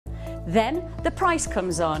Then the price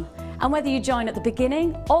comes on, and whether you join at the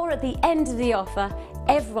beginning or at the end of the offer,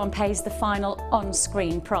 everyone pays the final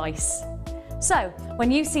on-screen price. So,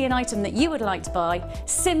 when you see an item that you would like to buy,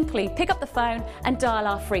 simply pick up the phone and dial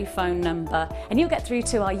our free phone number, and you'll get through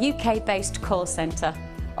to our UK-based call centre.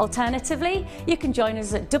 Alternatively, you can join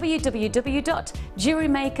us at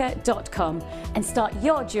www.JewelleryMaker.com and start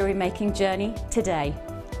your jewellery making journey today.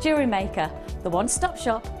 Jewellery Maker, the one-stop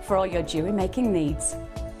shop for all your jewellery making needs.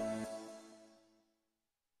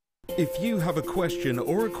 If you have a question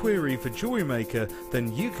or a query for Jewellery Maker,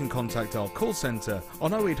 then you can contact our call centre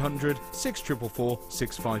on 0800 644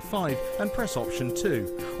 655 and press option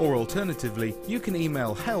 2. Or alternatively, you can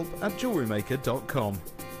email help@jewellerymaker.com.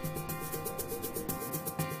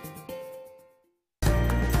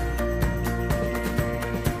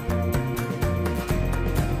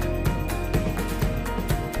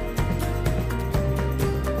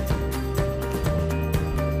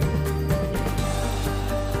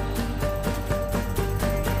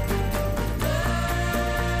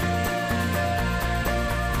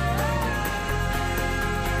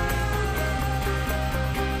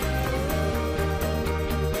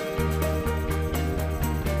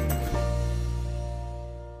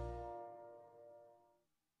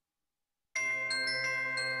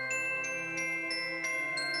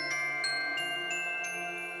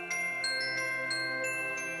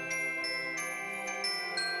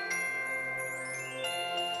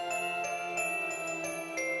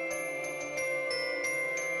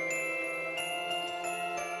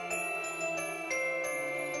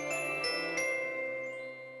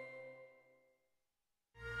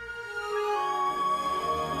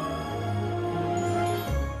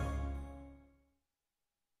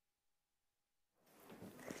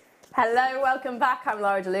 Hello, welcome back. I'm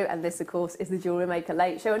Lara Leuw, and this, of course, is the Jewellery Maker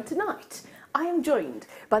Late Show. And tonight, I am joined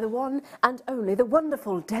by the one and only, the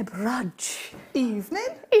wonderful Deb Rudge. Evening.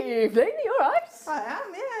 Evening, you all right? I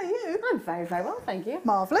am, yeah, you? I'm very, very well, thank you.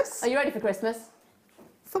 Marvellous. Are you ready for Christmas?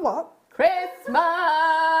 For what?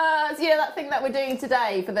 Christmas! You know that thing that we're doing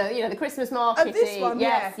today for the, the Christmas market? Oh, this one,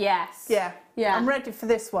 yes, yeah. yes. Yeah. Yeah. I'm ready for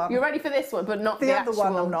this one. You're ready for this one, but not the other actual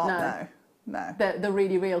one I'm not, no. No. The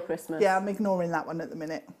really real Christmas. Yeah, I'm ignoring that one at the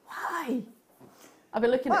minute. Why? I've been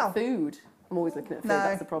looking at food. I'm always looking at food,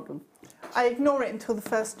 that's the problem. I ignore it until the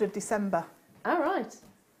 1st of December. Oh, right.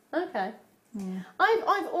 Okay. Yeah.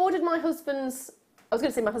 I've ordered my husband's, I was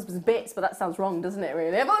going to say my husband's bits, but that sounds wrong, doesn't it,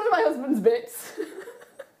 really? I've ordered my husband's bits.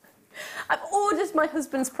 I've ordered my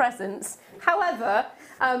husband's presents. However,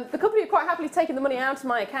 the company have quite happily taken the money out of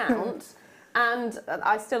my account, and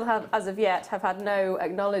I still have, as of yet, have had no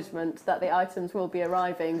acknowledgement that the items will be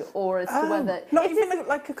arriving, or as to whether... Not even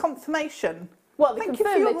like a confirmation? Well, they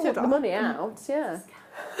confirmed they took the money out, yeah.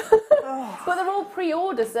 But they're all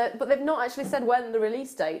pre-orders, but they've not actually said when the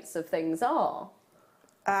release dates of things are.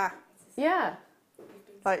 Ah. Yeah.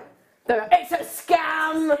 Like... It's a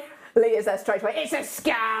scam! Leah's there straight away. It's a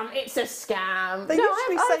scam! It's a scam! They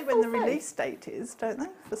usually say when the release date is, don't they,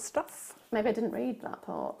 for stuff? Maybe I didn't read that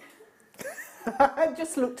part. I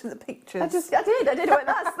just looked at the pictures. I did. Went,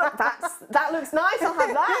 that looks nice. I'll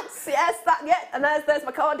have that. Yes, and there's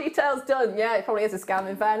my card details done. Yeah, it probably is a scam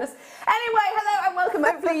in fairness. Anyway, hello and welcome.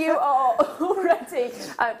 Hopefully you are already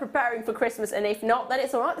preparing for Christmas, and if not, then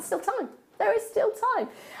it's all right. There's still time. There is still time.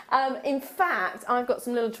 In fact, I've got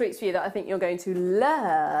some little treats for you that I think you're going to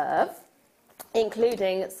love,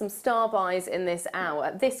 including some star buys in this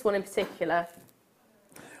hour. This one in particular.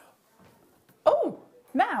 Oh,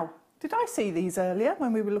 now. Did I see these earlier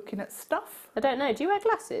when we were looking at stuff? I don't know. Do you wear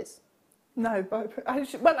glasses? No, but I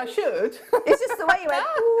should. It's just the way you went,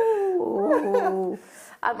 ooh.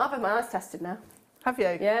 I've had my eyes tested now. Have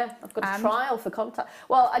you? Yeah, I've got a trial for contact.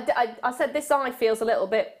 Well, I said this eye feels a little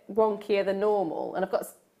bit wonkier than normal, and I've got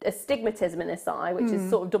astigmatism in this eye, which is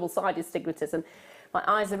sort of double-sided astigmatism. My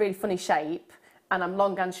eyes are really funny shape, and I'm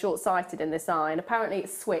long and short-sighted in this eye, and apparently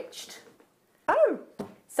it's switched. Oh.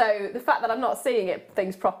 So the fact that I'm not seeing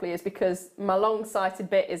things properly is because my long-sighted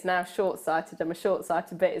bit is now short-sighted, and my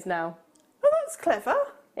short-sighted bit is now... Oh, that's clever.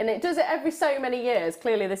 And it does it every so many years.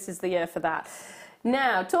 Clearly this is the year for that.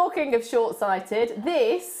 Now, talking of short-sighted,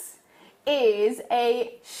 this is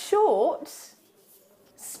a short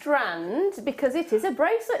strand because it is a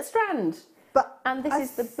bracelet strand. And this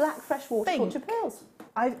is the black freshwater culture pearls.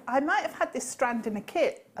 I might have had this strand in a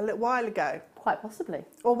kit a little while ago. Quite possibly.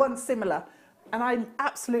 Or one similar. And I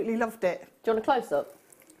absolutely loved it. Do you want a close-up?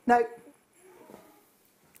 No.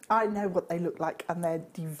 I know what they look like and they're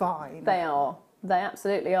divine. They are. They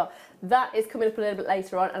absolutely are. That is coming up a little bit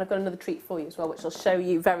later on, and I've got another treat for you as well, which I'll show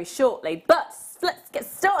you very shortly. But let's get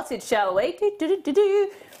started, shall we?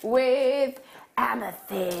 With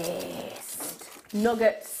Amethyst.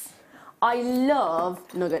 Nuggets. I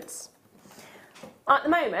love nuggets. At the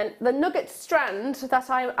moment, the nugget strand that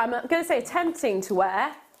I'm going to say attempting to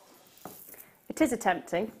wear, it is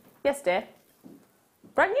attempting. Yes, dear.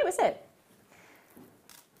 Brand new, is it?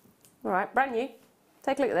 All right, brand new.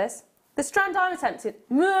 Take a look at this. The strand I'm attempting.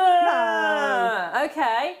 No.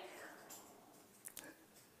 Okay.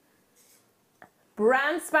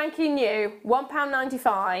 Brand spanking new,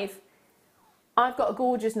 £1.95. I've got a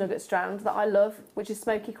gorgeous nugget strand that I love, which is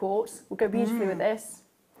smoky quartz. Will go beautifully with this.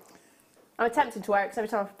 I'm attempting to wear it because every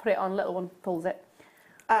time I put it on, little one pulls it.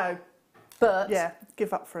 Oh. But yeah,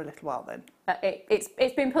 give up for a little while then.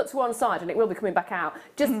 It's been put to one side and it will be coming back out.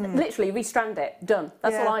 Just literally restrand it. Done.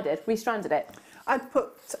 That's all I did. Restranded it. I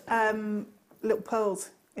put little pearls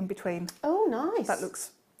in between. Oh, nice. That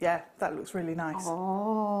looks, yeah, that looks really nice.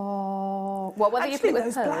 Oh. Well, whether actually, you put it with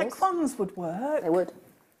those pearls, black ones would work. They would.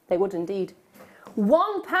 They would indeed.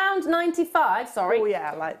 £1.95. Sorry. Oh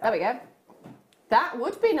yeah, I like that. There we go. That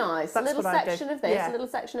would be nice. That's a little what I do. section of this, Yeah. a little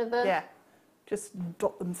section of the... Yeah, just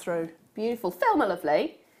dot them through. Beautiful. Phil, my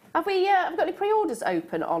lovely, have we got any pre-orders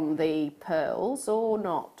open on the pearls or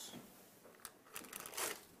not?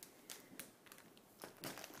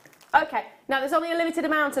 Okay, now there's only a limited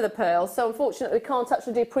amount of the pearls, so unfortunately we can't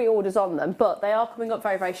actually do pre-orders on them, but they are coming up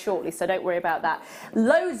very, very shortly, so don't worry about that.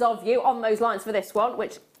 Loads of you on those lines for this one,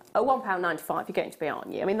 which at £1.95 you're going to be,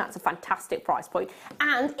 aren't you? I mean, that's a fantastic price point.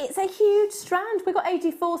 And it's a huge strand. We've got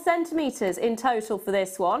 84 centimetres in total for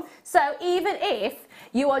this one. So even if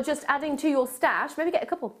you are just adding to your stash, maybe get a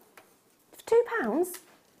couple. For £2,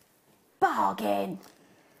 bargain.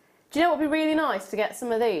 Do you know what would be really nice to get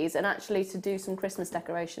some of these and actually to do some Christmas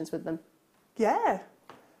decorations with them? Yeah,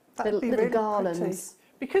 that'd be little really garlands. pretty.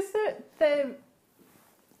 Because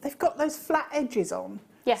they've got those flat edges on.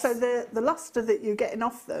 Yes. So the lustre that you're getting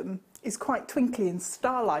off them is quite twinkly and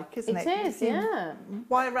star-like, isn't it? It is, yeah.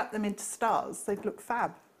 Why wrap them into stars? They'd look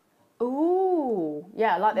fab. Ooh,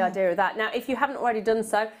 yeah, I like the idea of that. Now, if you haven't already done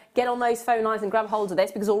so, get on those phone lines and grab hold of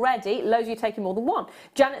this, because already loads of you are taking more than one.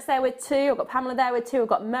 Janet's there with 2, I've got Pamela there with 2, I've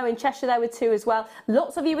got Mo in Cheshire there with 2 as well.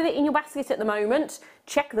 Lots of you with it in your basket at the moment.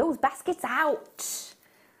 Check those baskets out.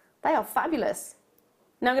 They are fabulous.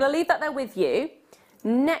 Now, I'm going to leave that there with you.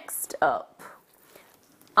 Next up,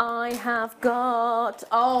 I have got,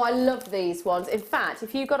 oh, I love these ones. In fact,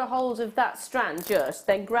 if you got a hold of that strand just,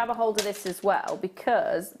 then grab a hold of this as well,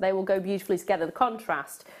 because they will go beautifully together. The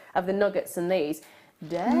contrast of the nuggets and these.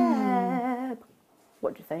 Deb,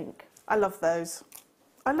 what do you think? I love those.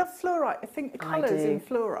 I love fluorite. I think the colours in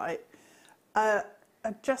fluorite are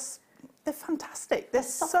just, they're fantastic. They're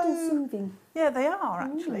soft so and soothing. Yeah, they are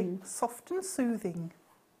actually. Soft and soothing.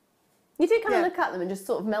 You do kind of look at them and just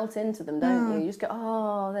sort of melt into them, don't you? You just go,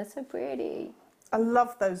 oh, they're so pretty. I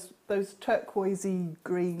love those turquoisey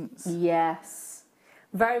greens. Yes.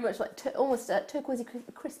 Very much like almost turquoisey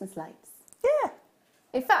Christmas lights. Yeah.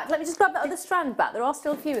 In fact, let me just grab that other strand back. There are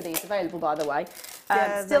still a few of these available, by the way.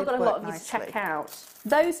 Yeah, still got a lot of work you to check nicely. out.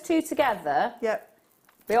 Those two together, Yep.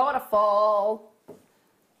 beautiful.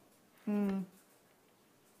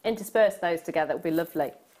 Intersperse those together, it would be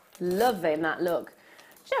lovely. Loving that look.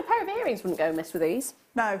 Do you know, a pair of earrings wouldn't go amiss with these.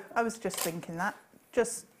 No, I was just thinking that.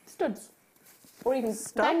 Just Studs. Or even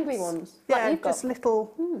dangly ones. Yeah, like you've got. just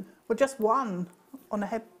little, well, just one on a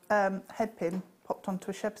head pin popped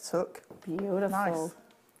onto a shepherd's hook. Beautiful. Nice.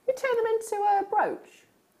 You turn them into a brooch.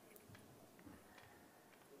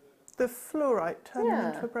 The fluorite, turn them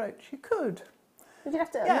Yeah. into a brooch. You could. Would you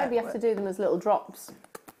have to, Yeah, maybe you have to do them as little drops.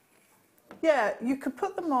 Yeah, you could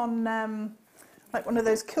put them on like one of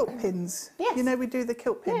those kilt pins. Yes. You know, we do the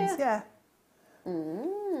kilt pins. Yeah.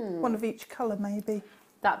 One of each colour, maybe.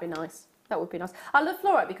 That'd be nice. That would be nice. I love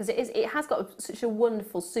fluorite because it has got such a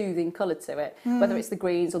wonderful, soothing colour to it. Whether it's the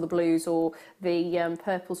greens or the blues or the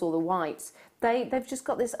purples or the whites, they've just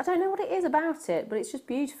got this. I don't know what it is about it, but it's just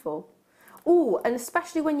beautiful. Oh, and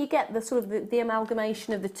especially when you get the sort of the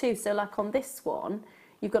amalgamation of the two. So, like on this one,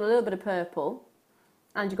 you've got a little bit of purple,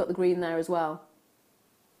 and you've got the green there as well.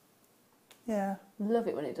 Yeah. Love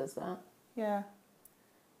it when it does that. Yeah.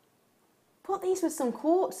 Put these with some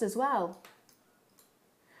quartz as well.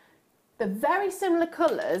 They're very similar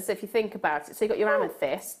colours if you think about it. So you've got your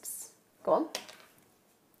amethysts. Go on.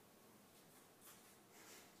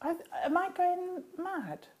 Am I going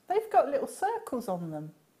mad? They've got little circles on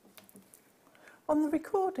them. On the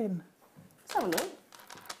recording. Let's have a look.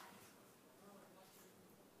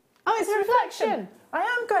 Oh, it's a reflection. I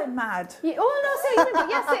am going mad. Oh, no, so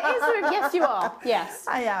yes, it is. Yes, you are. Yes.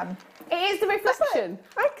 I am. It is the reflection.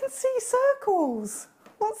 I can see circles.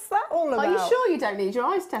 What's that all about? Are you sure you don't need your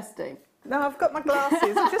eyes testing? No, I've got my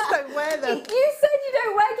glasses. I just don't wear them. You said you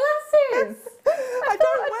don't wear glasses. I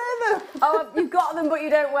don't wear them. Oh, you've got them, but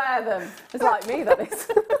you don't wear them. It's like me, that is.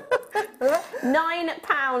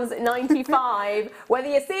 £9.95. Whether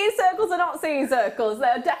you're seeing circles or not seeing circles,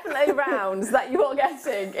 there are definitely rounds that you are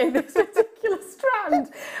getting in this particular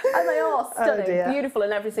strand. And they are stunning, beautiful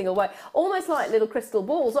in every single way. Almost like little crystal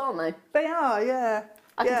balls, aren't they? They are, yeah.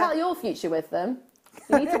 I can tell your future with them.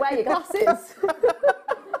 You need to wear your glasses.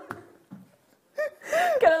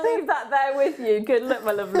 Gonna leave that there with you. Good luck,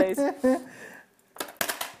 my lovelies.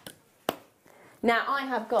 Now, I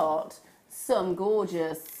have got some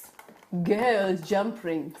gorgeous girls' jump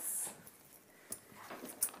rings.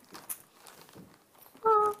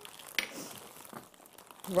 Oh.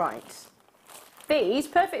 Right. These,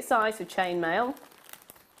 perfect size for chainmail.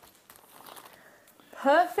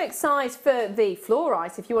 Perfect size for the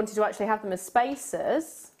fluorite if you wanted to actually have them as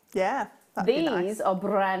spacers. Yeah. These are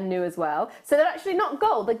brand new as well. So they're actually not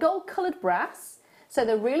gold, they're gold coloured brass. So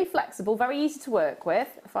they're really flexible, very easy to work with.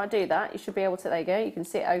 If I do that, you should be able to, there you go, you can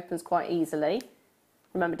see it opens quite easily.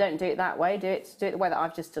 Remember, don't do it that way, do it the way that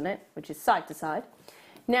I've just done it, which is side to side.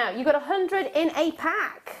 Now, you've got 100 in a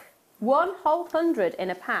pack. One whole 100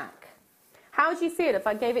 in a pack. How would you feel if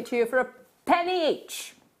I gave it to you for a penny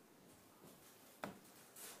each?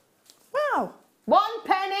 Wow. 1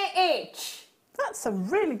 penny each. That's a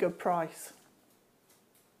really good price.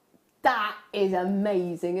 That is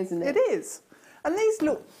amazing, isn't it? It is. And these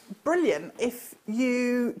look brilliant if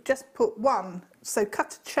you just put one, so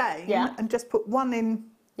cut a chain and just put one in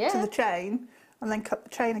to the chain and then cut the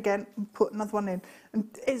chain again and put another one in. And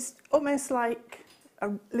it's almost like a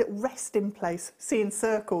little resting place, seeing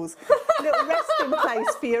circles. A little resting place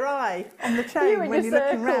for your eye on the chain when you're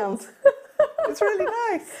looking round. It's really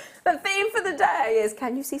nice. The theme for the day is,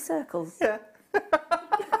 can you see circles? Yeah.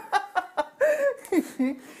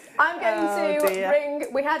 I'm going to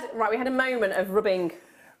bring. We had a moment of rubbing.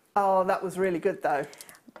 Oh, that was really good though.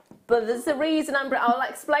 But there's a reason I'll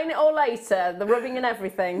explain it all later. The rubbing and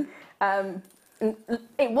everything.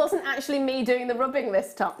 It wasn't actually me doing the rubbing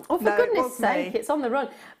this time. Oh, for goodness sake, it's on the run.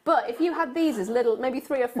 But if you had these as little, maybe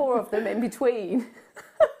 3 or 4 of them in between.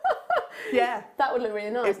 Yeah, that would look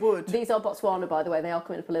really nice. It would. These are Botswana, by the way. They are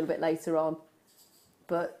coming up a little bit later on.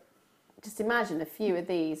 But just imagine a few of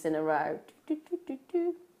these in a row.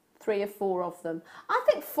 3 or 4 of them. I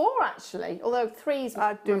think 4 actually, although 3 is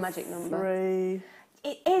my magic number. 3.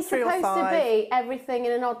 It is supposed to be everything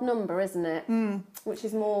in an odd number, isn't it? Which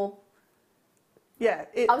is more... Yeah.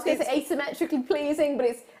 I was going to say asymmetrically pleasing, but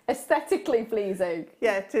it's aesthetically pleasing.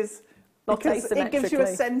 Yeah, it is. Because it gives you a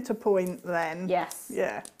centre point then. Yes.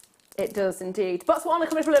 Yeah. It does indeed. Botswana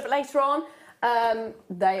coming up a little bit later on.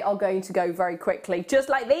 They are going to go very quickly, just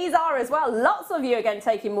like these are as well. Lots of you again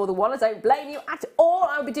taking more than one. I don't blame you at all.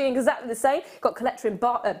 I'll be doing exactly the same. Got collector in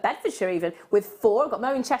Bedfordshire even with 4. I've got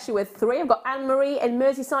Mo in Cheshire with 3. I've got Anne-Marie in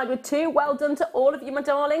Merseyside with 2. Well done to all of you, my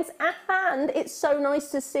darlings. And it's so nice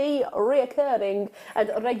to see reoccurring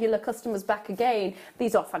and regular customers back again.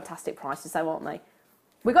 These are fantastic prices though, aren't they?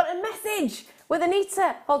 We got a message with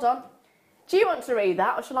Anita. Hold on. Do you want to read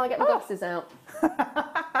that or shall I get my glasses out?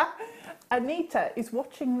 Anita is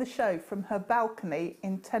watching the show from her balcony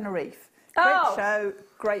in Tenerife. Great show,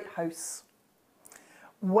 great hosts.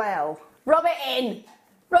 Well. Rub it in.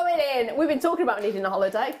 Rub it in. We've been talking about needing a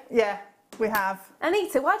holiday. Yeah, we have.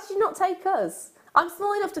 Anita, why did you not take us? I'm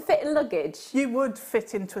small enough to fit in luggage. You would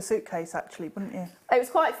fit into a suitcase actually, wouldn't you? It was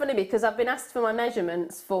quite funny because I've been asked for my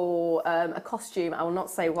measurements for a costume. I will not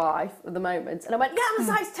say why at the moment. And I went, yeah, I'm a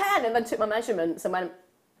size 10. And then took my measurements and went,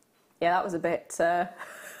 yeah, that was a bit...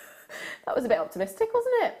 That was a bit optimistic,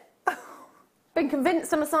 wasn't it? Been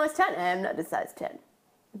convinced I'm a size 10. I'm not a size 10.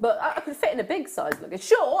 But I could fit in a big size luggage.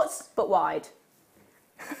 Short, but wide.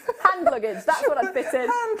 Hand luggage, that's what I'd fit in.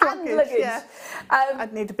 Hand luggage. Yeah.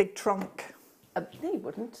 I'd need a big trunk. No, you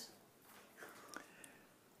wouldn't.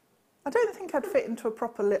 I don't think I'd fit into a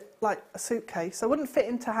proper, like a suitcase. I wouldn't fit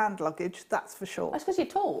into hand luggage, that's for sure. That's because you're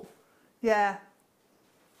tall. Yeah.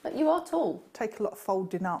 But you are tall. Take a lot of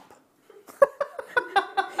folding up.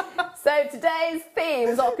 So today's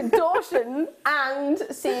themes are contortion and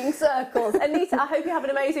seeing circles. Anita, I hope you have an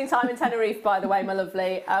amazing time in Tenerife, by the way, my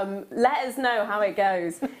lovely. Let us know how it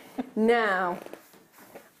goes. Now,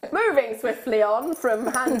 moving swiftly on from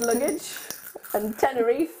hand luggage and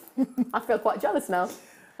Tenerife. I feel quite jealous now.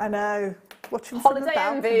 I know. Watching holiday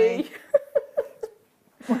envy.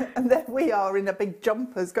 And there we are in a big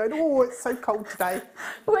jumpers going, oh, it's so cold today.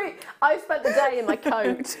 I spent the day in my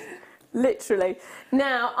coat. Literally.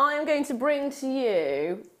 Now, I am going to bring to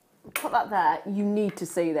you, put that there, you need to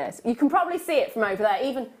see this. You can probably see it from over there.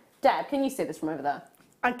 Even, Deb, can you see this from over there?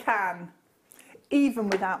 I can, even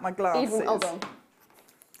without my glasses. Even, hold on.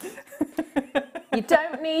 You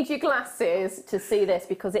don't need your glasses to see this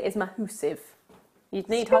because it is massive. You'd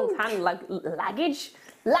need whole hand luggage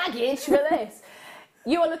for this.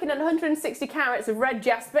 You are looking at 160 carats of red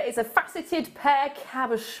jasper. It's a faceted pear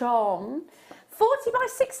cabochon, 40 by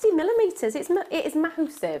 60 millimetres. It is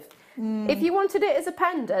massive. If you wanted it as a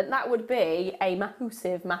pendant, that would be a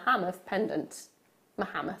massive Mahameth pendant.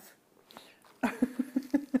 Mahameth.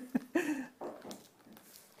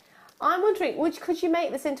 I'm wondering, could you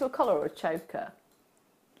make this into a collar or a choker?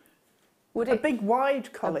 Would it? A big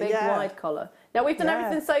wide collar, A big wide collar. Now, we've done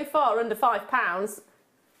everything so far under £5.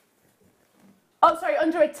 Oh, sorry,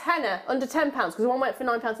 under a tenner, under £10, because one went for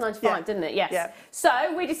 £9.95, didn't it? Yes. Yeah.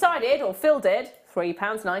 So we decided, or Phil did,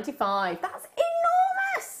 £3.95. That's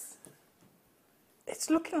enormous! It's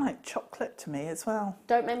looking like chocolate to me as well.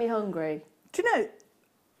 Don't make me hungry. Do you know,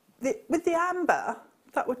 with the amber,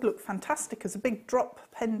 that would look fantastic as a big drop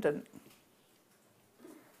pendant.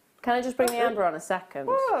 Can I just bring the amber on a second?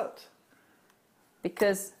 What?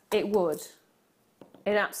 Because it would.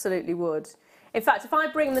 It absolutely would. In fact, if I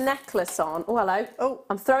bring the necklace on... Oh, hello. Oh.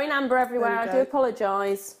 I'm throwing amber everywhere. I do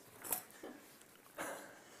apologise.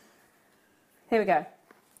 Here we go.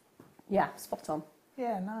 Yeah, spot on.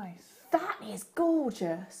 Yeah, nice. That is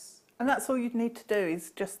gorgeous. And that's all you'd need to do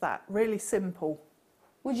is just that, really simple.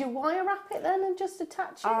 Would you wire wrap it then and just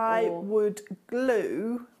attach it? I would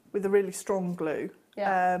glue, with a really strong glue,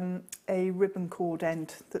 a ribbon cord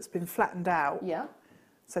end that's been flattened out. Yeah.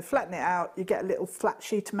 So flatten it out, you get a little flat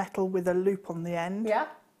sheet of metal with a loop on the end. Yeah.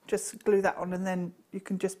 Just glue that on and then you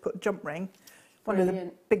can just put a jump ring. One of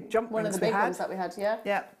the big jump One rings of the big we had. ones that we had, yeah.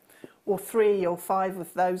 Yeah. Or 3 or 5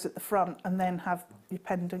 of those at the front and then have your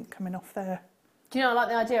pendant coming off there. Do you know, I like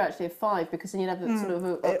the idea actually of 5 because then you'd have a sort of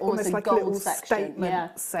almost a like gold a little section.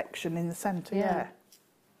 statement section in the centre, yeah.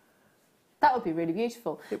 That would be really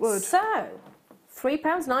beautiful. It would. So,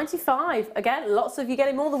 £3.95. Again, lots of you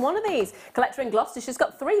getting more than one of these. Collector in Gloucestershire's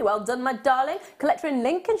got 3. Well done, my darling. Collector in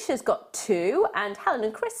Lincolnshire's got 2. And Helen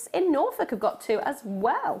and Chris in Norfolk have got 2 as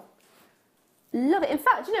well. Love it. In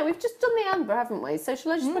fact, you know, we've just done the amber, haven't we? So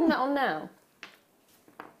shall I just bring that on now?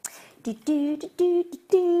 Do do do do do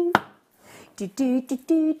do. Do do do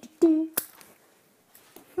do do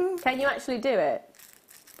do. Can you actually do it?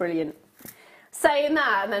 Brilliant. Saying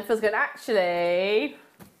that, and then Phil's going, actually,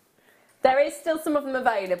 there is still some of them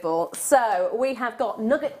available. So we have got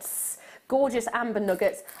nuggets, gorgeous amber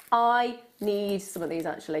nuggets. I need some of these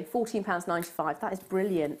actually. £14.95. That is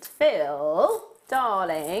brilliant. Phil,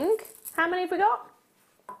 darling, how many have we got?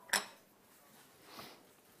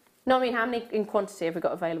 No, I mean, how many in quantity have we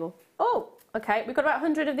got available? Oh, okay, we've got about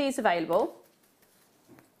 100 of these available.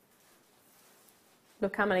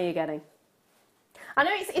 Look how many you're getting. I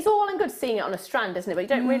know it's all in good seeing it on a strand, isn't it? But you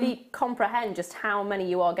don't really comprehend just how many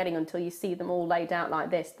you are getting until you see them all laid out like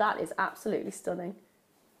this. That is absolutely stunning.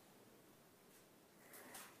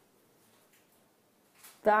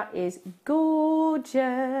 That is gorgeous.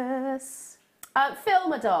 Phil,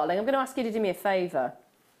 my darling, I'm going to ask you to do me a favour.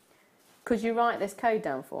 Could you write this code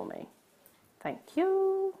down for me? Thank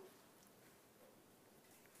you.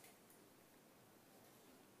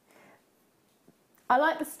 I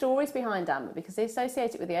like the stories behind amber because they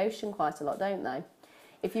associate it with the ocean quite a lot, don't they?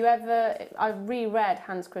 If you ever... I've reread Is it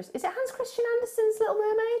Hans Christian Andersen's Little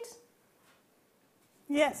Mermaid?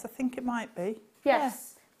 Yes, I think it might be.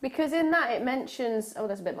 Yes, because in that it mentions... Oh,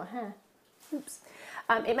 there's a bit of my hair. Oops.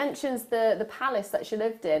 It mentions the palace that she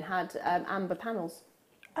lived in had amber panels.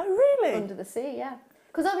 Oh, really? Under the sea, yeah.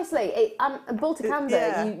 Because obviously, Baltic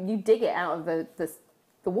amber, you dig it out of the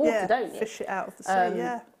water, don't you? Fish it out of the sea,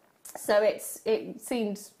 yeah. So it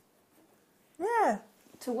seemed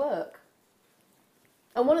to work.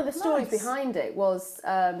 And one of the stories behind it was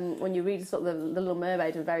when you read sort of the Little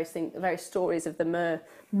Mermaid and various stories of the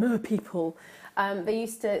mer people, they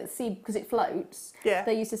used to see, because it floats,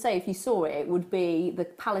 they used to say if you saw it, it would be the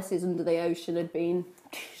palaces under the ocean had been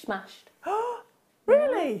smashed.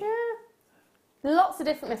 Really? Yeah. Lots of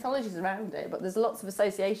different mythologies around it, but there's lots of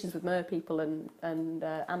associations with mer people and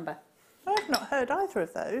amber. I've not heard either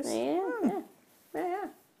of those. Yeah.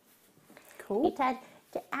 Cool. It had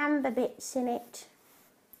the amber bits in it.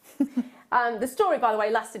 The story, by the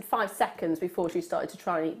way, lasted 5 seconds before she started to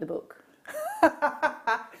try and eat the book.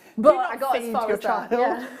 But I got as far as that.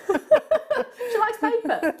 Yeah. She likes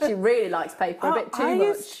paper. She really likes paper a bit too much. I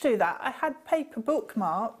used to do that. I had paper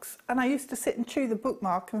bookmarks and I used to sit and chew the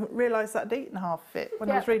bookmark and realise that I'd eaten half of it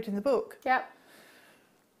when I was reading the book. Yep.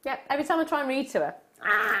 Every time I try and read to her.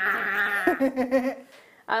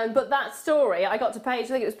 But that story, I got to page, I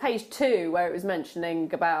think it was page 2, where it was mentioning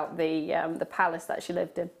about the palace that she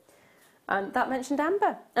lived in. And that mentioned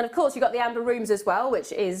amber. And of course, you've got the amber rooms as well,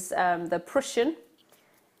 which is the Prussian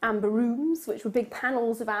amber rooms, which were big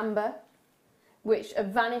panels of amber, which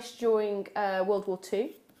vanished during World War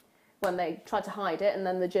II, when they tried to hide it, and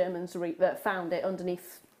then the Germans found it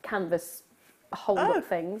underneath canvas hold-up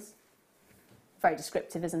things. Very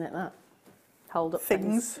descriptive, isn't it, that? Hold-up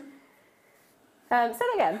things. Say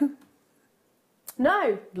that again.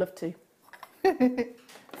 No, I'd love to.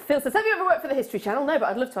 Phil says, have you ever worked for the History Channel? No, but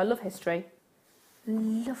I'd love to. I love history.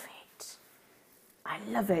 Love it. I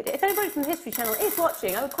love it. If anybody from the History Channel is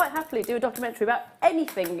watching, I would quite happily do a documentary about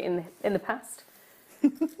anything in the past.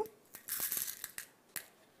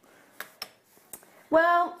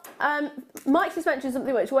 Well, Mike just mentioned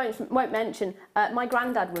something which won't mention. My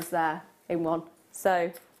granddad was there in one,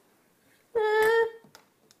 so...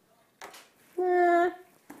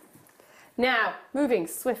 Now, moving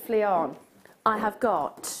swiftly on, I have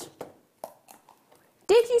got...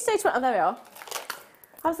 Did you say... Oh, there we are.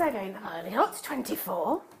 I was there going, I only got to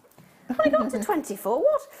 24. I only got to 24,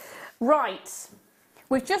 what? Right.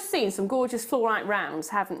 We've just seen some gorgeous fluorite rounds,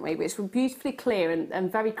 haven't we? Which were beautifully clear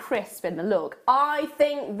and very crisp in the look. I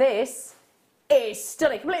think this is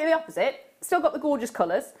stunning. Completely the opposite. Still got the gorgeous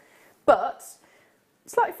colours, but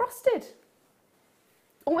slightly frosted.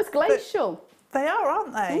 Almost glacial. They are,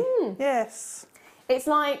 aren't they? Mm. Yes. It's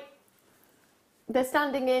like they're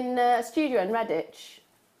standing in a studio in Redditch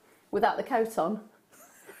without the coat on,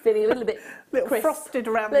 feeling a little bit crisp. Frosted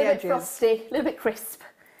around the edges. A little bit frosty, a little bit crisp.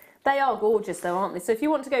 They are gorgeous though, aren't they? So if you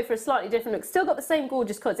want to go for a slightly different look, still got the same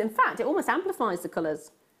gorgeous colours. In fact, it almost amplifies the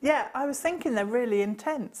colours. Yeah, I was thinking they're really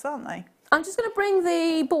intense, aren't they? I'm just going to bring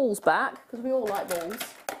the balls back, because we all like balls.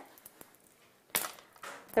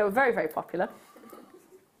 They were very, very popular.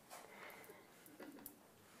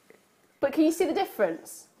 But can you see the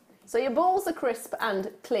difference? So your balls are crisp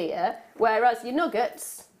and clear, whereas your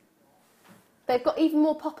nuggets, they've got even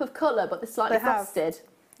more pop of colour, but they're slightly frosted.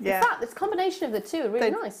 Yeah. In fact, this combination of the two are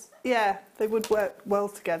really nice. Yeah, they would work well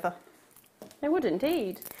together. They would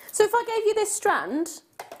indeed. So if I gave you this strand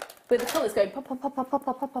with the colours going pop, pop, pop, pop, pop,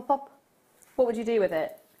 pop, pop, pop, pop, what would you do with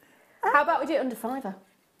it? How about we do it under £5?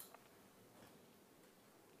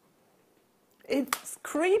 It's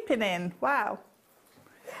creeping in. Wow.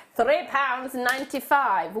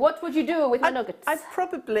 £3.95. What would you do with the nuggets? I'd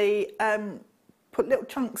probably put little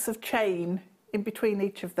chunks of chain in between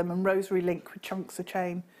each of them and rosary link with chunks of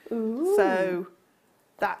chain. Ooh. So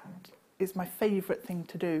that is my favourite thing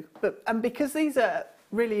to do. And because these are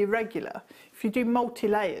really irregular, if you do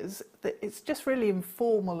multi-layers, it's just really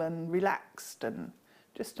informal and relaxed and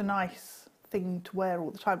just a nice thing to wear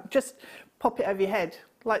all the time. Just pop it over your head,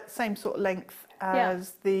 like the same sort of length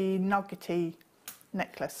as the nuggety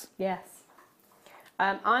necklace. Yes.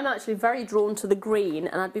 I'm actually very drawn to the green,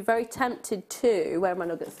 and I'd be very tempted to, where are my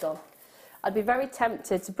nuggets gone? I'd be very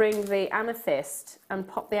tempted to bring the amethyst and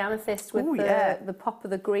pop the amethyst with the pop of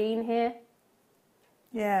the green here.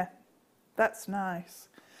 Yeah, that's nice.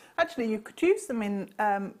 Actually, you could use them in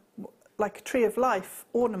like a tree of life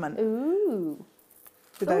ornament. Ooh.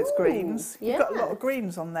 With those greens. You've got a lot of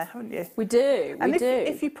greens on there, haven't you? We do, and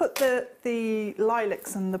if you put the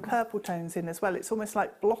lilacs and the purple tones in as well, it's almost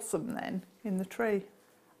like blossom then in the tree.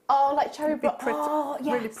 Oh, like cherry blossom. Oh,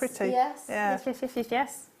 yes. Really pretty. Yes. Yeah.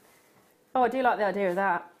 Yes. Oh, I do like the idea of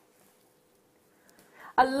that.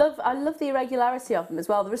 I love the irregularity of them as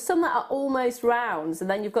well. There are some that are almost rounds, and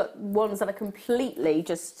then you've got ones that are completely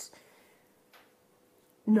just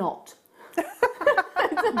not.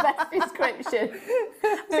 It's the best description.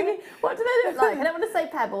 I'm thinking, what do they look like? I don't want to say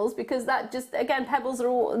pebbles, because that just, again, pebbles are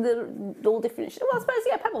all different. Well, I suppose,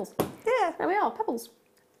 yeah, pebbles. Yeah. There we are, pebbles.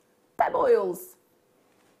 Pebbles.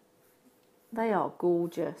 They are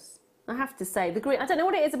gorgeous. I have to say, the green, I don't know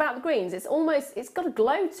what it is about the greens. It's got a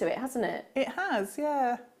glow to it, hasn't it? It has,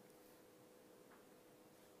 yeah.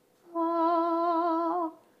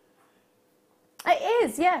 Oh. It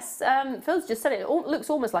is, yes. Phil's just said it. It looks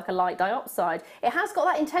almost like a light dioxide. It has got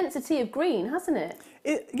that intensity of green, hasn't it?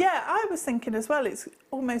 Yeah, I was thinking as well, it's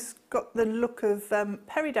almost got the look of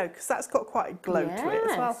peridot, because that's got quite a glow to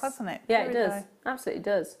it as well, hasn't it? Yeah, it does. Absolutely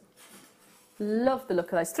does. Love the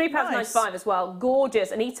look of those. £3.95 as well.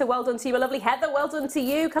 Gorgeous. Anita, well done to you. A lovely Heather, well done to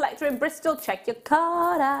you. Collector in Bristol, check your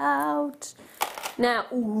card out. Now,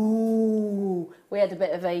 ooh, we had a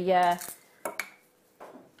bit of a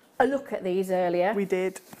look at these earlier. We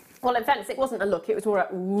did. Well, in fairness, it wasn't a look. It was more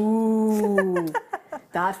a, ooh,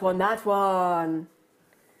 that one.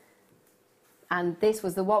 And this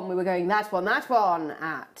was the one we were going, that one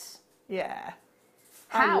at. Yeah.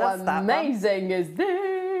 How amazing is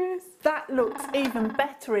this? That looks even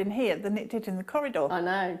better in here than it did in the corridor. I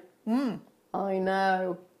know. I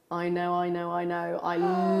know. I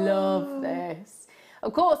love this.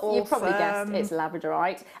 Of course, you've probably guessed it's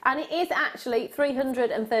labradorite, and it is actually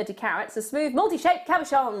 330 carats, a smooth multi-shaped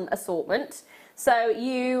cabochon assortment. So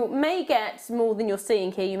you may get more than you're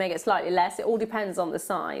seeing here, you may get slightly less, it all depends on the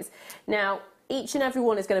size. Now, each and every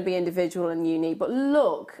one is going to be individual and unique, but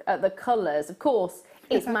look at the colours. Of course,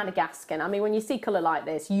 it's Madagascan. I mean, when you see colour like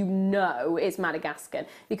this, you know it's Madagascan,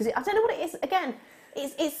 because I don't know what it is, again,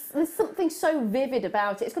 there's something so vivid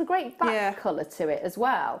about it. It's got a great back colour to it as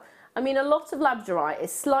well. I mean, a lot of labradorite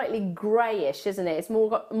is slightly greyish, isn't it? It's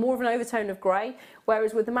more of an overtone of grey,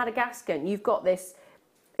 whereas with the Madagascan, you've got this,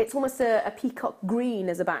 it's almost a peacock green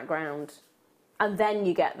as a background. And then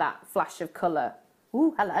you get that flash of colour.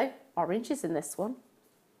 Ooh, hello, orange is in this one.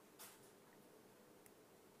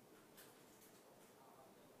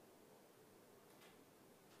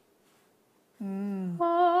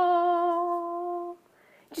 Oh.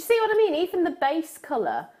 Do you see what I mean? Even the base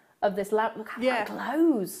colour of this look how that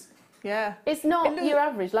glows. Yeah. It's not your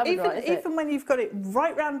average labradorite, is it? Even when you've got it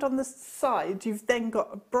right round on the side, you've then got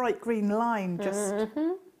a bright green line just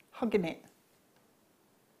hugging it.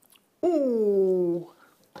 Ooh.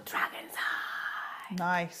 Dragon's Eye.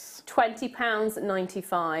 Nice.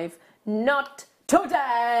 £20.95. Not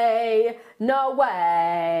today. No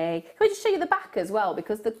way. Can we just show you the back as well?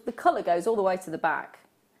 Because the colour goes all the way to the back.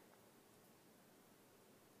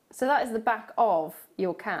 So that is the back of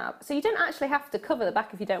your cab. So you don't actually have to cover the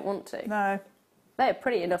back if you don't want to. No. They're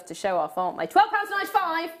pretty enough to show off, aren't they?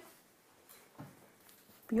 £12.95.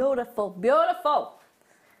 Beautiful, beautiful.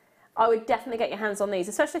 I would definitely get your hands on these,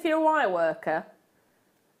 especially if you're a wire worker.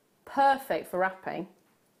 Perfect for wrapping.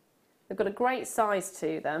 They've got a great size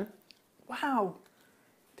to them. Wow.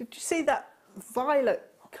 Did you see that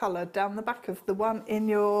violet colour down the back of the one in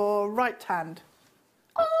your right hand?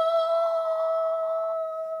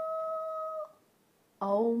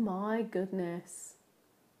 Oh my goodness.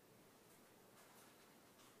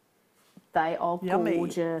 They are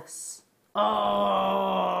gorgeous. Oh,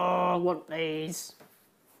 I want these.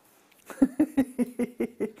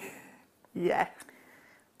 Yeah.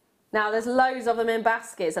 Now, there's loads of them in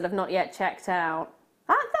baskets that I've not yet checked out.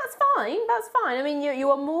 That's fine, that's fine. I mean, you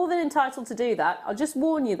are more than entitled to do that. I'll just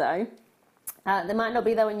warn you, though, they might not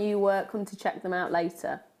be there when you come to check them out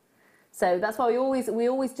later. So that's why we always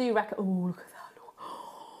do recommend... Oh, look at that.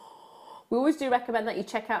 We always do recommend that you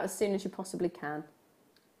check out as soon as you possibly can.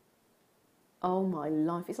 Oh my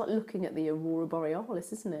life, it's like looking at the Aurora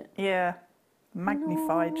Borealis, isn't it? Yeah,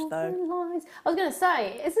 magnified though. I was going to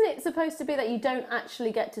say, isn't it supposed to be that you don't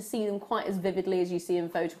actually get to see them quite as vividly as you see in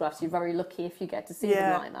photographs? You're very lucky if you get to see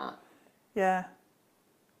them like that. Yeah.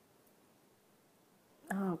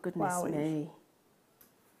 Oh, goodness me.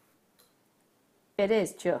 It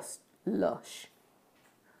is just lush.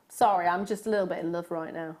 Sorry, I'm just a little bit in love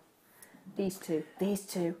right now. These two.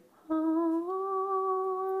 Oh,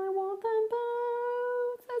 I want them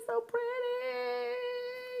both. They're so pretty.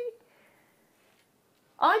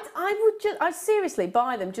 I'd seriously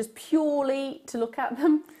buy them just purely to look at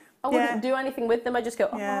them. I wouldn't do anything with them. I just go,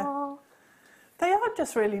 oh. They are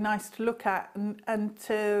just really nice to look at and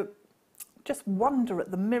to just wonder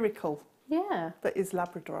at the miracle that is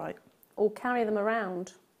labradorite. Or carry them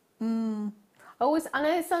around. I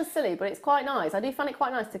know it sounds silly, but it's quite nice. I do find it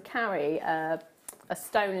quite nice to carry a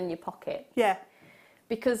stone in your pocket. Yeah.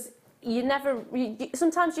 Because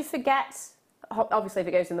sometimes you forget, obviously if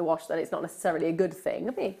it goes in the wash, then it's not necessarily a good thing.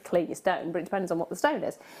 I mean, clean your stone, but it depends on what the stone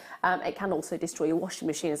is. It can also destroy your washing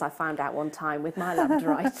machine, as I found out one time with my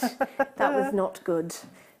labradorite. That was not good.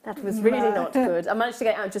 That was really not good. I managed to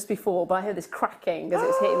get it out just before, but I heard this cracking as it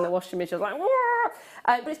was hitting the washing machine. I was like, whoa!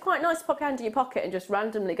 But it's quite nice to pop your hand in your pocket and just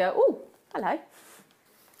randomly go, oh, hello.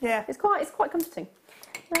 Yeah. It's quite comforting.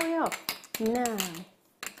 There we are. Now.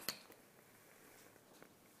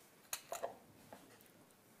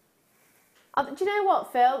 Do you know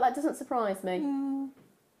what, Phil? That doesn't surprise me.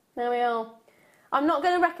 There we are. I'm not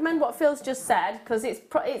going to recommend what Phil's just said because it's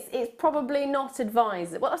probably not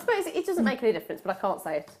advised. Well, I suppose it doesn't make any difference, but I can't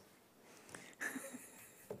say it.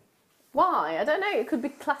 Why? I don't know. It could be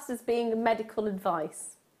classed as being medical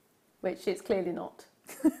advice, which it's clearly not.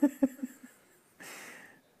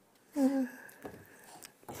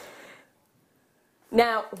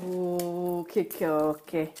 Now,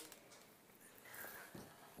 okay.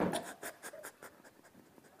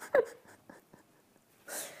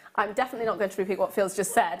 I'm definitely not going to repeat what Phil's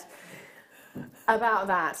just said about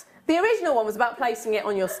that. The original one was about placing it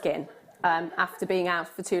on your skin after being out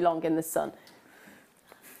for too long in the sun.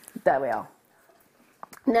 There we are.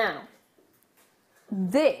 Now,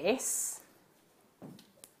 this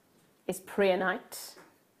is Preonite.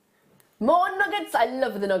 More nuggets. I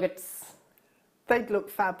love the nuggets. They'd look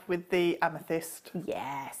fab with the amethyst.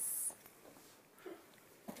 Yes.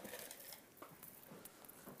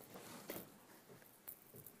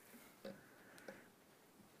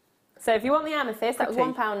 So if you want the amethyst, that was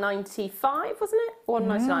 £1.95, wasn't it?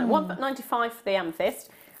 £1.99. £1.95 for the amethyst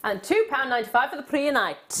and £2.95 for the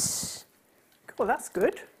Preonite. Well, that's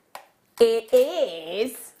good. It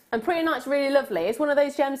is. And Preonite's really lovely. It's one of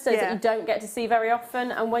those gemstones that you don't get to see very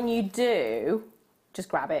often. And when you do, just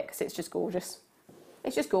grab it because it's just gorgeous.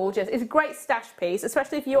 It's just gorgeous. It's a great stash piece,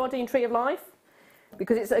 especially if you are doing Tree of Life,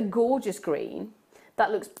 because it's a gorgeous green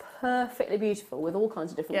that looks perfectly beautiful with all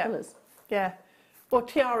kinds of different colours. Yeah. Or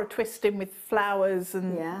tiara twisting with flowers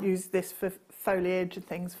and use this for foliage and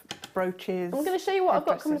things, brooches. I'm going to show you what I've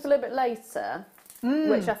got coming up a little bit later,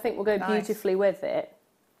 which I think will go beautifully with it.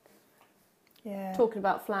 Yeah. Talking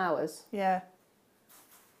about flowers. Yeah.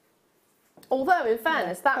 Although, in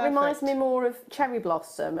fairness, that reminds me more of cherry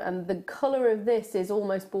blossom, and the colour of this is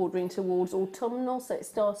almost bordering towards autumnal, so it's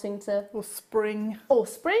starting to... Or spring. Or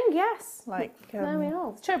spring, yes. Like... there we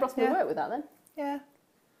are. Cherry blossom will work with that then. Yeah.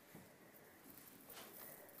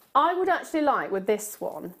 I would actually like, with this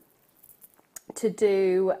one, to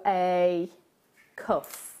do a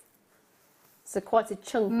cuff. So quite a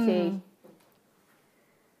chunky...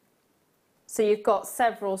 So you've got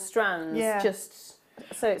several strands, just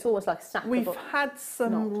so it's almost like a snackable. We've had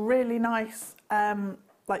some really nice,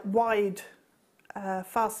 like wide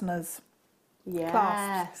fasteners.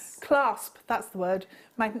 Yes. Clasp, that's the word.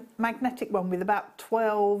 Magnetic one with about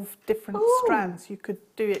 12 different strands. You could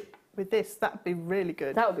do it with this. That would be really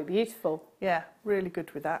good. That would be beautiful. Yeah, really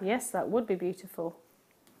good with that. Yes, that would be beautiful.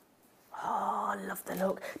 Oh, I love the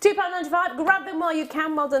look. £2.95. Grab them while you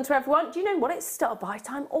can. Well done to everyone. Do you know what? It's start buy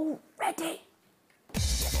time already.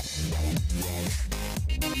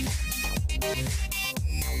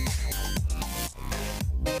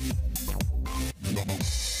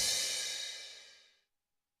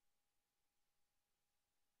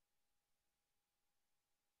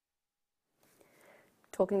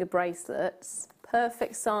 Talking of bracelets,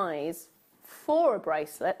 perfect size for a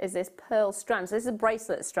bracelet is this pearl strand. So this is a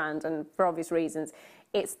bracelet strand, and for obvious reasons,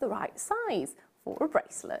 it's the right size for a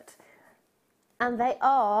bracelet. And they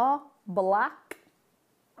are black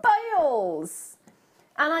pearls.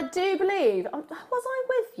 And I do believe, was I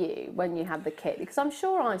with you when you had the kit? Because I'm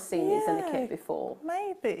sure I've seen these in the kit before.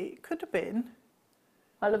 Maybe, it could have been.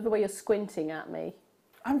 I love the way you're squinting at me.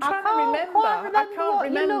 I'm trying to remember. I can't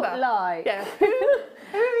remember. You look like. Yeah.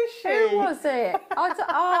 Who is she? Who was it?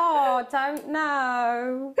 I don't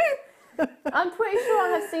know. I'm pretty sure I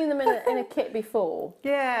have seen them in a kit before.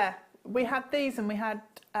 Yeah, we had these and we had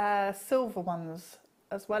silver ones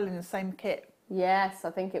as well in the same kit. Yes,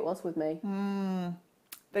 I think it was with me.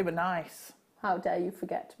 They were nice. How dare you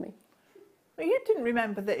forget me? Well, you didn't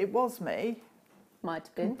remember that it was me. Might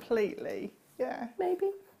have been. Completely. Yeah.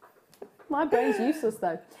 Maybe. My brain's useless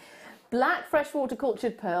though. Black freshwater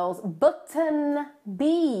cultured pearls, button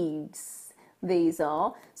beads. These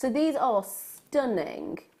are. So these are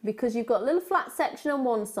stunning because you've got a little flat section on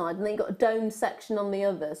one side and then you've got a domed section on the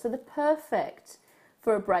other. So they're perfect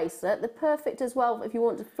for a bracelet. They're perfect as well if you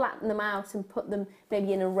want to flatten them out and put them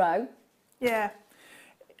maybe in a row. Yeah.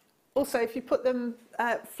 Also, if you put them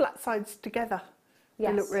flat sides together,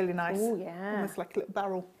 they look really nice. Oh, yeah. Almost like a little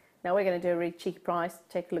barrel. Now we're going to do a really cheeky price.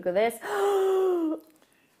 Take a look at this.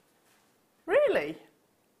 Really?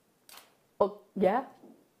 Oh, yeah.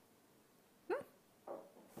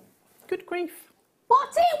 Good grief.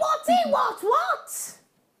 What?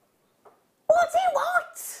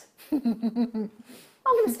 I'm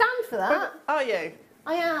going to stand for that. Are you?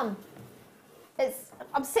 I am.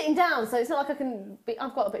 I'm sitting down, so it's not like I can be...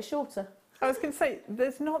 I've got a bit shorter. I was going to say,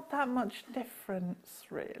 there's not that much difference,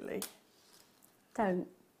 really. Don't.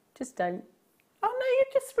 Just don't. Oh, no,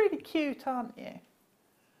 you're just really cute, aren't you?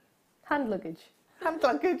 Hand luggage. Hand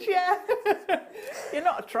luggage, yeah. You're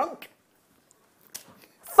not a trunk.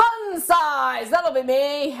 Fun size! That'll be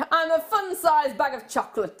me. I'm a fun size bag of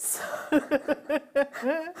chocolates.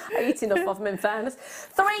 I eat enough of them, in fairness.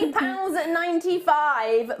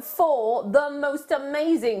 £3.95 for the most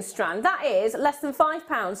amazing strand. That is less than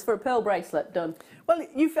 £5 for a pearl bracelet done. Well,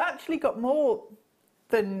 you've actually got more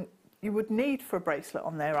than you would need for a bracelet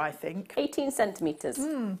on there, I think. 18 centimetres.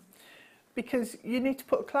 Because you need to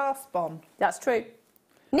put a clasp on. That's true.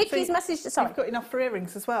 Nikki's message... Sorry. You've got enough for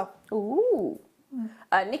earrings as well. Ooh.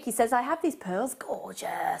 Nikki says, I have these pearls.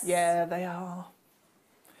 Gorgeous. Yeah, they are.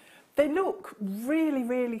 They look really,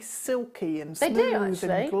 really silky and smooth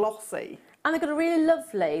and glossy. And they've got a really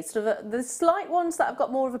lovely sort of the slight ones that have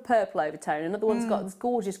got more of a purple overtone, and other ones got this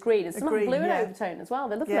gorgeous green, and some have blue overtone as well.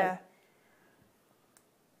 They're lovely. Yeah.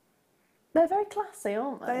 They're very classy,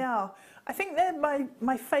 aren't they? They are. I think they're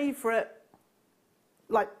my favourite,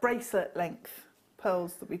 like, bracelet length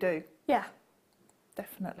pearls that we do. Yeah.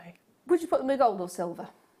 Definitely. Would you put them in gold or silver?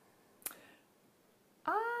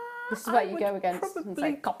 This is where you go against and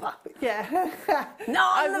say copper. Yeah. No,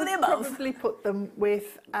 I would would probably put them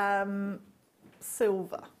with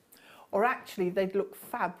silver. Or actually, they'd look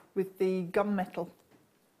fab with the gunmetal.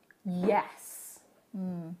 Yes.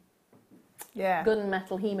 Yeah.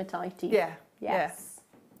 Gunmetal hematite. Yeah. Yes.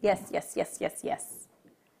 Yeah. Yes.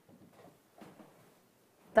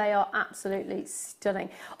 They are absolutely stunning.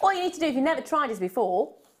 All you need to do, if you've never tried this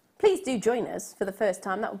before, please do join us for the first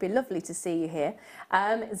time. That would be lovely to see you here.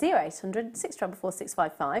 0800 644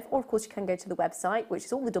 655, or of course you can go to the website, which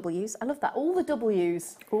is all the W's. I love that, all the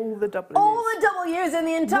W's. All the W's. All the W's in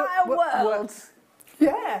the entire world.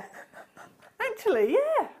 Yeah. Actually,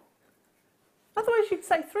 yeah. Otherwise you'd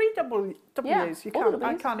say 3 W's. Yeah, You can't.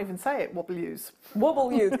 I can't even say it. W's.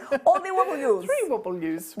 Wobble U's. All the Wobble U's. 3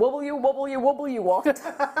 W's. Wobble you what?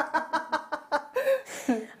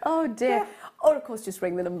 Oh dear. Yeah. Or, of course, just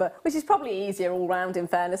ring the number, which is probably easier all round, in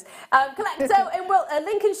fairness. Collecto in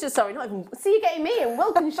Lincolnshire, sorry, not even... See, you're getting me in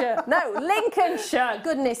Wilkinshire. No, Lincolnshire.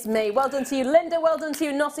 Goodness me. Well done to you, Linda. Well done to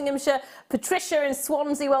you, Nottinghamshire. Patricia in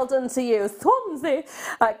Swansea, well done to you. Swansea.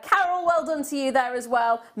 Carol, well done to you there as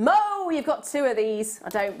well. Mo, you've got 2 of these. I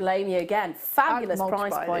don't blame you again. Fabulous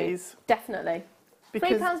price point. These. Definitely.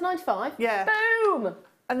 £3.95. Yeah. Boom.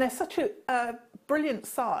 And they're such a brilliant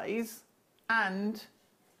size and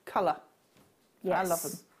colour. Yes. I love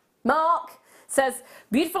them. Mark says,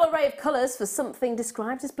 beautiful array of colours for something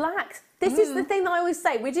described as black. This is the thing that I always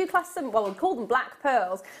say. We do class them, well, we call them black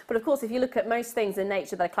pearls, but of course if you look at most things in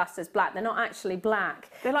nature that are classed as black, they're not actually black.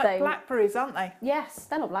 They're like blackberries, aren't they? Yes,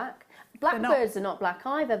 they're not black. Blackbirds are not black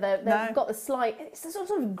either. They've got a slight, it's a sort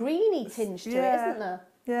of greeny tinge to it, isn't there?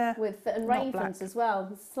 Yeah. And ravens as well.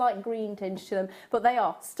 A slight green tinge to them, but they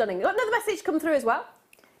are stunning. We've got another message come through as well.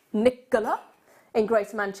 Nicola in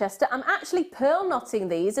Greater Manchester. I'm actually pearl knotting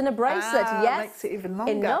these in a bracelet. Yes. Makes it even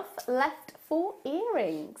longer. Enough left for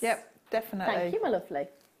earrings. Yep, definitely. Thank you, my lovely.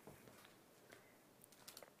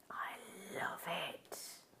 I love it.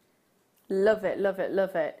 Love it, love it,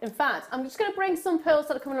 love it. In fact, I'm just going to bring some pearls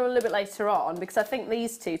that are coming a little bit later on because I think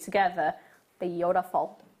these two together,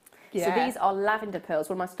 beautiful. Yeah. So these are lavender pearls.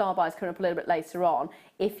 One of my star buys coming up a little bit later on.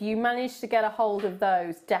 If you manage to get a hold of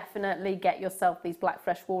those, definitely get yourself these black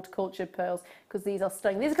fresh water cultured pearls because these are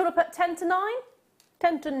stunning. These are coming up at 10 to 9.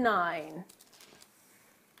 10 to 9.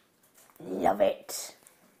 Love it.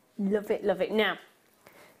 Love it, love it. Now,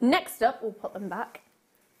 next up, we'll put them back.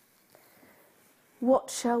 What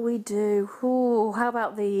shall we do? Ooh, how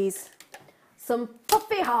about these? Some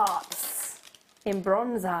puffy hearts in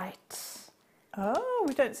bronzite. Oh,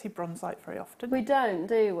 we don't see bronzite very often. We don't,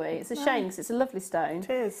 do we? It's a shame because it's a lovely stone. It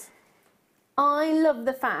is. I love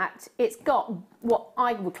the fact it's got what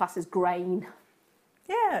I would class as grain.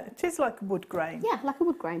 Yeah, it is like a wood grain. Yeah, like a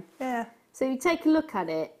wood grain. Yeah. So you take a look at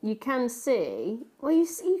it, you can see, well, you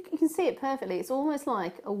can see it perfectly. It's almost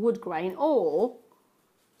like a wood grain, or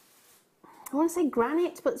I want to say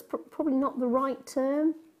granite, but it's probably not the right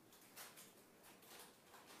term.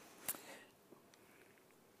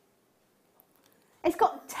 It's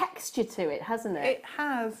got texture to it, hasn't it? It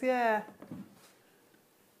has, yeah.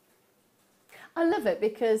 I love it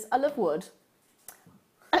because I love wood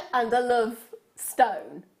and I love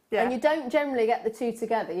stone. Yeah. And you don't generally get the two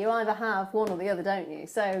together. You either have one or the other, don't you?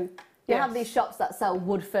 So you have these shops that sell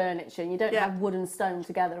wood furniture and you don't have wood and stone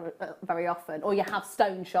together very often. Or you have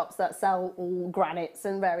stone shops that sell all granites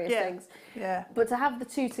and various things. Yeah. But to have the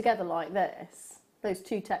two together like this, those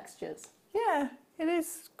two textures. Yeah, it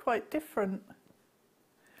is quite different.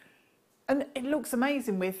 And it looks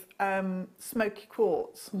amazing with smoky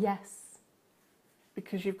quartz. Yes.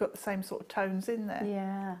 Because you've got the same sort of tones in there.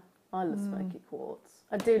 Yeah, I love smoky quartz.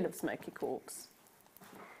 I do love smoky quartz.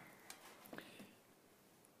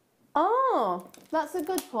 Oh, that's a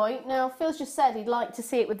good point. Now, Phil's just said he'd like to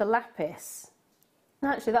see it with the lapis.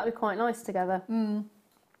 Actually, that'd be quite nice together.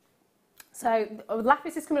 So,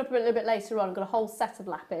 lapis is coming up a little bit later on. I've got a whole set of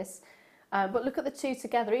lapis. But look at the two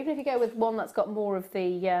together. Even if you go with one that's got more of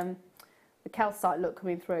the calcite look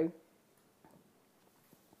coming through.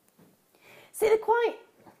 See, it's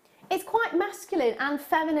quite masculine and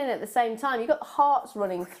feminine at the same time. You've got the hearts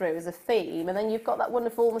running through as a theme, and then you've got that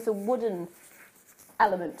wonderful, almost a wooden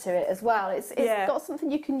element to it as well. It's got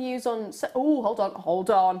something you can use on... Oh, hold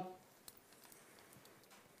on.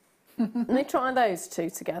 Let me try those two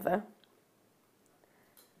together.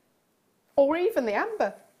 Or even the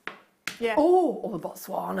amber. Yeah. Oh, or the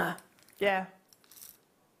Botswana. Yeah.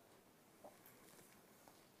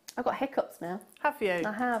 I've got hiccups now. Have you?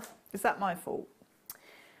 I have. Is that my fault?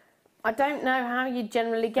 I don't know how you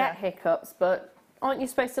generally get hiccups, but aren't you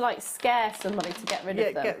supposed to like scare somebody to get rid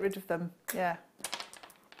of them? Yeah, get rid of them. Yeah.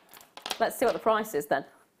 Let's see what the price is then.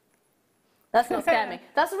 That's not scare me.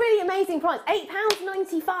 That's a really amazing price.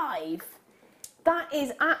 £8.95. That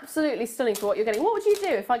is absolutely stunning for what you're getting. What would you do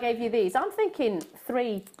if I gave you these? I'm thinking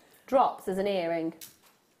 3 drops as an earring.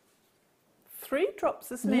 3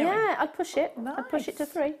 drops as an earring? Yeah, I'd push it. Nice. I'd push it to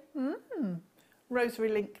 3. Rosary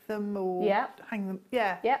link them or hang them.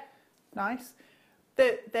 Yeah. Yeah. Nice.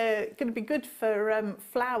 They're going to be good for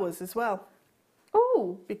flowers as well.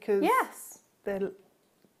 Oh, because yes. They're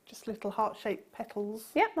just little heart-shaped petals.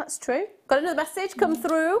 Yep, that's true. Got another message come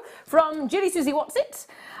through from Julie Susie Whatsit,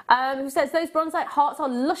 who says, those bronzite hearts are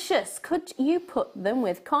luscious. Could you put them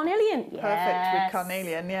with carnelian? Yes. Perfect with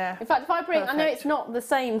carnelian, yeah. In fact, if I bring, I know it's not the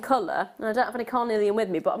same colour, and I don't have any carnelian with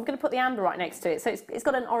me, but I'm going to put the amber right next to it, so it's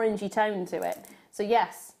got an orangey tone to it. So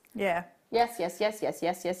yes. Yeah. Yes, yes, yes, yes,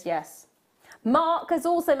 yes, yes, yes. Mark has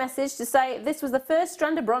also messaged to say, this was the first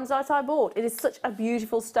strand of bronzite I bought. It is such a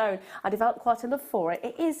beautiful stone. I developed quite a love for it.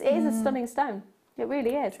 It is a stunning stone. It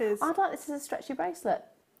really is. It is. I'd like this as a stretchy bracelet.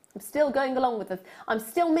 I'm still going along with I'm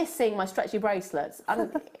still missing my stretchy bracelets.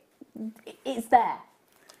 It's there.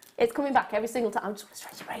 It's coming back every single time. I just want a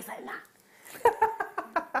stretchy bracelet in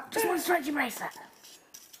that. Just want a stretchy bracelet.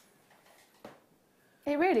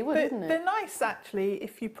 It really would, wouldn't it? They're nice, actually,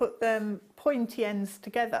 if you put them pointy ends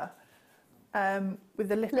together.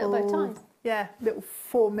 With a little bow ties. Yeah, little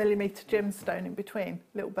 4mm gemstone in between.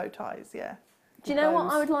 Little bow ties, yeah. Do you know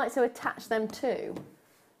what I would like to attach them to?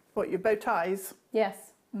 What, your bow ties? Yes.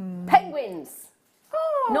 Penguins!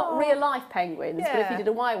 Oh, Not real life penguins, but if Yeah. you did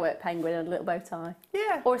a wire work penguin and a little bow tie.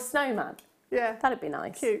 Yeah. Or a snowman. Yeah. That'd be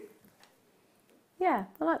nice. Cute. Yeah,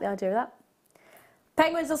 I like the idea of that.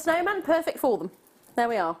 Penguins or snowman, perfect for them. There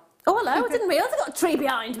we are. Oh, hello, I didn't realise I got a tree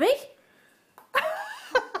behind me.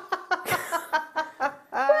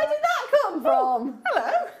 Where did that come from?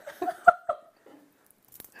 Hello.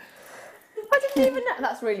 I didn't even know.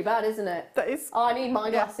 That's really bad, isn't it? That is. Oh, I need my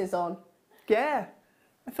glasses on. Yeah.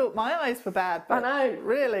 I thought my eyes were bad, but I know.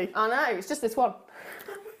 really. I know, it's just this one.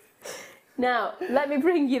 Now, let me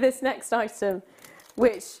bring you this next item,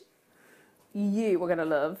 which you are going to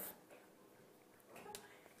love.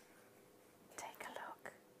 Take a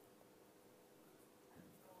look.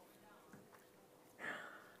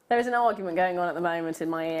 There is an argument going on at the moment in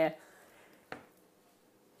my ear.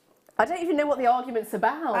 I don't even know what the argument's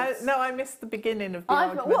about. No, I missed the beginning of the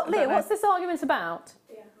argument. What, Leuw, what's this argument about?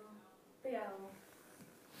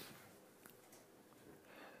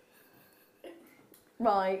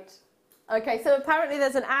 Right. Okay, so apparently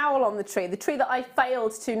there's an owl on the tree that I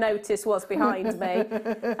failed to notice was behind me.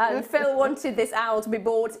 And Phil wanted this owl to be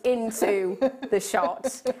brought into the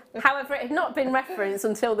shot. However, it had not been referenced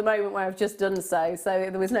until the moment where I've just done so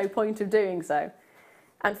there was no point of doing so.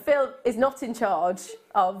 And Phil is not in charge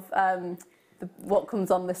of what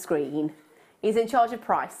comes on the screen. He's in charge of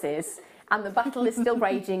prices, and the battle is still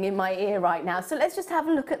raging in my ear right now. So let's just have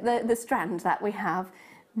a look at the strand that we have.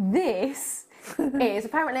 This is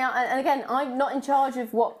apparently, and again, I'm not in charge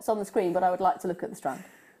of what's on the screen, but I would like to look at the strand.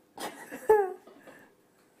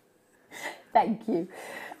 Thank you.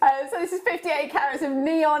 So this is 58 carats of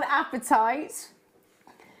neon apatite,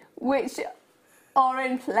 which are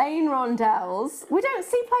in plain rondelles. We don't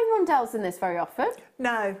see plain rondelles in this very often.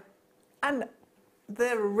 No. And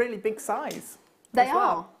they're a really big size. They as are.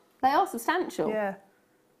 well. They are substantial. Yeah.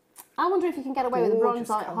 I wonder if you can get away with the Gorgeous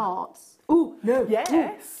bronzite colour. hearts. Oh, no.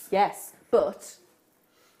 Yes. Yes, but...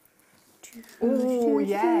 Oh,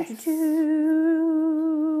 yes.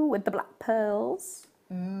 With the black pearls.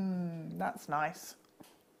 That's nice.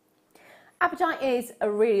 Apatite is a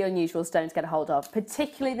really unusual stone to get a hold of,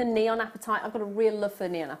 particularly the neon apatite. I've got a real love for the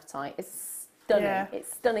neon apatite. It's stunning. Yeah.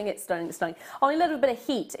 It's stunning, it's stunning, it's stunning. Only a little bit of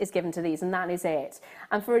heat is given to these, and that is it.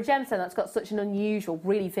 And for a gemstone that's got such an unusual,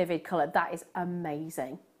 really vivid colour, that is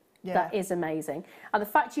amazing. Yeah. That is amazing. And the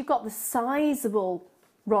fact you've got the sizable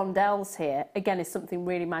rondelles here, again, is something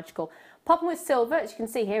really magical. Pop them with silver, as you can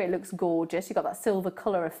see here, it looks gorgeous. You've got that silver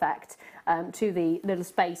colour effect to the little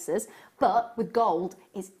spaces. But with gold,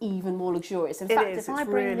 it's even more luxurious. In fact, if I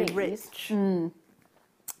bring really these, rich.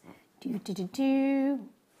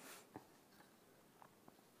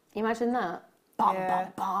 Imagine that. Bam, Yeah.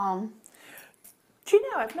 bam, bam. Do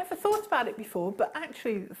you know, I've never thought about it before, but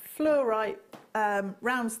actually the fluorite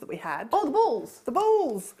rounds that we had, Oh, the balls. the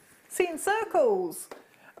balls, seeing circles,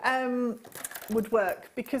 would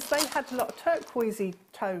work because they had a lot of turquoisey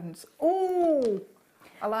tones. Oh,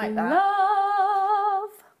 I like that.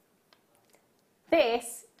 Love!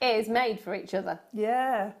 This is made for each other.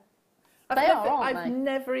 Yeah. I've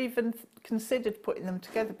never even considered putting them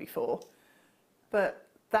together before, but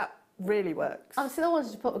that really works. I'm still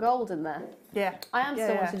wanting to put the gold in there. Yeah. I am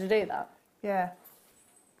still wanting to do that. Yeah.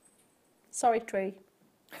 Sorry, tree.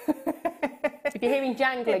 If you're hearing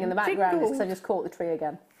jangling in the background, it's because I just caught the tree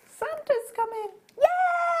again. Santa's coming.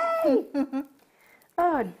 Yay!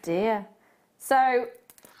 Oh dear. So,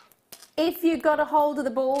 if you got a hold of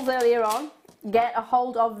the balls earlier on, get a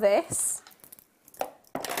hold of this.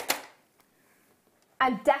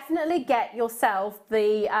 And definitely get yourself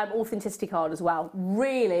the authenticity card as well.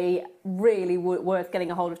 Really, really worth getting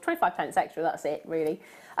a hold of. 25 pence extra, that's it, really.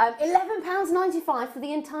 £11.95 for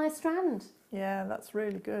the entire strand. Yeah, that's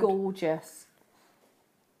really good. Gorgeous.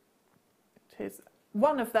 It is.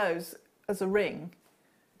 One of those as a ring.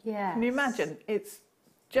 Yeah. Can you imagine? It's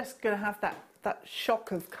just going to have that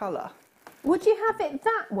shock of colour. Would you have it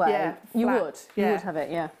that way? Yeah, you flat. would. You would have it,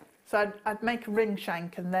 yeah. So I'd make a ring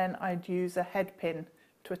shank and then I'd use a head pin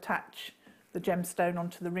to attach the gemstone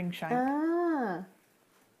onto the ring shank. Ah.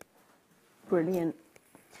 Brilliant.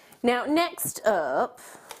 Now, next up...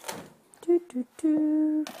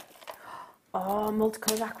 Oh,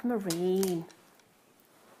 multicoloured aquamarine.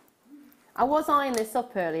 I was eyeing this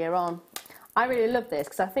up earlier on. I really love this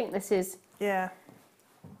because I think this is... Yeah.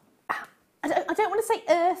 I don't want to say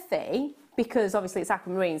earthy because obviously it's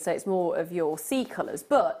aquamarine, so it's more of your sea colours,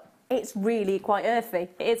 but it's really quite earthy.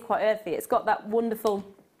 It is quite earthy. It's got that wonderful...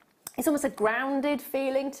 It's almost a grounded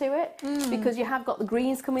feeling to it because you have got the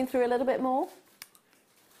greens coming through a little bit more.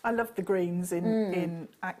 I love the greens in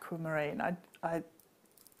aquamarine.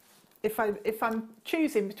 If I'm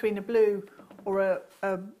choosing between a blue or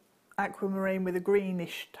a aquamarine with a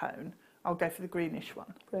greenish tone, I'll go for the greenish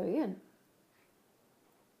one. Brilliant.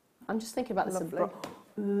 I'm just thinking about this. Lovely.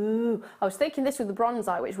 Ooh, I was thinking this with the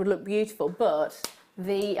bronzite, which would look beautiful, but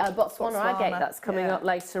the Botswana agate that's coming up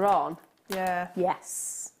later on. Yeah.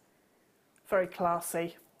 Yes. Very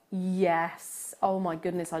classy. Yes. Oh my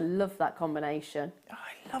goodness, I love that combination. Oh,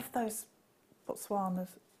 I love those Botswanas.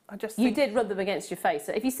 You did rub them against your face.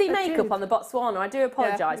 So if you see makeup on the Botswana, I do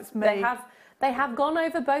apologise. Yeah, they have gone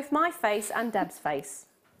over both my face and Deb's face.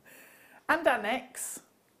 And our necks.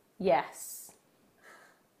 Yes.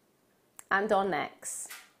 And our necks.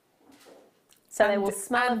 So they will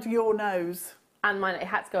smell. And your nose. And mine. It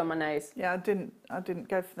had to go on my nose. Yeah, I didn't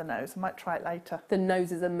go for the nose. I might try it later. The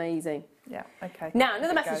nose is amazing. Yeah, okay. Now,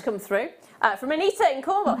 another message comes through from Anita in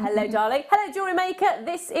Cornwall. Hello, darling. Hello, Jewellery Maker.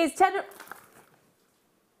 This is Tenerife.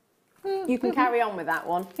 You can carry on with that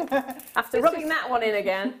one. After rubbing that one in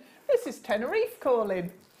again. This is Tenerife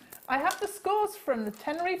calling. I have the scores from the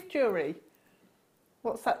Tenerife jewellery.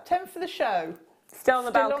 What's that? 10 for the show. Still on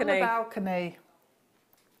the balcony. Still on the balcony.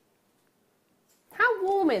 How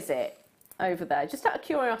warm is it over there? Just out of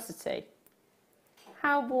curiosity.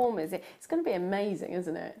 How warm is it? It's going to be amazing,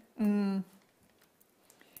 isn't it?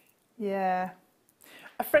 Yeah.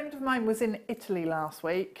 A friend of mine was in Italy last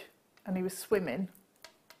week and he was swimming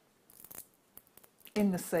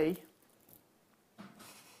in the sea.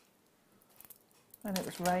 And it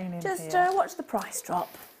was raining Just here. watch the price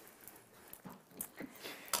drop.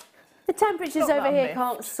 The temperatures over here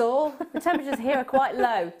can't soar. The temperatures here are quite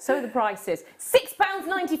low. So are the prices.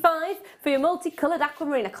 £6.95 for your multicoloured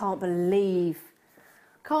aquamarine. I can't believe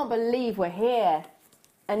we're here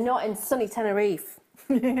and not in sunny Tenerife.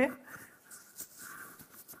 Yeah.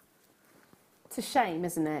 It's a shame,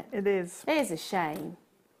 isn't it? It is. It is a shame.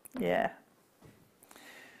 Yeah.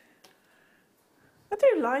 I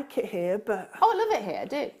do like it here, but... Oh, I love it here, I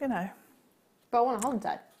do. You know. But I want a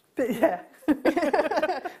holiday. But yeah.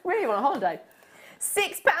 Really want a holiday.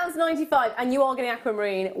 £6.95, and you are getting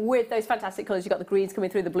aquamarine with those fantastic colours. You've got the greens coming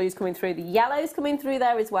through, the blues coming through, the yellows coming through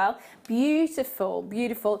there as well. Beautiful,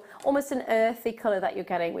 beautiful. Almost an earthy colour that you're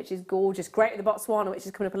getting, which is gorgeous. Great with the Botswana, which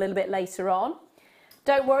is coming up a little bit later on.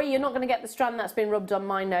 Don't worry, you're not going to get the strand that's been rubbed on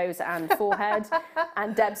my nose and forehead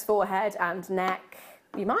and Deb's forehead and neck.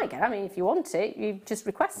 You might get, I mean, if you want it, you just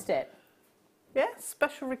request it. Yeah,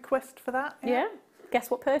 special request for that. Yeah. Guess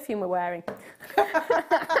what perfume we're wearing?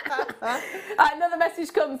 Another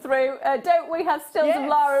message come through. Don't we have stills of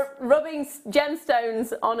Lara rubbing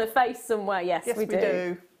gemstones on her face somewhere? Yes, we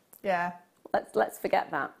do. Yeah. Let's forget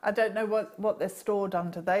that. I don't know what they're stored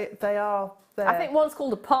under. They are there. I think one's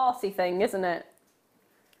called a party thing, isn't it?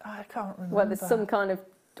 I can't remember. Where there's some kind of...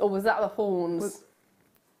 Or was that the horns?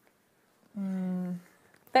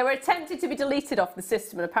 They were attempted to be deleted off the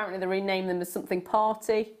system and apparently they renamed them as something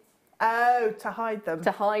party. Oh, to hide them.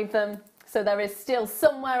 To hide them. So there is still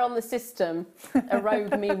somewhere on the system a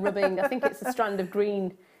road me rubbing, I think it's a strand of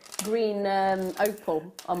green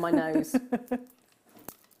opal on my nose.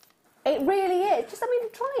 It really is. Just, I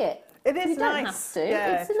mean, try it. It is you nice. You don't have to.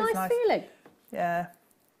 Yeah, it's a nice feeling. Yeah.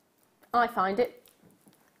 I find it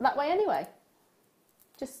that way anyway.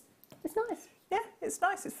 Just, it's nice. Yeah, it's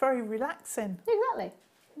nice. It's very relaxing. Exactly.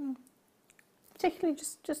 Particularly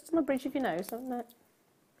just on the bridge of your nose, isn't it?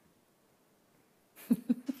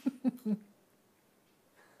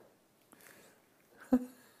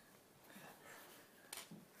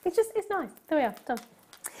 It's nice. There we are, done.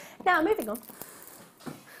 Now, moving on.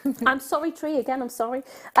 I'm sorry, tree, again, I'm sorry.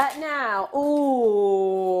 Now,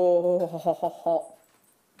 ooh,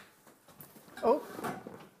 Oh.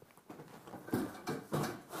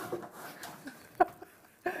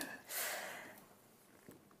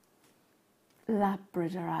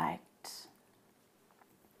 Labradorite.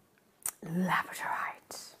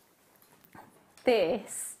 Labradorite.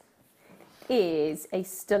 This is a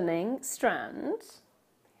stunning strand.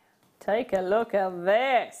 Take a look at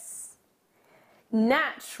this.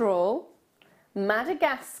 Natural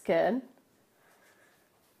Madagascan.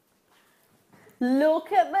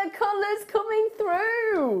 Look at the colours coming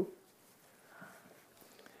through.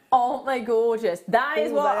 Aren't they gorgeous? That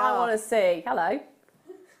is what I want to see. Hello.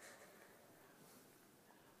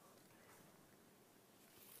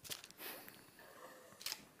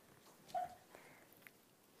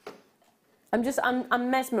 I'm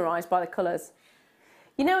mesmerised by the colours.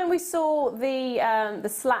 You know when we saw the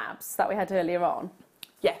slabs that we had earlier on?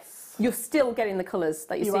 Yes. You're still getting the colours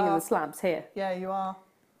that you're seeing in the slabs here. Yeah, you are.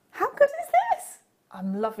 How good is this?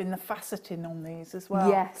 I'm loving the faceting on these as well.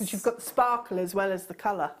 Yes. Because you've got the sparkle as well as the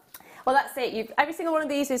colour. Well, that's it. Every single one of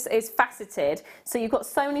these is faceted, so you've got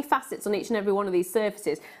so many facets on each and every one of these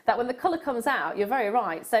surfaces that when the colour comes out, you're very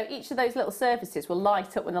right. So each of those little surfaces will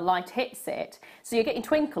light up when the light hits it, so you're getting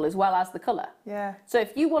twinkle as well as the colour. Yeah. So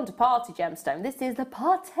if you want a party gemstone, this is the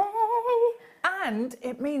party. And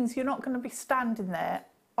it means you're not going to be standing there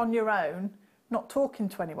on your own, not talking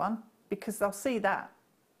to anyone, because they'll see that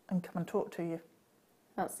and come and talk to you.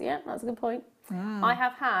 That's a good point. I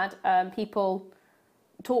have had people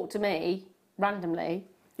talk to me randomly.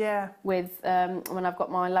 Yeah. With when I've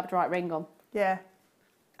got my labradorite ring on. Yeah.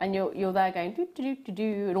 And you're there going do do do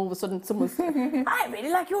do, and all of a sudden someone's I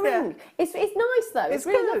really like your ring. It's nice though. It's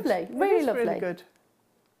really good. lovely. Really lovely. Really good.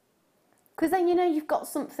 Because then you know you've got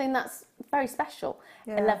something that's very special.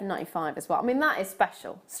 Yeah. $11.95 as well. I mean that is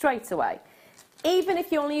special straight away. Even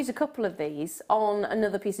if you only use a couple of these on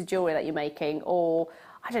another piece of jewellery that you're making, or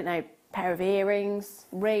I don't know, pair of earrings,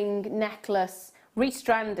 ring, necklace,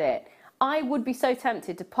 restrand it. I would be so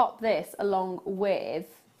tempted to pop this along with,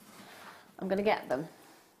 I'm going to get them.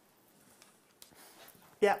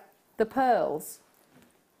 Yeah. The pearls.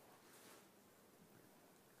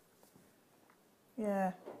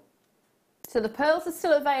 Yeah. So the pearls are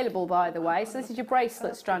still available, by the way. So this is your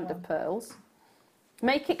bracelet strand of pearls.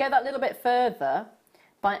 Make it go that little bit further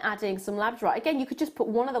by adding some labradorite. Again, you could just put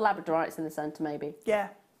one of the labradorites in the centre, maybe. Yeah,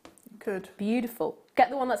 you could. Beautiful. Get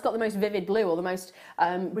the one that's got the most vivid blue or the most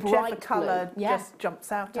whichever bright colour blue. Yeah. just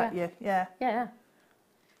jumps out at you. Yeah. Yeah.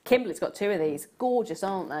 Kimberly's got two of these. Gorgeous,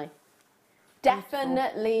 aren't they?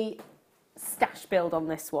 Definitely stash build on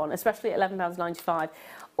this one, especially at £11.95.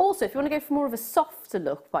 Also, if you want to go for more of a softer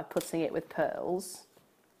look by putting it with pearls,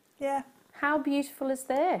 Yeah. how beautiful is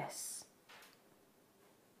this?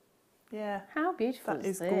 Yeah. How beautiful That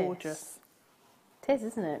is is this? gorgeous. It is,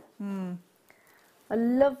 isn't it? I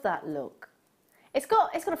love that look. It's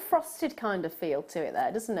got a frosted kind of feel to it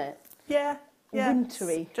there, doesn't it? Yeah. Yeah.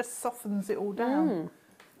 Wintry. Just softens it all down.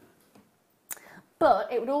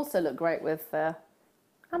 But it would also look great with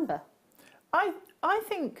amber. I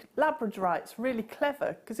think labradorite's really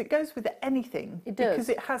clever because it goes with anything. It does. Because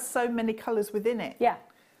it has so many colours within it. Yeah.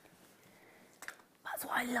 That's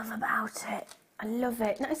what I love about it. I love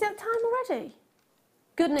it. Now, is it time already?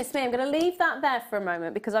 Goodness me, I'm going to leave that there for a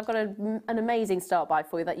moment because I've got an amazing start by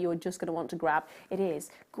for you that you're just going to want to grab. It is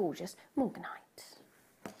gorgeous morganite.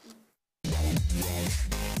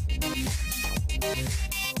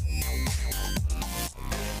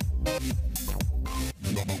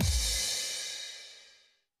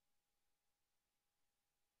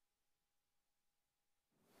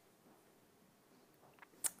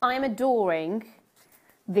 I am adoring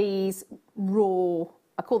these raw,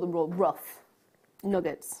 I call them raw, rough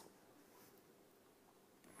nuggets.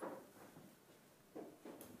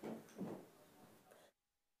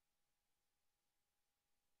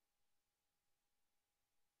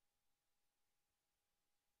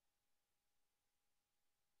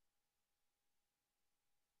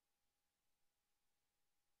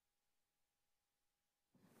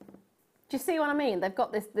 Do you see what I mean? They've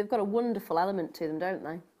got a wonderful element to them, don't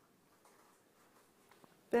they?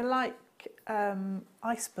 They're like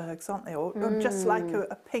icebergs, aren't they? Or just like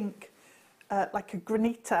a pink, like a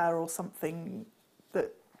granita or something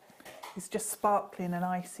that is just sparkling and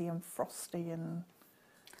icy and frosty and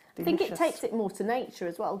delicious. I think it takes it more to nature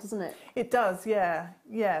as well, doesn't it? It does, yeah,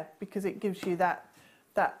 yeah, because it gives you that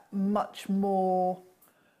much more,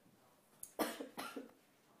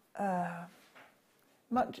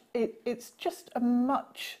 it's just a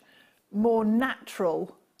much more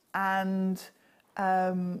natural and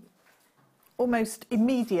almost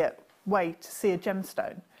immediate way to see a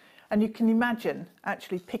gemstone. And you can imagine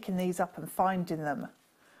actually picking these up and finding them.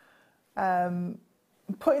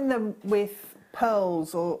 Putting them with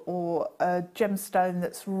pearls or a gemstone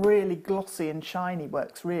that's really glossy and shiny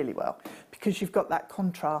works really well because you've got that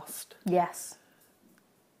contrast. Yes.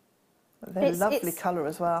 They're a lovely colour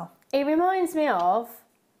as well. It reminds me of,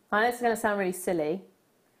 I know it's going to sound really silly,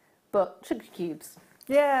 but sugar cubes.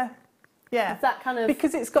 Yeah, yeah. It's that kind of...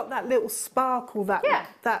 Because it's got that little sparkle, that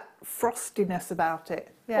frostiness about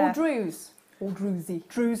it. Yeah. Or druze. Or druzy.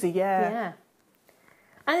 Druzy, yeah.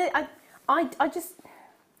 Yeah. And I just...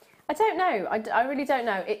 I don't know. I really don't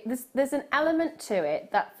know. There's an element to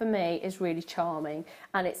it that for me is really charming,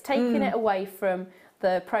 and it's taking it away from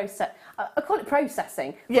the process. I call it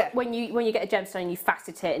processing. Yeah. When you get a gemstone, you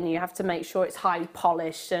facet it, and you have to make sure it's highly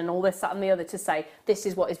polished and all this, that, and the other to say this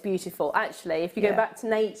is what is beautiful. Actually, if you go back to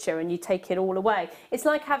nature and you take it all away, it's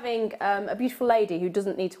like having a beautiful lady who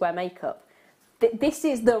doesn't need to wear makeup. This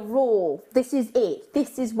is the raw. This is it.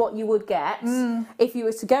 This is what you would get if you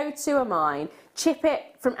were to go to a mine, chip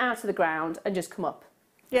it from out of the ground, and just come up.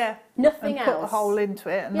 Yeah. Nothing and else. Put a hole into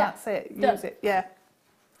it, and that's it. Use it. Yeah.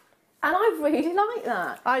 And I really like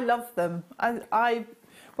that. I love them.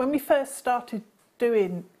 When we first started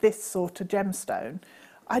doing this sort of gemstone,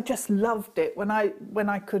 I just loved it when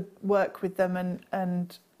I could work with them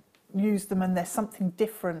and use them, and there's something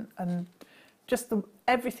different, and just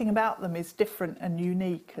everything about them is different and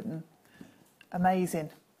unique and amazing.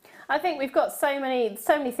 I think we've got so many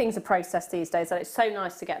things to process these days that it's so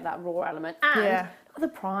nice to get that raw element. And the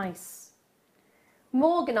price.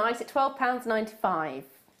 Morganite at £12.95.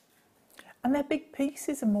 And they're big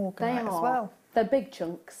pieces of Morganite as well. They're big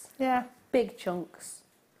chunks. Yeah. Big chunks.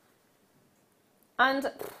 And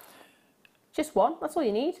just one, that's all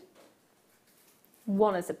you need.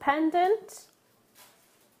 One as a pendant.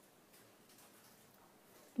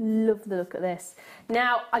 Love the look at this.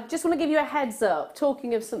 Now, I just want to give you a heads up,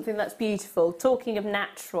 talking of something that's beautiful, talking of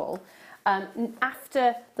natural.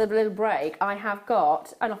 After the little break, I have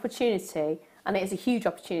got an opportunity, and it is a huge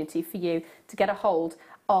opportunity for you to get a hold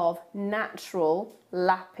of natural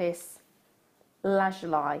lapis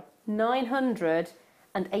lazuli.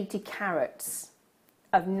 980 carats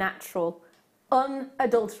of natural,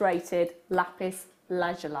 unadulterated lapis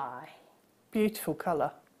lazuli. Beautiful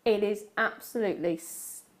colour. It is absolutely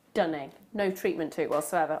stunning. No treatment to it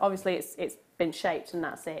whatsoever. Obviously, it's been shaped and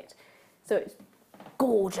that's it. So it's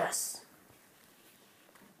gorgeous.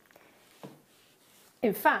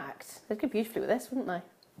 In fact, they'd go beautifully with this, wouldn't they?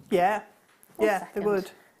 Yeah. Yeah, they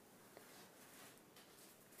would.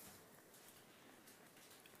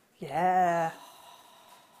 Yeah.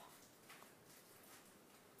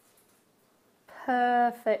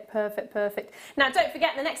 Perfect, perfect, perfect. Now, don't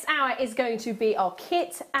forget, the next hour is going to be our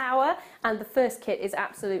kit hour, and the first kit is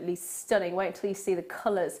absolutely stunning. Wait until you see the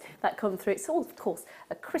colours that come through. It's all, of course,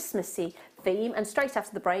 a Christmassy theme, and straight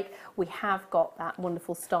after the break, we have got that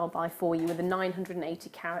wonderful star buy for you with the 980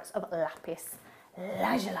 carats of lapis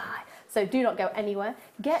lazuli. So do not go anywhere.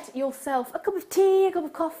 Get yourself a cup of tea, a cup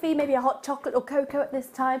of coffee, maybe a hot chocolate or cocoa at this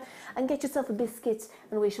time, and get yourself a biscuit,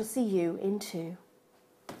 and we shall see you in 2.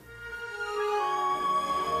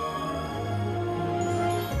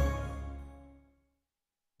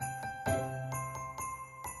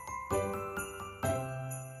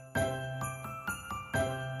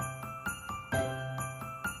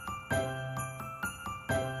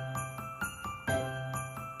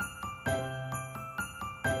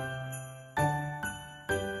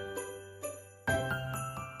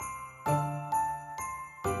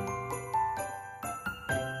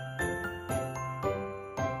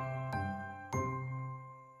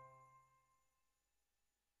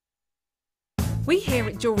 We here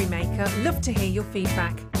at Jewellery Maker love to hear your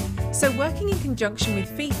feedback. So working in conjunction with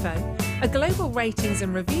FIFO, a global ratings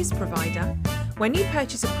and reviews provider, when you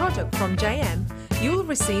purchase a product from JM, you'll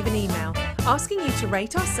receive an email asking you to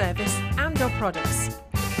rate our service and our products.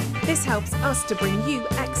 This helps us to bring you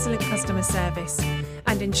excellent customer service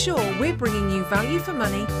and ensure we're bringing you value for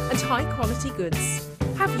money and high quality goods.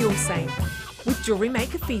 Have your say. with Jewellery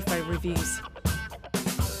Maker FIFO reviews.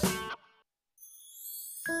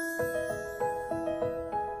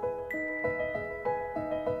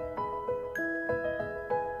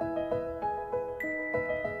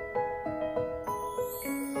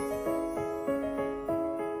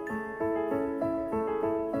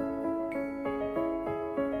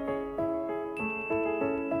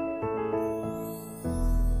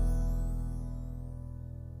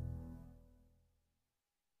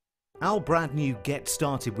 Our brand new Get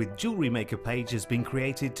Started with Jewellery Maker page has been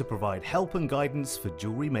created to provide help and guidance for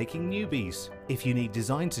jewellery making newbies. If you need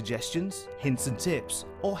design suggestions, hints and tips,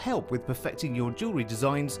 or help with perfecting your jewellery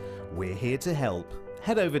designs, we're here to help.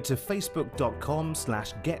 Head over to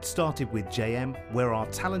facebook.com/getstartedwithjm, where our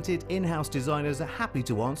talented in-house designers are happy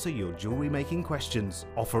to answer your jewellery making questions,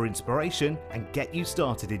 offer inspiration, and get you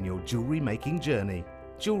started in your jewellery making journey.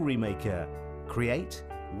 Jewellery Maker. Create,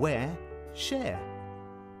 wear, share.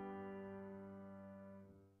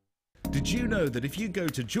 Did you know that if you go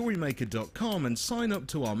to JewelleryMaker.com and sign up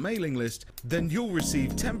to our mailing list, then you'll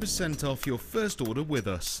receive 10% off your first order with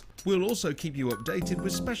us. We'll also keep you updated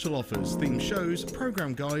with special offers, themed shows,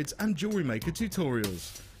 program guides and Jewellery Maker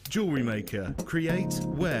tutorials. Jewellery Maker. Create,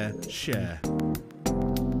 wear, share.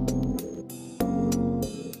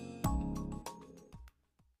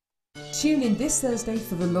 Tune in this Thursday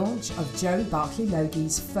for the launch of Joe Barclay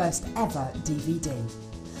Logie's first ever DVD.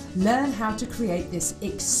 Learn how to create this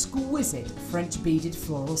exquisite French beaded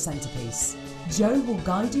floral centerpiece. Joe will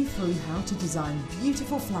guide you through how to design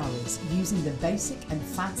beautiful flowers using the basic and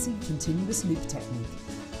fancy continuous loop technique,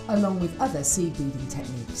 along with other seed beading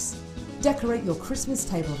techniques. Decorate your Christmas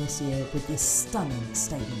table this year with this stunning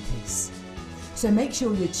statement piece. So make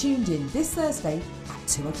sure you're tuned in this Thursday at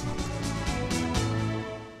 2 o'clock.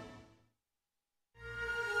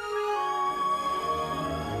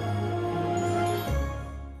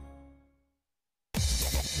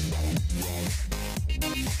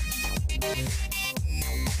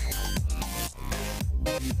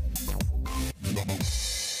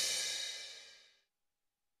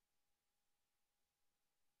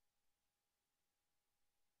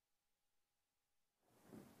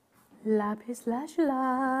 Lapis lazuli.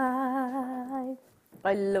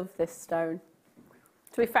 I love this stone.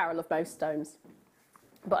 To be fair, I love most stones,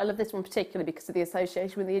 but I love this one particularly because of the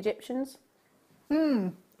association with the Egyptians.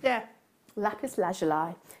 Yeah. Lapis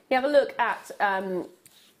lazuli. You have a look at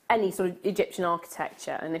any sort of Egyptian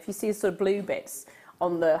architecture, and if you see the sort of blue bits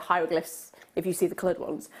on the hieroglyphs, if you see the coloured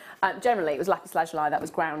ones, generally it was lapis lazuli that was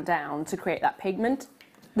ground down to create that pigment.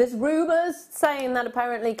 There's rumours saying that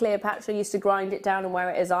apparently Cleopatra used to grind it down and wear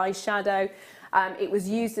it as eyeshadow. It was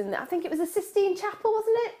used in, I think it was the Sistine Chapel,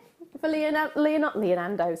 wasn't it? For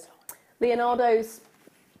Leonardo's.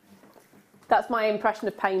 That's my impression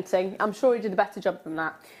of painting. I'm sure he did a better job than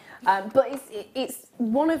that. But it's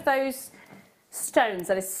one of those stones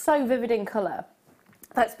that is so vivid in colour.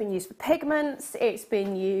 That's been used for pigments. It's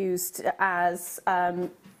been used as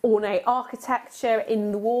ornate architecture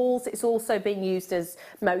in the walls. It's also been used as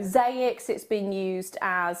mosaics. It's been used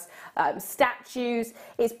as statues.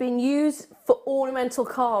 It's been used for ornamental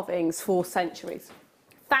carvings for centuries,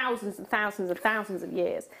 thousands and thousands and thousands of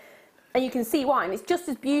years. And you can see why. And it's just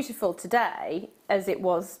as beautiful today as it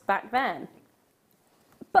was back then.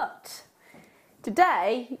 But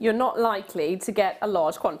today, you're not likely to get a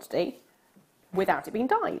large quantity without it being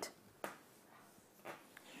dyed.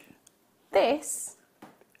 This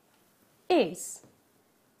is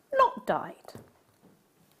not dyed.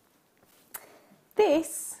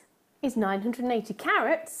 This is 980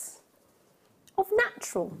 carats of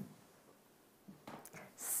natural.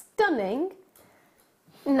 Stunning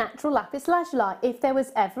natural lapis lazuli. If there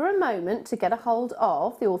was ever a moment to get a hold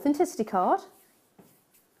of the authenticity card,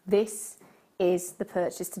 this is the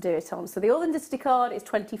purchase to do it on. So the authenticity card is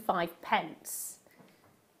 25p.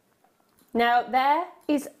 Now there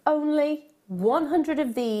is only 100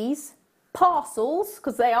 of these parcels,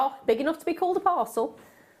 because they are big enough to be called a parcel,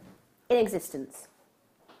 in existence.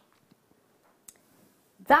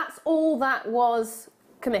 That's all that was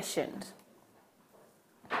commissioned.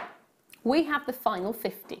 We have the final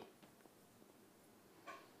 50.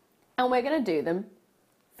 And we're going to do them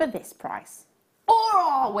for this price. Or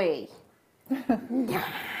are we?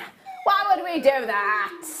 Why would we do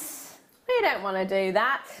that? We don't want to do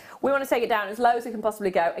that. We want to take it down as low as we can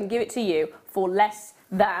possibly go and give it to you for less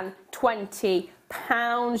than £20.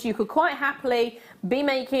 You could quite happily be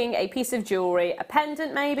making a piece of jewellery, a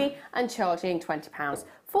pendant maybe, and charging £20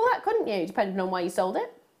 for that, couldn't you? Depending on where you sold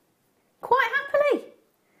it. Quite happily.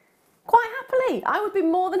 Quite happily. I would be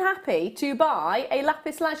more than happy to buy a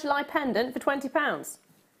lapis lazuli pendant for £20.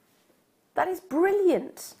 That is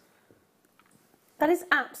brilliant. That is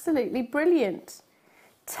absolutely brilliant.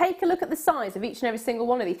 Take a look at the size of each and every single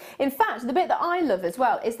one of these. In fact, the bit that I love as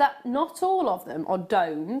well is that not all of them are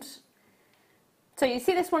domed. So you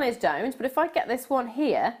see this one is domed, but if I get this one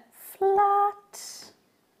here, flat.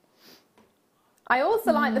 I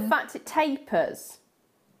also like the fact it tapers.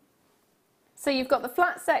 So you've got the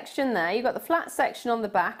flat section there, you've got the flat section on the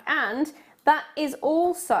back, and that is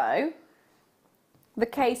also the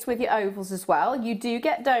case with your ovals as well. You do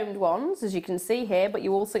get domed ones, as you can see here, but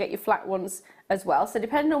you also get your flat ones as well. So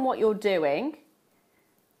depending on what you're doing,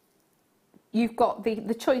 you've got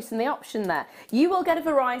the choice and the option there. You will get a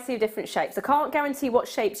variety of different shapes. I can't guarantee what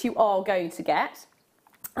shapes you are going to get.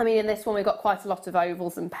 I mean, in this one we've got quite a lot of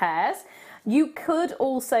ovals and pears. You could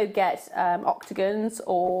also get octagons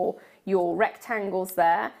or your rectangles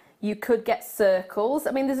there. You could get circles.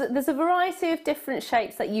 I mean, there's a variety of different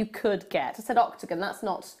shapes that you could get. I said octagon, that's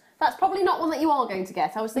probably not one that you are going to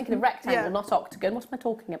get. I was thinking of rectangle, not octagon. What am I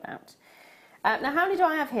talking about? Now, how many do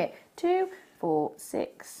I have here? 2, 4,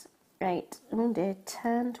 6, 8,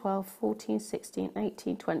 10, 12, 14, 16,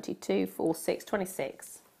 18, 22, 4, 6,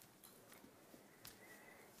 26.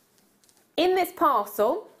 In this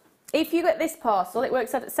parcel, if you get this parcel, it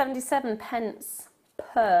works out at 77 pence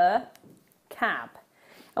per cab.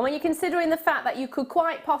 And when you're considering the fact that you could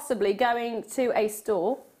quite possibly going to a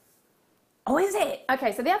store... Oh, is it?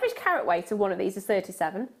 Okay, so the average carat weight of one of these is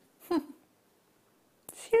 37.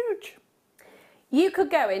 It's huge. You could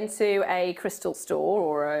go into a crystal store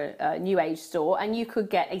or a New Age store and you could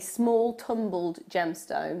get a small tumbled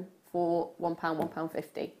gemstone for £1,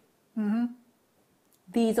 £1.50.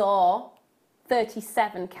 These are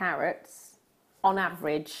 37 carats on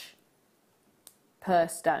average per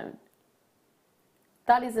stone.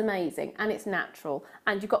 That is amazing, and it's natural,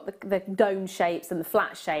 and you've got the dome shapes and the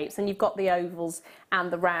flat shapes, and you've got the ovals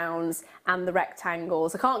and the rounds and the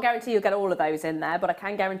rectangles. I can't guarantee you'll get all of those in there, but I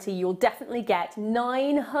can guarantee you'll definitely get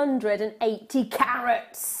 980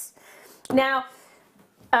 carats. Now,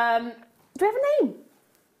 do we have a name?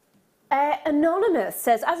 Anonymous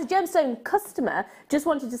says, as a gemstone customer, just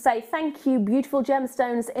wanted to say thank you, beautiful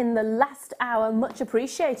gemstones in the last hour, much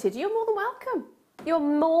appreciated. You're more than welcome. You're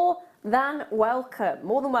more than welcome,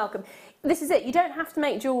 more than welcome. This is it, you don't have to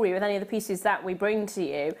make jewellery with any of the pieces that we bring to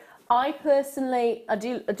you. I personally, I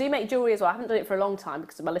do make jewellery as well. I haven't done it for a long time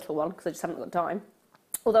because of my little one, because I just haven't got time.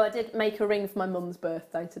 Although I did make a ring for my mum's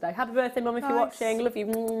birthday today. Happy birthday, Mum, if you're watching. Love you.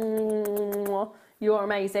 You are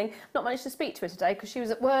amazing. Not managed to speak to her today because she was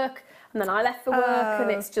at work and then I left for work and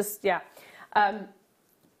it's just, yeah.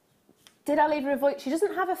 Did I leave her a voice? She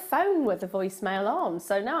doesn't have a phone with a voicemail on,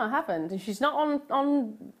 so no, I haven't. And she's not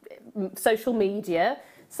on social media,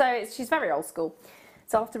 so she's very old school.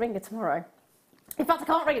 So I'll have to ring her tomorrow. In fact, I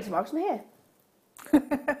can't ring her tomorrow because I'm here.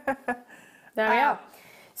 There we are.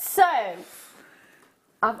 So,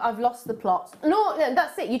 I've lost the plot. No,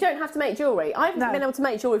 that's it. You don't have to make jewellery. I haven't been able to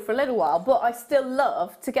make jewellery for a little while, but I still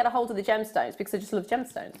love to get a hold of the gemstones because I just love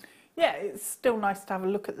gemstones. Yeah, it's still nice to have a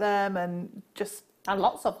look at them and just... And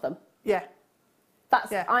lots of them. Yeah.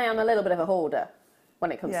 I am a little bit of a hoarder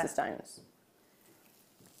when it comes to stones.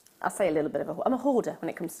 I say a little bit of a hoarder. I'm a hoarder when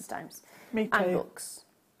it comes to stones. Me too. And books.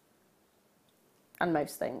 And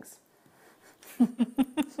most things.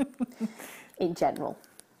 In general.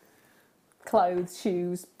 Clothes,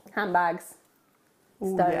 shoes, handbags,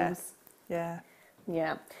 stones. Yeah.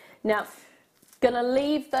 Now, gonna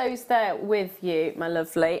leave those there with you, my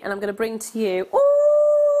lovely, and I'm gonna bring to you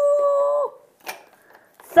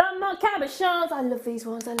some more cabochons. I love these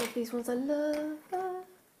ones. I love these ones. I love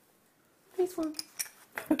these ones.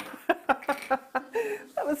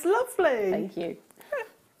 That was lovely. Thank you.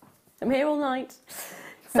 I'm here all night.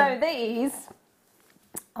 So these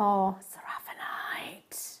are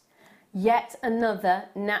seraphinite. Yet another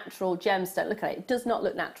natural gemstone. Look at it. It does not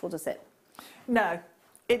look natural, does it? No.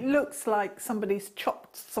 It looks like somebody's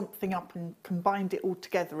chopped something up and combined it all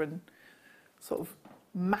together and sort of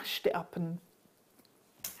mashed it up, and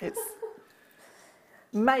it's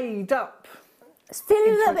made up. It's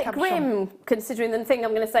feeling a little bit grim, considering the thing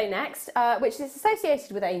I'm going to say next, which is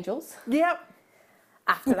associated with angels. Yep.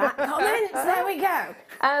 After that comment, there we go.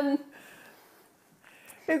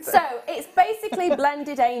 So it's basically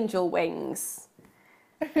blended angel wings,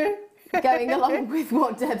 going along with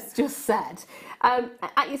what Deb's just said.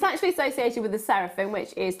 It's actually associated with the seraphim,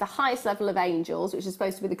 which is the highest level of angels, which is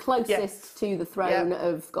supposed to be the closest to the throne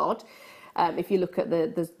of God. If you look at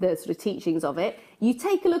the sort of teachings of it, you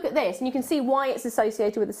take a look at this and you can see why it's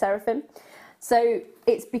associated with the seraphim. So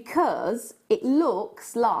it's because it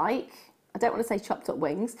looks like, I don't want to say chopped up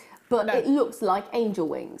wings, but it looks like angel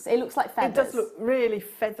wings. It looks like feathers. It does look really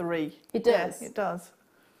feathery. It does. Yes, it does.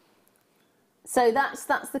 So that's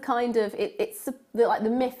the kind of, like the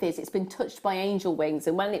myth is it's been touched by angel wings,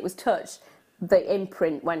 and when it was touched, the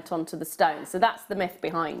imprint went onto the stone. So that's the myth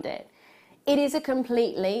behind it. It is a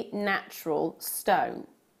completely natural stone,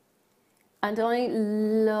 and I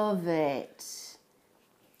love it.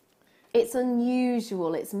 It's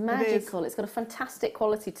unusual, it's magical, it's got a fantastic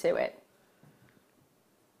quality to it.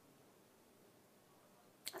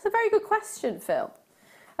 That's a very good question, Phil.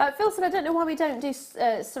 Phil said, I don't know why we don't do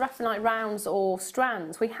seraphinite rounds or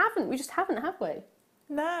strands. We just haven't, have we?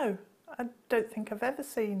 No, I don't think I've ever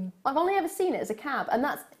seen. I've only ever seen it as a cab, and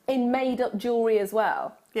that's in made-up jewellery as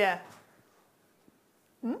well. Yeah.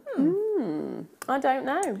 I don't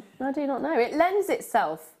know. I do not know. It lends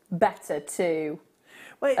itself better to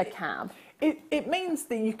a cab. It means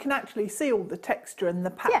that you can actually see all the texture and the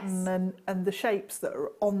pattern and the shapes that are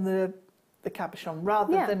on the cabochon,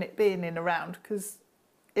 rather than it being in a round, because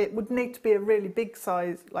it would need to be a really big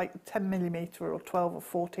size, like 10mm or 12 or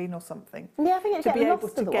 14 or something. Yeah, I think it'd get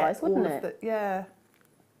lost otherwise, wouldn't it? Yeah.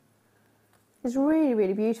 It's really,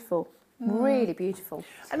 really beautiful. Really beautiful.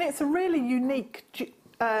 And it's a really unique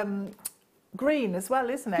green as well,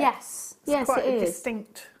 isn't it? Yes. It's quite a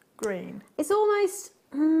distinct green. It's almost,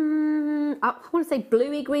 I want to say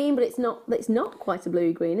bluey green, but it's not quite a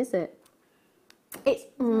bluey green, is it? It's,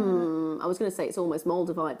 I was going to say it's almost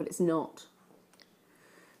Moldavite, but it's not.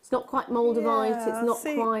 It's not quite Moldavite, it's not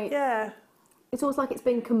quite... Yeah. It's almost like it's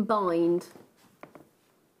been combined.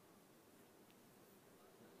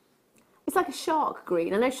 It's like a shark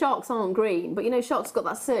green. I know sharks aren't green, but you know sharks got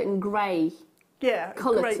that certain grey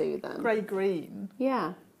colour to them. Grey-green.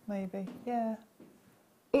 Yeah. Maybe, yeah.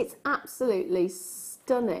 It's absolutely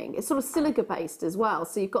stunning. It's sort of silica-based as well,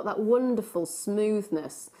 so you've got that wonderful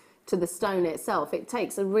smoothness to the stone itself. It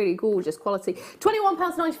takes a really gorgeous quality.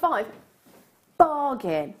 £21.95.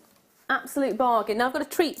 Bargain. Absolute bargain. Now I've got a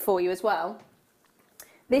treat for you as well.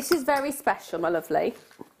 This is very special, my lovely.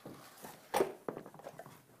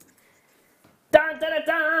 Dun, dun, dun,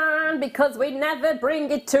 dun, because we never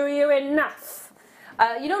bring it to you enough.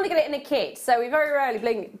 You normally get it in a kit, so we very rarely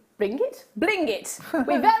bling it.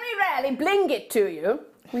 We very rarely bling it to you.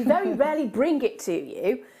 We very rarely bring it to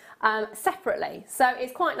you separately. So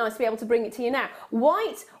it's quite nice to be able to bring it to you now.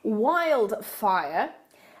 White Wildfire.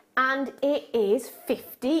 And it is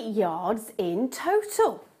 50 yards in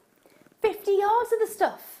total. 50 yards of the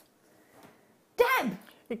stuff. Deb!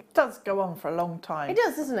 It does go on for a long time. It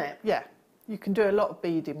does, doesn't it? Yeah. You can do a lot of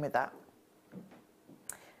beading with that.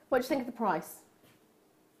 What do you think of the price?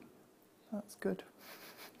 That's good.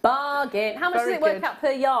 Bargain. How much does it work out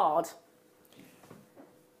per yard?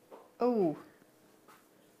 Oh.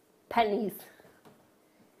 Pennies.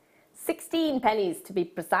 16 pennies to be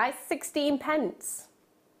precise. 16 pence.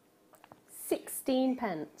 16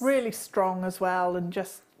 pence. Really strong as well, and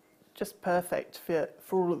just perfect for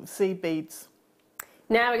all of the seed beads.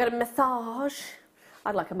 Now we've got a massage.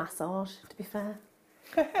 I'd like a massage, to be fair.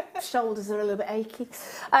 Shoulders are a little bit achy.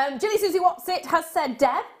 Jilly Susie Whatsit has said,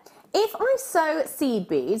 Deb, if I sew seed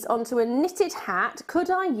beads onto a knitted hat,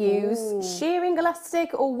 could I use shearing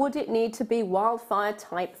elastic, or would it need to be wildfire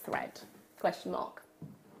type thread? Question mark.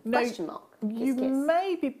 No, question mark. You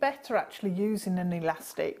may be better actually using an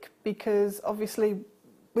elastic, because obviously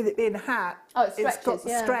with it being a hat, it's got the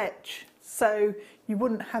stretch, so you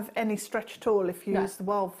wouldn't have any stretch at all if you use the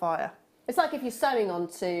wildfire. It's like if you're sewing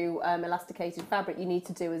onto elasticated fabric, you need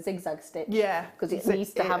to do a zigzag stitch. Yeah. Because it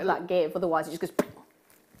needs to have that give, otherwise it just goes...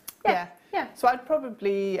 Yeah. So I'd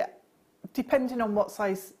probably, depending on what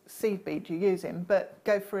size seed bead you're using, but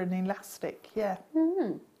go for an elastic, yeah.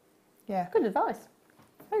 Yeah. Good advice.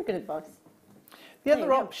 Very good advice. The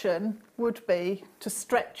other option would be to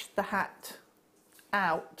stretch the hat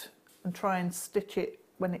out and try and stitch it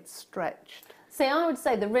when it's stretched. See, I would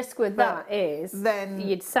say the risk with that is then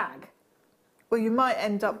you'd sag. Well, you might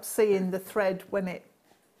end up seeing the thread when it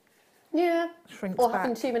shrinks back. Or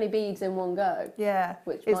having too many beads in one go. Yeah,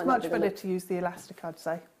 which it's much better to use the elastic, I'd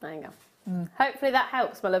say. There you go. Hopefully that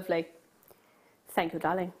helps, my lovely. Thank you,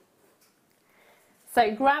 darling.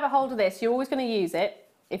 So grab a hold of this. You're always going to use it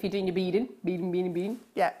if you're doing your beading.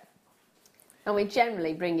 Yeah. And we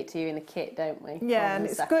generally bring it to you in a kit, don't we? Yeah, and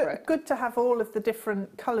it's good to have all of the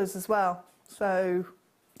different colours as well. So,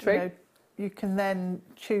 you can then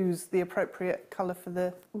choose the appropriate colour for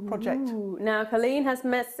the project. Now, Colleen has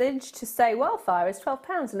messaged to say Wildfire is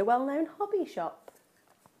 £12 in a well-known hobby shop.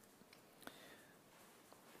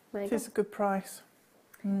 It is a good price.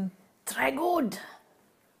 Très good.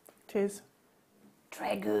 It is.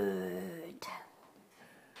 Très good.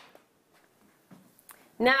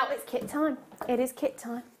 Now it's kit time. It is kit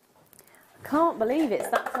time. I can't believe it's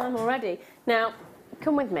that time already. Now,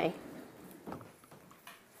 come with me.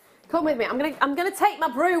 Come with me. I'm gonna take my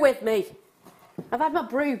brew with me. I've had my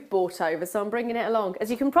brew brought over, so I'm bringing it along. As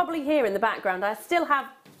you can probably hear in the background, I still have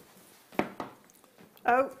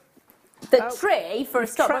the tree for a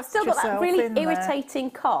stop. I've still got that really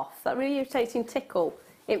irritating cough, that really irritating tickle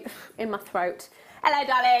in my throat. Hello,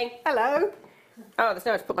 darling. Hello. Oh, there's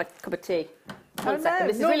nowhere to put my cup of tea. One second. No,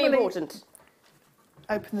 This is really important.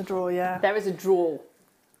 Open the drawer, yeah. There is a drawer.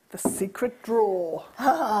 The secret drawer.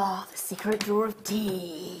 Oh, the secret drawer of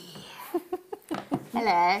tea.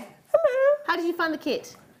 Hello. Hello. How did you find the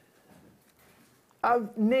kit? I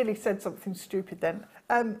nearly said something stupid then.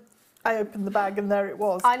 I opened the bag and there it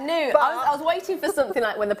was. I knew. I was waiting for something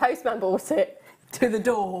like when the postman brought it to the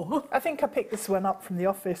door. I think I picked this one up from the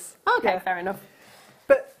office. Okay, fair enough.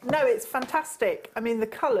 But no, it's fantastic. I mean, the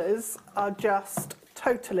colours are just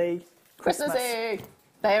totally Christmassy.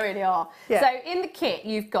 They really are. Yeah. So in the kit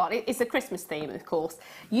you've got, it's a Christmas theme of course,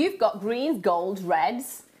 you've got greens, golds,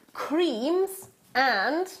 reds, creams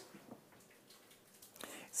and...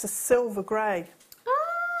 It's a silver grey.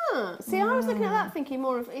 Ah, see I was looking at that thinking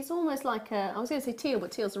more of, it's almost like a, I was going to say teal,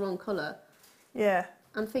 but teal's the wrong colour. Yeah.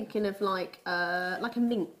 I'm thinking of like a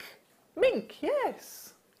mink. Mink,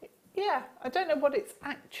 yes. Yeah, I don't know what it's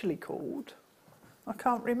actually called. I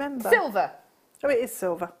can't remember. Silver. Oh, it is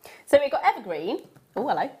silver. So we've got evergreen. Oh,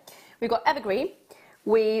 hello. We've got evergreen,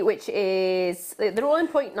 which is, they're all in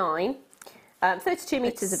 0.9, 32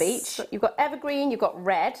 metres of each. You've got evergreen, you've got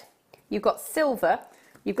red, you've got silver,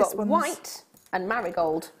 you've got white and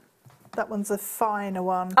marigold. That one's a finer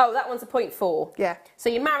one. Oh, that one's a 0.4. Yeah. So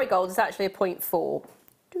your marigold is actually a 0.4.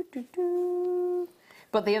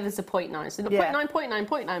 But the others are 0.9. So the 0.9, 0.9,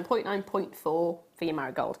 0.9, 0.9, 0.4 for your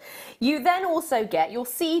marigold. You then also get your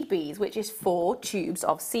seed beads, which is 4 tubes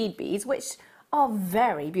of seed beads, which are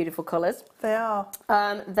very beautiful colours. They are.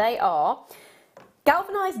 They are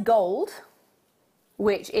galvanised gold,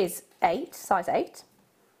 which is 8, size 8.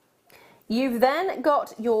 You've then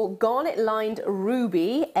got your garnet lined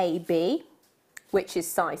ruby AB, which is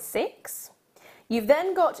size 6. You've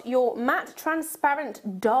then got your matte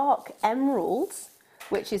transparent dark emeralds,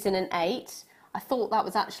 which is in an 8. I thought that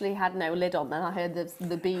was actually had no lid on then. I heard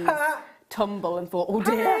the beads tumble and thought, oh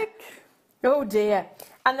dear. Oh dear.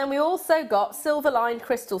 And then we also got silver lined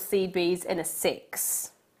crystal seed beads in a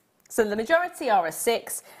 6. So the majority are a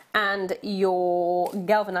 6 and your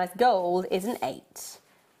galvanised gold is an 8.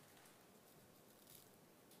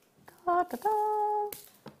 Da, da, da.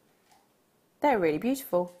 They're really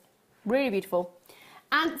beautiful. Really beautiful.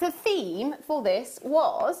 And the theme for this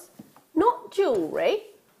was not jewellery,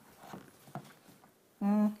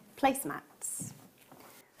 placemats.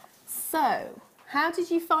 So, how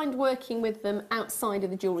did you find working with them outside of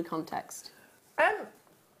the jewellery context?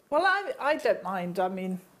 Well, I don't mind. I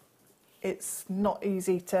mean, it's not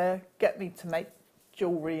easy to get me to make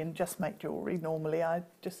jewellery and just make jewellery. Normally, I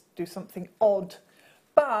just do something odd.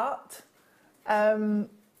 But I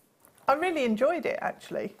really enjoyed it,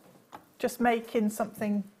 actually. Just making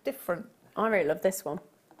something different. I really love this one.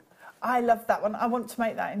 I love that one. I want to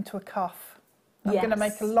make that into a cuff. I'm going to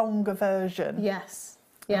make a longer version. Yes.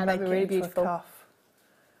 Yeah, that'd be really beautiful. Cuff.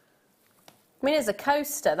 I mean, as a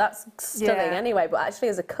coaster, that's stunning anyway, but actually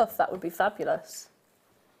as a cuff, that would be fabulous.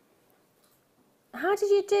 How did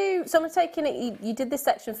you do... So I'm taking it, you did this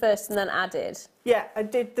section first and then added? Yeah, I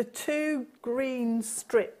did the 2 green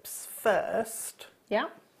strips first. Yeah.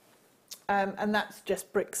 And that's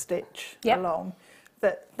just brick stitch along.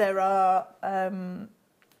 That there are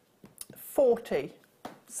 40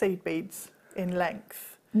 seed beads in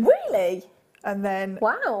length. Really? And then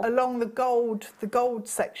along the gold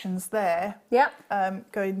sections there,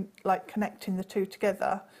 going like connecting the 2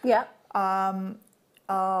 together,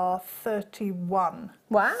 are 31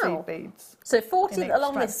 seed beads. So 40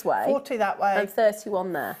 along this way, 40 that way, and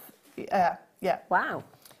 31 there. Yeah. Wow.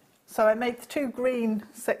 So I made the 2 green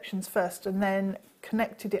sections first, and then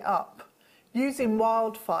connected it up using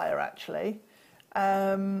wildfire actually,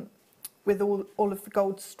 with all of the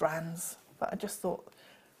gold strands. But I just thought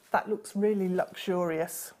that looks really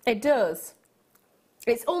luxurious. It does.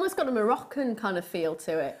 It's almost got a Moroccan kind of feel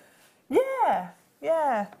to it.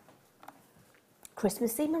 Yeah.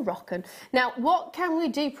 Christmassy Moroccan. Now, what can we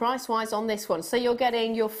do price-wise on this one? So you're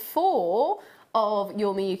getting your 4 of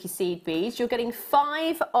your Miyuki seed beads, you're getting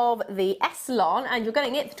 5 of the Eslon, and you're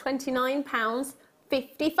getting it for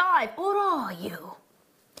 £29.55. Or are you?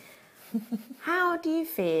 How do you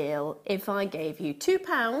feel if I gave you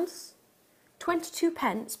 £2, 22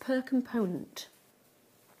 pence per component?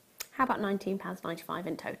 How about £19.95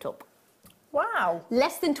 in total? Wow.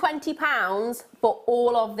 Less than £20 for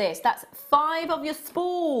all of this. That's 5 of your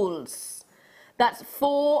spools. That's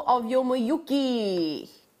 4 of your Miyuki.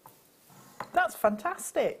 That's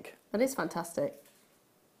fantastic. That is fantastic.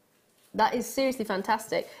 That is seriously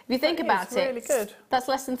fantastic. If you think about it, really good. That's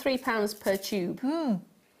less than £3 per tube.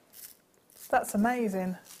 That's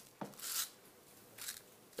amazing.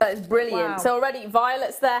 That is brilliant. Wow. So already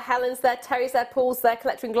Violet's there, Helen's there, Terry's there, Paul's there,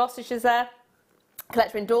 collector in Gloucestershire's there,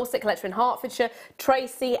 collector in Dorset, collector in Hertfordshire,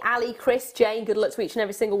 Tracy, Ali, Chris, Jane. Good luck to each and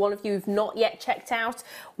every single one of you who've not yet checked out.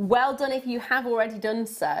 Well done if you have already done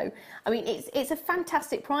so. I mean, it's a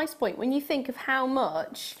fantastic price point when you think of how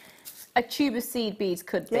much a tube of seed beads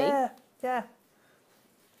could be. Yeah, yeah.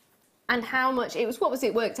 And how much it was, what was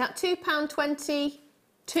it worked out? £2.22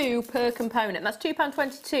 per component. That's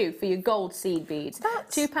 £2.22 for your gold seed beads.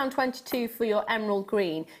 That's £2.22 for your emerald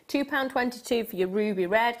green, £2.22 for your ruby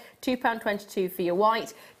red, £2.22 for your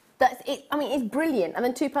white. That's it. I mean, it's brilliant. And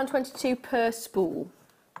then £2.22 per spool.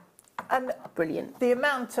 And brilliant. The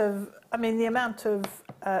amount of,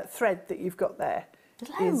 thread that you've got there.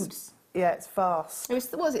 Loads. Yeah, it's vast. It was,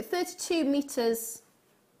 what was it, 32 metres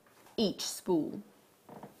each spool.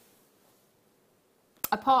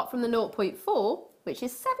 Apart from the 0.4, which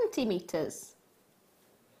is 70 metres.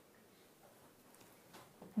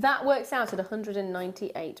 That works out at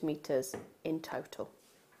 198 metres in total.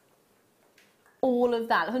 All of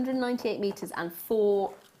that, 198 metres and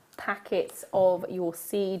 4 packets of your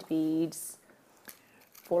seed beads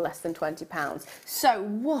for less than £20. So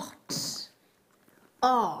what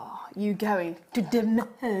are you going to do?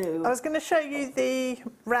 I was going to show you the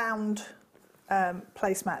round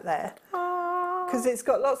placemat there. Because it's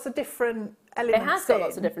got lots of different elements. It has got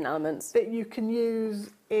lots of different elements that you can use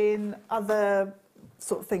in other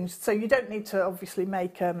sort of things. So you don't need to obviously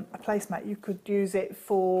make a placemat. You could use it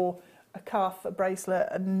for a cuff, a bracelet,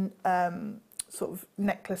 and sort of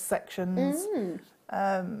necklace sections,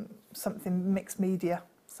 something mixed media.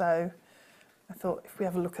 So I thought if we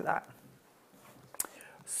have a look at that.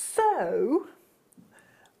 So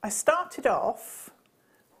I started off,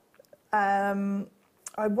 I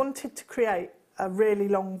wanted to create a really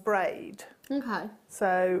long braid. Okay.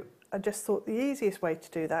 So I just thought the easiest way to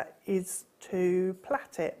do that is to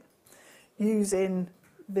plait it using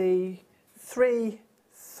the 3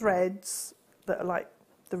 threads that are like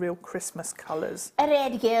the real Christmas colours.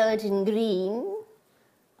 Red, gold and green.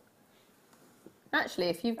 Actually,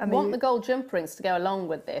 if you want the gold jump rings to go along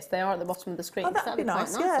with this, they are at the bottom of the screen. Oh, that'd be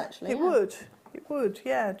nice, yeah. Actually, it would. It would,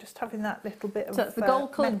 yeah, just having that little bit of So it's the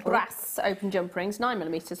gold coloured metal. brass open jump rings,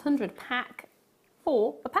 9mm, 100 pack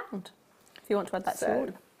for £1, if you want to add that to your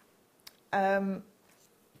order.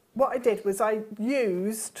 What I did was I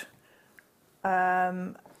used,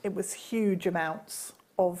 it was huge amounts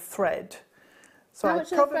of thread. So How I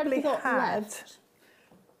much of the thread have probably you got had, left?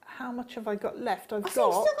 how much have I got left? I've I think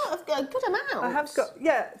you've got, still got a good amount. I have got,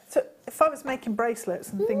 yeah, so if I was making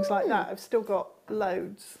bracelets and things like that, I've still got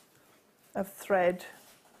loads of thread.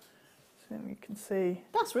 So you can see.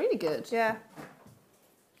 That's really good. Yeah.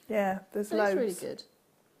 Yeah, there's loads. That's really good.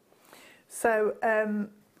 So, and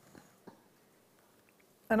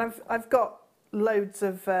I've got loads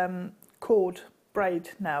of cord braid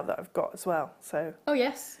now that I've got as well. So. Oh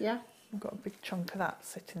yes, yeah. I've got a big chunk of that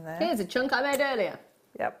sitting there. Here's a chunk I made earlier.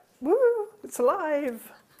 Yep. Woo! It's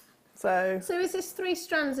alive. So is this 3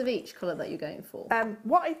 strands of each colour that you're going for?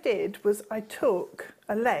 what I did was I took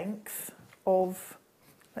a length of.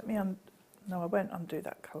 No, I won't undo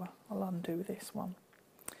that colour. I'll undo this one.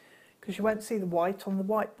 Because you won't see the white on the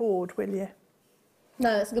whiteboard, will you?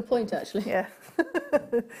 No, that's a good point, actually. Yeah.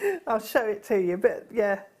 I'll show it to you, but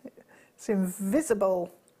yeah, it's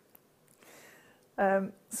invisible.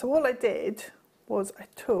 So all I did was I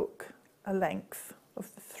took a length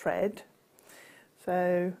of the thread,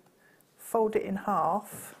 so fold it in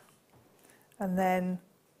half, and then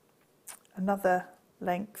another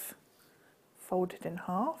length folded in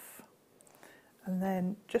half, and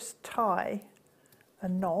then just tie a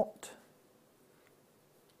knot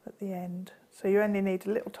at the end. So you only need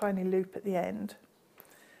a little tiny loop at the end.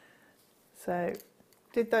 So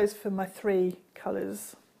did those for my 3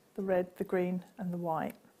 colours, the red, the green and the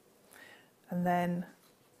white. And then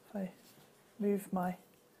if I move my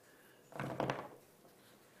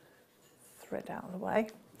thread out of the way.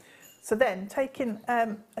 So then taking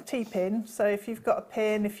a T-pin, so if you've got a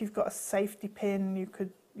pin, if you've got a safety pin, you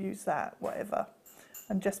could use that, whatever.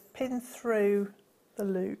 And just pin through the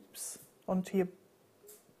loops onto your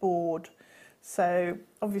board. So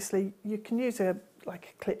obviously you can use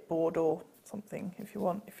like a clipboard or something if you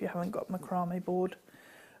want, if you haven't got a macrame board.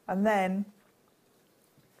 And then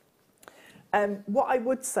what I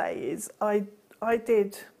would say is I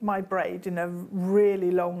did my braid in a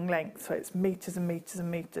really long length, so it's metres and metres and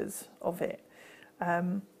metres of it.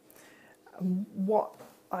 What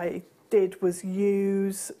I did was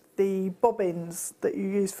use the bobbins that you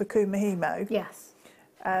use for Kumihimo. Yes.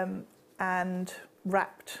 And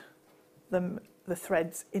wrapped the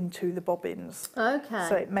threads into the bobbins. Okay.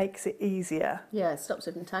 So it makes it easier. Yeah, it stops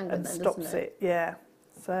it entangling then, stops doesn't it? Yeah.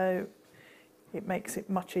 So it makes it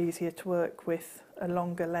much easier to work with a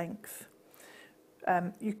longer length.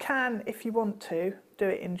 You can, if you want to, do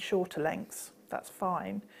it in shorter lengths. That's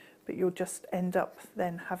fine. But you'll just end up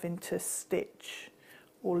then having to stitch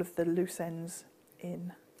all of the loose ends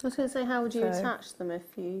in. I was going to say, how would you attach them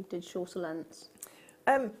if you did shorter lengths?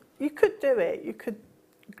 You could do it. You could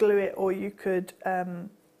glue it, or you could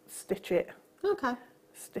stitch it. Okay.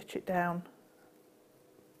 Stitch it down.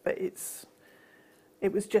 But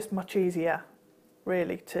it was just much easier,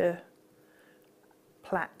 really, to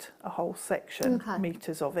plait a whole section,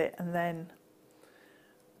 meters of it, and then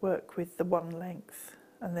work with the one length.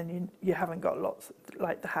 And then you haven't got lots,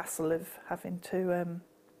 like the hassle of having to.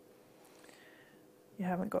 You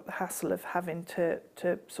haven't got the hassle of having to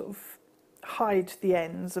sort of hide the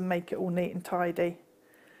ends and make it all neat and tidy.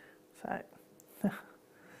 So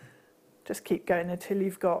just keep going until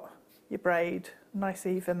you've got your braid nice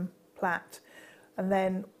even plait. And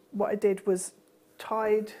then what I did was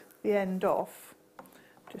tied the end off,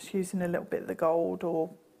 just using a little bit of the gold or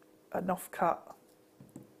an offcut.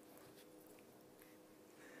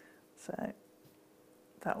 So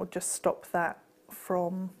that will just stop that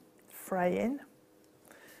from fraying,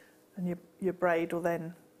 and your braid will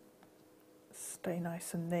then stay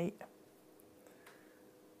nice and neat.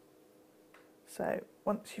 So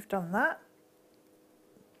once you've done that,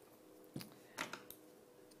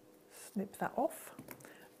 snip that off,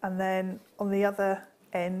 and then on the other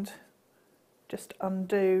end just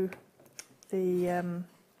undo the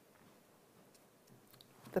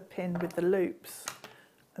pin with the loops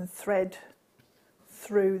and thread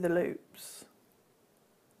through the loops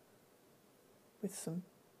with some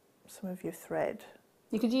of your thread.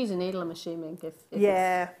 You could use a needle, I'm assuming. If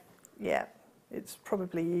yeah, it's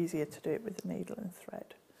probably easier to do it with a needle and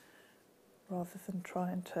thread rather than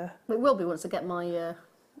trying to. It will be once I get my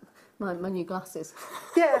my new glasses.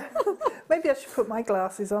 Yeah, maybe I should put my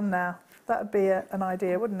glasses on now. That would be an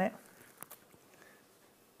idea, wouldn't it?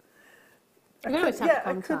 You can always have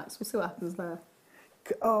contacts. We'll see what happens there.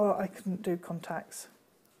 Oh, I couldn't do contacts.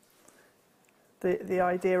 The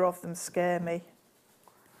idea of them scare me.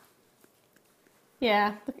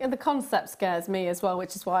 Yeah, the concept scares me as well,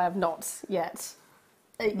 which is why I've not yet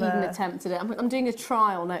even attempted it. I'm doing a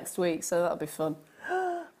trial next week, so that'll be fun.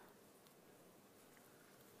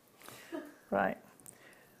 Right.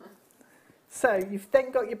 So you've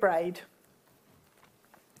then got your braid.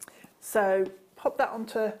 So pop that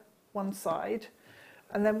onto one side,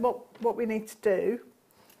 and then what we need to do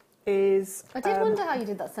is... I did wonder how you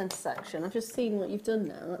did that centre section. I've just seen what you've done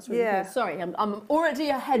now. That's really good. Sorry, I'm already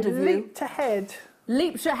ahead of you. Leaped ahead.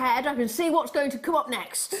 Leaps ahead. I can see what's going to come up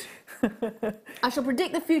next. I shall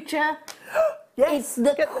predict the future. Yes. It's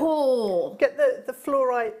the core. Get the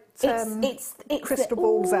fluorite it's crystal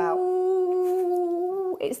balls out.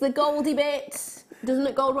 It's the goldy bit. Doesn't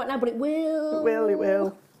look gold right now, but it will. It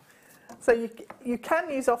will. So you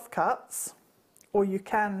can use offcuts, or you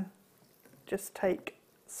can just take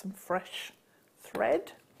some fresh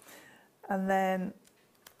thread, and then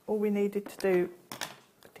all we needed to do,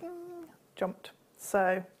 jumped.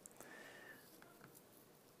 So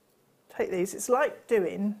take these. It's like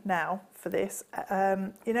doing now for this,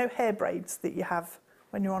 you know, hair braids that you have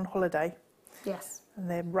when you're on holiday. Yes. And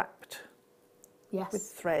they're wrapped. Yes. With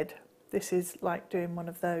thread. This is like doing one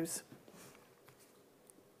of those.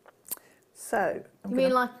 So you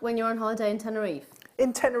mean like when you're on holiday in Tenerife?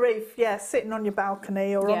 In Tenerife, yeah, sitting on your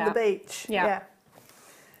balcony or on the beach. Yeah.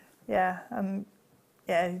 And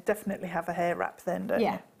yeah, you definitely have a hair wrap then, don't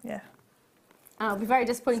you? Yeah. I'll be very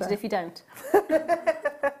disappointed if you don't.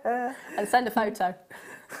 And send a photo.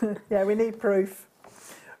 Yeah, we need proof.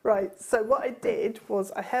 Right, so what I did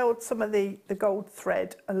was I held some of the gold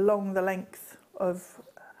thread along the length of,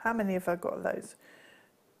 how many have I got of those?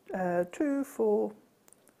 2, 4,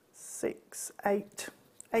 6, 8.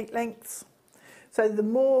 8 lengths. So the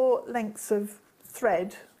more lengths of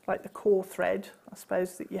thread, like the core thread, I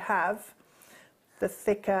suppose, that you have, the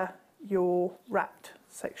thicker your wrapped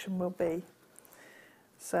section will be.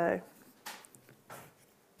 So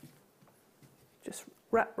just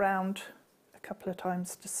wrap round a couple of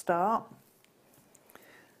times to start.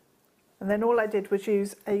 And then all I did was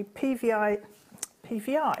use a PVI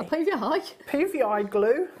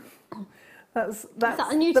glue. That's Is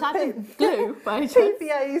that a new type of glue?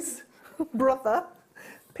 PVA's brother,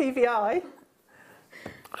 PVI.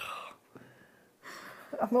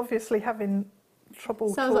 I'm obviously having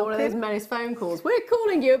trouble Sounds like one of those talking. Menace phone calls. We're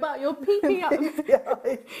calling you about your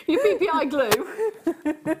PPI. Your PPI glue.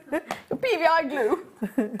 Your PPI glue.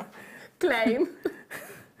 Claim.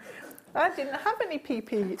 I didn't have any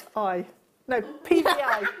PPI. No,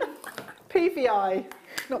 PVI. PVI,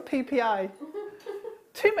 not PPI.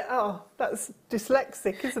 Oh, that's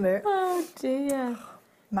dyslexic, isn't it? Oh dear.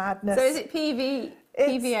 Madness. So is it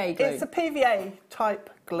PVA glue? It's a PVA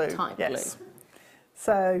type glue. Yes.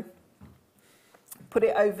 So put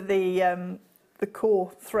it over the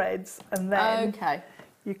core threads, and then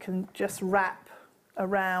you can just wrap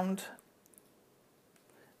around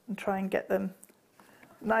and try and get them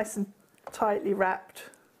nice and tightly wrapped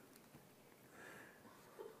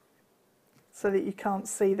so that you can't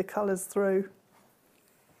see the colours through.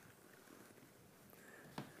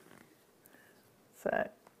 So,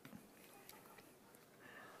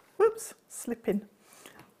 whoops, slipping.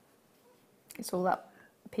 It's all that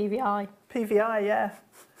PVI. PVI, yeah.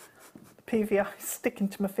 PVI sticking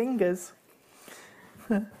to my fingers.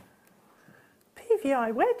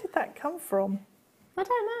 PVI, where did that come from? I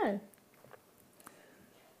don't know.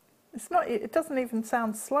 It's not. It doesn't even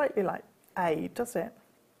sound slightly like A, does it?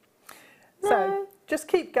 No. So just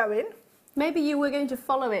keep going. Maybe you were going to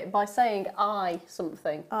follow it by saying I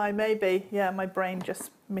something. I maybe, yeah. My brain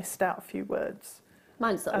just missed out a few words.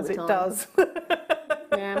 Mine does that all the time. As it does.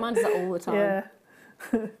 Yeah, mine does that all the time. Yeah.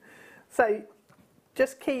 So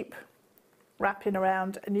just keep wrapping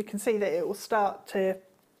around, and you can see that it will start to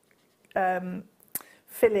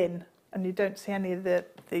fill in, and you don't see any of the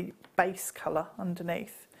base colour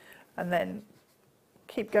underneath. And then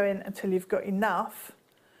keep going until you've got enough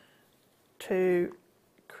to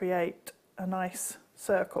create a nice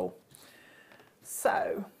circle.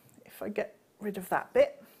 So if I get rid of that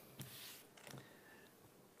bit,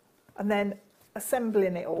 and then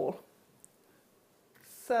assembling it all.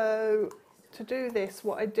 So to do this,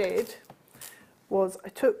 what I did was I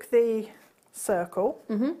took the circle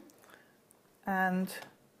and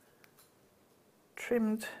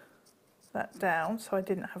trimmed that down so I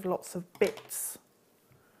didn't have lots of bits,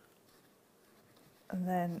 and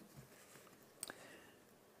then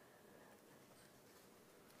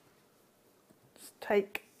just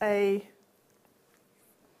take a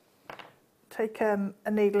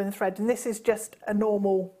needle and thread, and this is just a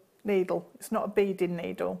normal needle, it's not a beading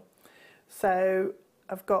needle. So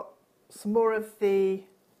I've got some more of the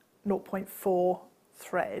 0.4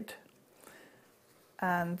 thread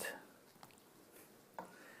and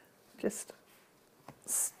just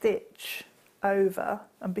stitch over,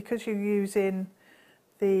 and because you're using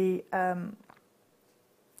the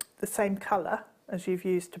same colour as you've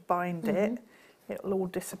used to bind it, it'll all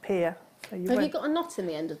disappear. So you have you got a knot in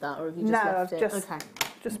the end of that, or have you just left it?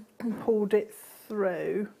 I've just pulled it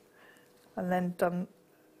through and then done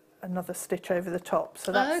another stitch over the top.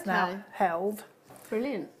 So that's now held.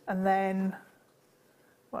 Brilliant. And then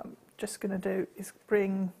what I'm just going to do is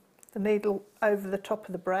bring the needle over the top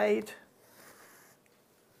of the braid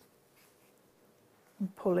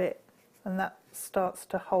and pull it, and that starts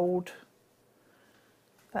to hold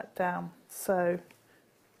that down. So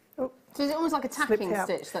is it almost like a tacking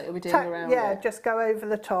stitch that you'll be doing around yeah, it? just go over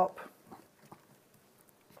the top.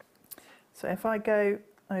 So if I go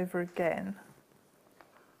over again,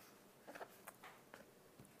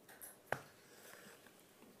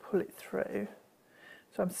 pull it through.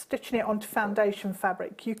 So I'm stitching it onto foundation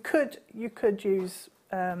fabric. You could use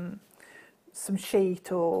some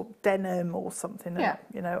sheet or denim or something,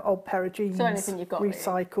 you know, old pair of jeans. So anything you've got,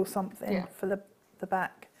 recycle something for the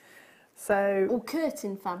back. So or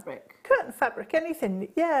curtain fabric. Curtain fabric, anything,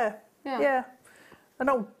 yeah. An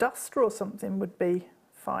old duster or something would be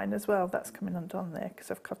fine as well. That's coming undone there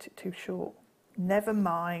because I've cut it too short. Never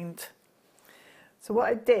mind. So what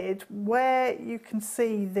I did, where you can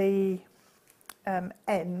see the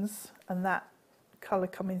ends and that colour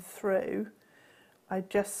coming through, I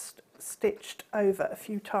just stitched over a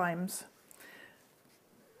few times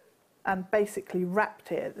and basically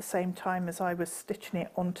wrapped it at the same time as I was stitching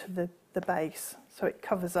it onto the base, so it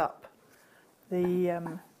covers up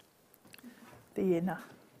the inner.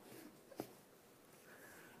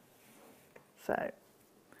 So,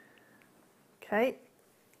 okay,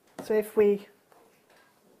 so if we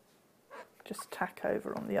just tack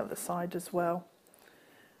over on the other side as well,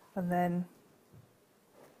 and then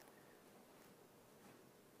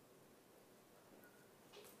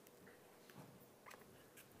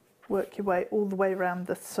work your way all the way around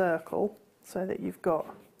the circle so that you've got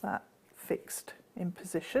that fixed in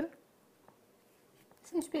position.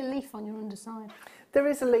 Seems to be a leaf on your underside. There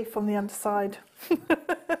is a leaf on the underside.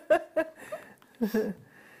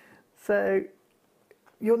 So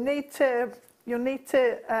you'll need to you'll need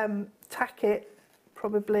to tack it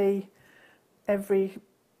probably every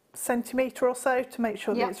centimetre or so to make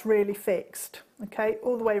sure that it's really fixed, okay,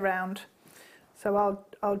 all the way round. So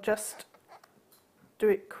I'll just do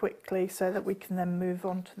it quickly so that we can then move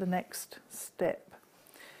on to the next step.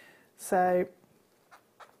 So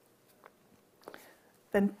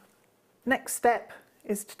then next step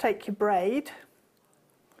is to take your braid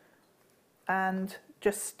and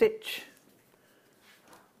just stitch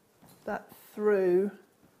that through.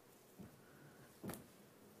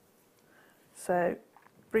 So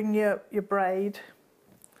bring your braid.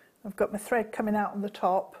 I've got my thread coming out on the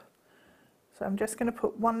top, so I'm just going to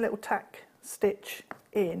put one little tack stitch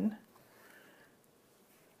in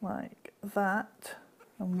like that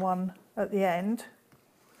and one at the end,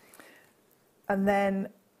 and then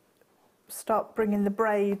start bringing the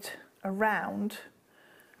braid around.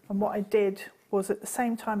 And what I did was, at the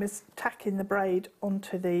same time as tacking the braid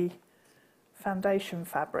onto the foundation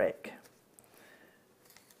fabric,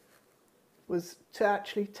 was to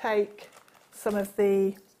actually take some of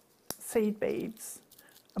the seed beads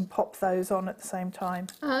and pop those on at the same time.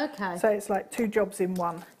 Oh, okay. So it's like two jobs in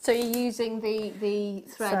one. So you're using the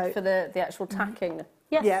thread for the actual tacking?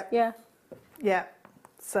 Yes. Yeah. Yeah. Yeah.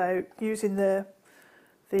 So using the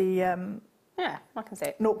yeah, I can see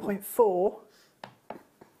it. 0.4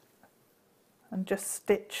 and just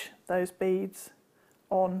stitch those beads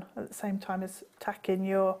on at the same time as tacking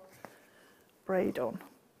your braid on.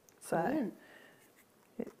 So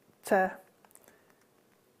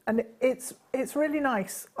and it's really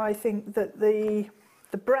nice, I think, that the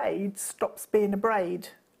braid stops being a braid.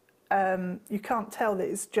 You can't tell that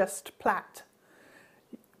it's just plait,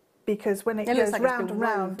 because when it goes like round and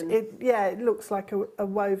round, it looks like a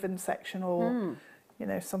woven section, or you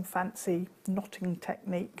know, some fancy knotting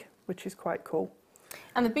technique, which is quite cool.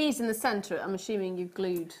 And the beads in the centre, I'm assuming you've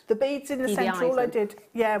glued. The beads in the centre, all I did,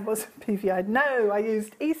 was PVI. No, I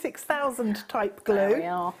used E6000 type glue. There we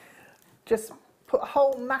are. Just put a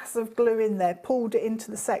whole mass of glue in there, pulled it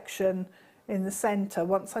into the section in the centre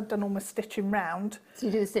once I'd done all my stitching round. So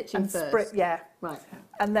you do the stitching first? Right.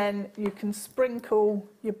 And then you can sprinkle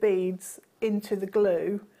your beads into the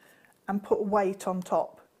glue and put a weight on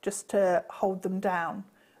top just to hold them down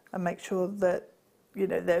and make sure that, you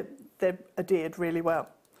know, they're adhered really well.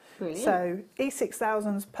 Brilliant. So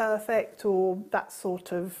E6000's perfect, or that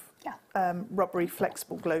sort of rubbery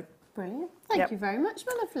flexible glue. Brilliant. Thank you very much,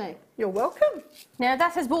 my lovely. You're welcome. Now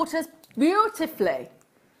that has brought us beautifully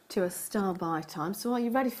to a star buy time. So are you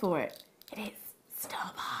ready for it? It is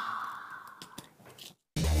star buy.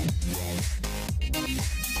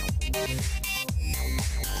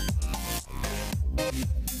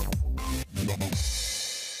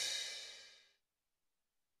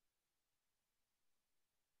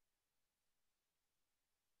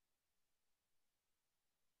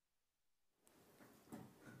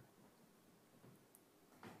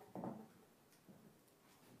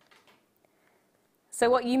 So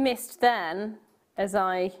what you missed then, as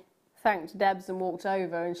I thanked Debs and walked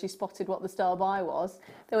over and she spotted what the star buy was,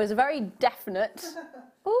 there was a very definite,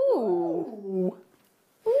 ooh,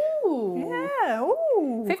 ooh. Yeah,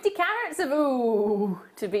 ooh. 50 carats of ooh,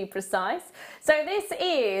 to be precise. So this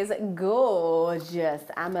is gorgeous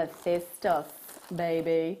amethyst stuff,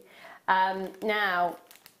 baby. Now,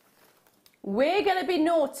 we're going to be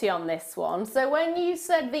naughty on this one. So when you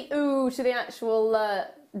said the ooh to the actual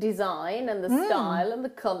design and the style and the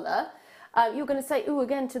colour, you're going to say ooh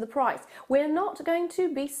again to the price. We're not going to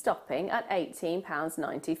be stopping at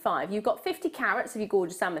 £18.95. You've got 50 carats of your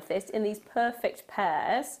gorgeous amethyst in these perfect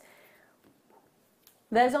pairs.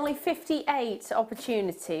 There's only 58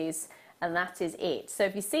 opportunities, and that is it. So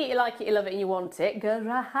if you see it, you like it, you love it and you want it,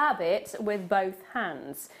 grab it with both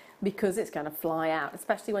hands, because it's going to fly out,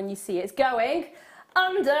 especially when you see it's going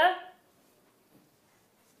under.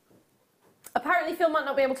 Apparently Phil might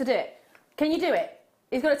not be able to do it. Can you do it?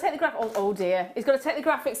 He's got to take the oh dear. He's got to take the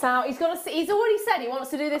graphics out. He's already said he wants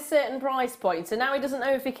to do this certain price point, so now he doesn't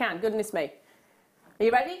know if he can. Goodness me. Are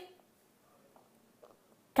you ready?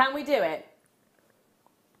 Can we do it?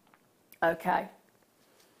 Okay.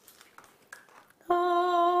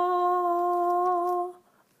 Oh,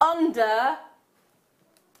 under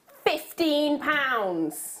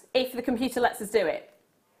 £15, if the computer lets us do it.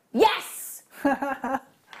 Yes!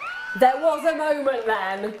 There was a moment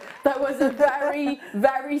then, there was a very,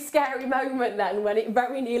 very scary moment then when it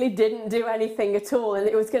very nearly didn't do anything at all and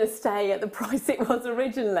it was going to stay at the price it was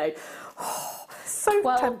originally. Oh, so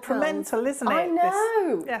temperamental, isn't it? I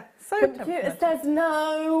know. So Computer says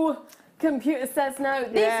no. Computer says no.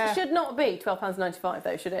 This should not be £12.95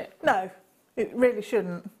 though, should it? No, it really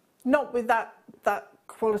shouldn't. Not with that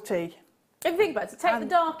quality. If you think about it, take the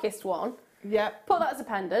darkest one, put that as a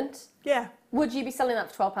pendant. Yeah. Would you be selling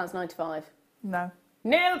that for £12.95? No.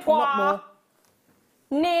 Nil A lot pois. more.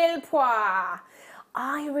 Nil pois.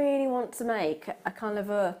 I really want to make a kind of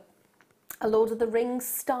a Lord of the Rings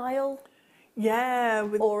style. Yeah,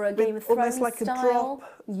 or a Game of Thrones almost like style. a drop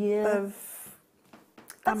Yeah. of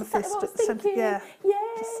That's exactly amethyst what I was at the centre. thinking. Yeah. Yay.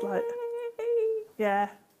 Just like, yeah,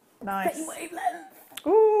 nice. Same wavelength.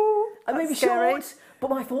 Ooh, I may be scary. short, but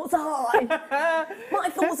my thoughts are high. My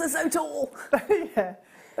thoughts are so tall. Yeah,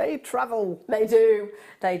 they travel. They do.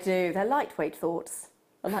 They do. They're lightweight thoughts.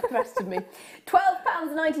 Unlike the rest of me.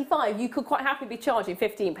 £12.95, you could quite happily be charging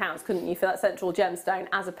 £15, couldn't you, for that central gemstone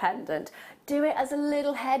as a pendant. Do it as a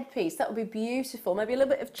little headpiece. That would be beautiful. Maybe a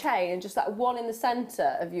little bit of chain and just that one in the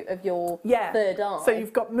centre of your third eye. So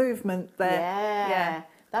you've got movement there. Yeah.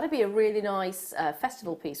 That'd be a really nice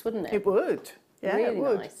festival piece, wouldn't it? It would. Yeah, really it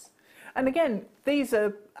would. Nice. And again, these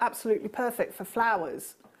are absolutely perfect for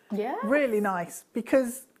flowers. Yeah. Really nice,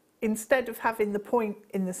 because instead of having the point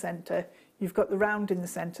in the centre, you've got the round in the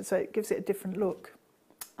centre, so it gives it a different look.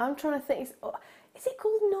 I'm trying to think, is it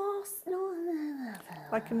called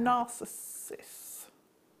Like a narcissus.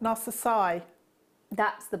 Narcissi.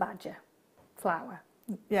 That's the badger flower.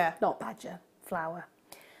 Yeah. Not badger, flower.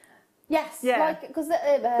 Yes, Yeah. like, because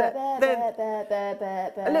A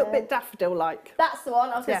little bit daffodil-like. That's the one.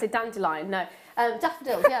 I was going to Yeah. say dandelion. No,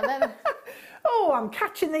 daffodils. Yeah, they're Oh, I'm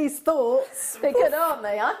catching these thoughts. good, aren't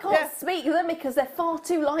they? I can't speak them because they're far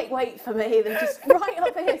too lightweight for me. They're just right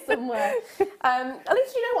up here somewhere. At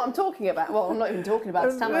least you know what I'm talking about. Well, I'm not even talking about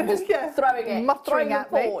it. I'm just throwing it, muttering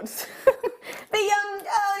at me. reports.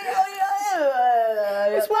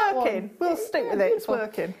 It's working. We'll stick with it. It's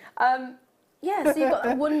working. Yeah, so you've got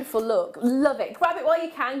a wonderful look. Love it. Grab it while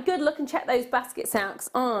you can. Good luck and check those baskets out,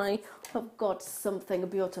 because I have got something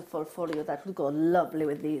beautiful for you that will go lovely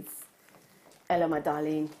with these. Hello, my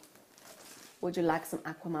darling. Would you like some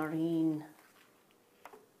aquamarine?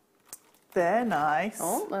 They're nice.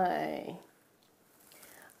 Aren't they?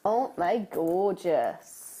 Aren't they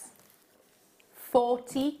gorgeous?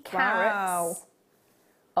 40 carats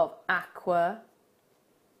of aquamarine.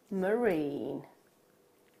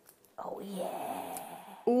 Oh,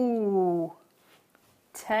 yeah. Ooh.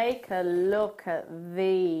 Take a look at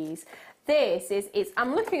these. This is,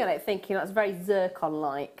 I'm looking at it thinking that's very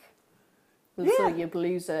zircon-like. With sort of your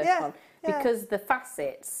blue zircon. Yeah. Because the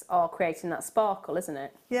facets are creating that sparkle, isn't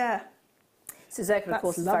it? Yeah. So zircon, of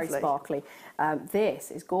course, is very sparkly.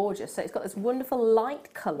 This is gorgeous. So it's got this wonderful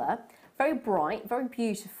light colour, very bright, very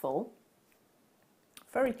beautiful.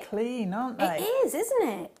 Very clean, aren't they? It is, isn't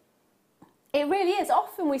it? It really is.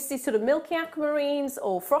 Often we see sort of milky aquamarines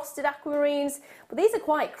or frosted aquamarines, but these are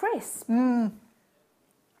quite crisp. Mm.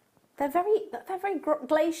 They're very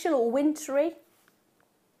glacial or wintry.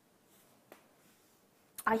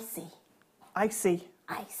 Icy. Icy.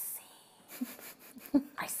 Icy.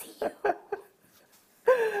 I see you.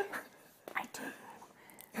 I do.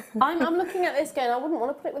 I'm looking at this going, I wouldn't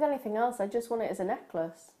want to put it with anything else. I just want it as a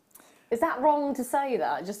necklace. Is that wrong to say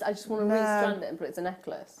that? I just want to restrand it and put it as a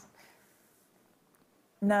necklace.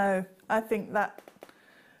 No, I think that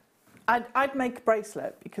I'd make a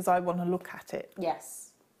bracelet because I want to look at it.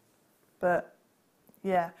 Yes. But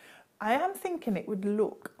yeah, I am thinking it would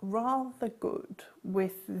look rather good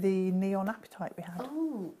with the neon apatite we had.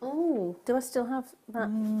 Oh, do I still have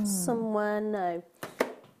that somewhere?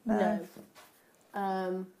 No.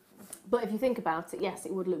 But if you think about it, yes,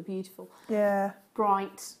 it would look beautiful. Yeah.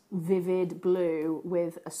 Bright, vivid blue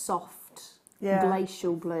with a soft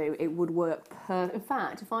glacial blue, it would work perfect. In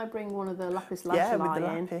fact, if I bring one of the lapis lazuli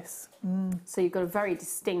in, so you've got a very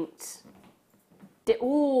distinct.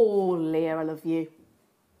 Oh, Leah, I love you.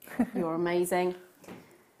 You're amazing.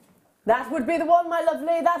 That would be the one, my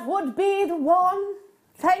lovely. That would be the one.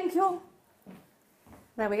 Thank you.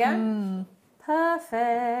 There we go.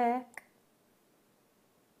 Perfect.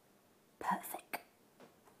 Perfect.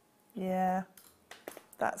 Yeah,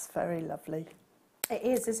 that's very lovely. It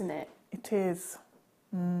is, isn't it? It is.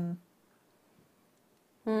 There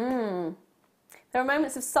are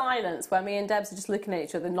moments of silence where me and Debs are just looking at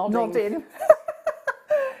each other, nodding.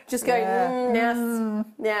 Just going,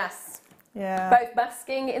 yes. Yeah. Both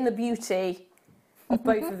basking in the beauty of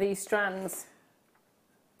both of these strands.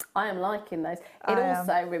 I am liking those. It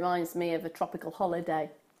also reminds me of a tropical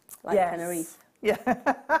holiday, like Tenerife. Yeah.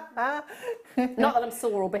 Not that I'm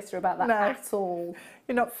sore or bitter about that at all.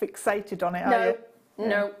 You're not fixated on it, are you?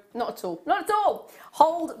 No, not at all. Not at all.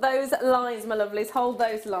 Hold those lines, my lovelies. Hold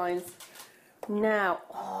those lines. Now,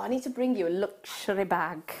 I need to bring you a luxury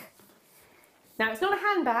bag. Now, it's not a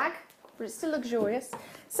handbag, but it's still luxurious.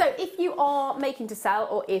 So if you are making to sell,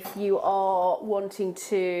 or if you are wanting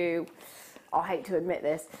to, I hate to admit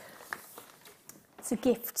this, so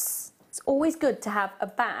gifts. It's always good to have a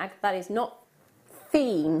bag that is not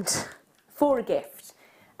themed for a gift.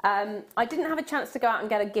 I didn't have a chance to go out and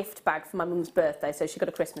get a gift bag for my mum's birthday, so she got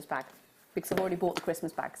a Christmas bag because I've already bought the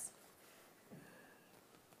Christmas bags.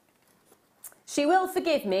 She will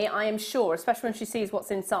forgive me, I am sure, especially when she sees what's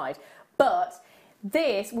inside. But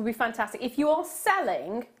this will be fantastic. If you are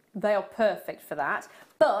selling, they are perfect for that.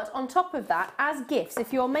 But on top of that, as gifts,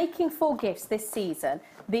 if you're making 4 gifts this season,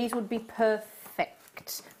 these would be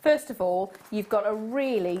perfect. First of all, you've got a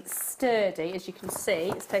really sturdy, as you can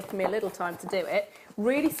see, it's taken me a little time to do it,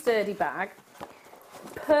 really sturdy bag.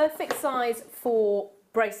 Perfect size for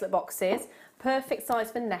bracelet boxes. Perfect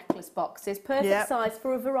size for necklace boxes, perfect size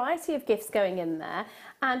for a variety of gifts going in there.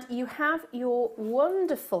 And you have your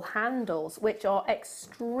wonderful handles, which are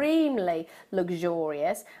extremely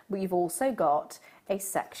luxurious. But you've also got a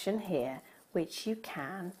section here, which you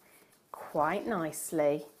can quite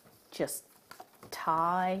nicely just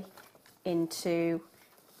tie into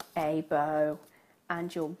a bow,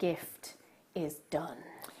 and your gift is done.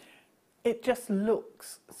 It just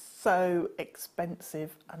looks so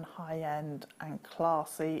expensive and high-end and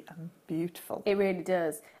classy and beautiful. It really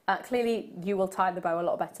does. Clearly, you will tie the bow a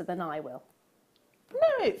lot better than I will. No,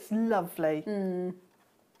 it's lovely.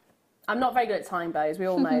 I'm not very good at tying bows, we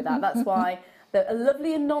all know that. That's why a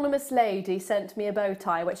lovely anonymous lady sent me a bow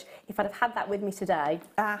tie, which if I'd have had that with me today,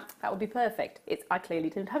 that would be perfect. I clearly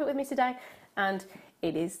didn't have it with me today, and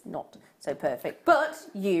it is not so perfect. But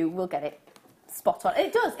you will get it spot on.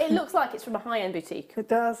 It does. It looks like it's from a high-end boutique. It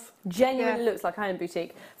does. Genuinely looks like a high-end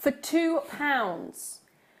boutique. For £2.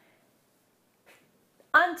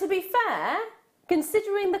 And to be fair,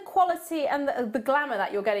 considering the quality and the glamour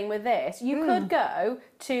that you're getting with this, you could go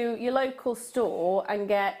to your local store and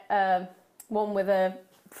get one with a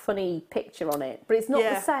funny picture on it. But it's not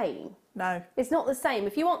the same. No. It's not the same.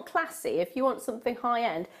 If you want classy, if you want something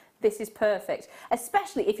high-end, this is perfect,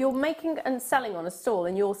 especially if you're making and selling on a stall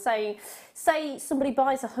and you're saying, say somebody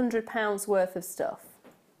buys £100 worth of stuff.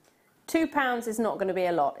 £2 is not going to be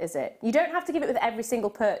a lot, is it? You don't have to give it with every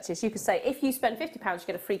single purchase. You could say, if you spend £50, you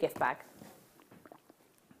get a free gift bag.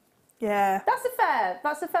 Yeah.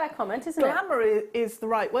 That's a fair comment, isn't it? Glamour is the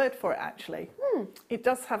right word for it, actually. It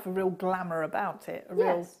does have a real glamour about it.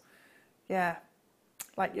 Yeah.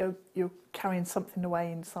 Like you're carrying something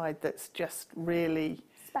away inside that's just really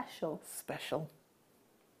special.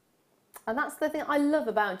 And that's the thing I love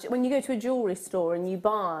about when you go to a jewellery store and you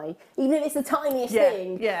buy, even if it's the tiniest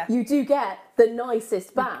thing, you do get the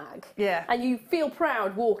nicest bag. Yeah. And you feel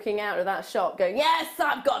proud walking out of that shop going, yes,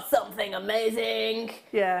 I've got something amazing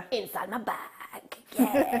inside my bag.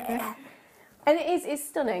 Yeah. And it's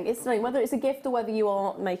stunning. It's stunning. Whether it's a gift or whether you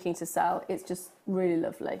are making to sell, it's just really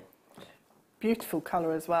lovely. Beautiful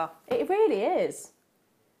colour as well. It really is.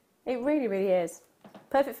 It really, really is.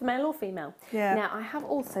 Perfect for male or female. Yeah. Now, I have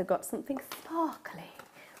also got something sparkly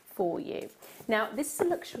for you. Now, this is a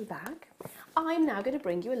luxury bag. I'm now going to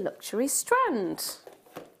bring you a luxury strand.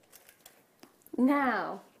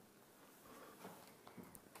 Now,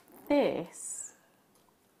 this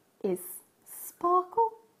is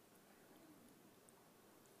sparkle.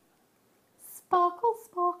 Sparkle,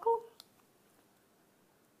 sparkle.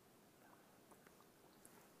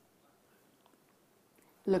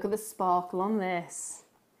 Look at the sparkle on this.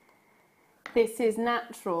 This is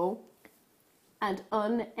natural and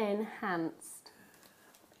unenhanced.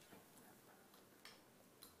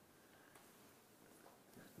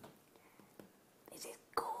 It is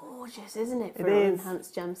gorgeous, isn't it, for an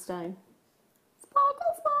enhanced gemstone?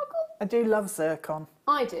 Sparkle, sparkle. I do love zircon.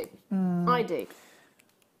 I do. I do.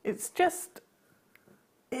 It's just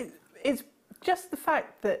the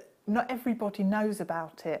fact that not everybody knows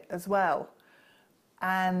about it as well.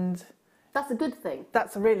 And that's a good thing.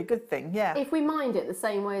 That's a really good thing, yeah. If we mined it the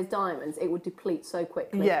same way as diamonds, it would deplete so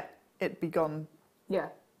quickly. Yeah, it'd be gone. Yeah.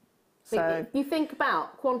 So you think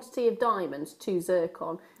about quantity of diamonds to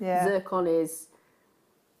zircon. Yeah. Zircon is,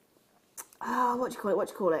 what do you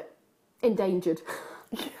call it? Endangered.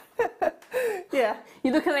 Yeah.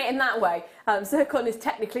 You look at it in that way. Zircon is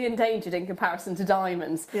technically endangered in comparison to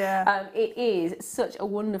diamonds. Yeah. It is such a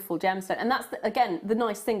wonderful gemstone. And that's, again, the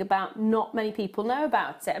nice thing about not many people know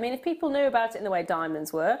about it. I mean, if people knew about it in the way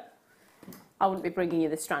diamonds were, I wouldn't be bringing you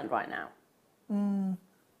this strand right now.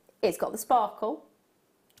 It's got the sparkle.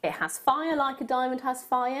 It has fire like a diamond has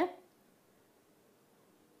fire.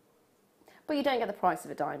 But you don't get the price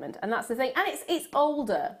of a diamond, and that's the thing. And it's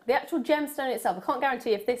older. The actual gemstone itself, I can't guarantee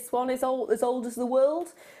if this one is as old as the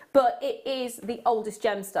world, but it is the oldest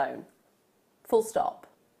gemstone. Full stop.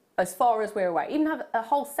 as far as we're aware. Even have a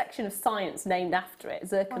whole section of science named after it,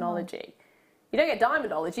 zirconology. You don't get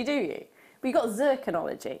diamondology, do you? But you've got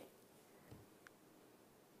zirconology.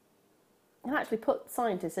 And actually put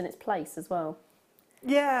scientists in its place as well.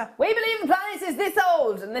 Yeah. We believe the planet is this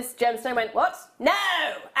old. And this gemstone went, what? No,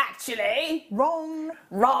 actually. Wrong.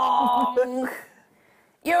 Wrong.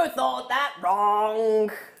 You thought that wrong.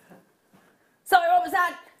 Sorry, what was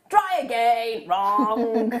that? Try again.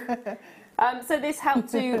 Wrong. So this helped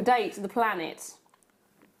to date the planet.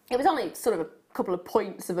 It was only sort of a couple of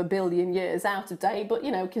points of a billion years out of date, but,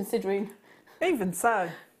 you know, considering... Even so.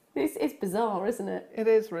 It's bizarre, isn't it? It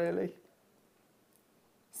is, really.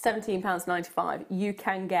 £17.95, you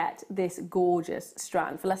can get this gorgeous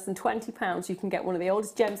strand. For less than £20, you can get one of the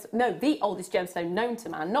oldest the oldest gemstone known to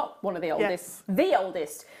man, not one of the oldest, the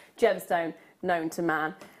oldest gemstone known to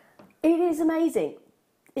man. It is amazing.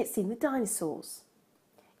 It's seen the dinosaurs.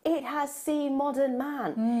 It has seen modern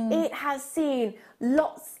man. It has seen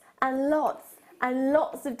lots and lots and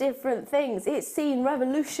lots of different things. It's seen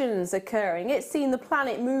revolutions occurring. It's seen the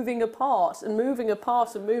planet moving apart and moving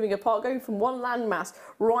apart and moving apart, going from one landmass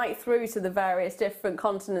right through to the various different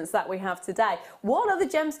continents that we have today. What other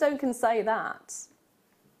gemstone can say that?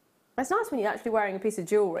 It's nice when you're actually wearing a piece of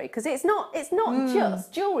jewellery, because it's not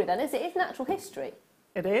just jewellery then, is it? It's natural history.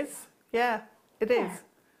 It is. Yeah, it is.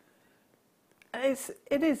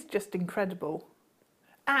 It is just incredible.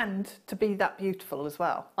 And to be that beautiful as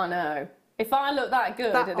well. I know. If I look that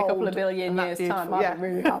good in a couple of billion years' time, I'll be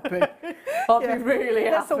really happy. I'll be really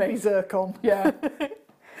happy. Let's all be zircon. Yeah.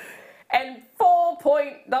 And 4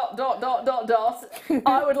 point ...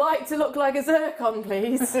 I would like to look like a zircon,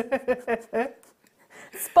 please.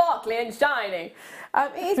 Sparkly and shiny.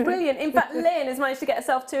 It is brilliant. In fact, Lynn has managed to get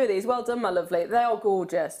herself 2 of these. Well done, my lovely. They are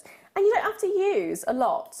gorgeous. And you don't have to use a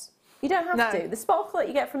lot. You don't have to. The sparkle that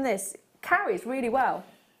you get from this carries really well.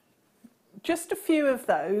 Just a few of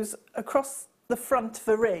those across the front of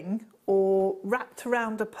a ring or wrapped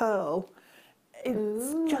around a pearl.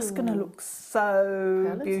 It's just going to look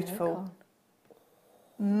so beautiful.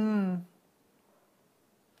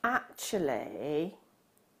 Actually,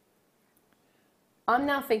 I'm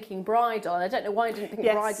now thinking bridal. I don't know why I didn't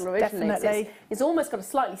think bridal originally. Definitely. It's almost got a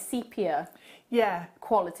slightly sepia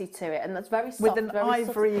quality to it, and that's very soft. With an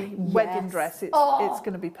ivory wedding dress, it's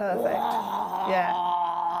going to be perfect.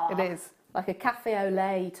 Yeah, it is. Like a cafe au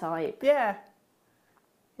lait type. Yeah.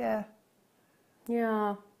 Yeah.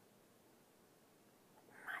 Yeah.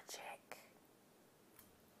 Magic.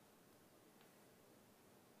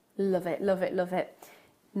 Love it, love it, love it.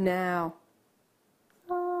 Now.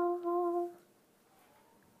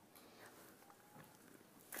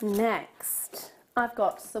 Next, I've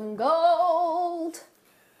got some gold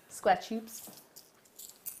square tubes.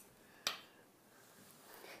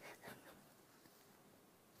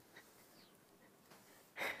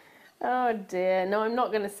 Oh dear, no, I'm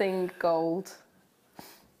not going to sing gold.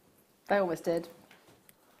 I almost did.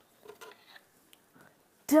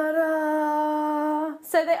 Ta-da!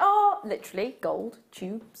 So they are literally gold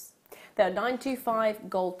tubes. They're 925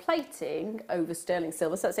 gold plating over sterling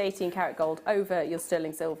silver, so that's 18 karat gold over your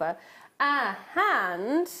sterling silver.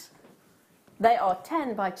 And they are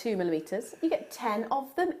 10 by 2 millimetres. You get 10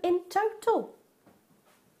 of them in total.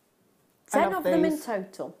 10 of them in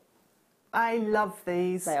total. I love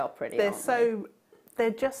these. They are pretty.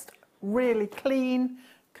 They're just really clean,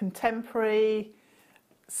 contemporary,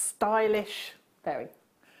 stylish. Very.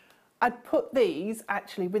 I'd put these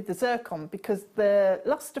actually with the zircon because the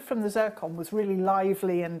lustre from the zircon was really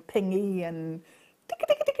lively and pingy and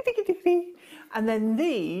and then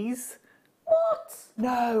these. What?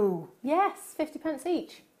 No. Yes, 50p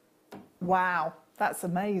each. Wow, that's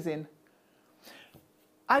amazing.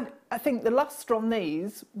 I think the lustre on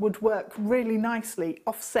these would work really nicely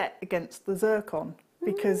offset against the zircon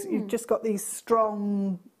because you've just got these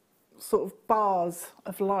strong sort of bars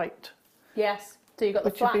of light. Yes, so you've got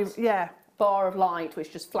the flat bar of light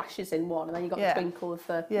which just flashes in one and then you've got the twinkle of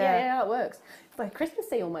the... Yeah, it works. Very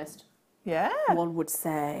Christmassy almost. Yeah. One would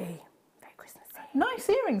say. Very Christmassy. Nice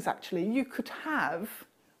earrings actually. You could have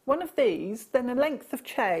one of these, then a length of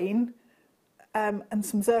chain and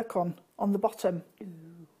some zircon on the bottom. Ooh.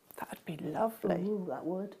 That'd be lovely. Ooh, that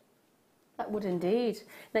would. That would indeed.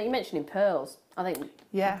 Now, you're mentioning pearls. I think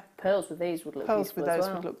pearls with these would look beautiful as well. Pearls with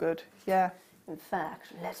those would look good, yeah. In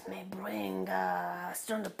fact, let me bring a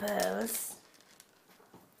strand of pearls.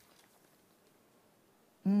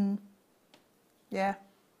 Yeah.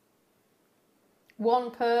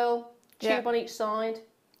 One pearl, tube on each side.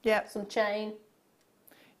 Yeah. Some chain.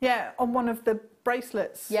 Yeah, on one of the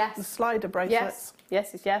bracelets. Yes. The slider bracelets.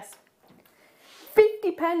 Yes, yes, yes.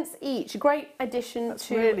 50p each. Great addition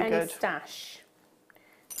to really any good. stash.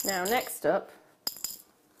 Now, next up,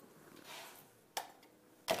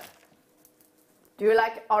 do you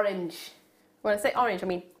like orange? When I say orange, I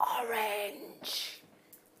mean orange.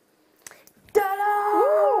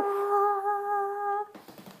 Ta-da!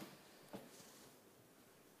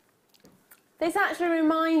 This actually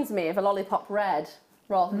reminds me of a lollipop red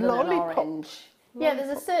rather than an orange. Yeah,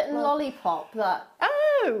 there's a certain lollipop that...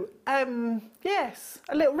 Oh, yes,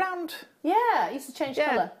 a little round. Yeah, it used to change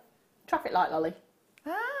colour. Traffic light lolly.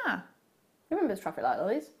 Ah, You remember the traffic light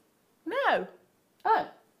lollies? no. Oh.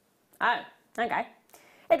 Oh, okay.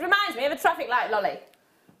 It reminds me of a traffic light lolly.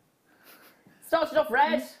 Started off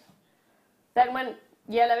red, then went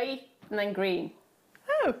yellowy, and then green.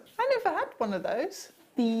 Oh, I never had one of those.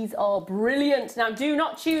 These are brilliant. Now, do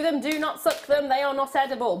not chew them, do not suck them. They are not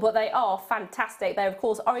edible, but they are fantastic. They're, of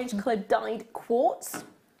course, orange coloured dyed quartz.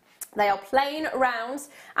 They are plain rounds,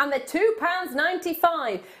 and they're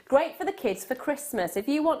 £2.95. Great for the kids for Christmas. If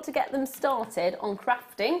you want to get them started on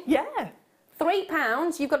crafting, Yeah.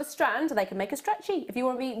 £3, you've got a strand, they can make a stretchy. If you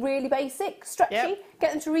want to be really basic, stretchy,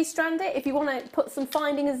 get them to restrand it. If you want to put some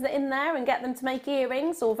findings in there and get them to make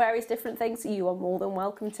earrings or various different things, you are more than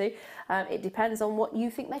welcome to. It depends on what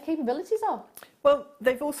you think their capabilities are. Well,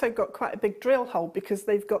 they've also got quite a big drill hole because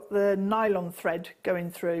they've got the nylon thread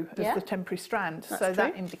going through as the temporary strand. So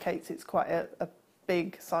that indicates it's quite a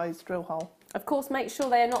big sized drill hole. Of course, make sure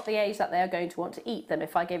they are not the age that they are going to want to eat them.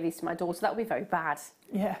 If I gave these to my daughter, that would be very bad.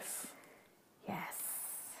 Yes. Yes.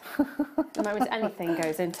 The moment anything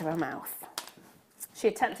goes into her mouth. She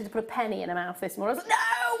attempted to put a penny in her mouth this morning. I was like,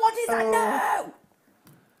 no, what is that? No!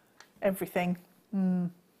 Everything. I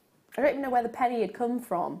don't even know where the penny had come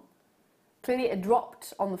from. Clearly it had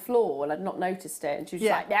dropped on the floor and I'd not noticed it. And she was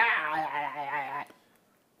just like, nah.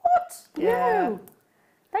 What? Yeah. No.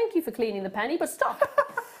 Thank you for cleaning the penny, but stop.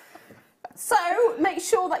 So make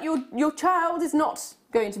sure that your child is not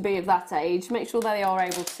going to be of that age. Make sure they are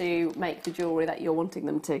able to make the jewellery that you're wanting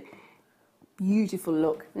them to. Beautiful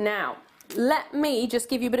look. Now, let me just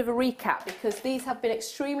give you a bit of a recap because these have been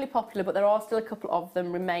extremely popular, but there are still a couple of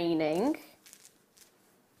them remaining.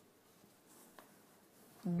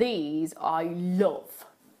 These I love.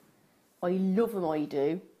 I love them, I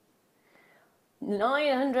do.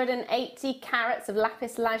 980 carats of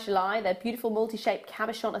lapis lazuli. They're beautiful multi-shaped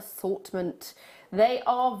cabochon assortment. They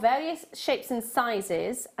are various shapes and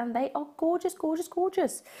sizes, and they are gorgeous, gorgeous,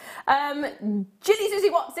 gorgeous. Jilly Susie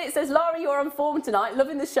Watsit says, Lara, you're on form tonight.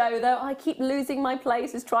 Loving the show, though. I keep losing my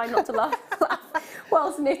place as trying not to laugh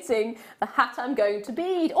whilst knitting the hat I'm going to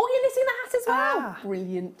bead. Oh, you're knitting the hat as well.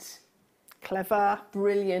 Brilliant. Clever.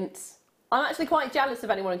 Brilliant. I'm actually quite jealous of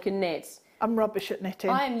anyone who can knit. I'm rubbish at knitting.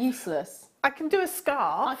 I am useless. I can do a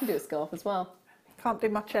scarf. I can do a scarf as well. Can't do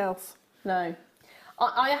much else. No.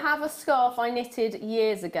 I have a scarf I knitted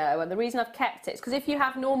years ago, and the reason I've kept it is because if you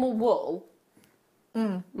have normal wool,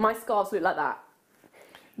 my scarves look like that.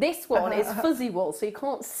 This one is fuzzy wool, so you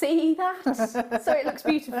can't see that, so it looks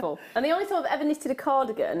beautiful. And the only time I've ever knitted a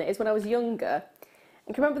cardigan is when I was younger.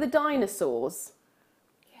 And can you remember the dinosaurs?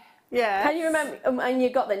 Yeah. Can you remember? And you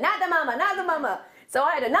got the Nada Mama, Nada Mama. So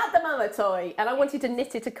I had a Nada Mama toy, and I wanted to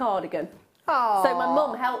knit it a cardigan. Aww. So my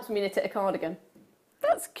mum helped me knit it a cardigan.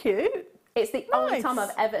 That's cute. It's the only time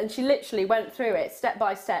I've ever, and she literally went through it step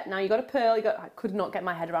by step. Now you got to purl, I could not get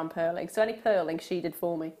my head around purling, so any purling she did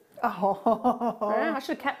for me. Oh. Yeah, I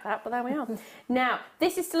should have kept that, but there we are. Now,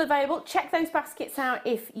 this is still available. Check those baskets out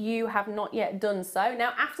if you have not yet done so.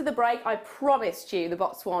 Now, after the break, I promised you the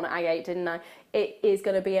Botswana A8, didn't I? It is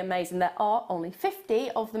going to be amazing. There are only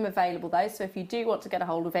 50 of them available, though, so if you do want to get a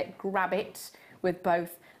hold of it, grab it with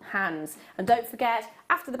both hands. And don't forget,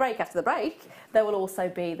 after the break, there will also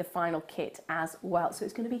be the final kit as well. So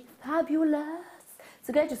it's going to be fabulous.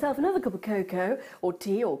 So get yourself another cup of cocoa or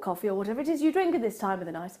tea or coffee or whatever it is you drink at this time of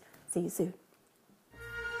the night. See you soon.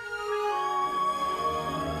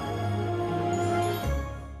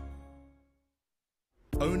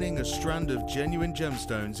 Owning a strand of genuine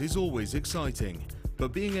gemstones is always exciting,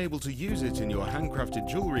 but being able to use it in your handcrafted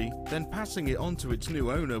jewellery, then passing it on to its new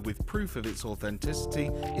owner with proof of its authenticity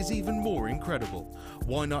is even more incredible.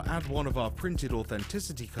 Why not add one of our printed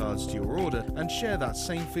authenticity cards to your order and share that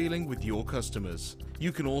same feeling with your customers?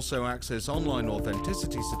 You can also access online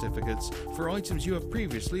authenticity certificates for items you have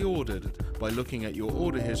previously ordered by looking at your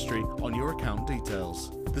order history on your account details.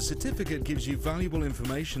 The certificate gives you valuable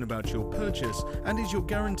information about your purchase and is your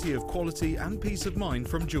guarantee of quality and peace of mind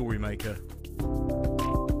from Jewellery Maker.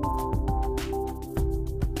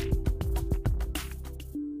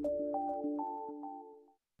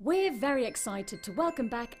 We're very excited to welcome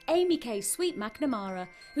back Amy K. Sweet McNamara,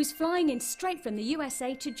 who's flying in straight from the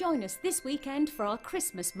USA to join us this weekend for our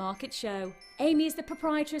Christmas market show. Amy is the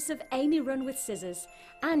proprietress of Amy Run with Scissors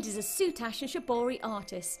and is a soutache and shibori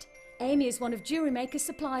artist. Amy is one of Jewellery Maker's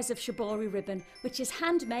suppliers of shibori ribbon, which is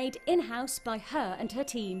handmade in-house by her and her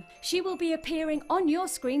team. She will be appearing on your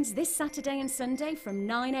screens this Saturday and Sunday from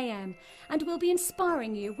 9 AM and will be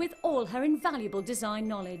inspiring you with all her invaluable design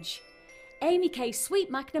knowledge. Amy K.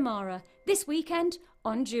 Sweet McNamara, this weekend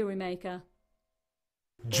on Jewellery Maker.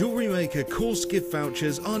 Jewellery Maker course gift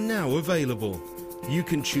vouchers are now available. You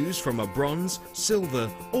can choose from a bronze,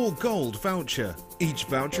 silver or gold voucher. Each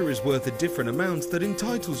voucher is worth a different amount that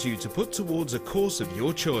entitles you to put towards a course of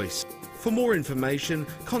your choice. For more information,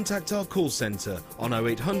 contact our call centre on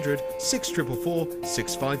 0800 644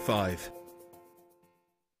 655.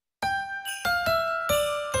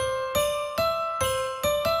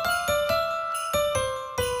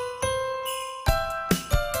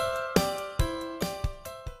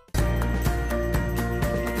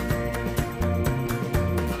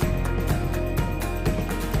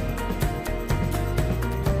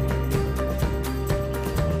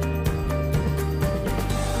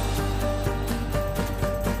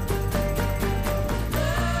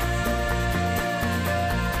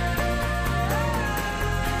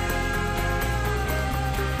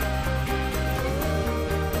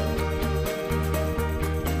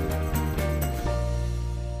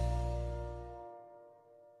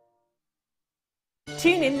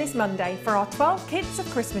 Tune in this Monday for our 12 Kids of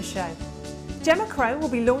Christmas show. Gemma Crow will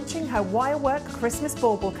be launching her Wirework Christmas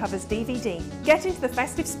bauble covers DVD. Get into the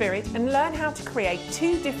festive spirit and learn how to create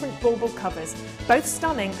 2 different bauble covers, both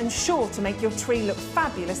stunning and sure to make your tree look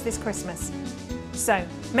fabulous this Christmas. So,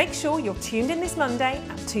 make sure you're tuned in this Monday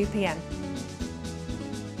at 2 PM.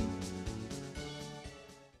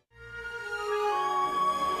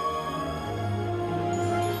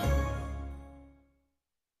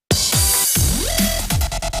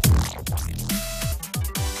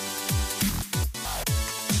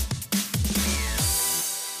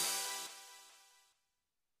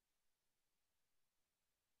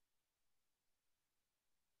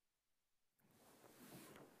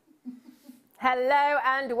 Hello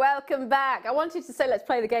and welcome back. I wanted to say let's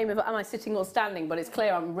play the game of am I sitting or standing, but it's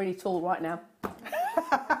clear I'm really tall right now.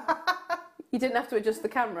 You didn't have to adjust the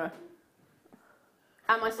camera.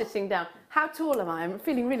 Am I sitting down? How tall am I? I'm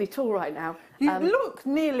feeling really tall right now. You look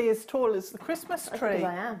nearly as tall as the Christmas tree. Because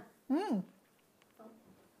I am.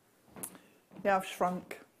 Yeah, I've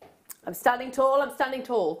shrunk. I'm standing tall, I'm standing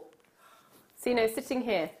tall. So, you know, sitting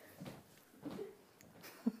here.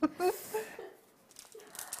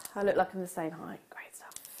 I look like I'm the same height. Great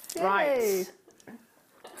stuff. Yay. Right.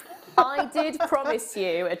 I did promise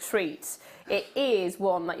you a treat. It is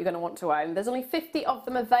one that you're going to want to own. There's only 50 of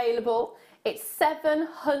them available. It's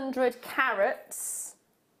 700 carats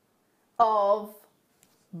of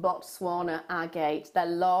Botswana agate. They're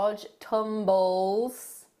large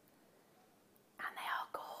tumbles and they are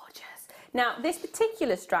gorgeous. Now, this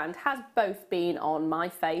particular strand has both been on my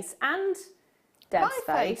face and Deb's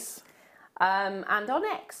face. And on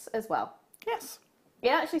X as well. Yes. It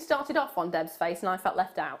actually started off on Deb's face and I felt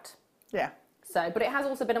left out. Yeah. So, but it has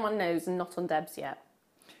also been on my nose and not on Deb's yet.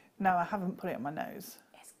 No, I haven't put it on my nose.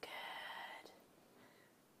 It's good.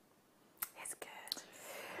 It's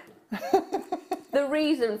good. The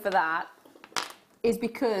reason for that is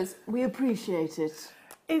because we appreciate it.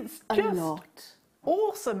 It's a just lot.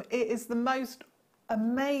 Awesome. It is the most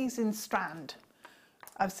amazing strand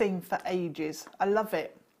I've seen for ages. I love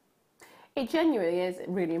it. It genuinely is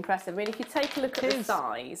really impressive. I mean, if you take a look at the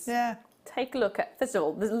size, take a look at, first of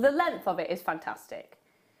all, the length of it is fantastic.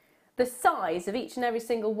 The size of each and every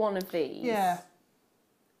single one of these. Yeah.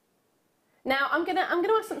 Now, I'm gonna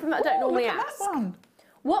ask something that I don't normally look at ask. that one.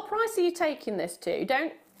 What price are you taking this to?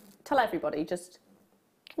 Don't tell everybody, just,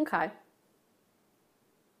 okay.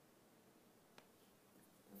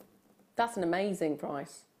 That's an amazing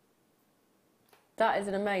price. That is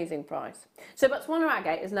an amazing price. So Botswana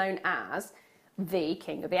agate is known as the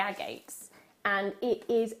king of the agates, and it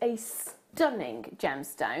is a stunning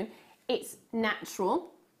gemstone. It's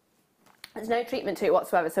natural. There's no treatment to it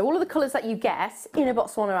whatsoever. So all of the colours that you get in a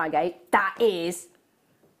Botswana agate, that is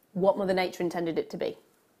what Mother Nature intended it to be.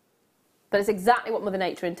 That is exactly what Mother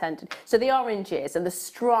Nature intended. So the oranges and the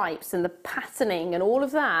stripes and the patterning and all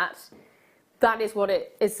of that, that is what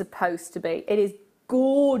it is supposed to be. It is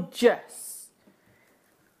gorgeous.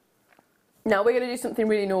 Now we're going to do something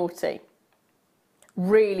really naughty.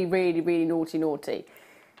 Really, really, really naughty.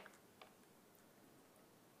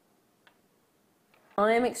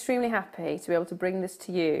 I am extremely happy to be able to bring this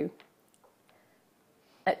to you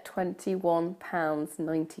at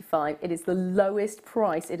 £21.95. It is the lowest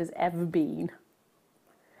price it has ever been.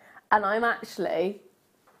 And I'm actually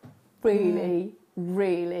really,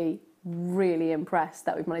 really, really impressed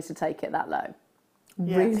that we've managed to take it that low.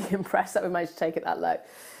 Yes. Really impressed that we've managed to take it that low.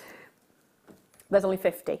 There's only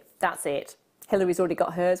 50. That's it. Hillary's already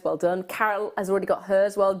got hers, well done. Carol has already got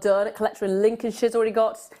hers, well done. Collector in Lincolnshire's already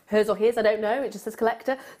got hers or his, I don't know, it just says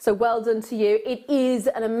collector. So well done to you. It is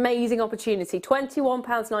an amazing opportunity,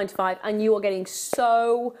 £21.95, and you are getting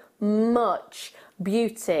so much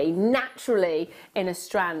beauty naturally in a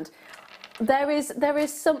strand. There is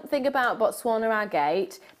something about Botswana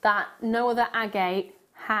agate that no other agate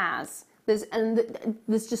has. There's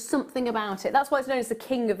just something about it. That's why it's known as the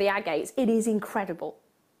king of the agates. It is incredible.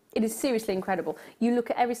 It is seriously incredible. You look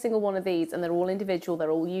at every single one of these and they're all individual,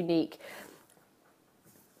 they're all unique.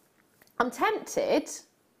 I'm tempted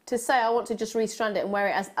to say I want to just restrand it and wear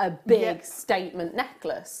it as a big statement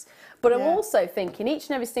necklace. But I'm also thinking each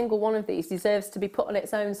and every single one of these deserves to be put on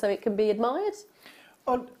its own so it can be admired.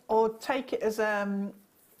 Or take it as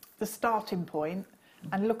the starting point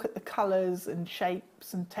and look at the colours and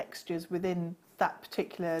shapes and textures within that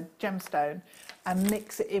particular gemstone and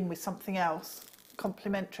mix it in with something else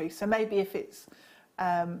complementary. So maybe if it's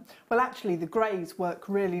well, actually the greys work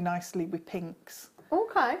really nicely with pinks.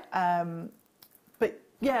 Okay. But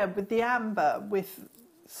yeah, with the amber,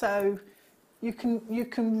 so you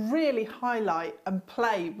can really highlight and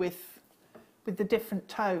play with the different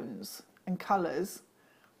tones and colours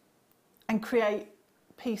and create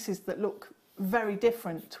pieces that look very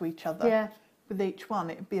different to each other. Yeah. With each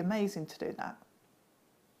one, it'd be amazing to do that.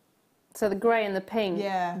 So the grey and the pink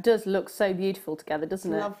does look so beautiful together,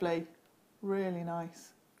 doesn't it? Lovely, really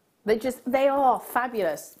nice. They are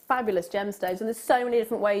fabulous, fabulous gemstones, and there's so many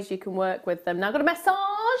different ways you can work with them. Now I've got a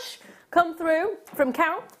message come through from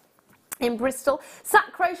Carol in Bristol.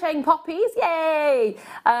 Sat crocheting poppies, yay!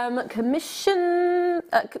 Commissions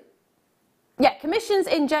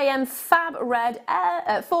in JM Fab Red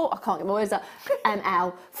I can't get my words out.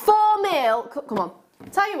 ML 4 mil. Come on.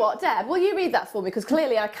 Tell you what, Deb, will you read that for me? Because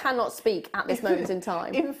clearly I cannot speak at this moment in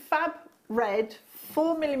time. In Fab Red,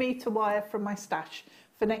 4mm wire from my stash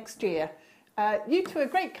for next year. You two are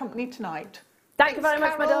great company tonight. Thank you very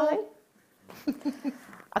much, my darling.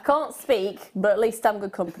 I can't speak, but at least I'm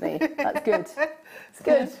good company. That's good. It's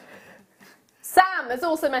good. Sam has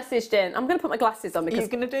also messaged in. I'm going to put my glasses on because... You're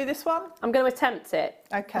going to do this one? I'm going to attempt it.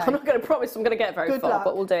 Okay. I'm not going to promise I'm going to get very Good far, luck.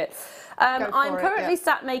 but we'll do it. I'm currently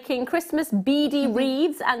sat making Christmas beady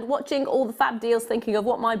wreaths and watching all the fab deals, thinking of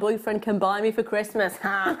what my boyfriend can buy me for Christmas.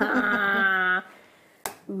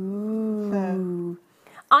 Ooh.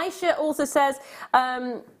 Aisha also says...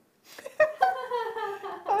 I'll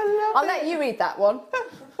let you read that one.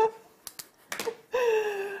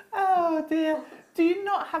 Oh dear. Do you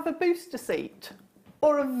not have a booster seat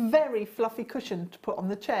or a very fluffy cushion to put on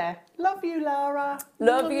the chair? Love you, Lara.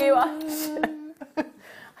 Love you, Aisha. I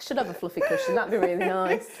should have a fluffy cushion. That'd be really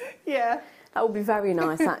nice. Yeah. That would be very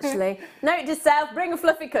nice, actually. Note to self, bring a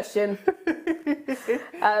fluffy cushion.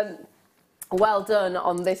 Well done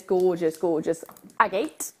on this gorgeous, gorgeous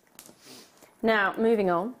agate. Now, moving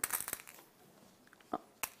on.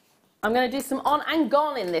 I'm going to do some on and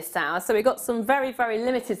gone in this hour. So we've got some very, very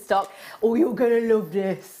limited stock. Oh, you're going to love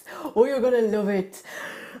this. Oh, you're going to love it.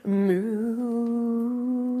 Moo.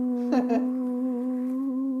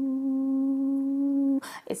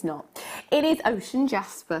 It's not. It is ocean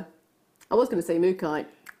jasper. I was going to say mookaite.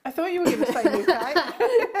 I thought you were going to say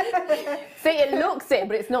mookaite. See, it looks it,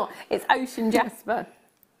 but it's not. It's ocean jasper.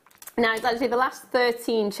 Now, it's actually the last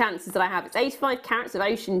 13 chances that I have. It's 85 carats of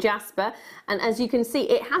ocean jasper, and as you can see,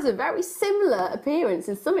 it has a very similar appearance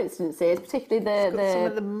in some instances, particularly some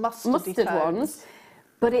of the mustard ones,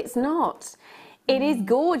 but it's not. It is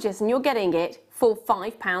gorgeous, and you're getting it for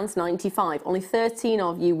 £5.95. Only 13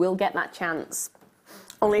 of you will get that chance.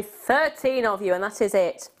 Only 13 of you, and that is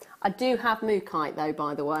it. I do have mookaite, though,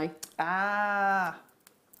 by the way. Ah,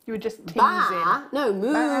 you were just teasing. Bah? No,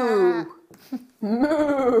 moo.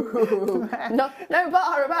 Moo. No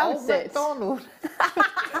bar about Old it. MacDonald.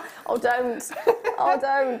 Oh, don't. Oh,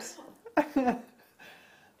 don't.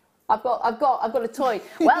 I've got a toy.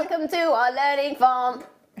 Welcome to our learning farm.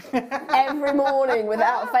 Every morning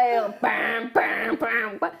without fail. Bam, bam,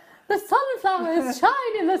 bam, bam. The sunflowers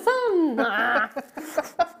shine in the sun.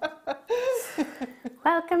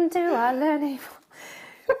 Welcome to our learning farm.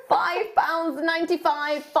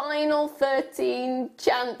 £5.95, final 13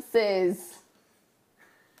 chances.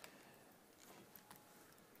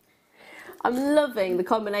 I'm loving the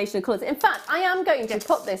combination of colours. In fact, I am going to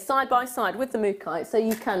put this side by side with the mookaite so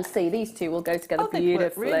you can see these two will go together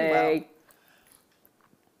beautifully. Really well.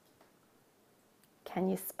 Can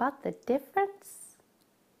you spot the difference?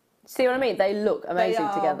 See what I mean? They look amazing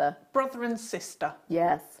together. Brother and sister.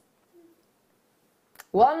 Yes.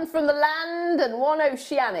 One from the land and one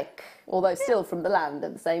oceanic, although still from the land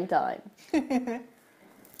at the same time. Going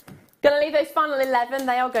to leave those final 11.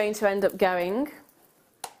 They are going to end up going.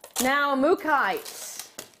 Now, Mookite.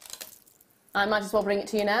 I might as well bring it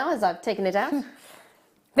to you now as I've taken it out.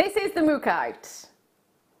 This is the Mookite.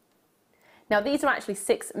 Now, these are actually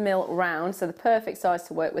 6mm round, so the perfect size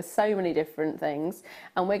to work with so many different things.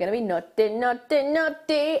 And we're going to be naughty, naughty,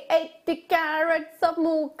 naughty, 80 carats of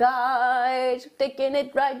Mookite, taking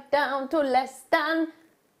it right down to less than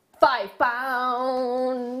 5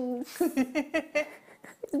 pounds.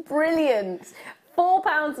 It's brilliant.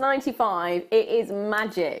 £4.95. It is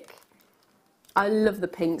magic. I love the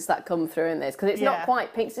pinks that come through in this, because it's not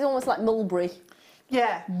quite pink, it's almost like mulberry.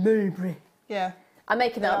 Yeah. Mulberry. Yeah. I'm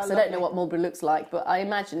making that up because I don't know what mulberry looks like, but I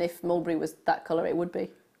imagine if mulberry was that colour, it would be.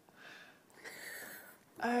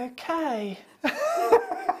 Okay.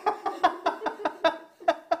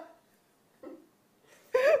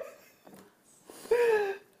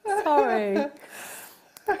 Sorry.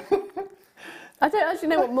 I don't actually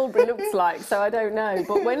know what mulberry looks like, so I don't know.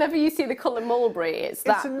 But whenever you see the colour mulberry, it's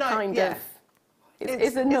that kind of...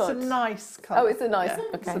 It's a nut. It's a nice colour. Oh, it's a nice...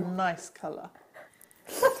 Yeah, okay. It's a nice colour.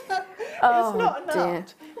 Oh, it's not a nut. dear.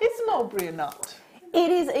 It's mulberry a nut.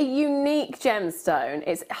 It is a unique gemstone.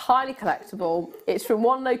 It's highly collectible. It's from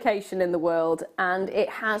one location in the world, and it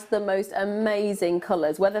has the most amazing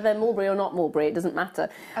colours. Whether they're mulberry or not mulberry, it doesn't matter.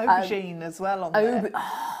 Aubergine as well on there.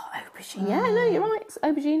 Oh, aubergine. Yeah, no, you're right. It's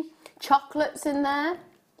aubergine. Chocolates in there.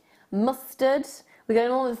 Mustard. We're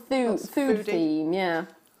going on the food theme, yeah.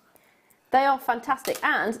 They are fantastic,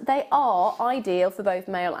 and they are ideal for both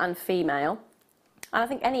male and female. And I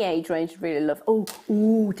think any age range would really love. Oh,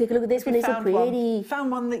 take a look at this one. It's so pretty. Found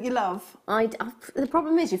one that you love. The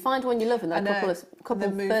problem is, you find one you love, and then a couple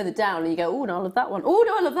further down, and you go, oh no, I love that one. Oh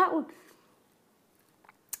no, I love that one.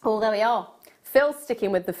 Oh, there we are. Phil's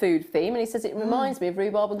sticking with the food theme, and he says it reminds me of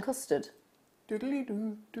rhubarb and custard. Doodly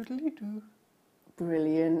doo, doodly doo.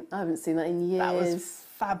 Brilliant. I haven't seen that in years. That was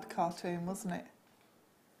fab cartoon, wasn't it?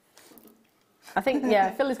 I think,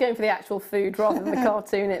 yeah, Phil is going for the actual food rather than the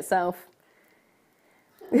cartoon itself.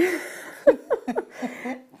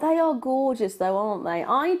 They are gorgeous though, aren't they?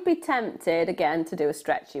 I'd be tempted again to do a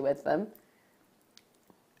stretchy with them.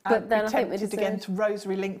 But then I think they tempted again to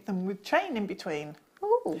rosary link them with chain in between.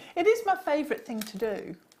 Ooh. It is my favourite thing to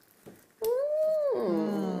do.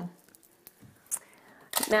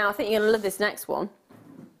 Now I think you're going to love this next one.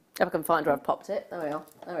 If I can find where I've popped it. There we are.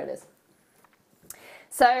 There it is.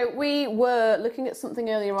 So we were looking at something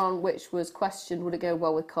earlier on which was questioned, would it go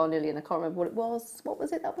well with carnelian? I can't remember what it was. What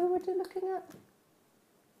was it that we were looking at?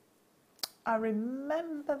 I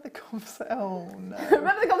remember the conversation. Oh no.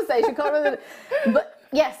 Remember the conversation, can't remember. But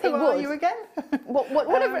yes, it would. Who are you again?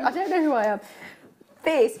 Whatever, I don't know who I am.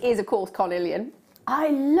 This is, of course, carnelian. I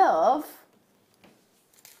love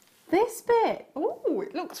this bit. Oh,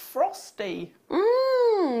 it looks frosty.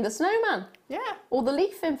 The snowman. Yeah. Or the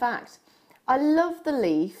leaf, in fact. I love the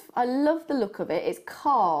leaf. I love the look of it. It's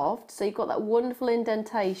carved, so you've got that wonderful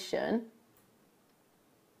indentation.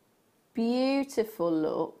 Beautiful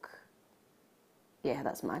look. Yeah,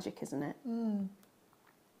 that's magic, isn't it?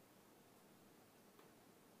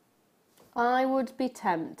 I would be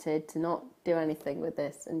tempted to not do anything with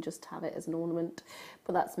this and just have it as an ornament,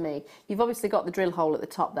 but that's me. You've obviously got the drill hole at the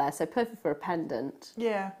top there, so perfect for a pendant.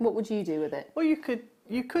 Yeah. What would you do with it? Well, you could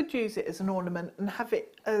use it as an ornament and have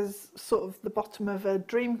it as sort of the bottom of a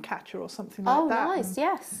dream catcher or something like that. Oh, nice,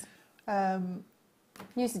 yes.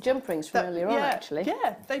 Use the jump rings from earlier on, actually.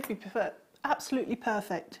 Yeah, they'd be absolutely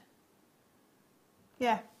perfect.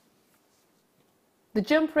 Yeah. The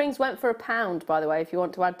jump rings went for £1, by the way, if you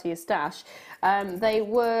want to add to your stash. They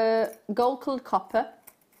were gold-coloured copper,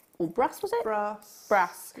 or brass, was it? Brass.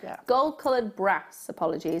 Brass. Yeah. Gold-coloured brass,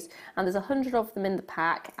 apologies. And there's 100 of them in the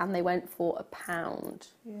pack, and they went for £1.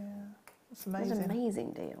 Yeah, that's amazing. It's an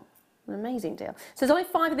amazing deal. An amazing deal. So there's only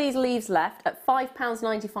 5 of these leaves left at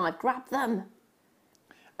 £5.95. Grab them.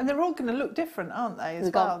 And they're all going to look different, aren't they, as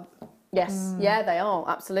well? Yes, yeah, they are,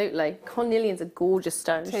 absolutely. Cornelian's a gorgeous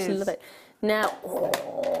stone. I just love it. Now,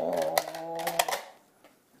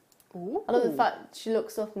 I love the fact she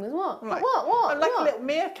looks up and goes, what? Like, what? I'm like a little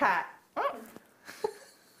meerkat.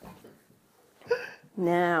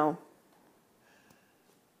 Now.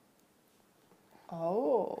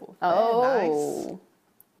 Oh, very nice.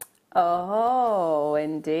 Oh,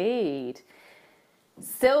 indeed.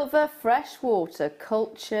 Silver freshwater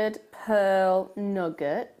cultured pearl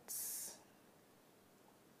nuggets.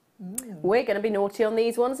 We're going to be naughty on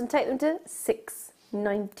these ones and take them to £6.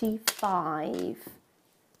 £6.95.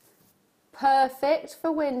 Perfect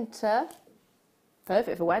for winter.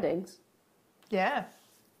 Perfect for weddings. Yeah.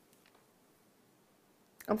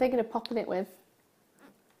 I'm thinking of popping it with.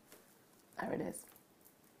 There it is.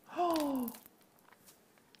 Oh.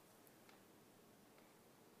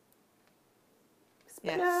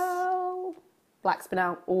 Spinel. Yes. Black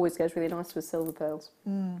spinel always goes really nice with silver pearls.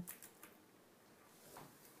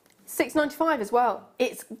 £6.95 as well.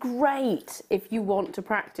 It's great if you want to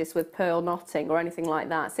practice with pearl knotting or anything like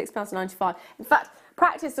that. £6.95. In fact,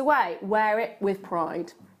 practice away. Wear it with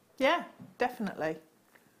pride. Yeah, definitely.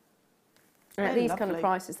 And at these kind of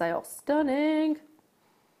prices, they are stunning.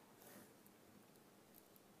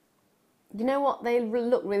 You know what they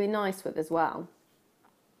look really nice with as well?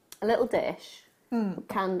 A little dish, with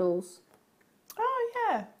candles. Oh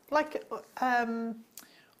yeah, like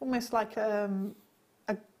almost like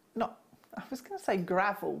not. I was going to say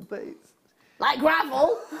gravel, but it's like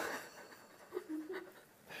gravel.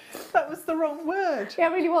 That was the wrong word. Yeah,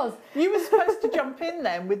 it really was. You were supposed to jump in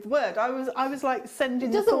then with the word. I was like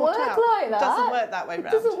sending the thought out. It doesn't work like that. It doesn't work that way round.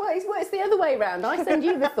 It doesn't work. It works the other way round. I send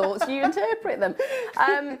you the thoughts, you interpret them.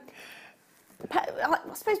 I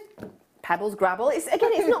suppose pebbles, gravel. It's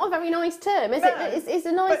not a very nice term, is it? It's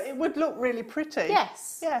a nice. But it would look really pretty.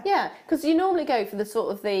 Yes. Yeah. Yeah. Because you normally go for the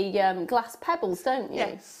sort of the glass pebbles, don't you?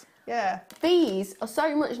 Yes. Yeah. These are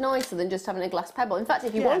so much nicer than just having a glass pebble. In fact,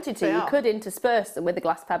 if you wanted to, you could intersperse them with the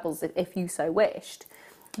glass pebbles if you so wished.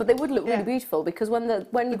 But they would look really beautiful because when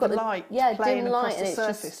you've got the light, dim light, and it's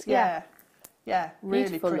surface. just Really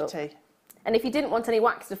beautiful pretty. Look. And if you didn't want any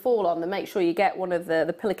wax to fall on, then make sure you get one of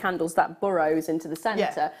the pillar candles that burrows into the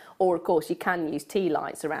centre. Or, of course, you can use tea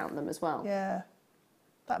lights around them as well. Yeah,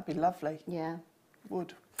 that'd be lovely. Yeah.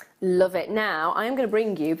 Would. Love it. Now, I am going to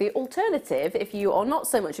bring you the alternative if you are not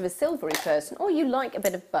so much of a silvery person or you like a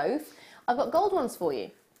bit of both. I've got gold ones for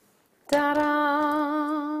you.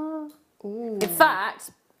 Ta-da! In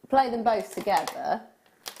fact, play them both together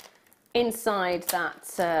inside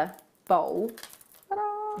that bowl.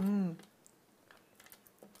 Ta-da!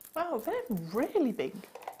 Wow, they're really big.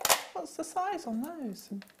 What's the size on those?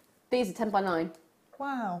 These are 10 by 9.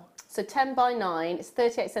 Wow. So 10 by 9, it's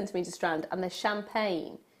 38 centimetre strand, and they're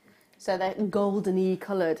champagne. So they're golden-y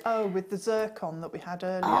coloured. Oh, with the zircon that we had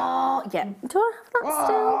earlier. Oh, yeah. Do I have that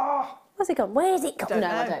still? Where's it gone? Where's it gone? No,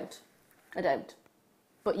 I don't. I don't.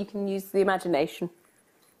 But you can use the imagination.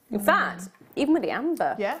 In fact, even with the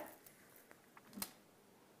amber. Yeah.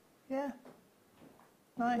 Yeah.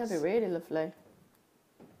 Nice. That'd be really lovely.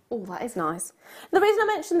 Oh, that is nice. The reason I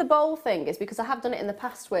mentioned the bowl thing is because I have done it in the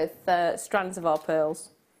past with strands of our pearls.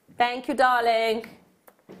 Thank you, darling.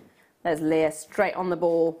 There's Leah straight on the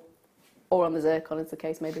ball. Or on the zircon, as the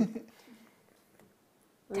case may be.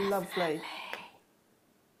 Lovely.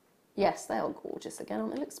 Yes, they are gorgeous again,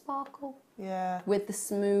 aren't they? Look sparkle. Yeah. With the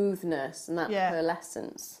smoothness and that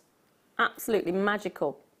pearlescence. Absolutely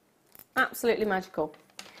magical. Absolutely magical.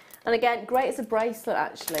 And again, great as a bracelet,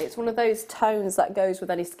 actually. It's one of those tones that goes with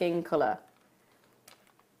any skin colour.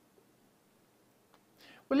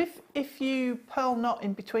 Well, if you pearl knot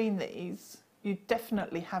in between these, you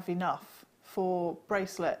definitely have enough for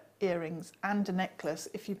bracelet, earrings and a necklace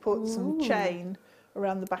if you put some chain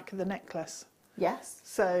around the back of the necklace. Yes.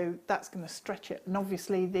 So that's going to stretch it. And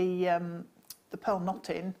obviously the pearl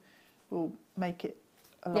knotting will make it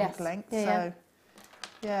a longer length. Yeah,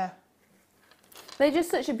 yeah. They're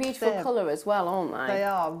just such a beautiful colour as well, aren't they? They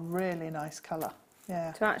are really nice colour,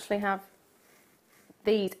 yeah. To actually have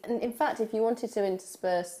these. And in fact, if you wanted to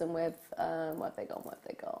intersperse them with, where have they gone, where have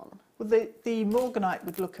they gone? Well, the morganite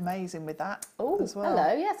would look amazing with that as well.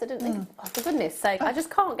 Hello, yes, I didn't think, oh, for goodness sake, I just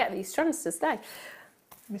can't get these strands to stay.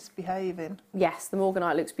 Misbehaving. Yes, the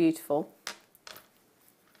morganite looks beautiful.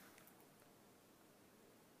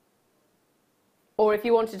 Or if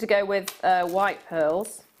you wanted to go with white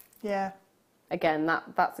pearls. Yeah. Again,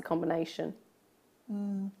 that's a combination.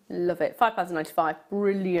 Love it. £5.95.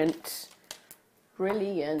 Brilliant.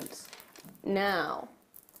 Brilliant. Now,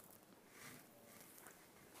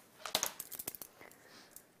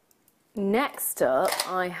 next up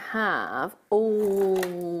I have,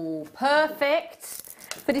 perfect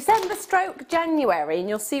for December stroke January, and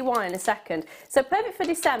you'll see why in a second. So perfect for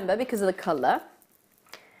December because of the colour.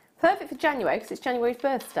 Perfect for January because it's January's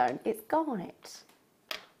birthstone. It's garnet.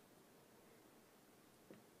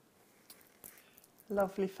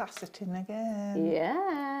 Lovely faceting again.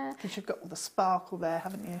 Yeah. Because you've got all the sparkle there,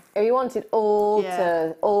 haven't you? If you wanted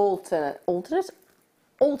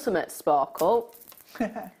ultimate sparkle.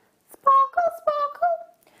 Sparkle, sparkle.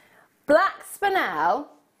 Black spinel,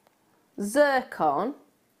 zircon.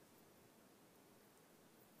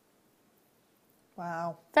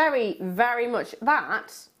 Wow. Very, very much.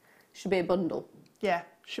 That should be a bundle. Yeah,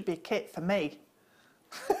 should be a kit for me.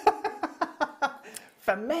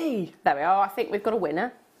 For me. There we are. I think we've got a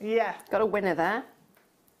winner. Yeah. Got a winner there.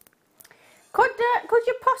 Could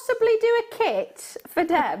you possibly do a kit for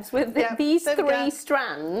Debs with these 3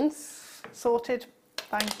 strands? Sorted.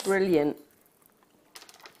 Thanks. Brilliant.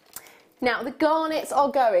 Now, the garnets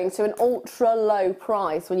are going to an ultra low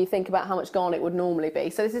price when you think about how much garnet would normally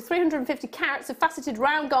be. So this is 350 carats of faceted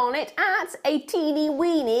round garnet at a teeny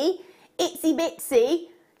weeny, itsy bitsy,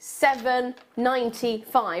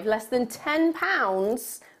 £7.95. Less than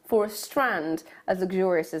 £10 for a strand as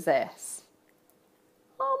luxurious as this.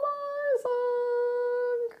 Amazing!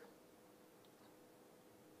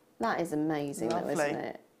 That is amazing though, isn't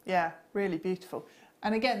it? Yeah, really beautiful.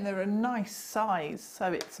 And again, they're a nice size,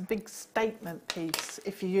 so it's a big statement piece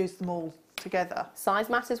if you use them all together. Size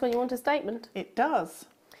matters when you want a statement. It does.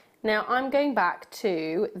 Now I'm going back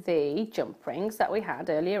to the jump rings that we had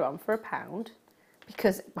earlier on for £1,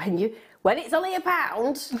 because when it's only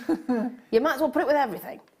 £1, you might as well put it with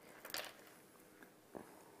everything.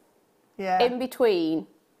 Yeah. In between.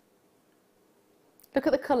 Look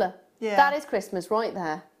at the colour. Yeah. That is Christmas right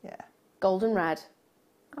there. Yeah. Golden red.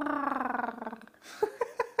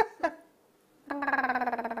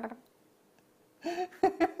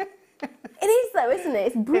 It is though, isn't it?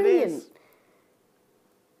 It's brilliant.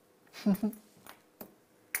 It is.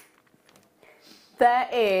 There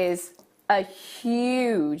is a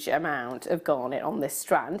huge amount of garnet on this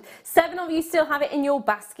strand. 7 of you still have it in your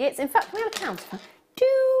baskets. In fact, we have a counter.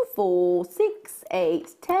 2, 4, 6,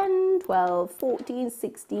 8, 10, 12, 14,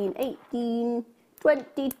 16, 18,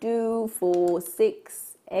 22, 4,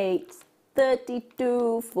 6, 8,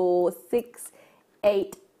 32, 4, 6,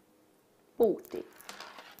 8, 40.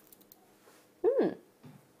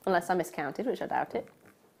 Unless I miscounted, which I doubt it.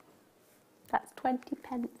 That's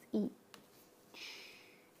 20p each.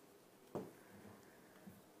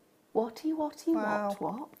 Whatty, Wow.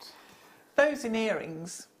 what? Those in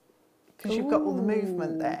earrings, because you've got all the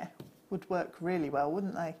movement there, would work really well,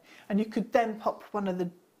 wouldn't they? And you could then pop one of the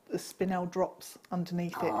spinel drops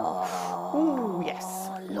underneath it. Oh, ooh, yes.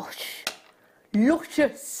 Lush.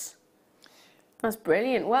 Luscious. That's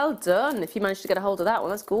brilliant. Well done. If you managed to get a hold of that one,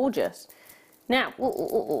 that's gorgeous. Now,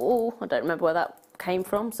 I don't remember where that came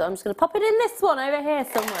from, so I'm just going to pop it in this one over here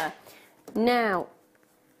somewhere. Now.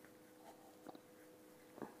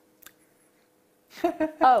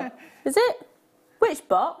 Oh, is it? Which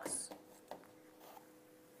box?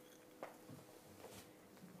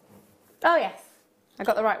 Oh, yes. I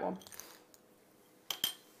got the right one.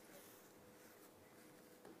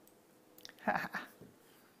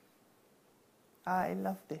 I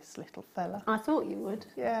love this little fella. I thought you would.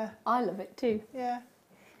 Yeah. I love it too. Yeah.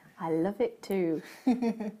 I love it too.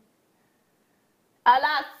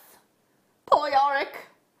 Alas, poor Yorick.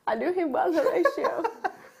 I knew him well, Horatio.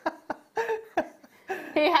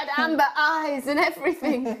 He had amber eyes and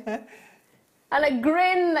everything. And a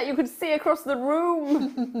grin that you could see across the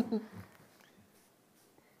room.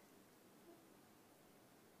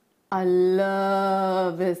 I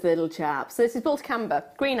love this little chap. So this is Baltic amber,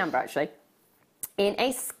 green amber actually, in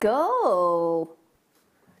a skull.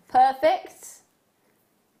 Perfect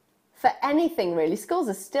for anything really. Skulls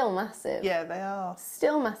are still massive. Yeah, they are.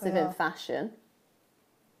 Still massive in fashion.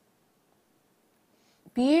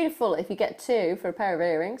 Beautiful if you get 2 for a pair of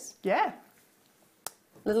earrings. Yeah.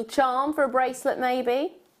 Little charm for a bracelet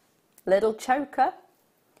maybe. Little choker.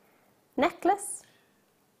 Necklace.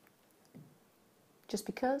 Just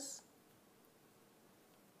because.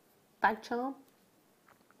 Bag charm.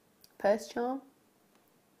 Purse charm.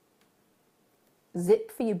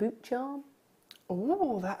 Zip for your boot charm.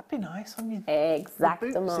 Oh, that'd be nice on your Exactement.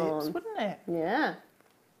 boot zips, wouldn't it? Yeah.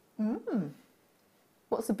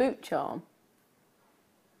 What's a boot charm?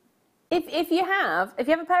 If you have a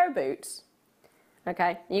pair of boots,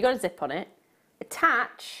 okay, and you got a zip on it,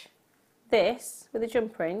 attach this with a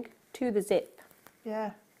jump ring to the zip.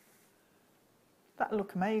 Yeah. That'd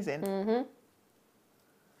look amazing.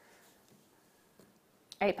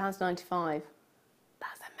 £8.95. That's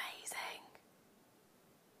amazing.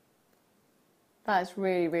 That is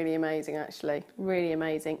really, really amazing actually. Really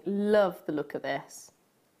amazing. Love the look of this.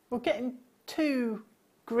 We're getting 2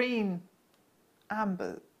 green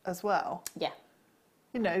amber as well. Yeah.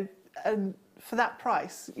 You know, and for that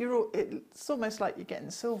price, it's almost like you're getting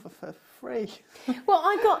silver for free. Well,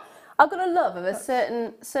 I've got a love of a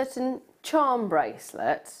certain charm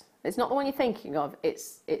bracelet. It's not the one you're thinking of.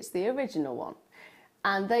 It's the original one,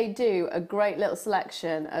 and they do a great little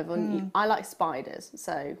selection of. I like spiders,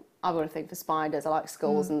 so I've got a thing for spiders. I like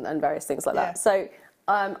skulls and various things like that. So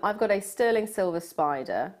I've got a sterling silver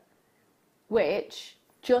spider, which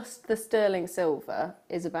just the sterling silver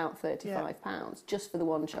is about £35, just for the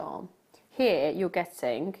one charm. Here you're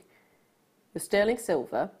getting your sterling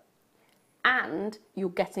silver and you're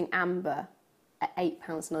getting amber at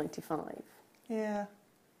 £8.95. Yeah.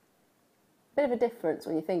 Bit of a difference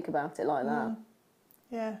when you think about it like that.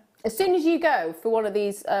 Yeah. As soon as you go for one of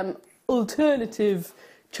these alternative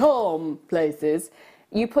charm places,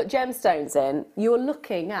 you put gemstones in, you're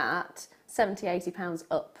looking at £70, £80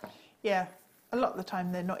 up. Yeah. A lot of the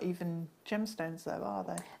time they're not even gemstones though, are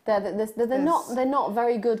they? They're not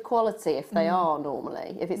very good quality if they are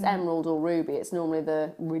normally. If it's emerald or ruby, it's normally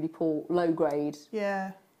the really poor, low grade.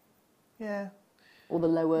 Yeah. Yeah. Or the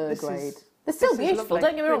lower grade. They're still beautiful,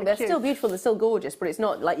 don't get me wrong, they're still beautiful, they're still gorgeous, but it's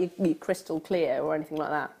not like you crystal clear or anything like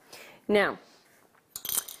that. Now,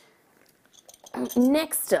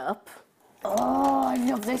 next up, oh, I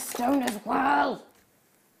love this stone as well.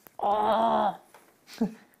 Oh,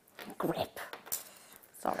 grip.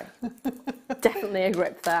 Sorry. Definitely a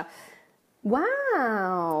grip there.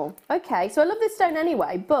 Wow. Okay, so I love this stone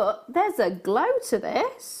anyway, but there's a glow to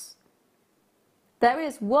this. There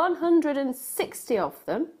is 160 of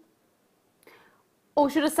them. Or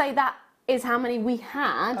should I say that is how many we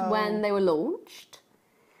had when they were launched.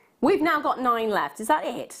 We've now got 9 left. Is that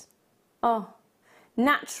it? Oh,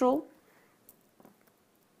 natural.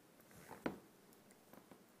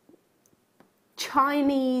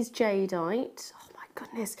 Chinese jadeite. Oh my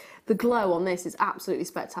goodness. The glow on this is absolutely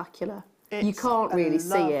spectacular. You can't really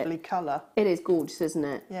see it. Lovely colour. It is gorgeous, isn't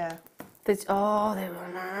it? Yeah. Oh, they were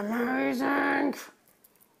amazing.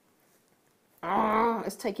 Oh,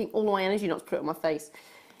 it's taking all my energy not to put it on my face.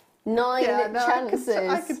 9 chances.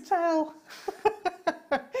 I could tell.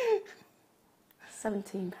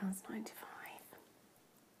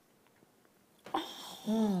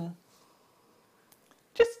 £17.95.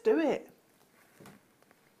 Just do it.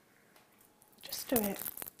 Just do it.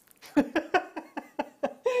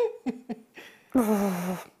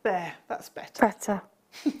 There, that's better. Better.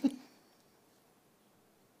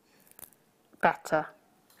 Better.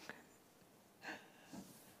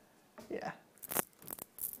 Yeah.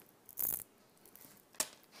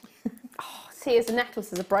 Oh, see, as a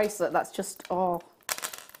necklace, as a bracelet, that's just, oh.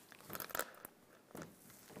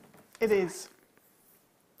 It is.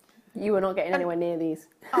 You are not getting anywhere near these.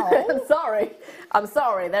 Oh. I'm sorry. I'm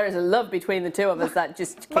sorry. There is a love between the two of us that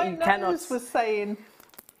just My you cannot. nose was saying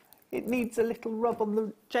it needs a little rub on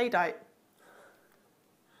the jadeite.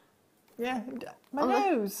 Yeah, my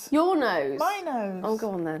nose. Your nose. My nose. Oh,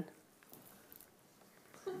 go on then.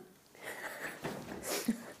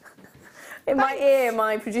 In my ear,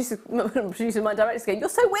 my producer, my director's going, "You're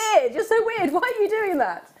so weird. You're so weird. Why are you doing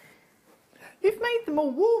that?" You've made them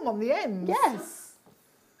all warm on the ends. Yes.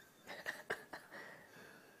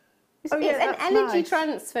 It's Oh, yeah, an energy nice.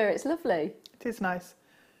 transfer. It's lovely. It is nice.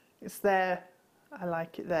 It's there. I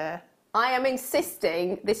like it there. I am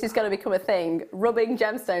insisting this is going to become a thing. Rubbing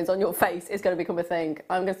gemstones on your face is going to become a thing.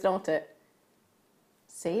 I'm going to start it.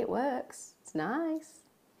 See, it works. It's nice.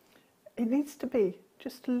 It needs to be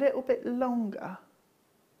just a little bit longer.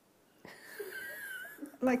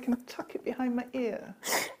 And I can tuck it behind my ear.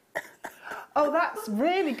 Oh, that's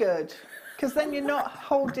really good. Because then you're not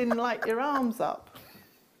holding like your arms up.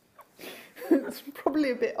 It's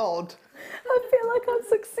probably a bit odd. I feel like I've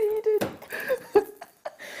succeeded.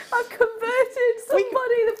 I've converted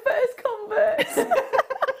somebody, the first convert.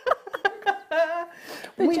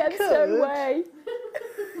 The gemstone way.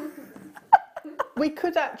 We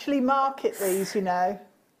could actually market these, you know.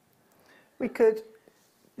 We could,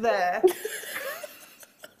 there.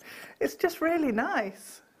 It's just really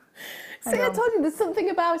nice. See, I told you, there's something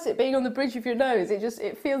about it being on the bridge of your nose.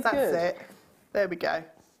 It feels good. That's it. There we go.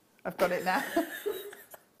 I've got it now.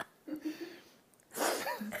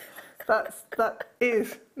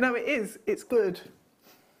 It is. It's good.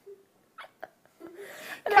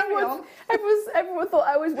 And everyone thought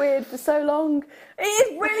I was weird for so long. It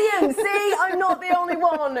is brilliant. See, I'm not the only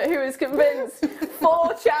one who is convinced.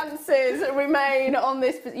 4 chances remain on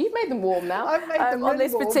this. You've made them warm now. I've made them really on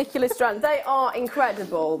this warm. particular strand. They are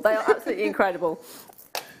incredible. They are absolutely incredible.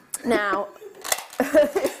 Now,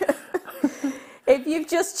 if you've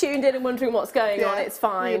just tuned in and wondering what's going on, it's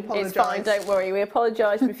fine. It's fine. Don't worry. We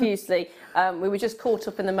apologise profusely. We were just caught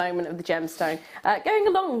up in the moment of the gemstone. Going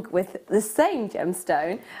along with the same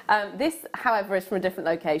gemstone, this, however, is from a different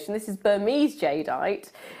location. This is Burmese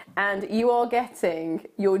jadeite, and you are getting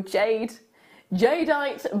your jadeite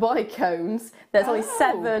bicones. There's only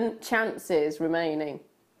 7 chances remaining.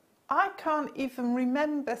 I can't even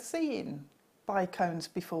remember seeing bicones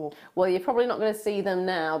before? Well, you're probably not going to see them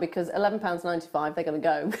now because £11.95, they're going to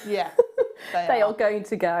go. Yeah, they are going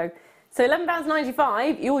to go. So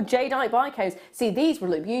 £11.95, your jadeite bicones. See, these would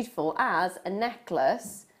look beautiful as a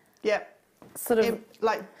necklace. Yeah. Sort of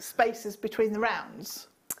like spaces between the rounds,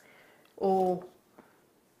 or.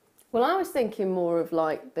 Well, I was thinking more of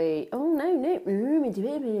like the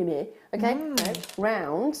okay, no,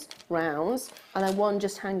 rounds, and then one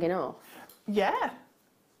just hanging off. Yeah.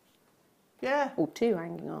 Yeah. Or two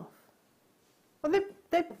hanging off. Well,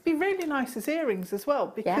 they'd be really nice as earrings as well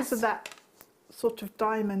because of that sort of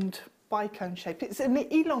diamond bicone shape. It's an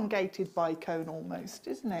elongated bicone almost,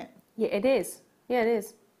 isn't it? Yeah, it is. Yeah, it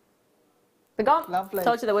is. They're gone. Lovely.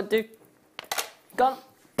 Told you they would do. Gone.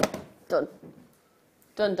 Done.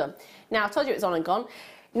 Done, done. Now, I told you it was on and gone.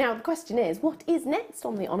 Now, the question is, what is next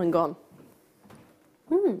on the on and gone?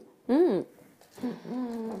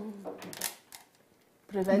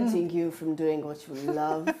 Preventing you from doing what you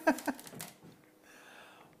love.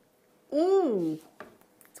 Ooh.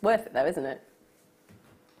 It's worth it though, isn't it?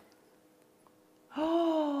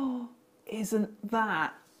 Oh, isn't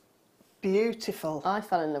that beautiful? I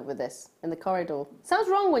fell in love with this in the corridor. Sounds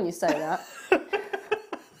wrong when you say that.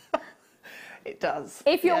 It does.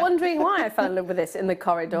 If you're wondering why I fell in love with this in the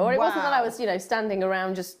corridor, it wasn't that I was, standing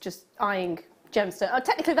around just eyeing gemstone. Oh,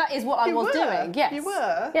 technically, that is what I was doing. Yes, you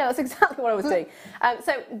were. Yeah, that's exactly what I was doing.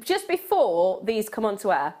 So just before these come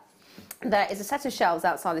onto air, there is a set of shelves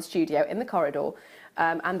outside the studio in the corridor,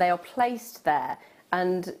 and they are placed there.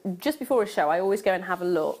 And just before a show, I always go and have a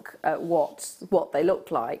look at what they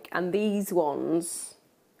look like. And these ones,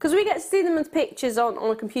 because we get to see them as pictures on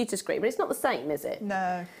a computer screen, but it's not the same, is it?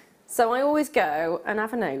 No. So I always go and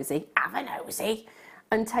have a nosy,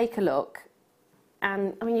 and take a look.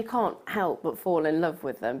 And, I mean, you can't help but fall in love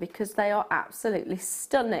with them because they are absolutely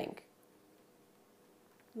stunning.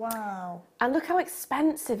 Wow. And look how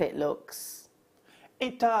expensive it looks.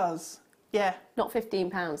 It does, yeah. Not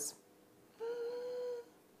 £15.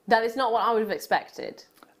 That is not what I would have expected.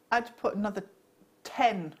 I'd put another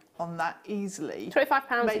 10 on that easily.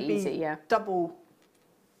 £25 maybe easy, yeah. Double.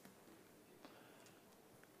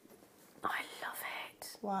 I love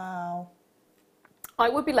it. Wow. I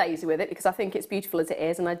would be lazy with it because I think it's beautiful as it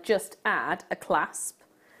is, and I'd just add a clasp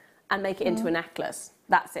and make it into a necklace.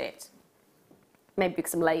 That's it. Maybe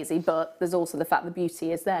because I'm lazy, but there's also the fact the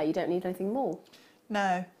beauty is there. You don't need anything more.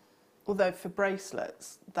 No. Although for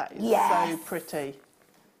bracelets, that is so pretty.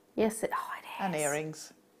 Yes, it is. And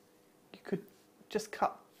earrings. You could just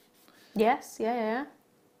cut. Yes, yeah.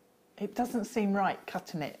 It doesn't seem right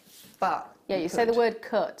cutting it, but yeah, you say the word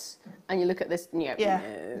cut, and you look at this. No,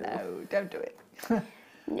 no, don't do it.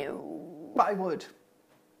 No. But I would.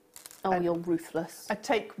 Oh, you're ruthless. I'd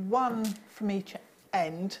take one from each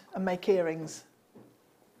end and make earrings.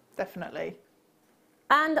 Definitely.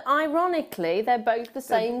 And ironically, they're both the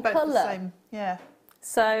same both colour. The same, yeah.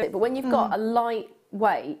 So, but when you've got a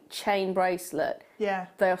lightweight chain bracelet, yeah,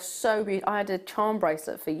 they are so beautiful. I had a charm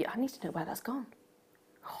bracelet for you. I need to know where that's gone.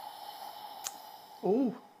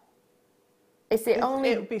 Ooh. Is it only?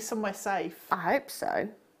 It'll be somewhere safe. I hope so.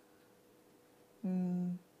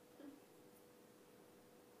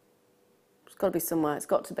 It's got to be somewhere. It's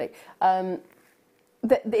got to be.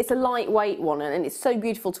 It's a lightweight one, and it's so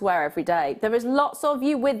beautiful to wear every day. There is lots of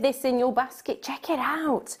you with this in your basket. Check it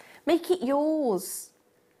out. Make it yours.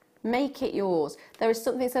 Make it yours. There is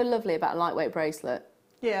something so lovely about a lightweight bracelet.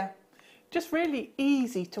 Yeah. Just really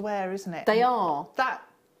easy to wear, isn't it? They are. That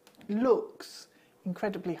looks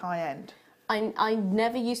incredibly high end. I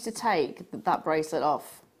never used to take that bracelet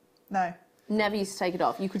off. No. Never used to take it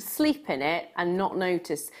off. You could sleep in it and not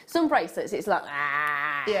notice. Some bracelets, it's like,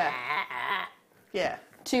 yeah,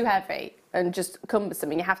 too heavy and just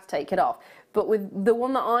cumbersome, and you have to take it off. But with the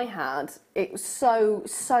one that I had, it was so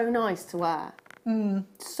nice to wear.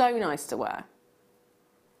 So nice to wear.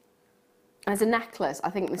 As a necklace, I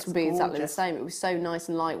think this would be exactly the same. It was so nice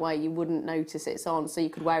and lightweight, you wouldn't notice it's on, so you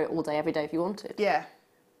could wear it all day, every day if you wanted. Yeah.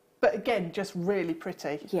 But again, just really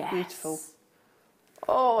pretty. Yes. Beautiful.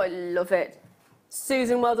 Oh, I love it.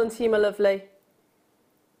 Susan, well done to you, my lovely.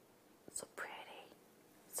 So pretty.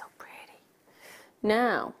 So pretty.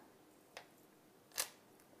 Now,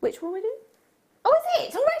 which one are we doing? Oh,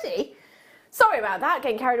 is it already? Sorry about that,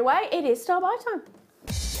 getting carried away. It is star buy time.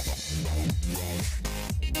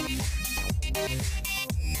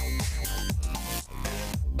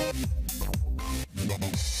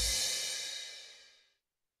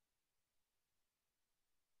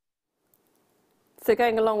 So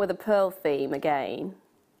going along with the pearl theme again,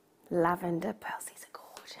 lavender pearls, these are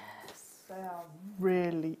gorgeous. They are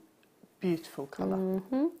really beautiful colour.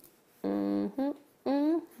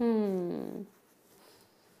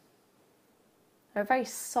 They're a very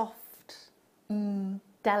soft,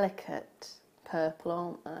 delicate purple,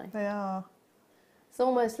 aren't they? They are. It's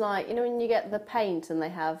almost like, you know, when you get the paint and they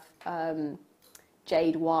have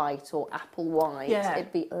jade white or apple white, Yeah.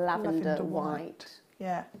 it'd be lavender white.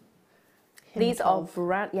 Yeah. These are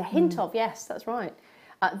brand, hint of, yes, that's right.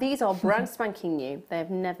 These are brand spanking new. They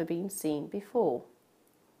have never been seen before.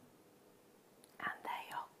 And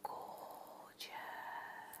they are gorgeous.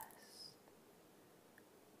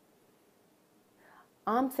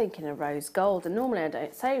 I'm thinking of rose gold, and normally I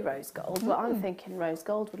don't say rose gold, but I'm thinking rose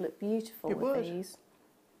gold would look beautiful with these.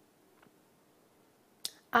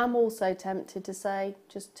 I'm also tempted to say,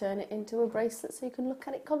 just turn it into a bracelet so you can look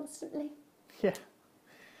at it constantly. Yeah.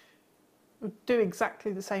 We'll do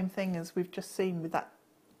exactly the same thing as we've just seen with that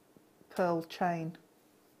pearl chain.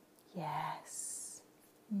 Yes.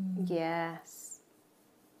 Yes.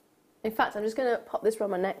 In fact, I'm just going to pop this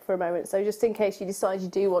around my neck for a moment, so just in case you decide you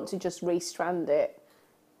do want to just restrand it,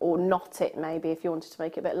 or knot it maybe if you wanted to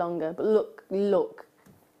make it a bit longer. But look, look.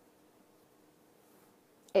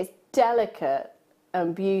 It's delicate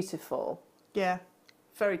and beautiful. Yeah,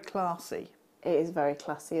 very classy. It is very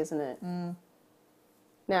classy, isn't it?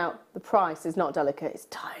 Now, the price is not delicate, it's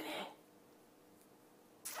tiny.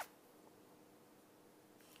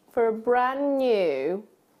 For a brand new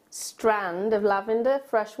strand of lavender,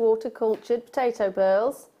 freshwater cultured potato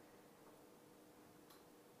pearls,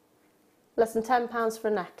 less than £10 for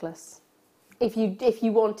a necklace. If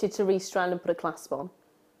you wanted to restrand and put a clasp on.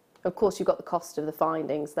 Of course, you've got the cost of the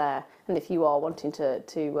findings there, and if you are wanting to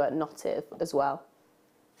knot it as well,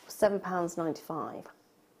 £7.95.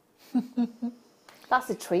 That's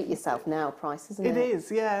a treat yourself now price, isn't it? It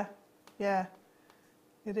is, yeah. Yeah,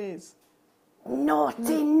 it is.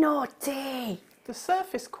 Naughty, naughty! The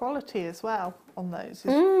surface quality as well on those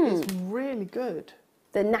is really good.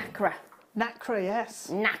 The nacre. Nacre, yes.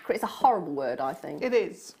 Nacre, it's a horrible word, I think. It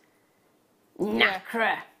is.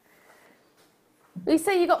 Nacre. You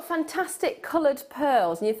say you've got fantastic coloured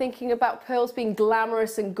pearls, and you're thinking about pearls being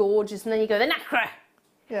glamorous and gorgeous, and then you go, the nacre!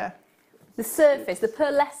 Yeah. The surface, the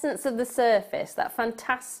pearlescence of the surface, that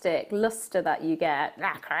fantastic lustre that you get,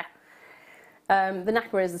 nacre. The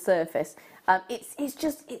nacre is the surface. It's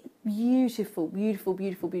just beautiful, beautiful,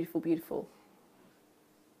 beautiful, beautiful, beautiful.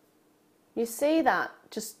 You see that,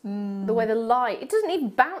 just the way the light, it doesn't even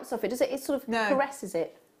bounce off it, does it? It sort of caresses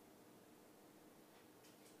it.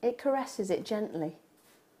 It caresses it gently.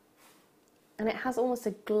 And it has almost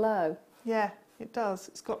a glow. Yeah, it does.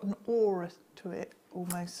 It's got an aura to it,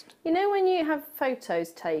 almost. You know when you have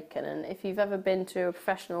photos taken, and if you've ever been to a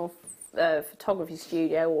professional photography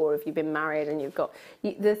studio, or if you've been married and you've got...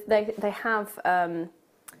 They have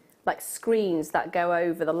like screens that go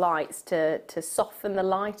over the lights to soften the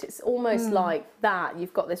light. It's almost like that.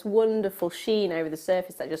 You've got this wonderful sheen over the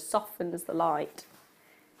surface that just softens the light.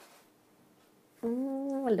 I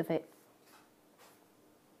love it.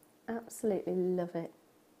 Absolutely love it.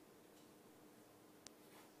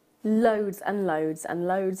 Loads and loads and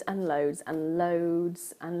loads and loads and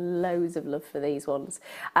loads and loads of love for these ones.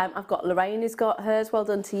 I've got Lorraine who's got hers, well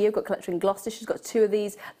done to you. I've got Collector in Gloucester, she's got 2 of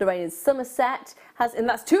these. Lorraine in Somerset has, and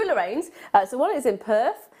that's 2 Lorraines. So one is in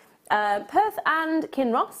Perth and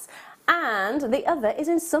Kinross, and the other is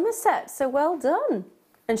in Somerset. So well done.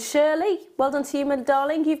 And Shirley, well done to you, my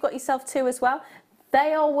darling. You've got yourself 2 as well.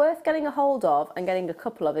 They are worth getting a hold of and getting a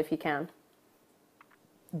couple of if you can.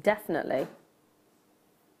 Definitely.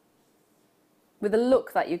 With the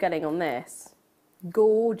look that you're getting on this.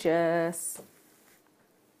 Gorgeous.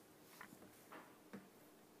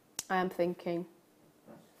 I am still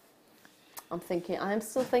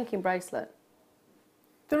thinking bracelet.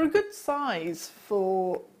 They're a good size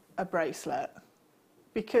for a bracelet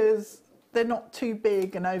because they're not too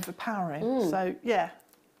big and overpowering. So yeah,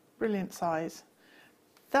 brilliant size.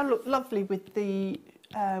 They'll look lovely with the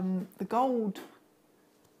gold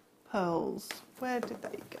pearls. Where did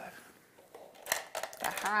they go?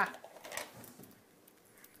 Aha!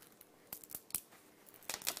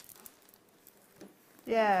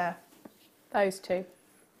 Yeah. Those 2.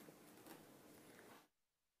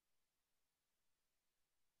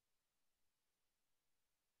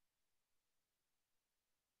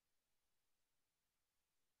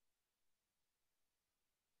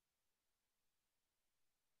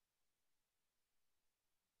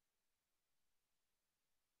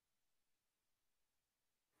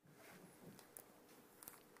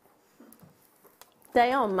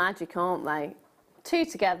 They are magic, aren't they? 2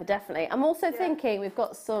 together, definitely. I'm also thinking we've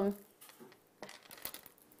got some...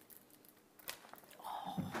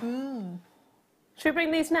 Should we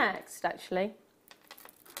bring these next, actually?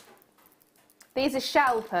 These are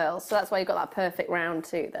shell pearls, so that's why you've got that perfect round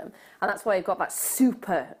to them. And that's why you've got that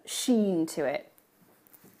super sheen to it.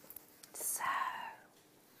 So,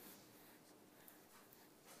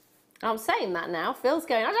 I'm saying that now. Phil's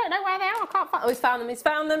going, I don't know where they are, I can't find them. Oh, he's found them, he's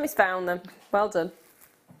found them, he's found them. Well done.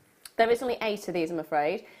 There is only 8 of these, I'm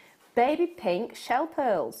afraid. Baby pink shell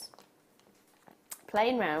pearls.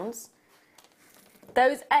 Plain rounds.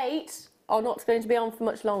 Those 8 are not going to be on for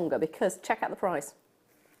much longer because check out the price.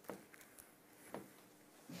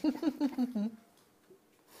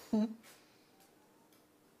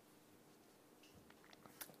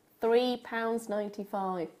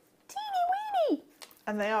 £3.95. Teeny weeny.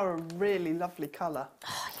 And they are a really lovely colour.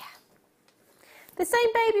 Oh yeah. The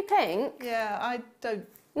same baby pink. Yeah, I don't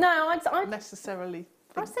necessarily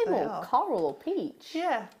I'd think say they more are. coral or peach.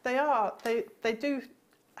 Yeah, they are. They do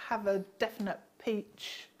have a definite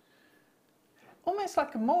peach, almost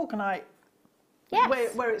like a morganite.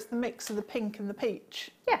 Yes. Where it's the mix of the pink and the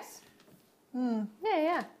peach. Yes. Yeah,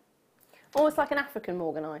 yeah. Almost like an African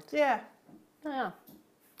morganite. Yeah. Yeah.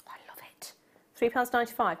 I love it.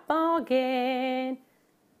 £3.95. Bargain.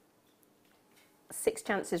 6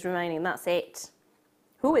 chances remaining. That's it.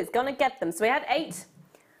 Who is going to get them? So we had 8.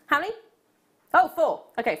 How many? Oh, 4.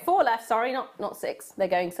 Okay, 4 left. Sorry, not 6. They're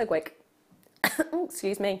going so quick. Oh,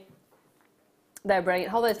 excuse me. They're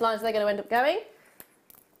brilliant. Hold those lines. They're going to end up going.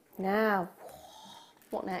 Now,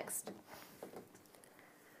 what next?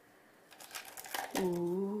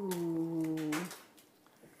 Ooh.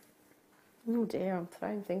 Oh dear, I'm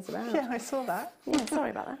throwing things about. Yeah, I saw that. Yeah, sorry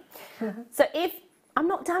about that. So if I'm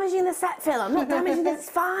not damaging the set, Phil, I'm not damaging this. It's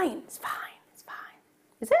fine. It's fine. It's fine.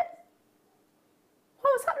 Is it? Oh,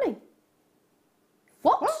 what's happening?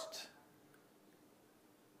 What?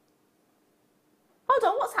 Hold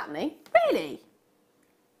on, what's happening? Really?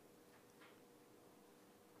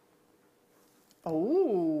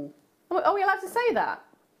 Oh. Are we allowed to say that?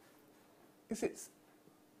 Is it?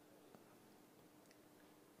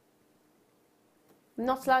 I'm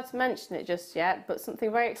not allowed to mention it just yet, but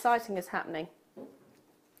something very exciting is happening.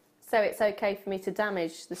 So it's okay for me to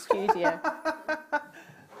damage the studio.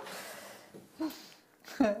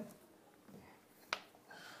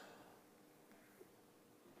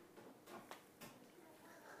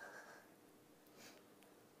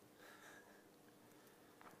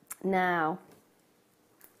 Now,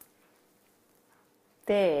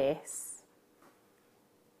 this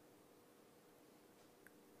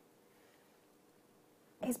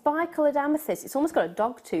is bicoloured amethyst. It's almost got a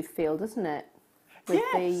dog tooth feel, doesn't it? With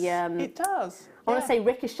Yes, it does. I want to say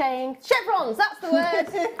ricocheting. Chevrons, that's the word.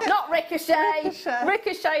 Not ricochet.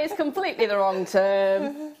 Ricochet is completely the wrong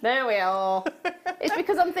term. There we are. It's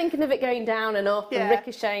because I'm thinking of it going down and up and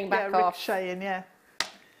ricocheting back off. Ricocheting, yeah.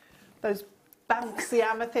 Those bouncy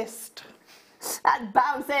amethyst. That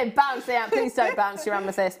bounce in, bounce out. Please don't bounce your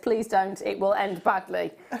amethyst. Please don't. It will end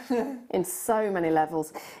badly in so many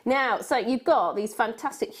levels. Now, so you've got these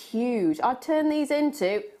fantastic, huge. I'd turn these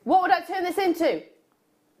into. What would I turn this into?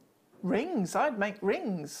 Rings. I'd make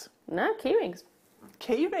rings. No, key rings.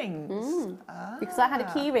 Key rings. Because I had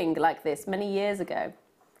a key ring like this many years ago,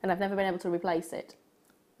 and I've never been able to replace it,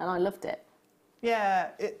 and I loved it. Yeah.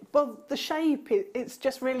 Well, the shape. It's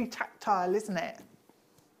just really tactile, isn't it?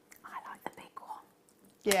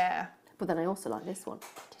 Yeah. But then I also like this one.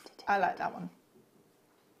 I like that one.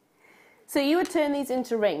 So you would turn these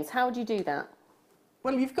into rings. How would you do that?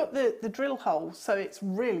 Well, you've got the drill hole, so it's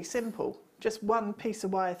really simple. Just one piece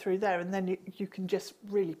of wire through there, and then you can just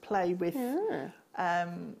really play with.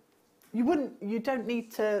 You don't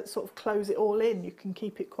need to sort of close it all in. You can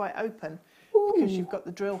keep it quite open because you've got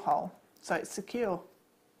the drill hole, so it's secure.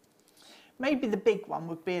 Maybe the big one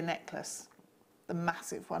would be a necklace, the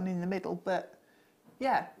massive one in the middle, but.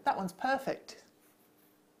 Yeah, that one's perfect.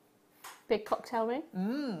 Big cocktail ring?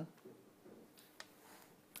 Oh,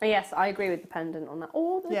 yes, I agree with the pendant on that.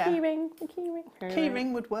 Or the key ring. The key ring. Key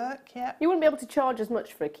ring would work, yeah. You wouldn't be able to charge as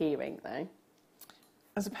much for a key ring, though.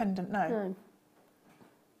 As a pendant, no. No.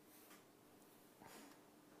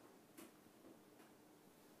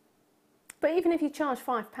 But even if you charge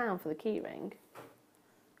 £5 for the key ring,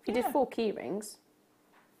 if you did 4 key rings,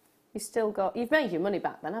 you've made your money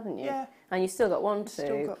back then, haven't you? Yeah. And you've still got 1,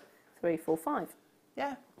 2, 3, 4, 5.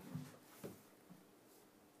 Yeah.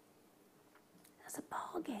 That's a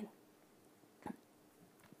bargain.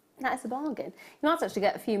 That is a bargain. You might actually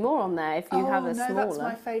get a few more on there if you have a smaller. That's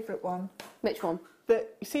my favourite one. Which one? You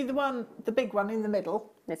see the big one in the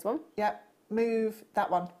middle? This one? Yeah. Move that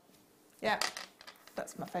one. Yeah.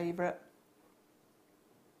 That's my favourite.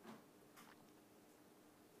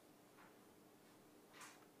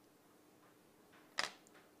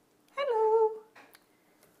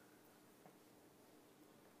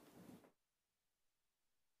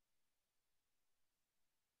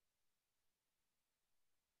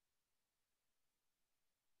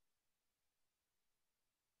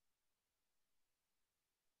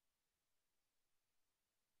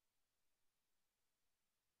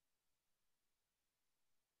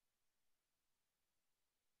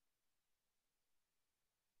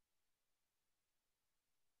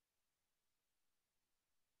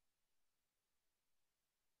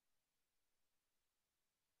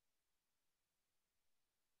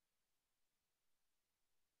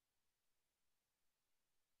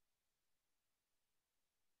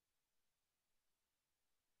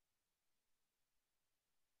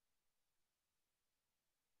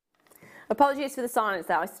 Apologies for the silence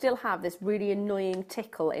there. I still have this really annoying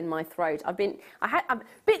tickle in my throat. I've been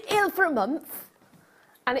ill for a month,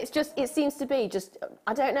 and it seems to be just,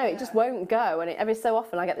 I don't know, it just won't go, and every so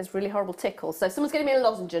often I get this really horrible tickle. So someone's getting me a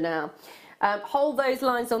lozenge now. Hold those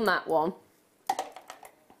lines on that one.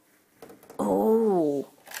 Oh,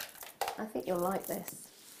 I think you'll like this.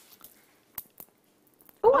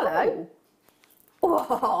 Oh, hello.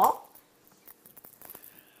 Oh.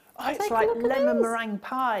 Oh, it's like lemon meringue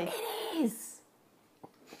pie. It is.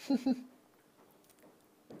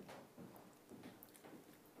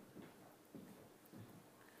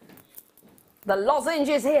 The lozenge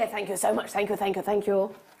is here. Thank you so much. Thank you, thank you, thank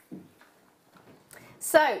you.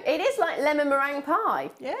 So, it is like lemon meringue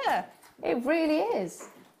pie. Yeah. It really is.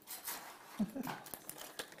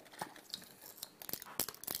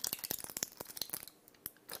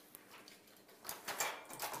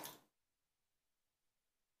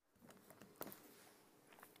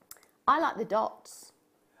 I like the dots.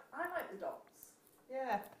 I like the dots.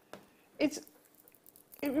 Yeah.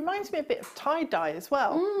 It reminds me a bit of tie-dye as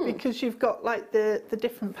well, because you've got like the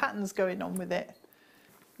different patterns going on with it,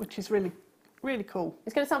 which is really, really cool.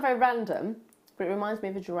 It's going to sound very random, but it reminds me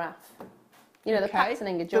of a giraffe. You know, the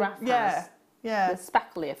patterning a giraffe has. Yeah. The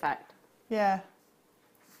speckly effect. Yeah.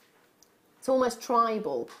 It's almost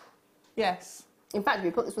tribal. Yes. In fact, if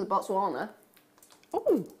you put this with Botswana.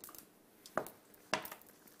 Oh.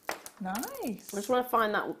 Nice. I just want to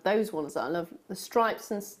find those ones that I love. The stripes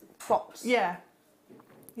and spots. Yeah.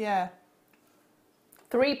 Yeah.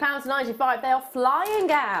 £3.95. They are flying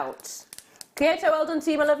out. Kyoto, well done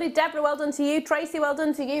to you, my lovely. Deborah, well done to you. Tracy, well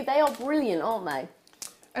done to you. They are brilliant, aren't they?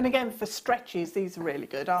 And again, for stretches, these are really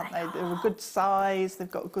good, aren't they? They're a good size. They've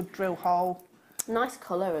got a good drill hole. Nice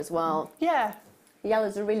colour as well. Yeah. The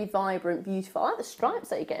yellows are really vibrant, beautiful. I like the stripes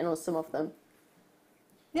that you're getting on some of them.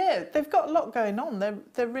 Yeah, they've got a lot going on.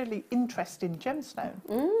 They're really interesting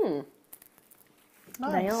gemstone.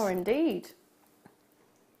 Nice. They are indeed.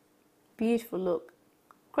 Beautiful look.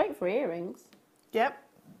 Great for earrings. Yep.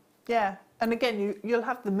 Yeah. And again, you'll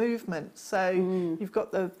have the movement. So you've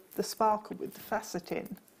got the sparkle with the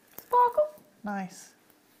faceting. Sparkle. Nice.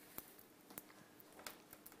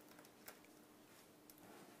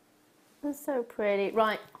 That's so pretty.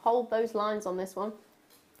 Right, hold those lines on this one.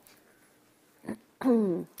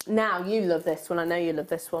 Now, you love this one. I know you love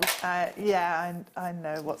this one. Yeah, I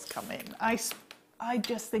know what's coming. I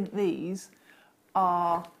just think these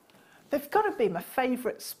are... They've got to be my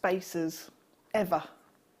favourite spacers ever.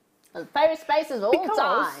 Favourite spacers of all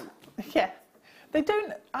time. Yeah.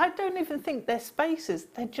 I don't even think they're spacers.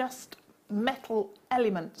 They're just metal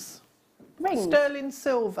elements. Rings. Sterling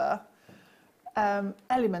silver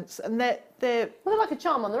elements. And they're like a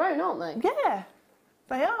charm on their own, aren't they? Yeah,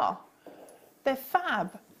 they are. They're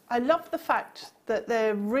fab. I love the fact that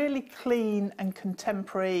they're really clean and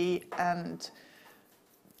contemporary, and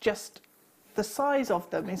just the size of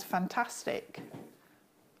them is fantastic.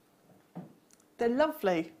 They're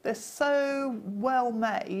lovely. They're so well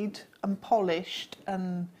made and polished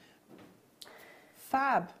and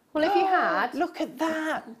fab. Well, if you had... Look at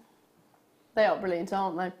that. They are brilliant,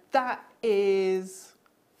 aren't they? That is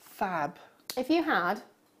fab. If you had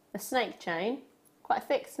a snake chain, quite a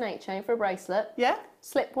thick snake chain for a bracelet. Yeah.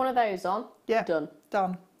 Slip one of those on. Yeah. Done.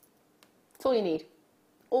 Done. That's all you need.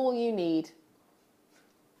 All you need.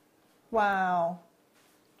 Wow.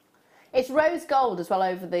 It's rose gold as well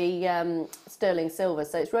over the sterling silver.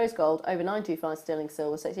 So it's rose gold over 925 sterling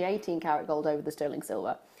silver. So it's the 18 karat gold over the sterling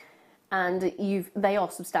silver. And they are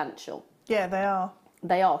substantial. Yeah, they are.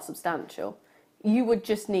 They are substantial. You would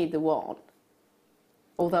just need the one.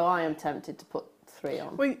 Although I am tempted to put 3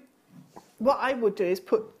 on. Well, what I would do is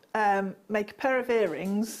make a pair of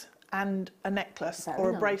earrings and a necklace or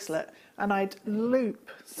a bracelet, and I'd loop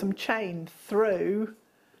some chain through,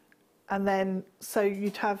 and then so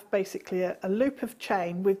you'd have basically a loop of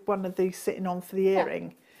chain with one of these sitting on for the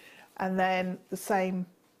earring, and then the same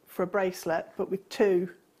for a bracelet, but with 2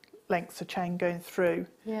 lengths of chain going through.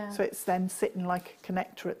 Yeah. So it's then sitting like a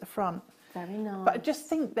connector at the front. Very nice. But I just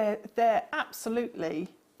think they're absolutely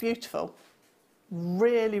beautiful.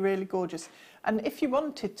 Really, really gorgeous. And if you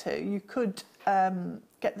wanted to, you could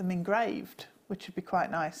get them engraved, which would be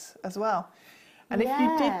quite nice as well. And if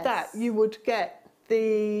you did that, you would get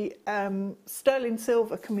the sterling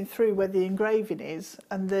silver coming through where the engraving is,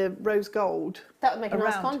 and the rose gold. That would make a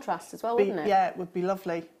nice contrast as well, wouldn't it? Yeah, it would be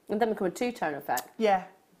lovely. And then become a 2-tone effect. Yeah,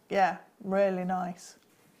 yeah, really nice.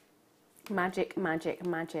 Magic, magic,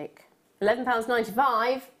 magic.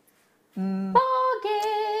 £11.95. Bargain!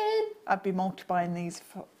 I'd be multiplying these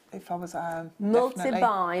if I was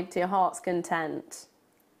multi-buy to your heart's content.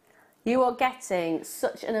 You are getting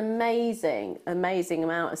such an amazing, amazing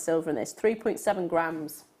amount of silver in this. 3.7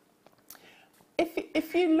 grams.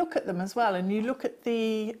 If you look at them as well, and you look at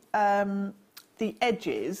the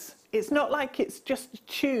edges, it's not like it's just a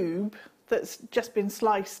tube that's just been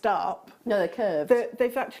sliced up. No, they're curved.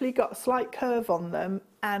 They've actually got a slight curve on them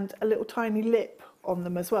and a little tiny lip on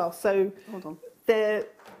them as well. So hold on. They're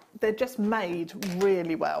just made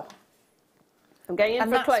really well. I'm getting in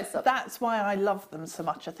for a close-up. That's why I love them so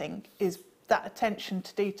much, I think, is that attention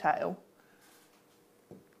to detail.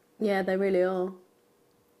 Yeah, they really are.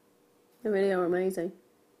 They really are amazing.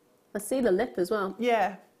 I see the lip as well.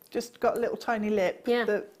 Yeah, just got a little tiny lip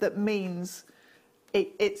that means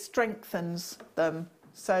it strengthens them,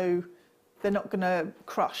 so they're not going to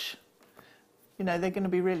crush. You know, they're going to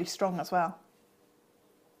be really strong as well.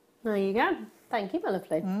 There you go. Thank you, my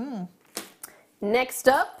lovely. Next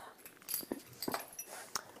up.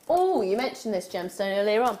 Oh, you mentioned this gemstone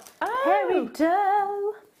earlier on.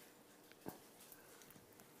 Peridot.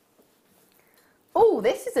 Oh,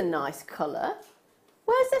 this is a nice colour.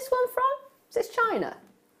 Where's this one from? Is this China?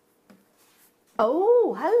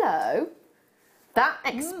 Oh, hello. That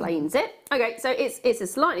explains it. Okay, so it's a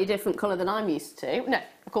slightly different colour than I'm used to. No,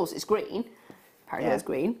 of course it's green. Peridot's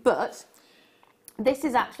green, but this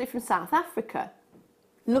is actually from South Africa.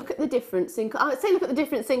 Look at the difference in colour. I would say look at the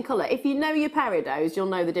difference in colour. If you know your peridots, you'll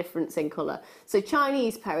know the difference in colour. So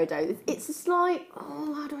Chinese peridot, it's a slight,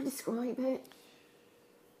 how do I describe it?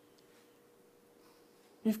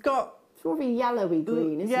 You've got... It's more of a yellowy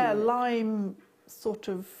green, isn't it? Yeah, lime sort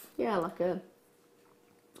of... Yeah, like a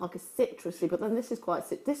citrusy, but then this is quite...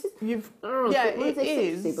 This is... it is.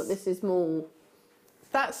 Citrusy, but this is more...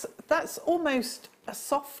 That's almost a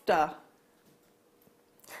softer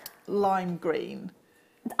lime green.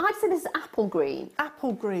 I'd say this is apple green.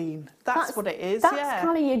 Apple green. That's what it is, That's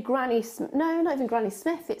kind of your Granny... No, not even Granny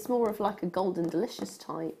Smith. It's more of like a Golden Delicious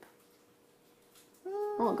type.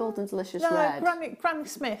 Not Golden Delicious red. Granny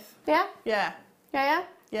Smith. Yeah? Yeah. Yeah?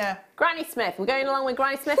 Yeah. Granny Smith. We're going along with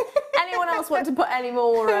Granny Smith. Anyone else want to put any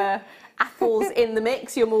more apples in the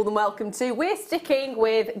mix, you're more than welcome to. We're sticking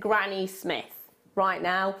with Granny Smith right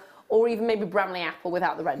now, or even maybe Bramley apple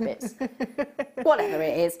without the red bits. Whatever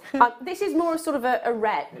it is. This is more sort of a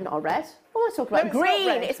red, not a red. What am I talking about? No,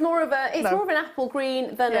 green. It's more of an apple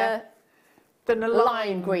green than a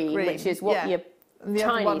lime green, which is what your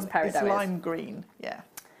Chinese peridot is. It's lime green, yeah.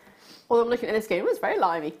 Although I'm looking at this game, it's very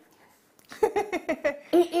limey.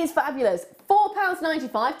 It is fabulous.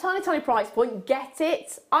 £4.95, tiny price point. Get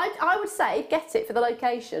it. I would say get it for the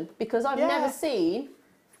location, because I've never seen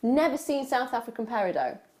South African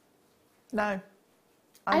peridot. No.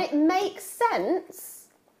 And it makes sense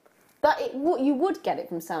that you would get it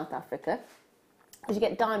from South Africa, because you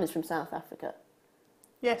get diamonds from South Africa.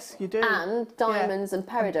 Yes, you do. And diamonds and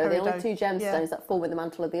peridot, the only two gemstones that form with the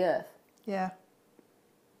mantle of the earth. Yeah.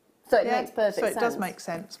 So it makes perfect sense. So it does make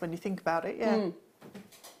sense when you think about it, yeah.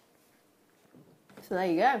 So there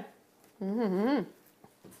you go.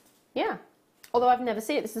 Yeah. Although I've never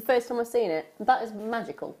seen it. This is the first time I've seen it. That is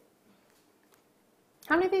magical.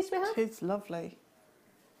 How many of these do we have? It's lovely.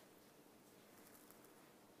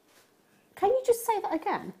 Can you just say that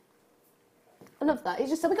again? I love that. You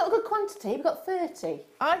just said we've got a good quantity. We've got 30.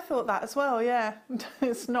 I thought that as well, yeah.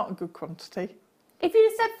 It's not a good quantity. If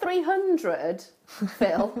you said 300,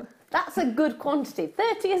 Phil, that's a good quantity.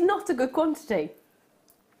 30 is not a good quantity.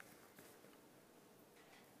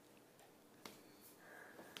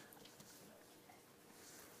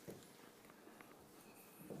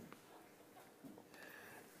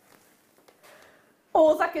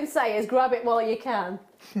 All I can say is grab it while you can.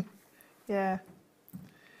 Yeah.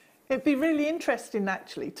 It'd be really interesting,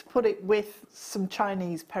 actually, to put it with some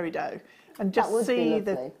Chinese peridot and just see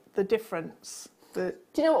the difference. Do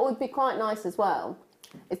you know what would be quite nice as well?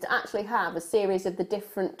 Is to actually have a series of the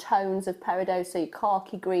different tones of peridot. So your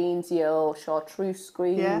khaki greens, your chartreuse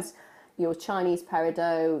greens, your Chinese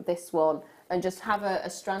peridot, this one, and just have a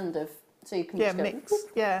strand of... So you can just go, mix.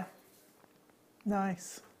 Yeah.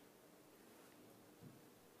 Nice.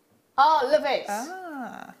 Oh, love it.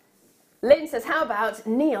 Ah. Lynn says, how about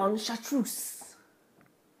neon chartreuse?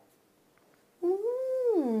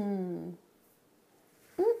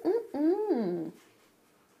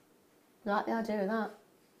 Like the idea of that.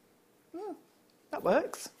 That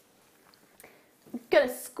works. I'm going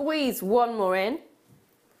to squeeze one more in.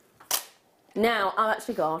 Now, I've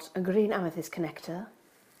actually got a green amethyst connector.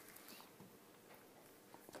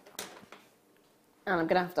 And I'm going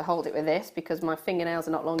to have to hold it with this because my fingernails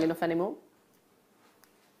are not long enough anymore.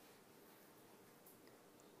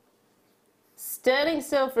 Sterling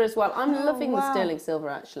silver as well. I'm loving the sterling silver,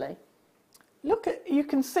 actually. Look at, you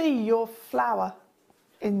can see your flower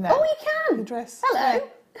in there. Oh, you can. Your dress. Hello.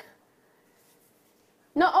 Yeah.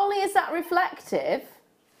 Not only is that reflective,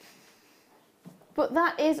 but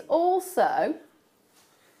that is also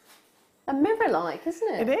a mirror-like,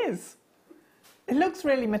 isn't it? It is. It looks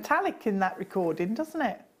really metallic in that recording, doesn't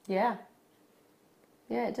it? Yeah.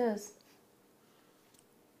 Yeah, it does.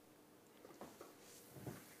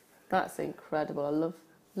 That's incredible.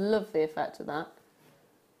 I love the effect of that.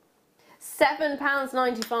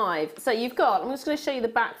 £7.95. So you've got, I'm just going to show you the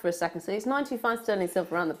back for a second. So it's 95 sterling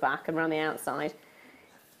silver around the back and around the outside.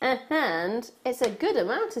 And it's a good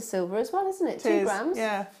amount of silver as well, isn't it? 2 grams.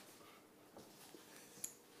 Yeah.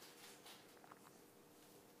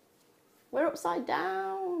 We're upside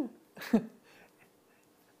down.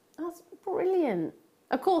 That's brilliant.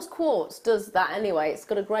 Of course, quartz does that anyway. It's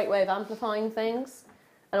got a great way of amplifying things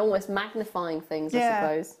and almost magnifying things, I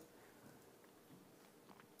suppose.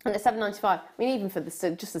 And it's £7.95. I mean, even for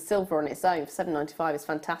just the silver on its own, for £7.95 is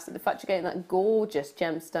fantastic. The fact you're getting that gorgeous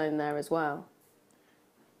gemstone there as well.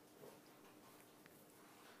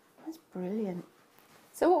 That's brilliant.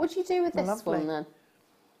 So what would you do with this one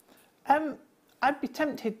then? I'd be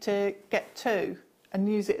tempted to get 2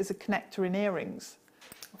 and use it as a connector in earrings.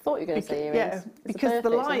 I thought you were going to say earrings. Yeah, because the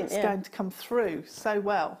light's going to come through so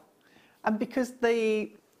well. And because the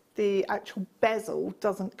actual bezel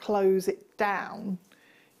doesn't close it down,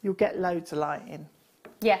 you'll get loads of light in.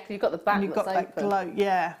 Yeah, you've got the back and you've got that open. glow,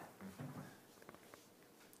 yeah.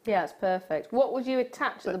 Yeah, it's perfect. What would you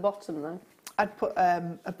attach at the bottom though? I'd put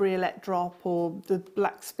a briolette drop or the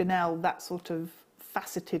black spinel, that sort of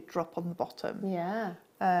faceted drop on the bottom. Yeah.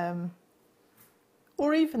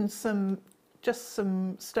 Or even just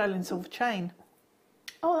some sterling silver chain.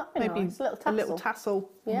 Oh, that'd be maybe nice. a little tassel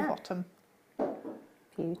on the bottom.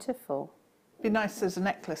 Beautiful. Be nice as a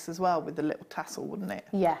necklace as well with the little tassel, wouldn't it?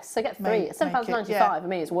 Yes, so get 3. It's £7.95. I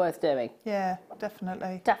mean, it's worth doing. Yeah,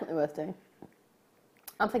 definitely. Definitely worth doing.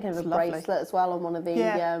 I'm thinking of a bracelet as well on one of the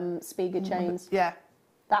Spiga chains. Yeah.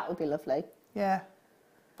 That would be lovely. Yeah.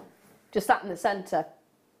 Just that in the centre.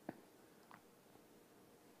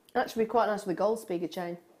 That should be quite nice with a gold Spiga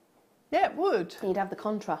chain. Yeah, it would. You'd have the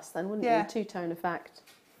contrast then, wouldn't Yeah. you? Two-tone effect.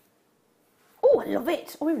 Oh, I love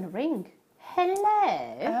it. Or even a ring. Hello.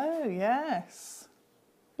 Oh, yes.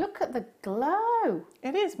 Look at the glow.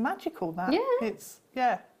 It is magical, that. Yeah. It's,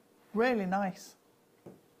 really nice.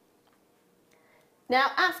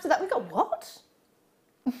 Now, after that, we've got what?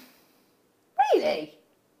 Really?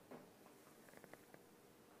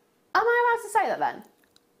 Am I allowed to say that then?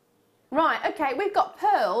 Right, okay, we've got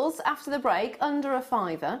pearls after the break under a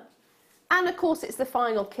 £5. And of course, it's the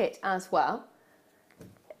final kit as well.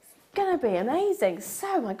 It's going to be amazing.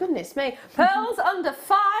 So, my goodness me. Pearls under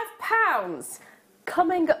 £5.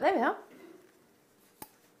 Coming up. There we are.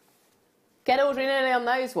 Get ordering early on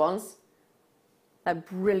those ones. They're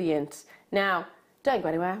brilliant. Now, don't go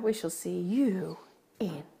anywhere. We shall see you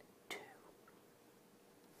in 2.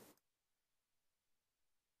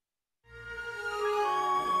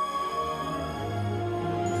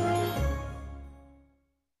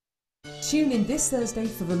 Tune in this Thursday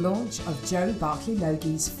for the launch of Joe Barclay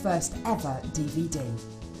Logi's first ever DVD.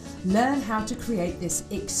 Learn how to create this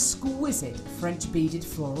exquisite French beaded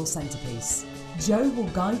floral centerpiece. Joe will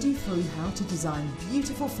guide you through how to design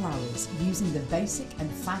beautiful flowers using the basic and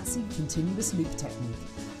fancy continuous loop technique,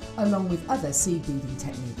 along with other seed beading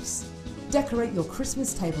techniques. Decorate your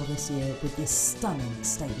Christmas table this year with this stunning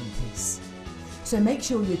statement piece. So make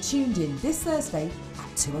sure you're tuned in this Thursday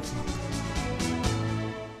at 2 o'clock.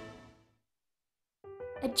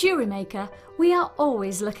 At Jewellery Maker, we are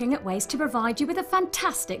always looking at ways to provide you with a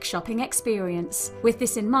fantastic shopping experience. With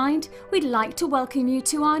this in mind, we'd like to welcome you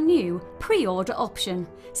to our new pre-order option.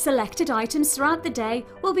 Selected items throughout the day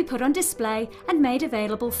will be put on display and made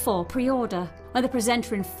available for pre-order. When the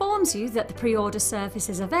presenter informs you that the pre-order service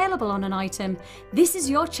is available on an item, this is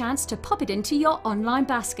your chance to pop it into your online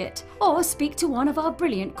basket or speak to one of our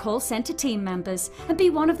brilliant call centre team members and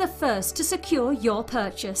be one of the first to secure your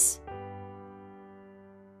purchase.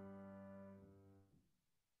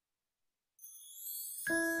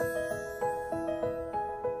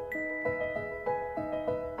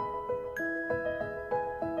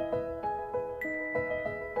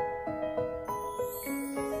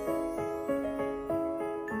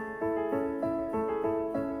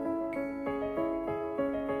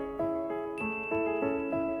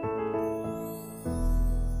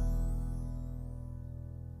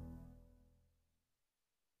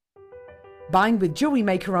 Buying with Jewellery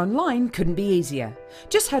Maker online couldn't be easier.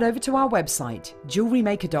 Just head over to our website,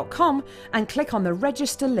 JewelleryMaker.com, and click on the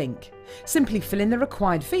register link. Simply fill in the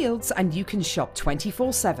required fields and you can shop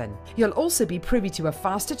 24/7. You'll also be privy to a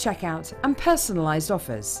faster checkout and personalised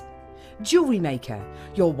offers. Jewellery Maker,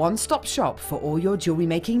 your one-stop shop for all your jewellery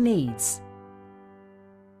making needs.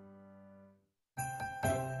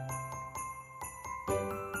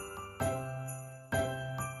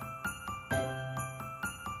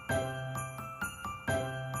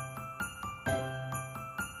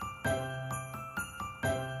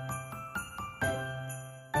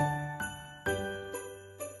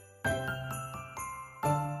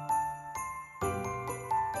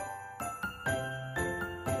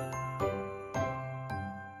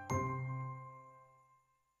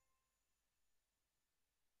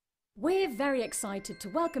 We're very excited to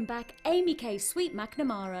welcome back Amy K. Sweet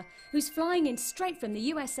McNamara, who's flying in straight from the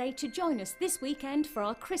USA to join us this weekend for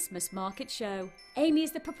our Christmas market show. Amy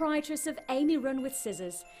is the proprietress of Amy Run with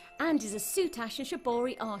Scissors and is a soutache and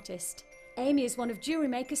shibori artist. Amy is one of Jewellery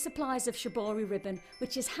Maker's suppliers of shibori ribbon,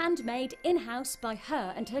 which is handmade in-house by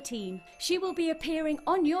her and her team. She will be appearing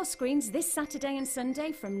on your screens this Saturday and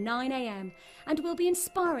Sunday from 9 AM and will be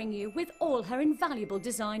inspiring you with all her invaluable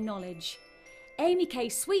design knowledge. Amy K.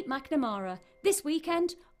 Sweet McNamara, this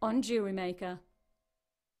weekend on Jewellery Maker.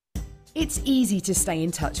 It's easy to stay in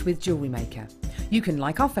touch with Jewellery Maker. You can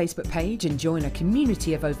like our Facebook page and join a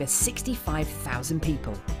community of over 65,000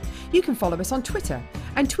 people. You can follow us on Twitter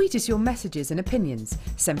and tweet us your messages and opinions,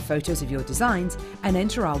 send photos of your designs and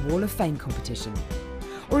enter our Wall of Fame competition.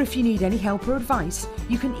 Or if you need any help or advice,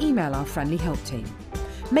 you can email our friendly help team.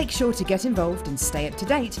 Make sure to get involved and stay up to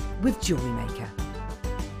date with Jewellery Maker.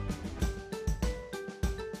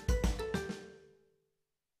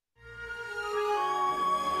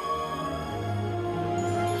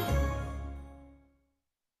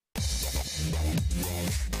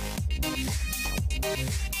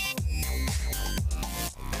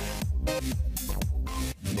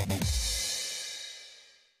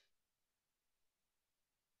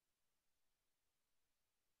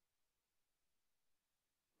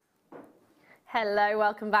 Hello,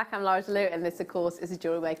 welcome back. I'm Lara and this, of course, is a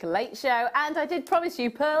Jewellery Maker Late Show. And I did promise you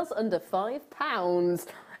pearls under £5.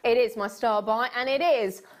 It is my star buy, and it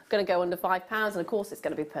is going to go under £5. And of course, it's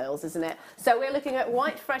going to be pearls, isn't it? So we're looking at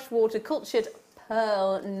white freshwater cultured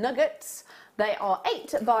pearl nuggets. They are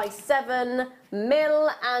 8 by 7 mil,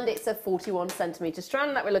 and it's a 41cm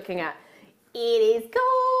strand that we're looking at. It is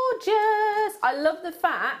gorgeous. I love the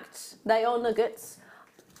fact they are nuggets.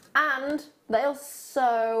 And they are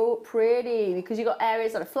so pretty because you've got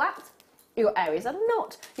areas that are flat, you've got areas that are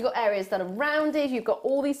not, you've got areas that are rounded, you've got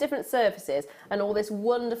all these different surfaces and all this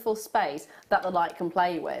wonderful space that the light can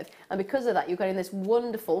play with. And because of that, you're getting this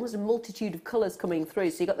wonderful, almost a multitude of colours coming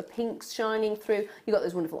through. So you've got the pinks shining through, you've got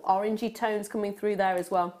those wonderful orangey tones coming through there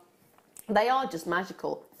as well. They are just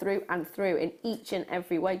magical through and through in each and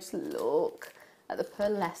every way. Just look at the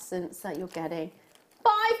pearlescence that you're getting.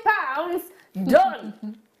 £5,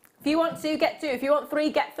 done! If you want 2, get 2. If you want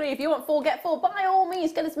 3, get 3. If you want 4, get 4. By all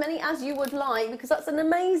means, get as many as you would like because that's an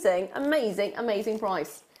amazing, amazing, amazing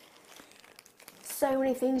price. So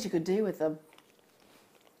many things you could do with them.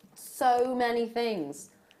 So many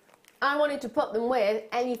things. I wanted to put them with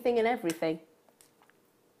anything and everything.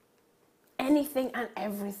 Anything and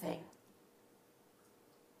everything.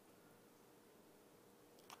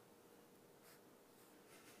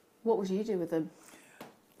 What would you do with them?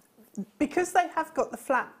 Because they have got the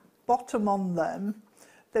flat bottom on them,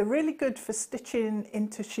 they're really good for stitching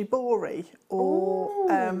into shibori or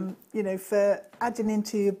you know, for adding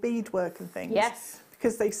into your beadwork and things. Yes.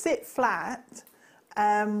 Because they sit flat,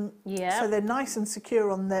 so they're nice and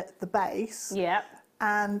secure on the base. Yeah.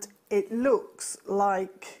 And it looks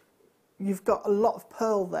like you've got a lot of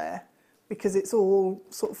pearl there because it's all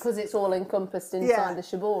sort of... Because it's all encompassed inside the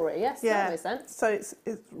shibori. Yes, that makes sense. So it's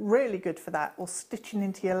really good for that, or stitching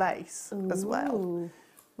into your lace as well.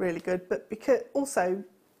 Really good. But because also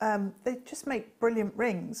they just make brilliant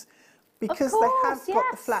rings because they have got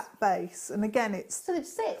the flat base. And again, it's... So they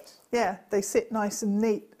sit? Yeah, they sit nice and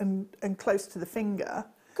neat and close to the finger.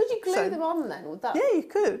 Could you glue them on then? Would that... Yeah, you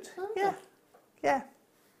could. Oh. Yeah. Yeah.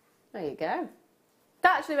 There you go.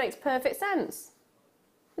 That actually makes perfect sense.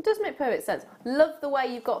 It does make perfect sense. Love the way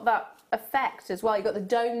you've got that effect as well. You've got the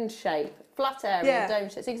domed shape, flat area,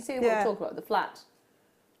 domed shape. So you can see what we're talking about, the flat.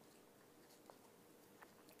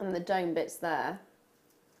 And the dome bits there.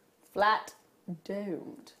 Flat,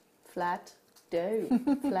 domed. Flat,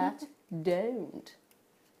 domed. Flat, domed.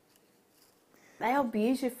 They are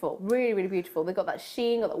beautiful, really, really beautiful. They've got that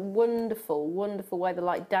sheen, got that wonderful, wonderful way the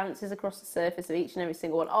light dances across the surface of each and every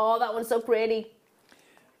single one. Oh, that one's so pretty.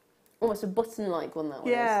 Almost a button-like one, that one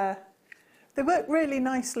is. Yeah. They work really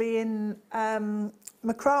nicely in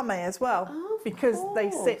macrame as well, because they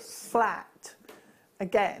sit flat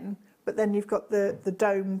again, but then you've got the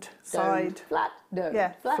domed side. Flat, domed.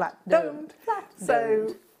 Yeah, flat, domed. Flat, so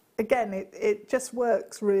domed. again, it just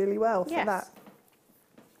works really well for that.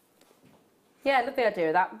 Yeah, I love the idea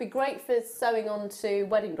of that. It'd be great for sewing onto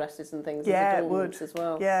wedding dresses and things. Yeah, as it would as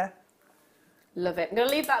well. Yeah. Love it. I'm going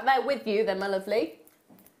to leave that there with you then, my lovely.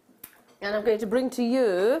 And I'm going to bring to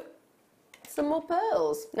you some more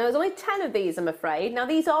pearls. Now, there's only 10 of these, I'm afraid. Now,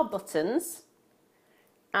 these are buttons,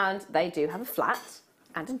 and they do have a flat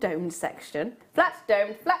and a domed section. Flat,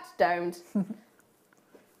 domed, flat, domed.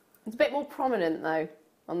 It's a bit more prominent, though,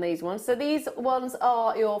 on these ones. So these ones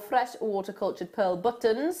are your fresh water cultured pearl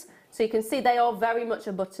buttons. So you can see they are very much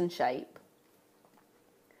a button shape.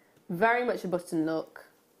 Very much a button look.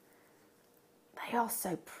 They are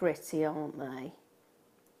so pretty, aren't they?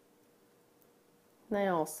 They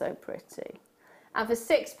are so pretty. And for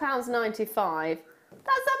 £6.95,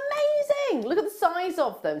 that's amazing! Look at the size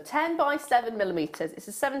of them. 10 by 7 millimetres. It's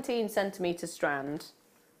a 17 centimetre strand.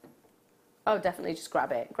 Oh, definitely just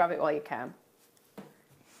grab it. Grab it while you can.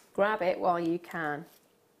 Grab it while you can.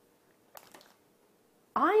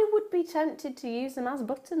 I would be tempted to use them as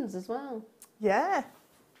buttons as well. Yeah.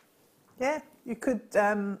 Yeah, you could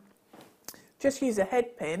just use a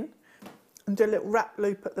head pin and do a little wrap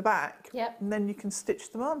loop at the back. Yep. And then you can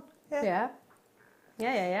stitch them on. Yeah. Yeah.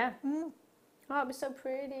 Yeah, yeah, yeah. Oh, it'd be so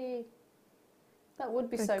pretty. That would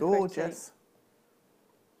be so gorgeous.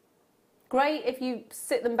 Pretty. Great if you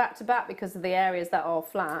sit them back to back because of the areas that are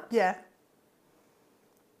flat. Yeah.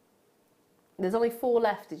 There's only 4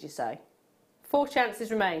 left, did you say? 4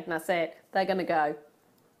 chances remain, and that's it. They're going to go.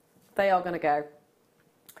 They are going to go.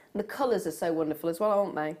 And the colours are so wonderful as well,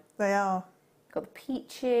 aren't they? They are. Got the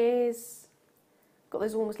peaches. Got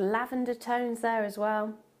those almost lavender tones there as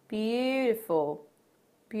well. Beautiful.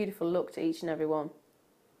 Beautiful look to each and every one.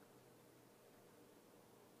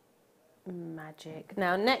 Magic.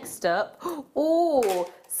 Now, next up, oh,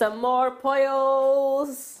 some more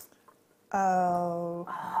pearls. Oh.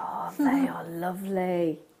 Oh, they are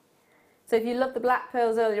lovely. So if you loved the black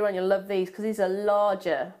pearls earlier on, you'll love these because these are a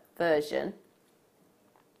larger version.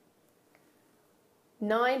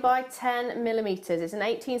 9 by 10 millimetres. It's an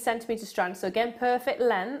 18 centimetre strand, so again, perfect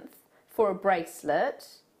length for a bracelet.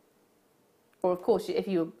 Or of course, if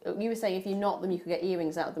you were saying if you knot them, you could get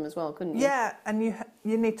earrings out of them as well, couldn't you? Yeah, and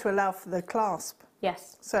you need to allow for the clasp.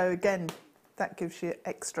 Yes. So again, that gives you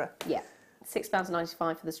extra. Yeah,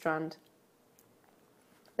 £6.95 for the strand.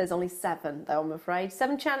 There's only 7 though, I'm afraid.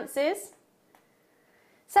 7 chances.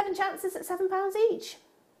 7 chances at £7 each.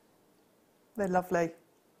 They're lovely.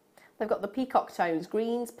 They've got the peacock tones,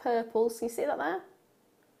 greens, purples. Can you see that there?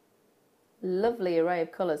 Lovely array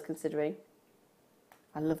of colours considering.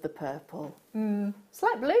 I love the purple.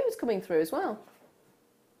 Slight blues coming through as well.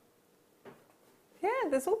 Yeah,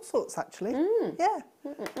 there's all sorts actually. Yeah.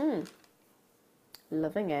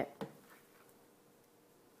 Loving it.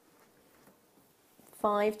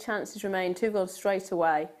 5 chances remain. 2 gone straight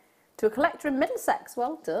away. To a collector in Middlesex.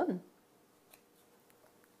 Well done.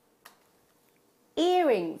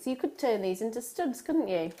 Earrings. You could turn these into studs, couldn't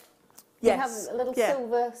you? Yes. You have a little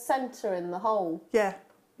silver centre in the hole. Yeah,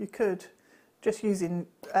 you could. Just using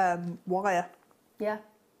wire. Yeah.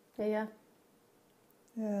 Yeah, yeah.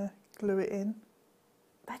 Yeah, glue it in.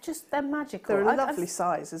 They're magical. They're a lovely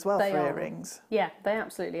size as well for earrings. Yeah, they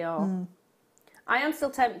absolutely are. I am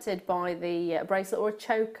still tempted by the bracelet or a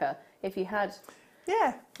choker if you had...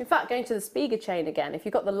 Yeah. In fact, going to the Spiga chain again, if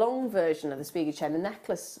you've got the long version of the Spiga chain, the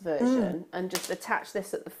necklace version, and just attach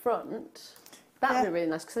this at the front, that would be really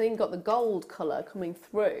nice because then you've got the gold colour coming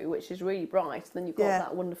through, which is really bright. Then you've got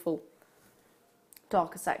that wonderful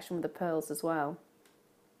darker section with the pearls as well.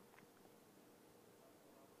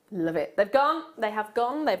 Love it. They've gone. They have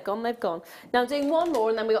gone. They've gone. They've gone. Now I'm doing one more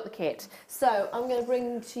and then we got the kit. So I'm going to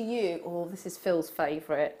bring to you, oh, this is Phil's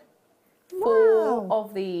favourite. 4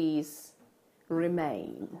 of these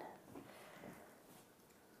remain.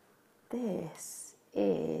 This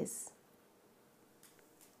is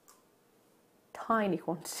tiny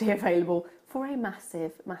quantity available for a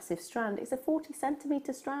massive, massive strand. It's a 40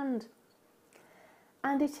 centimetre strand.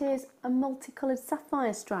 And it is a multicoloured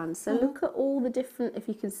sapphire strand. So look at all the different, if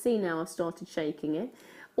you can see now, I've started shaking it.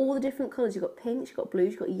 All the different colours. You've got pinks, you've got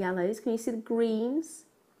blues, you've got yellows. Can you see the greens?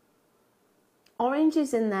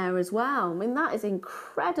 Oranges in there as well. I mean, that is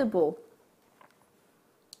incredible.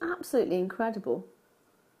 Absolutely incredible.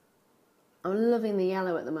 I'm loving the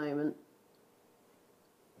yellow at the moment.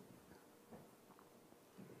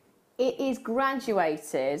 It is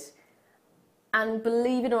graduated, and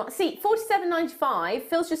believe it or not, see, $47.95.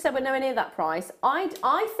 Phil's just said we're nowhere near that price. I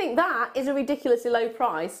think that is a ridiculously low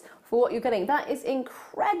price for what you're getting. That is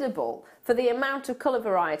incredible for the amount of colour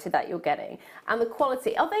variety that you're getting and the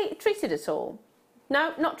quality. Are they treated at all?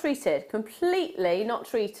 No, not treated. Completely not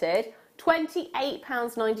treated.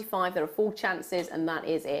 £28.95. There are 4 chances, and that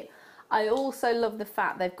is it. I also love the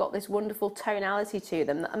fact they've got this wonderful tonality to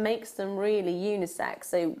them that makes them really unisex.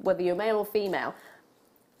 So whether you're male or female,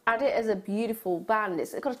 add it as a beautiful band.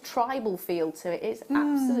 It's got a tribal feel to it. It's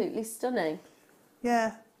absolutely stunning.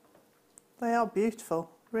 Yeah, they are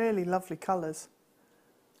beautiful. Really lovely colours.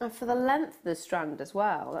 And for the length of the strand as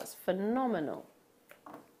well, that's phenomenal.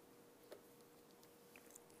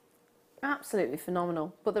 Absolutely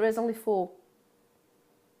phenomenal. But there is only 4.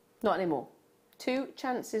 Not anymore. 2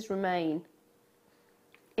 chances remain.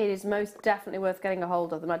 It is most definitely worth getting a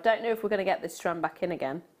hold of them. I don't know if we're going to get this strand back in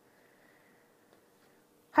again.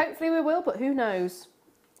 Hopefully we will, but who knows?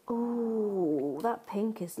 Oh, that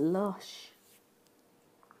pink is lush.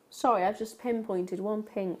 Sorry, I've just pinpointed one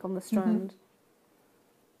pink on the strand.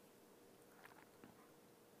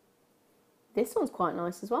 This one's quite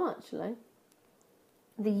nice as well, actually.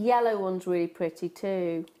 The yellow one's really pretty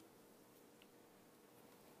too.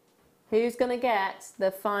 Who's going to get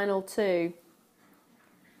the final 2?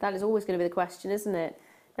 That is always going to be the question, isn't it?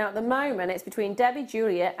 Now, at the moment, it's between Debbie,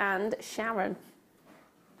 Julia, and Sharon.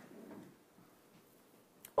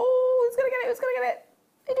 Oh, who's going to get it? Who's going to get it?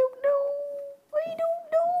 I don't know. I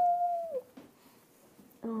don't know.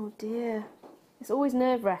 Oh, dear. It's always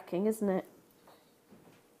nerve-wracking, isn't it?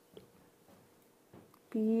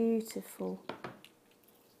 Beautiful.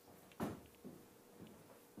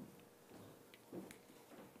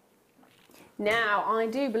 Now, I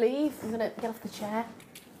do believe, I'm going to get off the chair.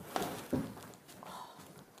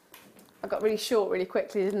 I got really short really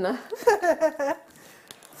quickly, didn't I? I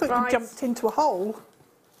thought you jumped into a hole.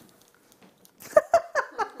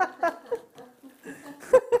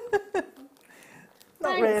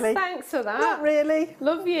 Not really. Thanks for that. Not really.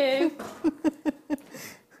 Love you.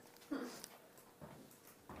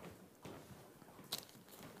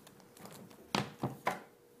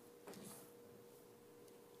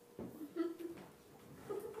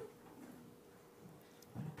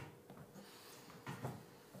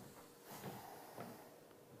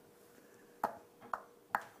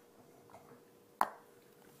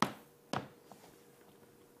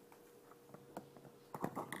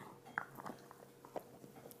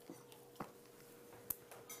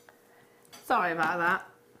 Sorry about that.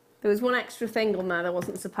 There was one extra thing on there that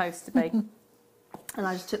wasn't supposed to be. And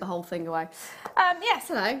I just took the whole thing away. Yes,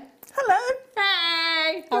 hello. Hello.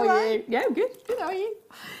 Hey. How are you? Yeah, good. Good, how are you?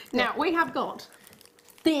 Now, we have got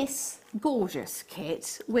this gorgeous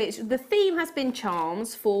kit, which the theme has been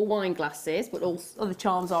charms for wine glasses, but all other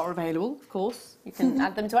charms are available, of course. You can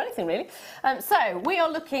add them to anything, really. So, we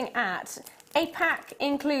are looking at a pack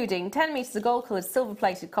including 10 metres of gold-coloured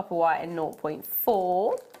silver-plated copper wire in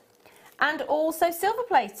 0.4. And also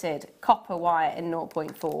silver-plated copper wire in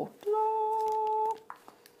 0.4.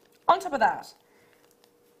 On top of that,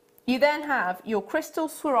 you then have your crystal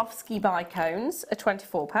Swarovski bicones, a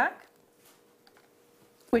 24 pack,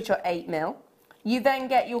 which are 8mm. You then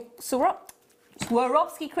get your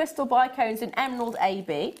Swarovski crystal bicones in emerald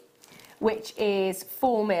AB, which is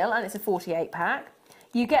 4mm, and it's a 48 pack.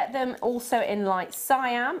 You get them also in light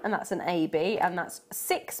cyan, and that's an AB, and that's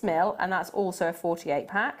 6mm, and that's also a 48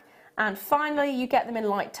 pack. And finally, you get them in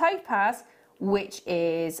light topaz, which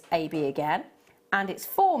is AB again, and it's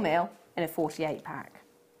 4mm in a 48 pack.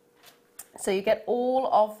 So you get all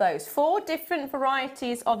of those 4 different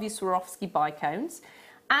varieties of your Swarovski bicones,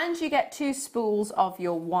 and you get 2 spools of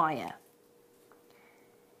your wire.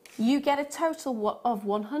 You get a total of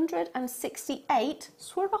 168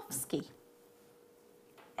 Swarovski.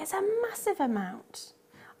 It's a massive amount.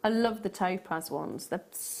 I love the topaz ones. They're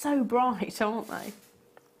so bright, aren't they?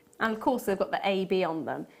 And of course they've got the AB on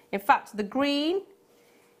them. In fact, the green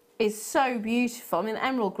is so beautiful. I mean, the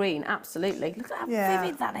emerald green, absolutely. Look at how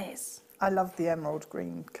vivid that is. I love the emerald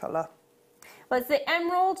green colour. Well, it's the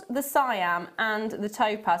emerald, the cyan and the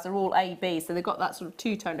topaz are all AB, so they've got that sort of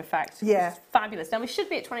two-tone effect. Yeah. It's fabulous. Now, we should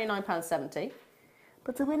be at £29.70,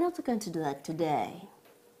 but we're not going to do that today.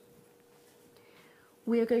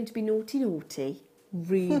 We are going to be naughty, naughty,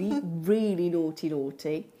 really, really naughty,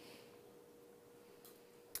 naughty,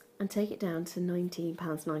 and take it down to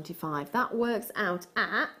 £19.95. That works out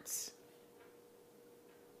at,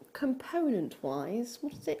 component-wise,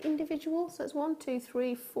 what is it, individual? So it's £1, 2,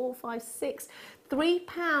 3, 4, 5, 6,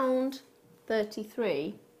 £3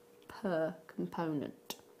 $33 per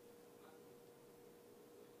component.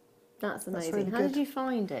 That's amazing. really How good. did you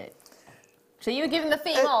find it? So you were given the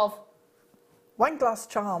theme of wine glass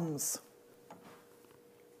charms.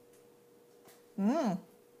 And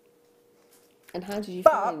how did you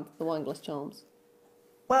find the wine glass charms?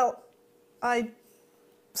 Well, I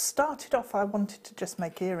started off, I wanted to just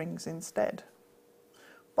make earrings instead.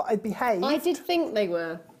 But I behaved. I did think they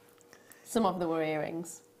were. Some of them were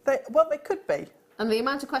earrings. Well, they could be. And the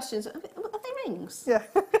amount of questions, are they rings? Yeah.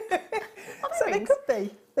 Are So they they rings? could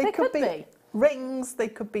be. They could be. Rings, they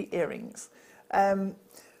could be earrings.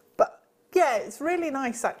 But yeah, it's really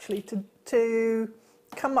nice actually to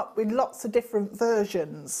come up with lots of different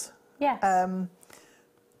versions. Yes.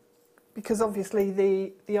 Because obviously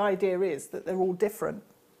the idea is that they're all different.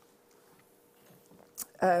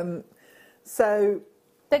 So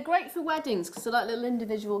They're great for weddings because they're like little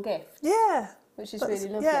individual gifts. yeah. Which is really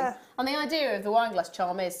lovely. Yeah. And the idea of the wine glass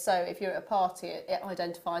charm is so if you're at a party, it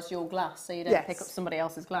identifies your glass, so you don't Yes. pick up somebody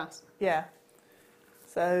else's glass. Yeah.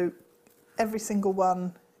 So every single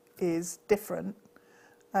one is different.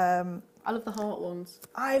 I love the heart ones.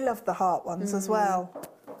 I love the heart ones as well.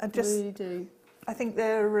 I just Really do. I think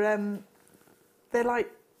they're like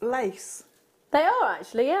lace. They are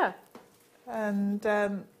actually, yeah. And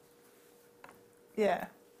yeah.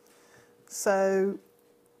 So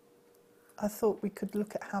I thought we could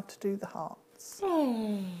look at how to do the hearts.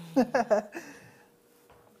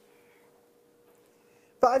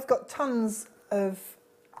 But I've got tons of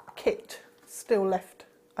kit still left.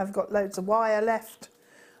 I've got loads of wire left.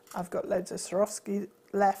 I've got loads of Swarovski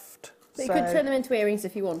left. But you could turn them into earrings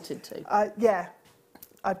if you wanted to. Yeah,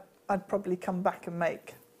 I'd probably come back and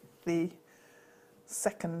make the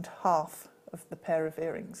second half of the pair of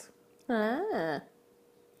earrings. Ah.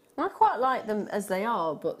 I quite like them as they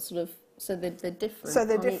are, but sort of, so they're different. So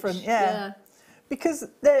they're on different, each, yeah. Because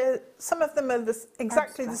some of them are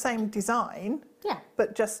exactly the same design, Yeah.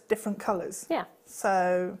 but just different colours. Yeah.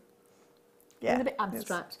 So, yeah. It's a bit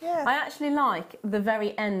abstract. Yeah. I actually like the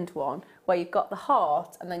very end one where you've got the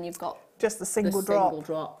heart and then you've got Just the single the drop. single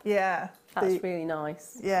drop. Yeah. That's really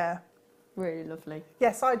nice. Yeah. Really lovely.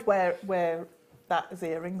 Yes, I'd wear that as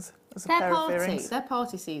earrings, as a pair of earrings. They're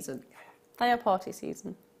party season. They are party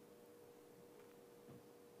season.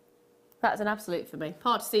 That's an absolute for me.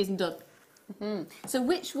 Party season done. So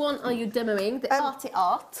which one are you demoing? The arty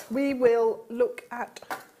art? We will look at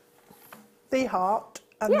the heart,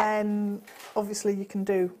 and then obviously you can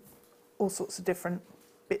do all sorts of different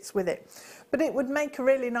bits with it. But it would make a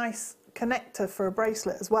really nice connector for a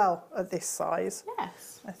bracelet as well at this size.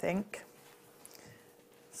 Yes. I think.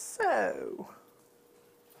 So,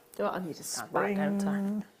 Do I need to stand back, don't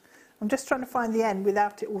I? I'm just trying to find the end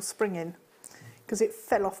without it all springing, because it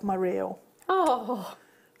fell off my reel. Oh.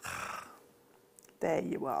 There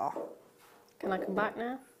you are. Can I come back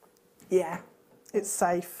now? Yeah, it's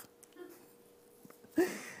safe.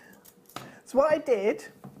 So what I did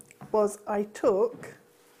was I took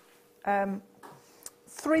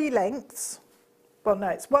 3 lengths. Well, no,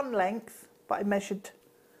 it's 1 length, but I measured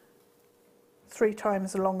 3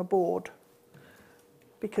 times along a board,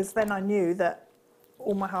 because then I knew that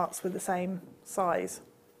all my hearts were the same size.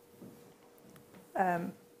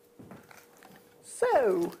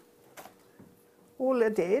 So all I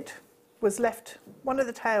did was left one of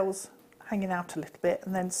the tails hanging out a little bit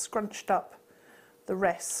and then scrunched up the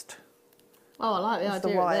rest. Oh, I like the With the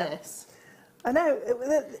idea wire. of this. I know,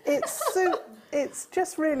 it's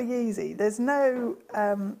just really easy. There's no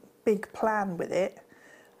big plan with it,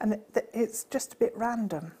 and it's just a bit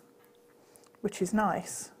random, which is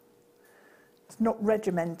nice. It's not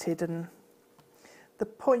regimented, and the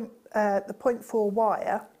 0.4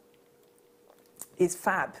 wire is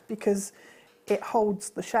fab because it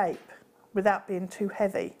holds the shape without being too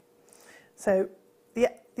heavy. So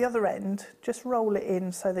the other end, just roll it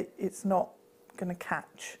in so that it's not going to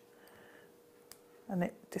catch, and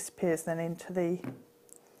it disappears then into the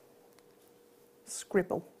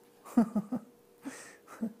scribble.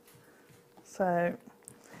 So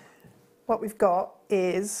what we've got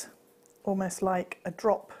is almost like a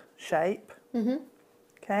drop shape.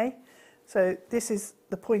 Okay, so this is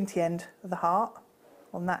the pointy end of the heart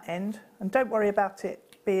on that end, and don't worry about it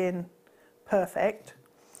being perfect.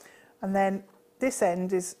 And then this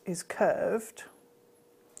end is curved,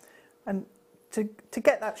 and to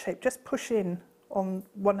get that shape, just push in on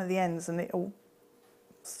one of the ends and it'll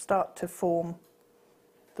start to form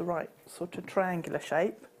the right sort of triangular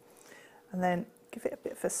shape. And then give it a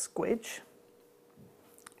bit of a squidge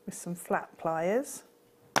with some flat pliers.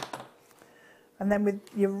 And then with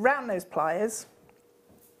your round nose pliers,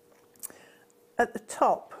 at the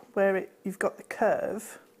top where you've got the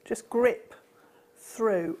curve, just grip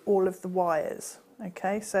through all of the wires.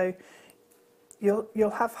 Okay, so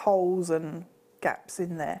you'll have holes and gaps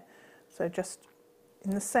in there. So just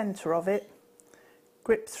in the centre of it,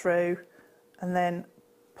 grip through and then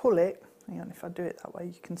pull it. Hang on, if I do it that way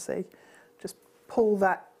you can see. Just pull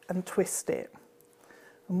that and twist it.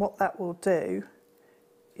 And what that will do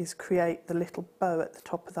is create the little bow at the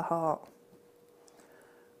top of the heart.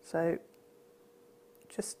 So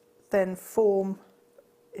just then form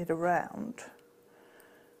it around,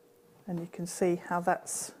 and you can see how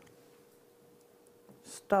that's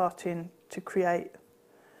starting to create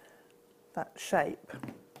that shape.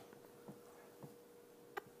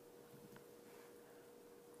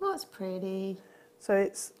 That's pretty. So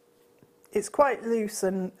it's quite loose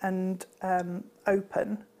and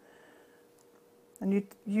open, and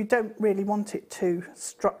you don't really want it too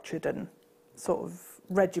structured and sort of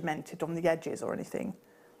regimented on the edges or anything.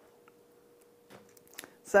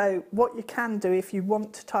 So what you can do if you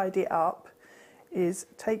want to tidy it up is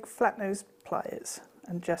take flat nose pliers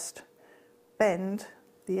and just bend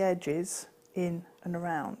the edges in and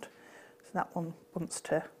around. So that one wants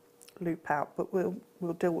to loop out, but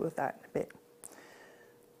we'll deal with that in a bit.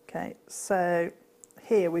 Okay, so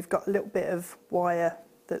here we've got a little bit of wire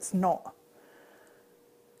that's not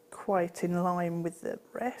quite in line with the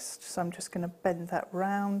rest, so I'm just going to bend that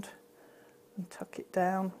round and tuck it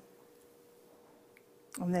down,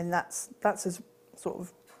 and then that's as sort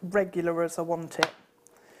of regular as I want it.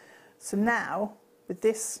 So now with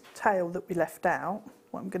this tail that we left out,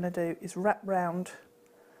 what I'm going to do is wrap round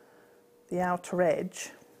the outer edge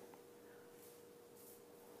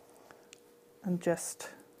and just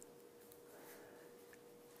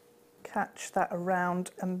catch that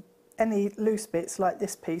around, and any loose bits like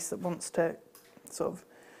this piece that wants to sort of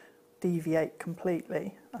deviate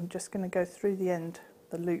completely, I'm just going to go through the end,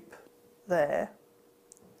 the loop there,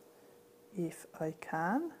 if I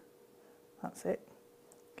can. That's it.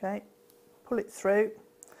 Okay, pull it through,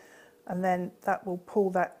 and then that will pull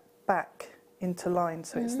that back into line,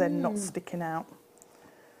 so it's then not sticking out.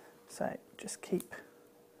 So just keep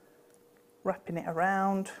wrapping it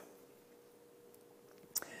around.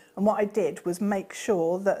 And what I did was make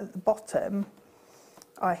sure that at the bottom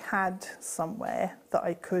I had somewhere that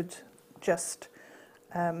I could just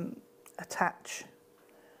attach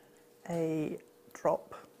a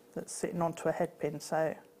drop that's sitting onto a head pin. So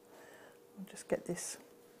I'll just get this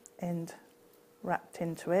end wrapped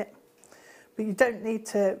into it. But you don't need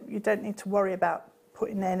to worry about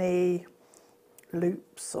putting any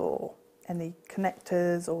loops or any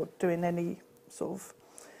connectors or doing any sort of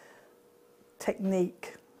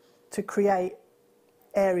technique to create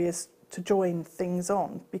areas to join things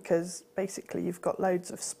on, because basically you've got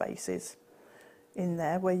loads of spaces in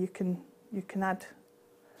there where you can add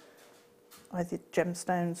either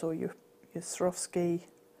gemstones or your Swarovski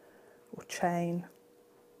or chain,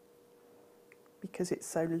 because it's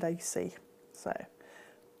so lacy. So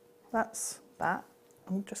that's that.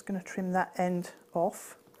 I'm just going to trim that end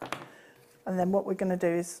off, and then what we're going to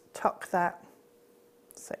do is tuck that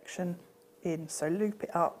section in. So loop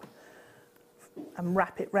it up and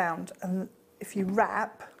wrap it round, and if you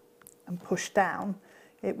wrap and push down,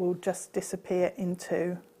 it will just disappear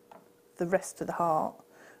into the rest of the heart,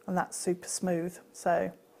 and that's super smooth, so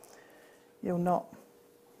you'll not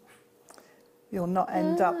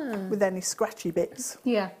end up with any scratchy bits.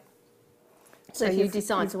 Yeah. So if you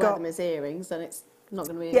decide to wear them as earrings, then it's not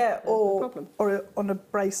going to be a problem. Or on a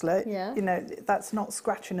bracelet. Yeah. You know, that's not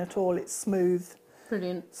scratching at all. It's smooth.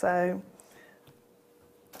 Brilliant. So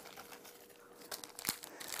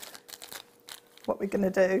what we're going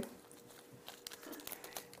to do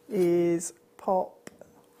is pop.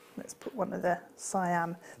 Let's put one of the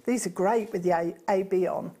cyan. These are great with the AB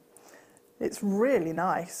on. It's really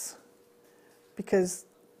nice because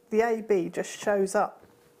the AB just shows up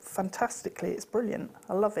fantastically. It's brilliant.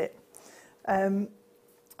 I love it.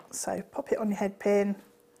 So pop it on your head pin,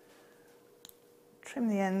 trim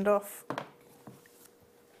the end off,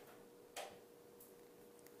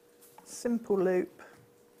 simple loop,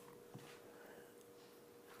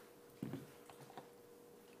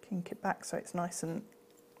 kink it back so it's nice and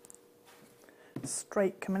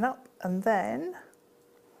straight coming up, and then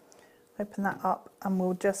open that up and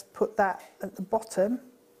we'll just put that at the bottom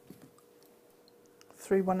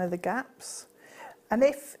through one of the gaps. And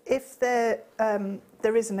if there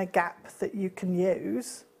isn't a gap that you can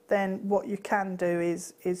use, then what you can do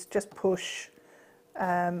is just push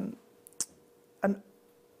a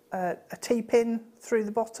T-pin through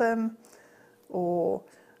the bottom, or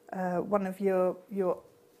one of your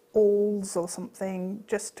awls or something,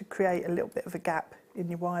 just to create a little bit of a gap in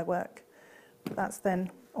your wire work. That's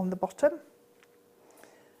then on the bottom.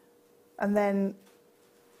 And then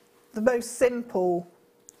the most simple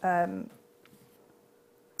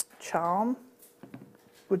charm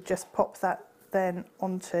would just pop that then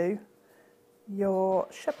onto your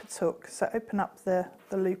shepherd's hook. So open up the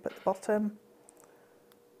loop at the bottom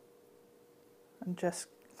and just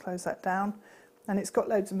close that down. And it's got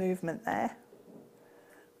loads of movement there.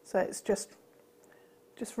 So it's just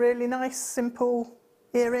really nice, simple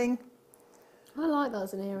earring. I like that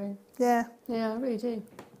as an earring. Yeah. Yeah, I really do.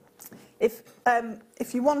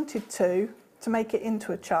 If you wanted to make it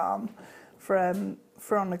into a charm for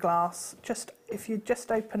on a glass, if you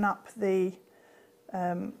just open up the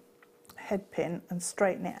head pin and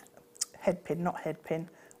straighten it, head pin, not head pin.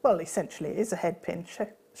 Well, essentially it is a head pin,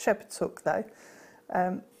 shepherd's hook though.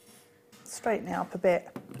 Straighten it up a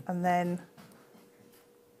bit and then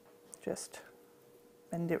just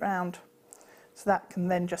bend it round. So that can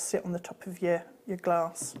then just sit on the top of your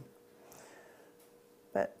glass.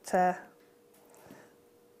 But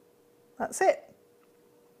that's it.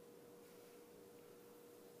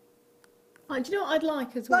 Oh, do you know what I'd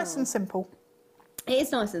like as well? Nice and simple. It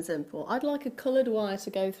is nice and simple. I'd like a coloured wire to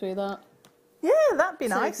go through that. Yeah, that'd be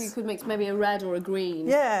nice. So if you could mix maybe a red or a green.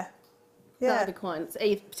 Yeah. Yeah. That'd be quite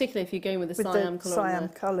nice. Particularly if you're going with the cyan colour. Cyan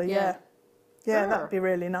colour, yeah. Yeah, that'd be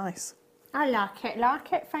really nice. I like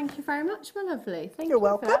it, Thank you very much, my lovely. Thank you. You're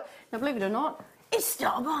welcome. For that. Now, believe it or not, it's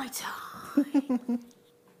start my time.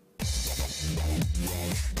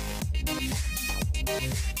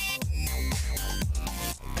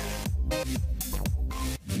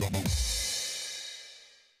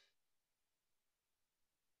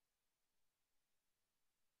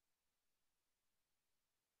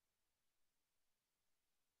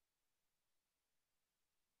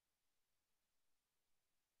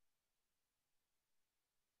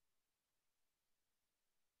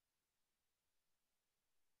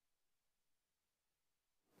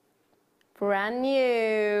 Brand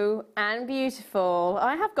new and beautiful.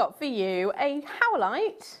 I have got for you a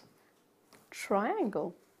howlite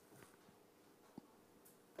triangle.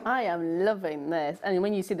 I am loving this. And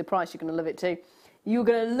when you see the price, you're going to love it too. You're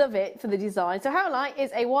going to love it for the design. So howlite is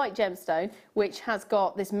a white gemstone which has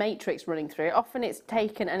got this matrix running through it. Often it's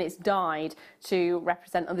taken and it's dyed to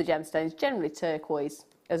represent other gemstones, generally turquoise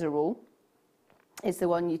as a rule. Is the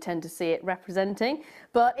one you tend to see it representing.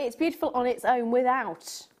 But it's beautiful on its own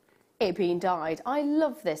without it being dyed. I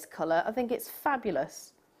love this colour. I think it's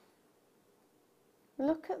fabulous.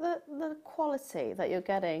 Look at the quality that you're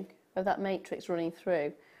getting of that matrix running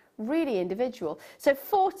through. Really individual. So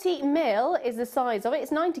 40mm is the size of it.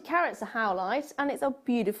 It's 90 carats of howlite and it's a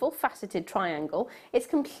beautiful faceted triangle. It's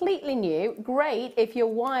completely new. Great if you're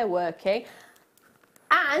wire working.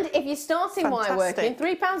 And if you're starting wire working,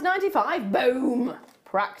 £3.95. Boom!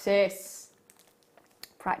 Practice.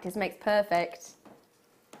 Practice makes perfect.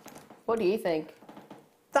 What do you think?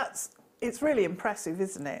 It's really impressive,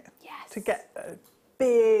 isn't it? Yes. To get a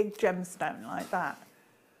big gemstone like that.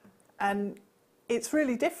 And it's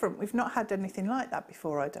really different. We've not had anything like that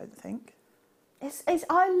before, I don't think.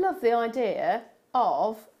 I love the idea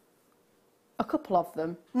of a couple of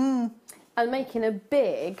them and making a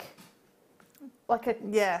big, like a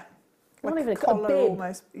not even a collar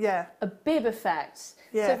almost, a bib effect.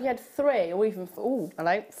 Yeah. So if you had 3 or even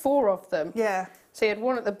 4 of them. Yeah. So you had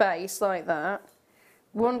one at the base like that,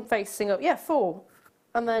 one facing up, 4.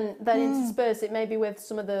 And then intersperse it maybe with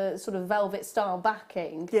some of the sort of velvet style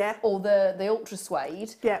backing, or the ultra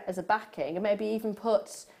suede as a backing, and maybe even put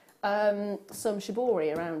some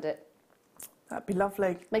shibori around it. That'd be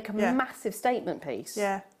lovely. Make a massive statement piece.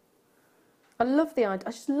 Yeah. I love the idea.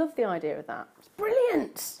 I just love the idea of that. It's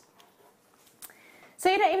brilliant. So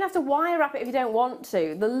you don't even have to wire wrap it if you don't want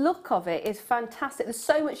to. The look of it is fantastic. There's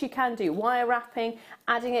so much you can do. Wire wrapping,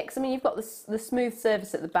 adding it. 'Cause I mean, you've got the smooth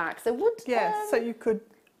surface at the back. So so you could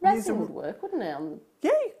resin would work, wouldn't it?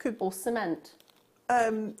 You could. Or cement.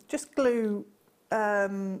 Just glue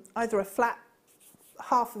either a flat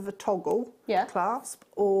half of a toggle clasp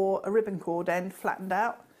or a ribbon cord end flattened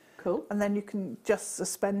out. Cool. And then you can just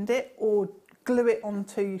suspend it or glue it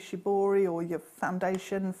onto your shibori or your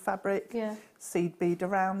foundation fabric. Yeah. Seed bead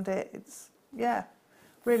around it. It's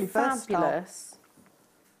really versatile. Fabulous.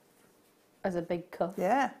 As a big cuff.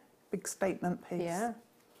 Yeah, big statement piece. Yeah.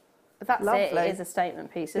 That's Lovely. it. It is a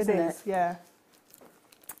statement piece, isn't it? It is, yeah.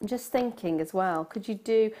 I'm just thinking as well, could you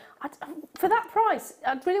do, for that price,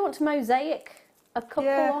 I'd really want to mosaic a couple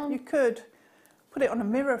on. You could put it on a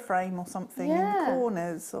mirror frame or something in the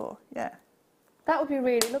corners or, That would be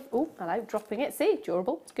really lovely. Oh, hello, dropping it. See,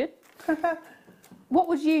 durable, it's good. What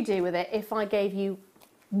would you do with it if I gave you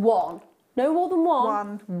one? No more than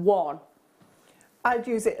one? One. I'd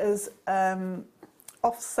use it as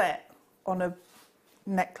offset on a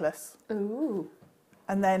necklace. Ooh.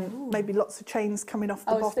 And then maybe lots of chains coming off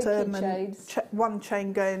the bottom and one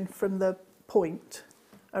chain going from the point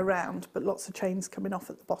around, but lots of chains coming off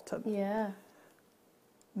at the bottom. Yeah.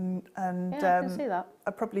 And yeah, I can see that.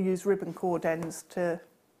 I'd probably use ribbon cord ends to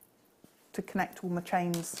connect all my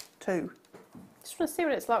chains too. Just want to see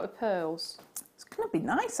what it's like with pearls. It's going to be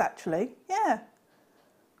nice, actually. Yeah.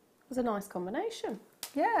 It's a nice combination.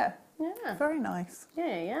 Yeah. Yeah. Very nice.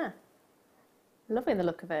 Yeah, yeah. Loving the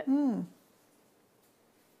look of it. Mm.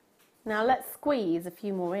 Now let's squeeze a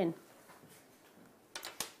few more in.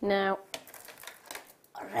 Now,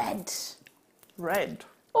 red. Red.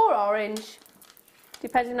 Or orange,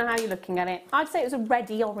 depending on how you're looking at it. I'd say it was a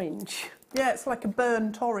reddy orange. Yeah, it's like a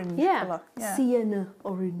burnt orange colour. Yeah. Sienna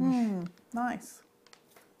orange. Mm, nice.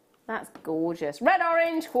 That's gorgeous. Red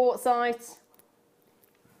orange quartzite.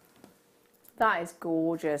 That is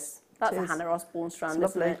gorgeous. That's a Hannah Osborne strand,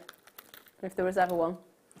 isn't it? If there was ever one.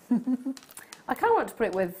 I kind of want to put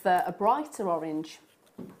it with a brighter orange.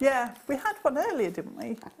 Yeah, we had one earlier, didn't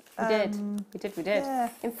we? We did. Yeah.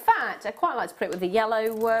 In fact, I'd quite like to put it with the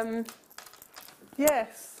yellow.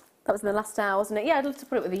 Yes. That was in the last hour, wasn't it? Yeah, I'd love to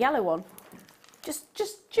put it with the yellow one. Just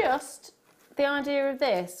the idea of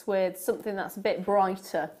this with something that's a bit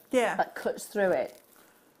brighter. Yeah. That cuts through it.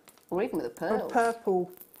 Or even with a pearl. Or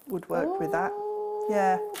purple would work with that.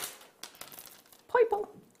 Yeah. Purple.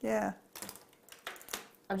 Yeah.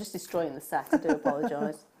 I'm just destroying the set, I do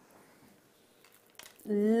apologise.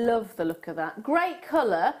 Love the look of that. Great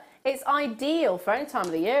colour. It's ideal for any time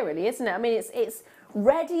of the year, really, isn't it? I mean, it's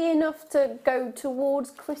ready enough to go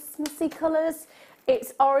towards Christmassy colours.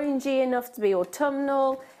 It's orangey enough to be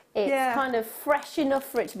autumnal. It's kind of fresh enough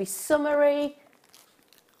for it to be summery.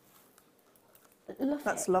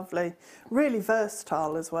 That's lovely. Really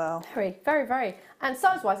versatile as well. Very, very, very. And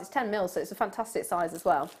size-wise, it's 10 mils, so it's a fantastic size as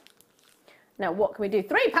well. Now, what can we do?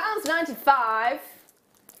 £3.95.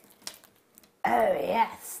 Oh,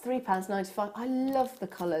 yes, £3.95. I love the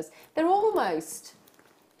colours. They're almost,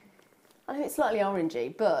 I know it's slightly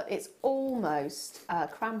orangey, but it's almost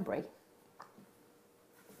cranberry.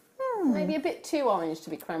 Maybe a bit too orange to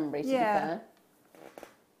be cranberry, to be fair.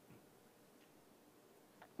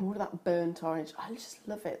 More of that burnt orange. I just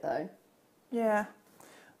love it, though. Yeah.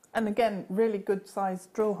 And again, really good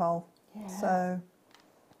sized drill hole. Yeah. So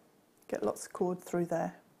get lots of cord through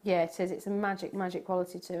there. Yeah, it is. It's a magic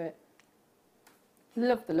quality to it.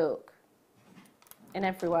 Love the look. In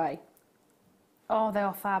every way. Oh, they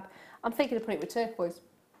are fab. I'm thinking of putting it with turquoise.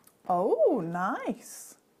 Oh,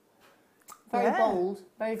 nice. Very bold.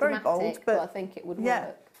 Very dramatic, bold, but I think it would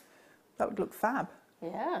work. That would look fab.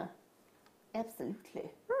 Yeah.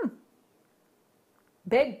 Absolutely.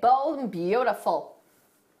 Big, bold and beautiful.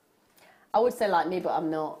 I would say like me, but I'm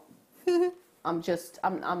not. I'm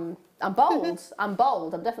bold. I'm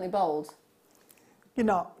bold. I'm definitely bold. You're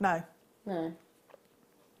not, no. No.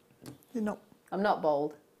 You're not. I'm not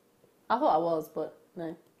bold. I thought I was, but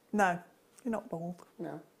no. No, you're not bold.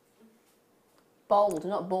 No. Bold,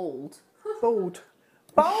 not bald. Bold.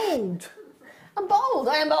 Bold! I'm bold.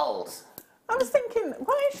 I am bold. I was thinking,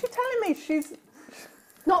 why is she telling me she's...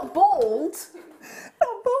 Not bald?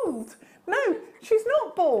 Not bald. No, she's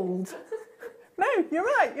not bald. No, you're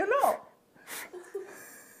right, you're not.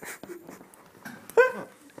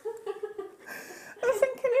 I was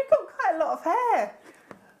thinking, you've got quite a lot of hair.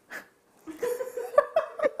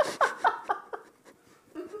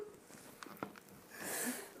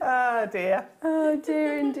 Oh dear. Oh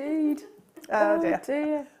dear indeed. Oh dear.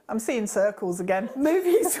 Dear. I'm seeing circles again.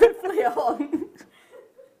 Moving swiftly on.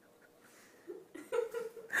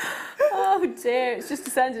 Oh dear, it's just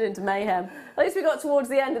descended into mayhem. At least we got towards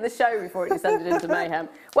the end of the show before it descended into mayhem.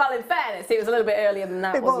 Well, in fairness, it was a little bit earlier than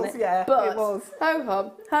that, wasn't it? Yeah, but it was. Ho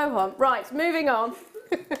hum, ho hum. Right, moving on.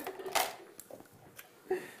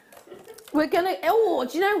 We're gonna, oh,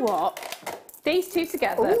 do you know what? These two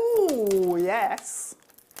together. Oh, yes.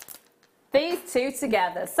 These two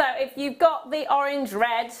together. So if you've got the orange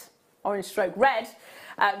stroke red,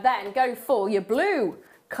 then go for your blue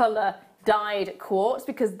colour dyed quartz,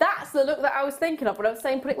 because that's the look that I was thinking of when I was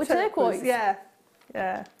saying put it with turquoise. Yeah,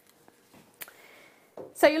 yeah.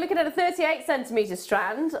 So you're looking at a 38 centimetre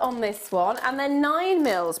strand on this one, and then 9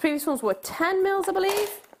 mils. Previous ones were 10 mils, I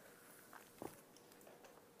believe.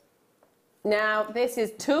 Now, this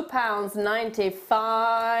is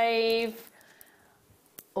 £2.95.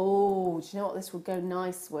 Oh, do you know what this would go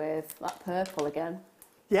nice with? That purple again.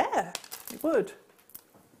 Yeah, it would.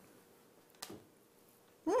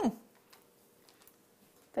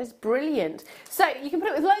 That's brilliant. So you can put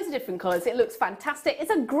it with loads of different colours. It looks fantastic.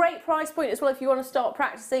 It's a great price point as well if you want to start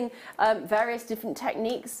practicing various different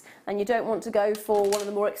techniques and you don't want to go for one of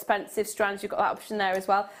the more expensive strands. You've got that option there as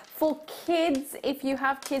well. For kids, if you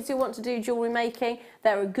have kids who want to do jewellery making,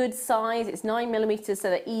 they're a good size. It's 9mm, so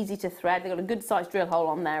they're easy to thread. They've got a good size drill hole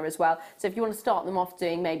on there as well. So if you want to start them off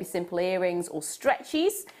doing maybe simple earrings or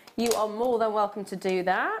stretchies, you are more than welcome to do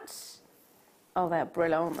that. Oh, they're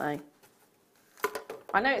brilliant, aren't they?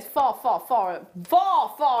 I know it's far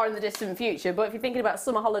in the distant future, but if you're thinking about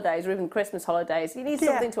summer holidays or even Christmas holidays, you need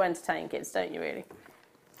something to entertain kids, don't you, really?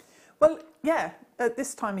 Well, yeah, at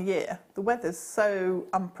this time of year, the weather's so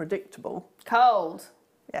unpredictable. Cold.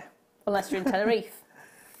 Yeah. Unless you're in Tenerife.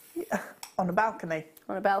 Yeah. On a balcony.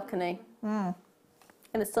 On a balcony. In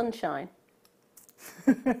the sunshine.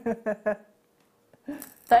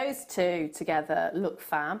 Those two together look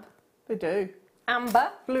fab. They do. Amber.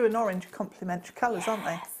 Blue and orange are complementary colours, aren't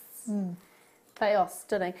they? They are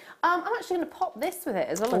stunning. I'm actually going to pop this with it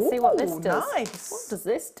as well and see what this does. Nice. What does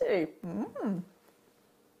this do?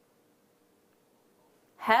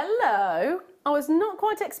 Hello. I was not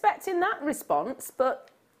quite expecting that response, but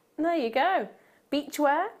there you go.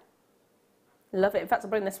 Beachwear. Love it. In fact, I'll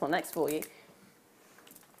bring this one next for you.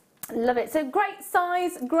 Love it. So great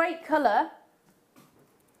size, great colour.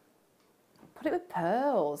 Put it with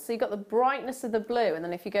pearls. So you've got the brightness of the blue, and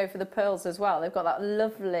then if you go for the pearls as well, they've got that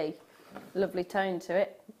lovely, lovely tone to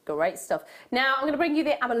it. Great stuff. Now I'm going to bring you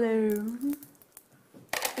the abalone.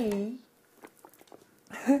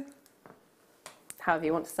 However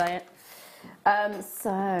you want to say it.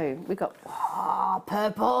 So we've got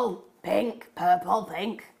purple, pink, purple,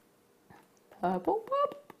 pink, purple,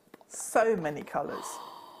 purple. So many colours.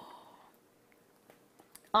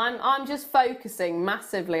 I'm just focusing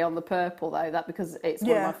massively on the purple though, that because it's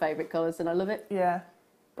one of my favourite colours and I love it. Yeah.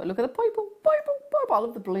 But look at the purple, purple, purple. I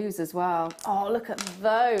love the blues as well. Oh, look at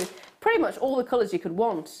those. Pretty much all the colours you could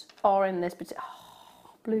want are in this particular.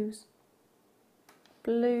 Oh, blues.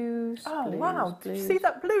 Blues. Oh, blues, wow. Blues. Did you see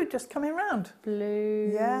that blue just coming round?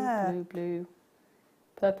 Blue. Yeah. Blue, blue.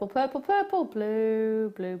 Purple, purple, purple.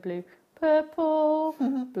 Blue, blue, blue. Purple,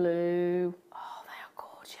 blue. Oh, they are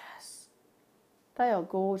gorgeous. They are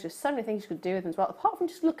gorgeous. So many things you could do with them as well, apart from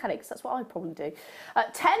just look at it, because that's what I'd probably do.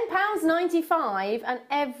 £10.95, and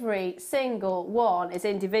every single one is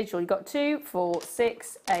individual. You've got 2, 4,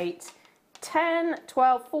 6, 8, 10,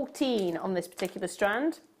 12, 14 on this particular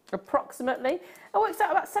strand, approximately. It works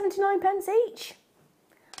out about 79p each.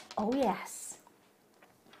 Oh, yes.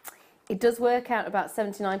 It does work out about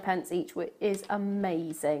 79p each, which is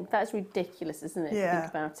amazing. That's ridiculous, isn't it, if you think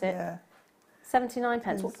about it? Yeah.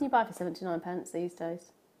 79p. What can you buy for 79p these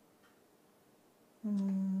days?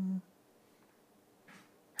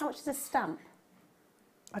 How much is a stamp?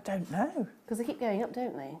 I don't know. Because they keep going up,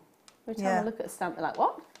 don't they? Every time I look at a stamp, they're like,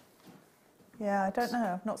 what? Yeah, I don't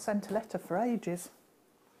know. I've not sent a letter for ages.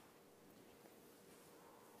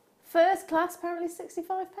 First class, apparently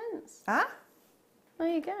 65p. Ah? There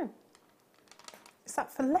you go. Is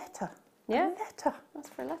that for letter? Yeah. A letter? That's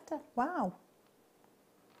for a letter. Wow.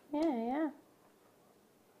 Yeah, yeah.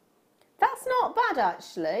 That's not bad,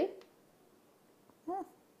 actually.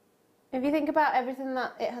 If you think about everything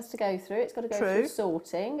that it has to go through, it's got to go through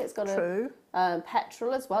sorting, it's got to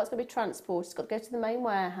petrol as well, it's got to be transported, it's got to go to the main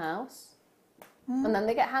warehouse, and then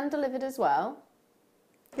they get hand delivered as well.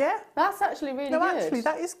 Yeah. That's actually really good. No, actually,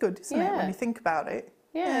 that is good, isn't it, when you think about it?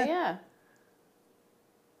 Yeah, yeah.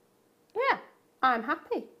 Yeah, I'm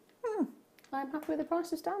happy. I'm happy with the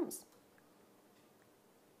price of stamps.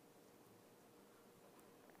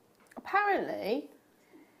 Apparently,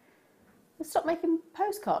 they've stopped making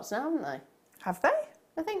postcards now, haven't they? Have they?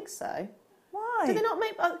 I think so. Why? Do they not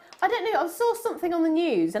make? I don't know. I saw something on the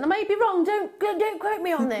news, and I may be wrong. Don't quote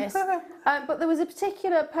me on this. But there was a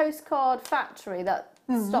particular postcard factory that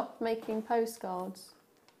stopped making postcards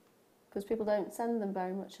because people don't send them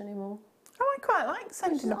very much anymore. Oh, I quite like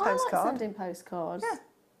sending a postcard. I like sending postcards. Yeah.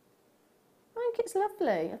 I think it's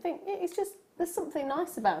lovely. I think it's just there's something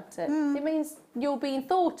nice about it. It means you're being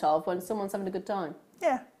thought of when someone's having a good time.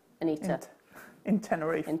 Yeah. Anita. In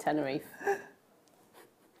Tenerife. In Tenerife.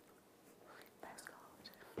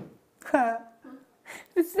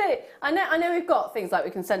 This is it. I know we've got things like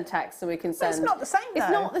we can send texts and we can send... But it's not the same, though.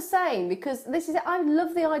 It's not the same, because this is it. I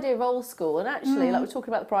love the idea of old school, and actually, like we're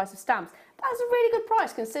talking about the price of stamps, that's a really good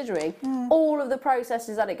price considering all of the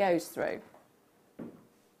processes that it goes through.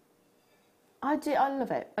 I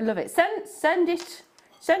love it. I love it. Send it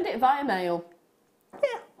via mail.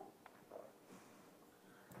 Yeah.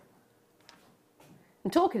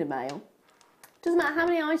 And talking of mail, doesn't matter how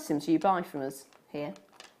many items you buy from us here,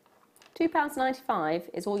 £2.95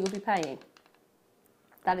 is all you'll be paying.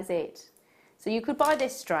 That is it. So you could buy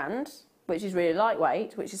this strand, which is really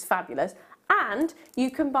lightweight, which is fabulous, and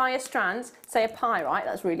you can buy a strand, say a pyrite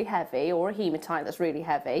that's really heavy or a hematite that's really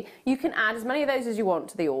heavy. You can add as many of those as you want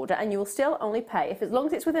to the order and you will still only pay, as long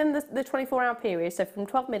as it's within the 24-hour period, so from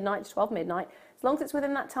 12 midnight to 12 midnight, as long as it's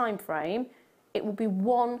within that time frame, it will be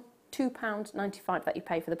 £2.95 that you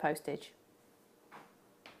pay for the postage.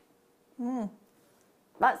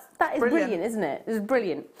 That is brilliant, isn't it? It's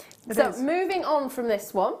brilliant. Moving on from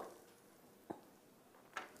this one,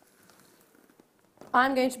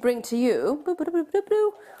 I'm going to bring to you.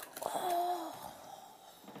 Oh,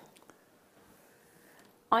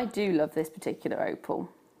 I do love this particular opal.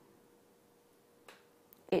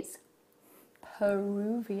 It's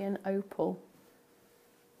Peruvian opal.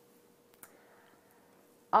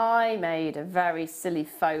 I made a very silly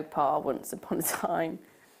faux pas once upon a time.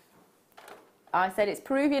 I said it's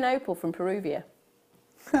Peruvian opal from Peruvia.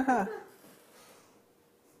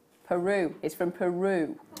 Peru. It's from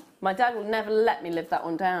Peru. My dad will never let me live that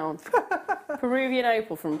one down. Peruvian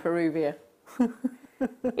opal from Peruvia.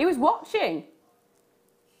 He was watching.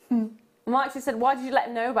 Mike just said, why did you let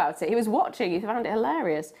him know about it? He was watching. He found it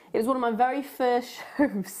hilarious. It was one of my very first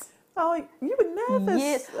shows. Oh, you were nervous.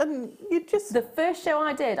 Yes. And you just... The first show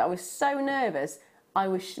I did, I was so nervous. I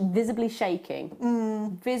was visibly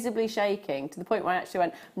shaking, visibly shaking, to the point where I actually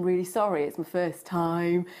went, I'm really sorry, it's my first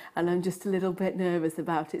time, and I'm just a little bit nervous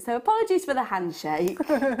about it, so apologies for the handshake.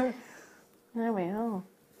 There we are.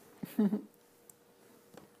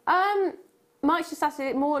 Mike's just asked,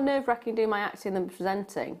 is it more nerve-wracking doing my acting than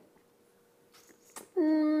presenting?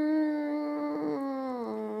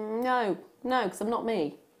 No, because I'm not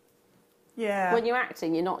me. Yeah. When you're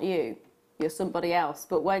acting, you're not you. You're somebody else.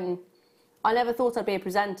 But when... I never thought I'd be a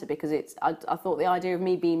presenter because I thought the idea of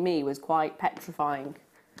me being me was quite petrifying.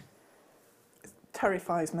 It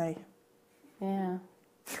terrifies me. Yeah.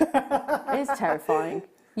 It is terrifying.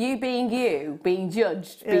 You being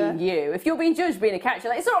judged being you. If you're being judged being a character,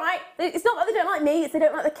 like, it's all right. It's not that they don't like me, it's they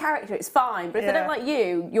don't like the character, it's fine. But if they don't like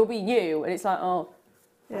you, you'll be you. And it's like, oh.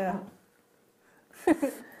 Yeah.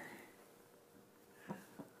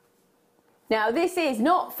 Now, this is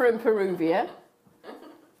not from Peruvia.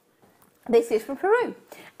 This is from Peru,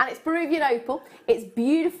 and it's Peruvian opal. It's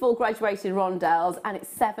beautiful graduated rondelles, and it's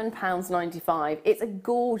 £7.95. It's a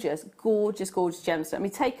gorgeous, gorgeous, gorgeous gemstone. I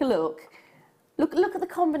mean, take a look. Look at the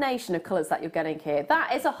combination of colours that you're getting here.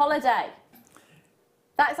 That is a holiday.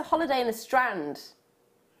 That is a holiday in a strand.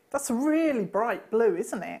 That's a really bright blue,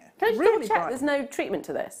 isn't it? Can I just really double check? Bright. There's no treatment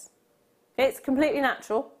to this. It's completely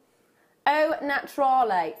natural. Au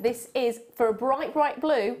naturale. This is for a bright, bright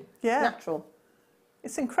blue. Yeah. Natural.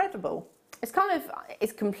 It's incredible.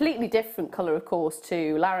 It's completely different colour, of course,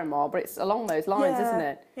 to Lara, but it's along those lines, isn't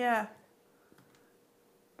it? Yeah.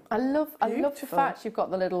 I love the fact you've got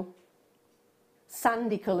the little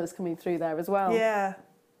sandy colours coming through there as well. Yeah.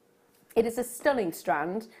 It is a stunning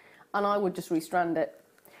strand, and I would just restrand it.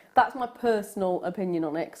 That's my personal opinion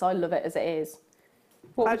on it, because I love it as it is.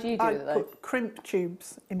 What would you do with it, though? I'd put crimp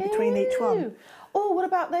tubes in between each one. Oh, what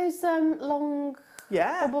about those long...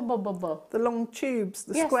 Yeah. The long tubes,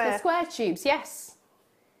 the square. Yes, the square tubes, yes.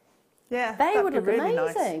 Yeah, they would look really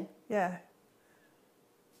amazing. Nice. Yeah.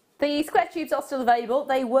 The square tubes are still available.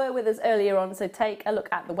 They were with us earlier on, so take a look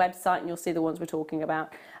at the website and you'll see the ones we're talking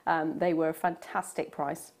about. They were a fantastic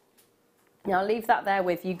price. Now, I'll leave that there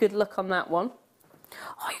with you. Good luck on that one.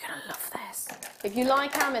 Oh, you're going to love this. If you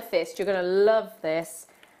like amethyst, you're going to love this.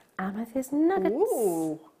 Amethyst nuggets.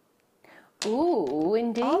 Ooh. Ooh,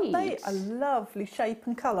 indeed. Aren't they a lovely shape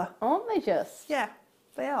and colour? Aren't they just? Yeah,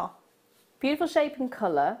 they are. Beautiful shape and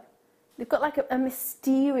colour. They've got like a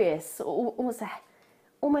mysterious, almost a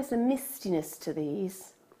mistiness to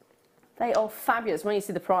these. They are fabulous. When you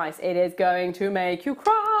see the price, it is going to make you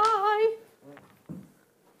cry.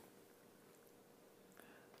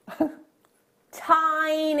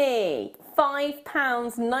 Tiny.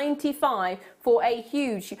 £5.95 for a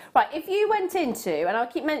huge... Right, if you went into, and I'll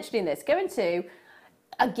keep mentioning this, go into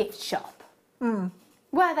a gift shop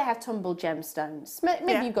where they have tumbled gemstones.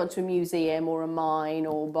 Maybe you've gone to a museum or a mine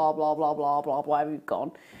or blah, blah, blah, blah, blah, wherever you've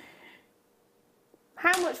gone.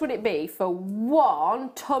 How much would it be for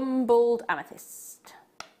one tumbled amethyst?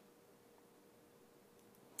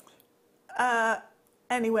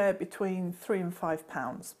 Anywhere between £3 and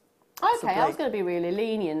 £5. Okay, I was going to be really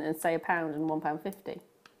lenient and say £1 and £1.50.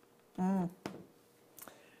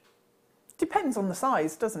 Depends on the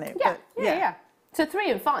size, doesn't it? Yeah, But, yeah. So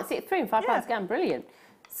 £3 and £5. See, £3 and £5 again, brilliant.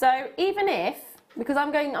 So even if, because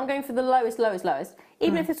I'm going for the lowest.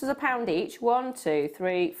 Even if this was £1 each, £1, £2,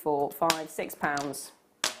 £3, £4, £5, £6.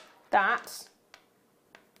 that,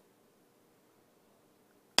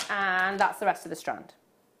 and that's the rest of the strand.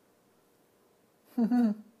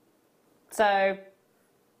 So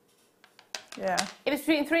yeah, if it's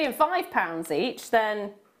between £3 and £5 each,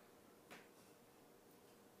 then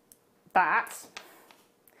that,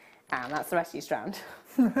 and that's the rest of your strand.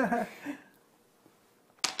 So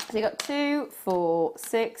you've got 2, 4,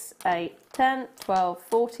 6, 8, 10, 12,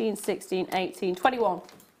 14, 16, 18, 21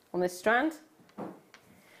 on this strand.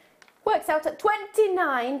 Works out at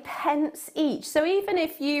 29p each. So even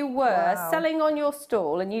if you were selling on your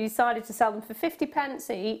stall and you decided to sell them for 50p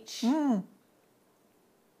each.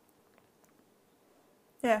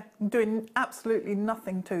 Yeah, doing absolutely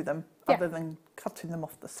nothing to them other than cutting them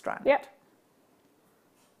off the strand. Yep.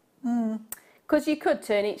 Because you could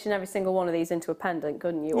turn each and every single one of these into a pendant,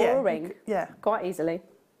 couldn't you? Or a ring. Yeah. Quite easily.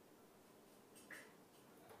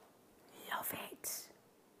 Love it.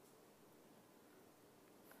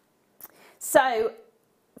 So,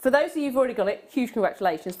 for those of you who've already got it, huge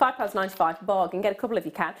congratulations. £5.95, bargain, get a couple if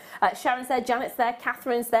you can. Sharon's there, Janet's there,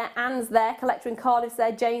 Catherine's there, Anne's there, Collector in Cardiff's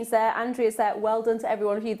there, Jane's there, Andrea's there. Well done to every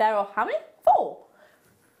one of you. There are how many? 4.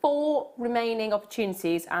 4 remaining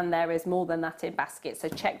opportunities, and there is more than that in baskets, so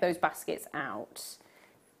check those baskets out.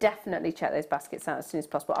 Definitely check those baskets out as soon as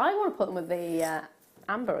possible. I want to put them with the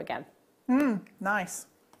amber again. Nice.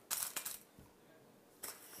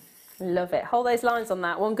 Love it. Hold those lines on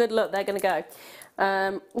that one. Good luck, they're going to go.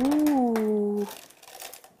 Ooh.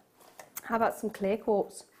 How about some clear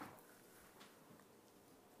quartz?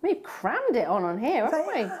 We've crammed it on here, haven't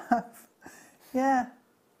we? Yeah.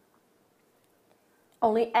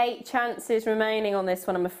 Only 8 chances remaining on this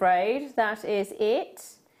one, I'm afraid. That is it.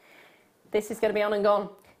 This is going to be on and gone.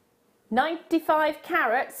 95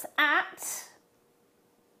 carats at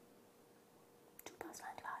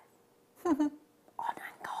 £2.95. On and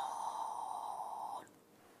gone.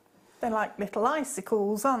 They're like little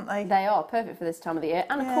icicles, aren't they? They are perfect for this time of the year.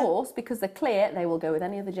 And of course, because they're clear, they will go with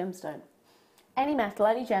any other gemstone. Any metal,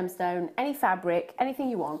 any gemstone, any fabric, anything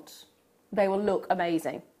you want. They will look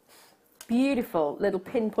amazing. Beautiful little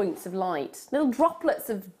pinpoints of light, little droplets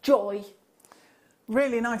of joy.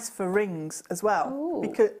 Really nice for rings as well,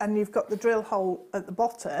 and you've got the drill hole at the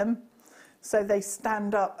bottom, so they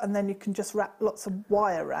stand up, and then you can just wrap lots of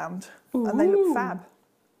wire around, and they look fab.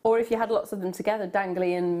 Or if you had lots of them together,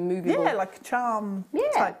 dangly and movable. Yeah, like a charm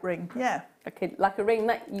type ring. Yeah, like a ring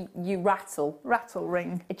that you rattle. Rattle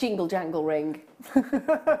ring. A jingle jangle ring.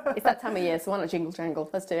 It's that time of year, so why not jingle jangle?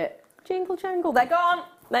 Let's do it. Jingle jangle. They're gone.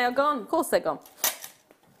 They are gone. Of course they're gone.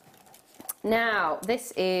 Now,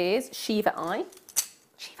 this is Shiva Eye.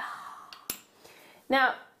 Shiva.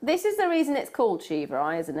 Now, this is the reason it's called Shiva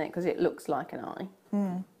Eye, isn't it? Because it looks like an eye.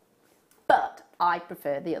 But I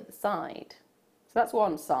prefer the other side. So that's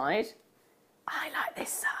one side. I like this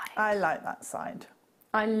side. I like that side.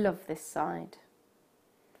 I love this side.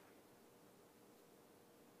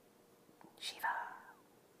 Shiva.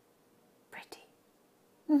 Pretty.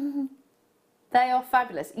 They are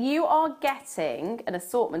fabulous. You are getting an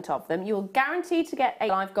assortment of them. You're guaranteed to get 8.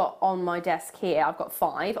 I've got on my desk here, I've got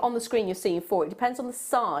 5. On the screen you're seeing 4. It depends on the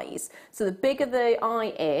size. So the bigger the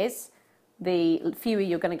eye is, the fewer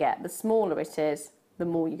you're going to get. The smaller it is, the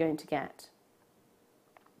more you're going to get.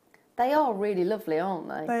 They are really lovely, aren't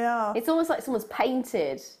they? They are. It's almost like someone's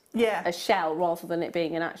painted a shell rather than it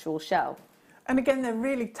being an actual shell. And again, they're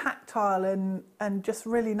really tactile and just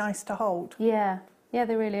really nice to hold. Yeah, yeah,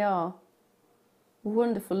 they really are.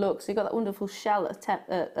 Wonderful look. So you've got that wonderful shell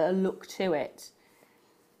look to it.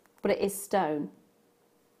 But it is stone.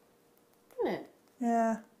 Isn't it?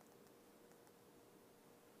 Yeah.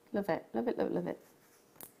 Love it, love it, love it, love it.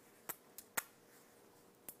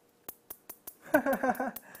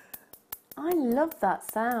 I love that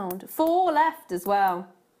sound. 4 left as well.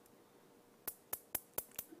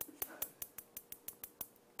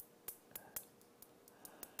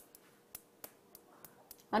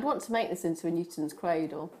 I'd want to make this into a Newton's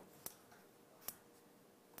cradle.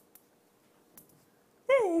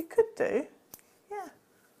 Yeah, you could do. Yeah.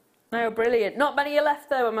 Oh, brilliant. Not many are left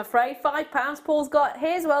though, I'm afraid. £5. Paul's got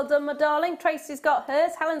his. Well done, my darling. Tracy's got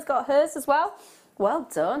hers. Helen's got hers as well. Well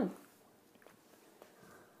done.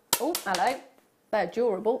 Oh, hello. They're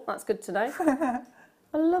durable. That's good to know.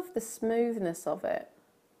 I love the smoothness of it.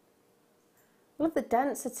 I love the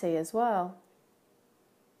density as well.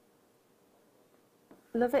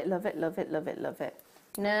 Love it, love it, love it, love it, love it.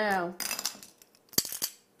 Now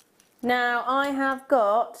I have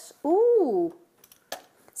got,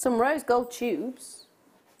 some rose gold tubes.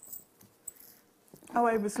 Oh,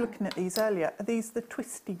 I was looking at these earlier. Are these the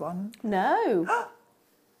twisty ones? No.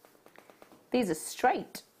 These are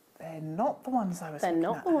straight. They're not the ones I was They're looking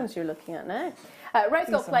not at. the ones you're looking at now. Rose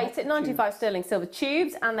gold are plated, not 95 sterling silver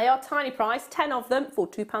tubes, and they are tiny price, 10 of them for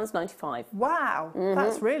 £2.95. Wow,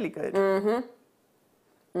 that's really good. They're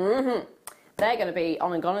going to be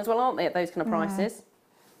on and gone as well, aren't they, at those kind of prices?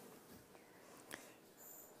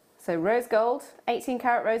 So rose gold, 18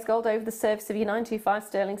 carat rose gold over the surface of your 925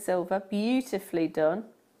 sterling silver, beautifully done.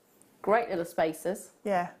 Great little spacers.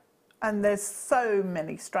 Yeah, and there's so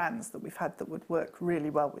many strands that we've had that would work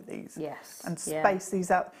really well with these. Yes. And space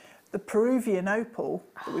these out. The Peruvian opal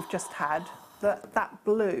that we've just had, that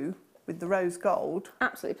blue with the rose gold.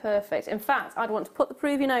 Absolutely perfect. In fact, I'd want to put the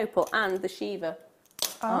Peruvian opal and the Shiva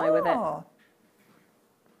eye with it.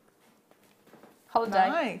 Holiday.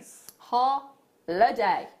 Nice.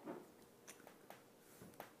 Holiday.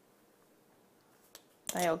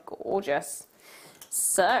 They are gorgeous.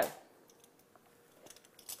 So,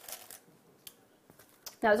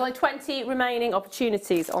 now there's only 20 remaining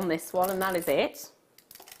opportunities on this one, and that is it.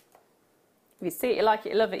 If you see it, you like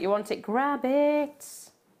it, you love it, you want it, grab it.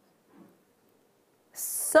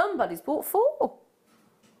 Somebody's bought 4.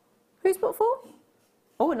 Who's bought 4?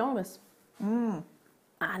 Oh, anonymous.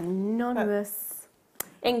 Anonymous.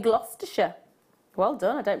 In Gloucestershire. Well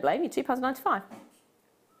done, I don't blame you. £2.95.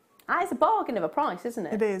 That is a bargain of a price, isn't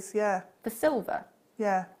it? It is, yeah. For silver.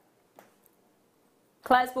 Yeah.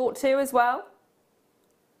 Claire's bought 2 as well.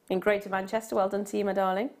 In Greater Manchester. Well done to you, my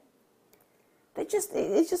darling. There's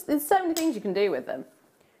so many things you can do with them.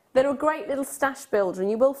 They're a great little stash builder, and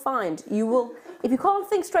you will find, if you can't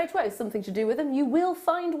think straight away of something to do with them, you will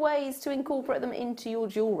find ways to incorporate them into your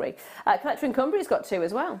jewellery. Collector in Cumbria's got 2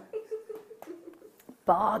 as well.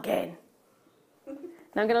 Bargain.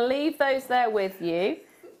 Now I'm going to leave those there with you,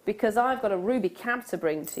 because I've got a ruby cab to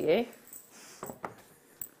bring to you.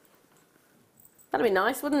 That'd be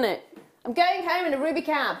nice, wouldn't it? I'm going home in a ruby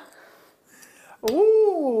cab.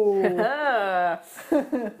 Ooh!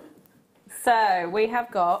 So we have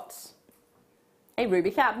got a ruby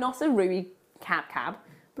cab, not a ruby cab,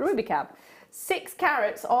 but a ruby cab. 6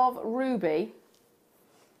 carats of ruby,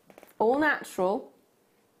 all natural,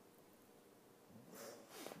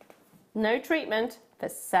 no treatment, for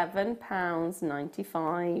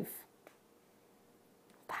 £7.95.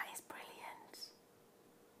 That is brilliant.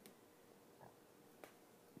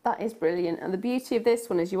 That is brilliant. And the beauty of this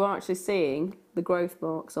one is you are actually seeing the growth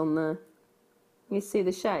marks on there. You see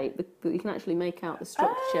the shape, but you can actually make out the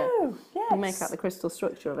structure. Oh, yes. You make out the crystal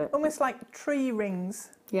structure of it. Almost like tree rings.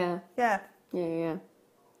 Yeah. Yeah. Yeah.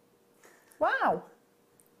 Wow.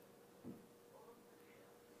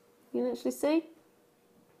 You can actually see.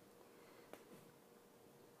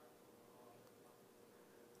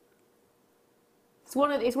 It's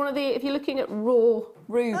one of the, if you're looking at raw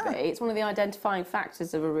ruby, it's one of the identifying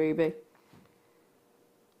factors of a ruby.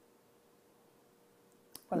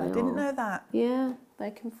 Well, I didn't know that. Yeah,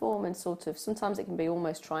 they can form in sort of, sometimes it can be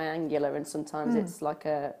almost triangular, and sometimes it's like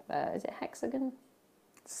a, is it hexagon?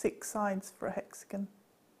 6 sides for a hexagon.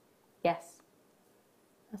 Yes,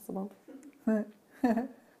 that's the one.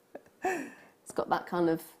 It's got that kind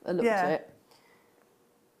of a look to it.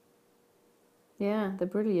 Yeah, they're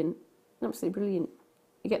brilliant, absolutely brilliant.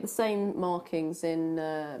 You get the same markings in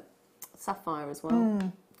sapphire as well,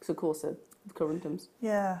 because of course they're corundums.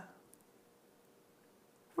 Yeah.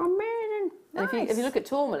 Amazing. Nice. And if you look at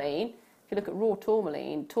tourmaline, if you look at raw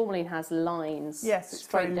tourmaline, tourmaline has lines. Yes, it's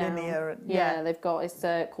very linear. And, yeah, they've got, it's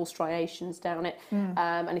called striations down it.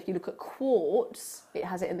 And if you look at quartz, it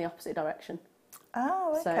has it in the opposite direction.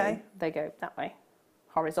 Oh, okay. So they go that way,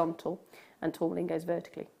 horizontal, and tourmaline goes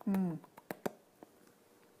vertically. I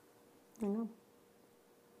know.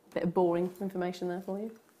 Bit of boring information there for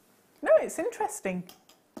you. No, it's interesting.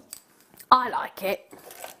 I like it.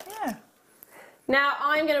 Yeah. Now,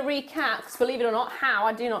 I'm going to recap, because believe it or not, how,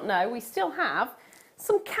 I do not know, we still have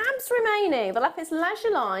some cabs remaining, the lapis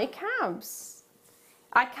lazuli cabs.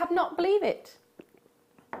 I cannot believe it.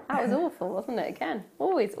 That was awful, wasn't it, again?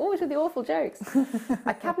 Always with the awful jokes.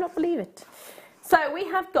 I cannot believe it. So we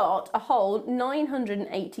have got a whole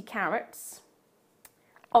 980 carats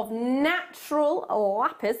of natural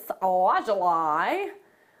lapis lazuli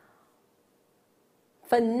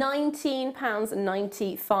for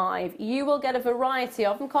 £19.95. You will get a variety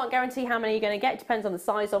of them. Can't guarantee how many you're going to get. Depends on the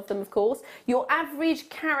size of them, of course. Your average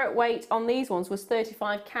carat weight on these ones was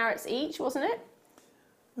 35 carats each, wasn't it?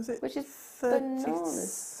 Was it Which is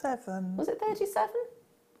 37? Was it 37?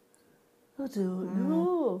 I don't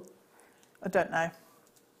know. I don't know.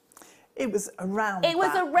 It was around It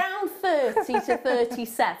was around 30 to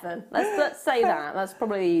 37. Let's say that. That's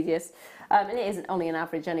probably the easiest. And it isn't only an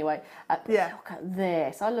average anyway. Yeah. Look at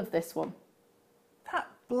this. I love this one.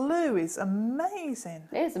 blue is amazing.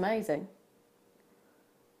 It is amazing.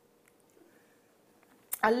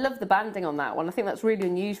 I love the banding on that one. I think that's really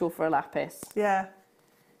unusual for a lapis. Yeah.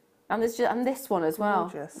 And there's and this one as well.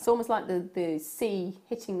 Gorgeous. It's almost like the sea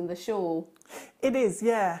hitting the shore. It is,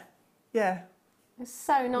 yeah. Yeah. It's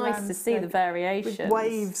so nice to see the variations. With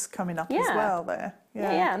waves coming up as well there.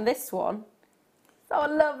 Yeah. Yeah, and this one. So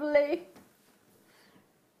lovely.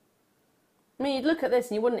 I mean, you'd look at this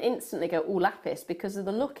and you wouldn't instantly go, oh, lapis, because of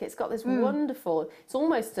the look. It's got this wonderful, it's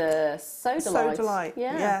almost a sodalite. Sodalite,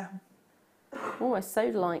 yeah. Almost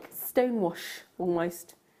soda-like, stone wash,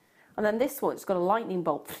 almost. And then this one, it's got a lightning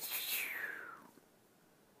bolt.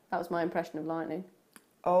 That was my impression of lightning.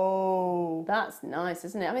 Oh. That's nice,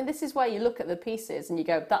 isn't it? I mean, this is where you look at the pieces and you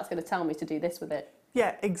go, that's going to tell me to do this with it.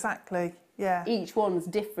 Yeah, exactly, yeah. Each one's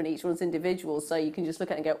different, each one's individual, so you can just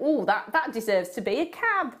look at it and go, oh, that deserves to be a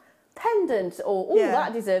cab pendant, or oh,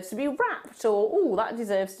 that deserves to be wrapped, or oh, that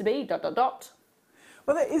deserves to be ...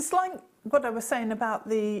 Well, it's like what I was saying about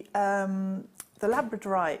the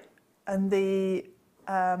labradorite and the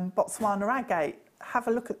Botswana agate. Have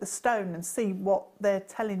a look at the stone and see what they're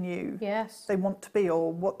telling you they want to be,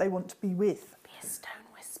 or what they want to be with. Be a stone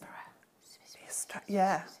whisperer.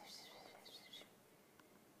 Yeah.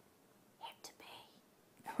 Hip to be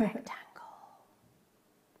a rectangle.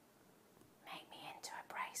 Make me into a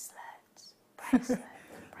bracelet.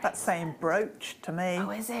 That's saying brooch to me.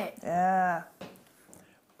 Oh, is it? Yeah.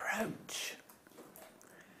 Brooch.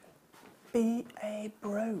 Be a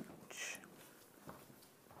brooch.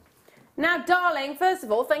 Now, darling, first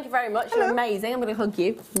of all, thank you very much. Hello. You're amazing. I'm going to hug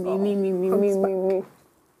you.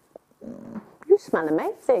 You smell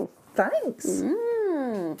amazing. Thanks. When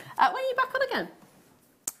are you back on again?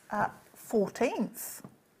 14th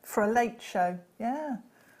for a late show. Yeah.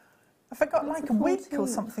 Have I got like a week or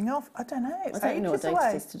something off? I don't know. It's I don't even know what ages date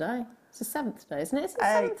away. it is today. It's the 7th today, isn't it? Is it the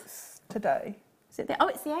 7th? 8th today. Is it the,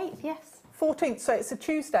 it's the 8th, yes. 14th, so it's a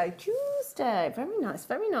Tuesday. Tuesday. Very nice,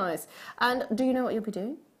 very nice. And do you know what you'll be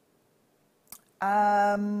doing?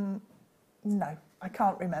 No, I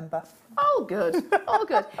can't remember. Oh, good. Oh,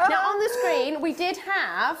 good. Now, on the screen, we did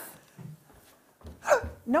have...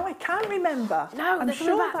 No, I can't remember. No, I'm they're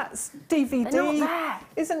sure coming back. that's DVD. They're not there.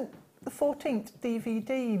 Isn't the 14th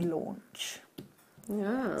DVD launch?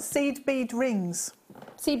 Yeah. Seed bead rings.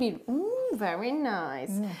 Seed bead. Ooh, very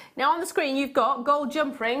nice. Now, on the screen, you've got gold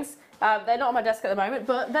jump rings. They're not on my desk at the moment,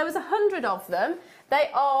 but there was 100 of them. They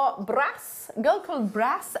are brass, gold coloured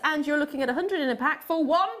brass, and you're looking at 100 in a pack for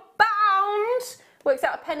 £1. Works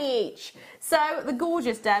out a penny each. So the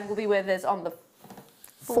gorgeous Deb will be with us on the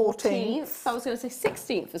 14th. I was going to say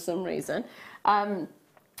 16th for some reason. And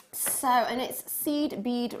it's seed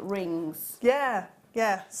bead rings. Yeah,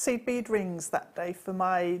 yeah, seed bead rings that day for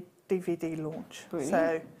my DVD launch. Brilliant. So,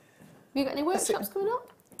 have you got any workshops coming up?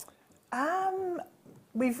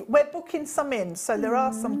 We're booking some in, so there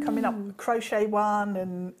are some coming up. Crochet one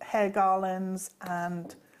and hair garlands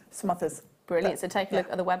and some others. Brilliant. So take a look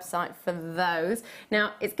at the website for those.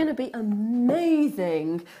 Now, it's going to be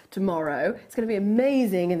amazing tomorrow. It's going to be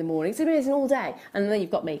amazing in the morning. It's going to be amazing all day. And then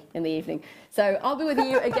you've got me in the evening. So I'll be with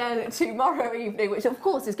you again tomorrow evening, which of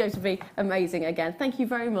course is going to be amazing again. Thank you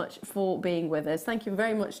very much for being with us. Thank you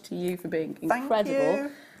very much to you for being incredible. Thank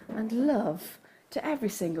you. And love to every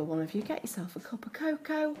single one of you. Get yourself a cup of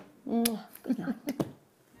cocoa. Mwah. Good night.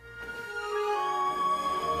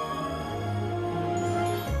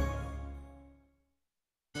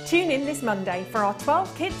 Tune in this Monday for our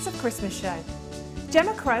 12 Kids of Christmas show.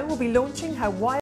 Gemma Crow will be launching her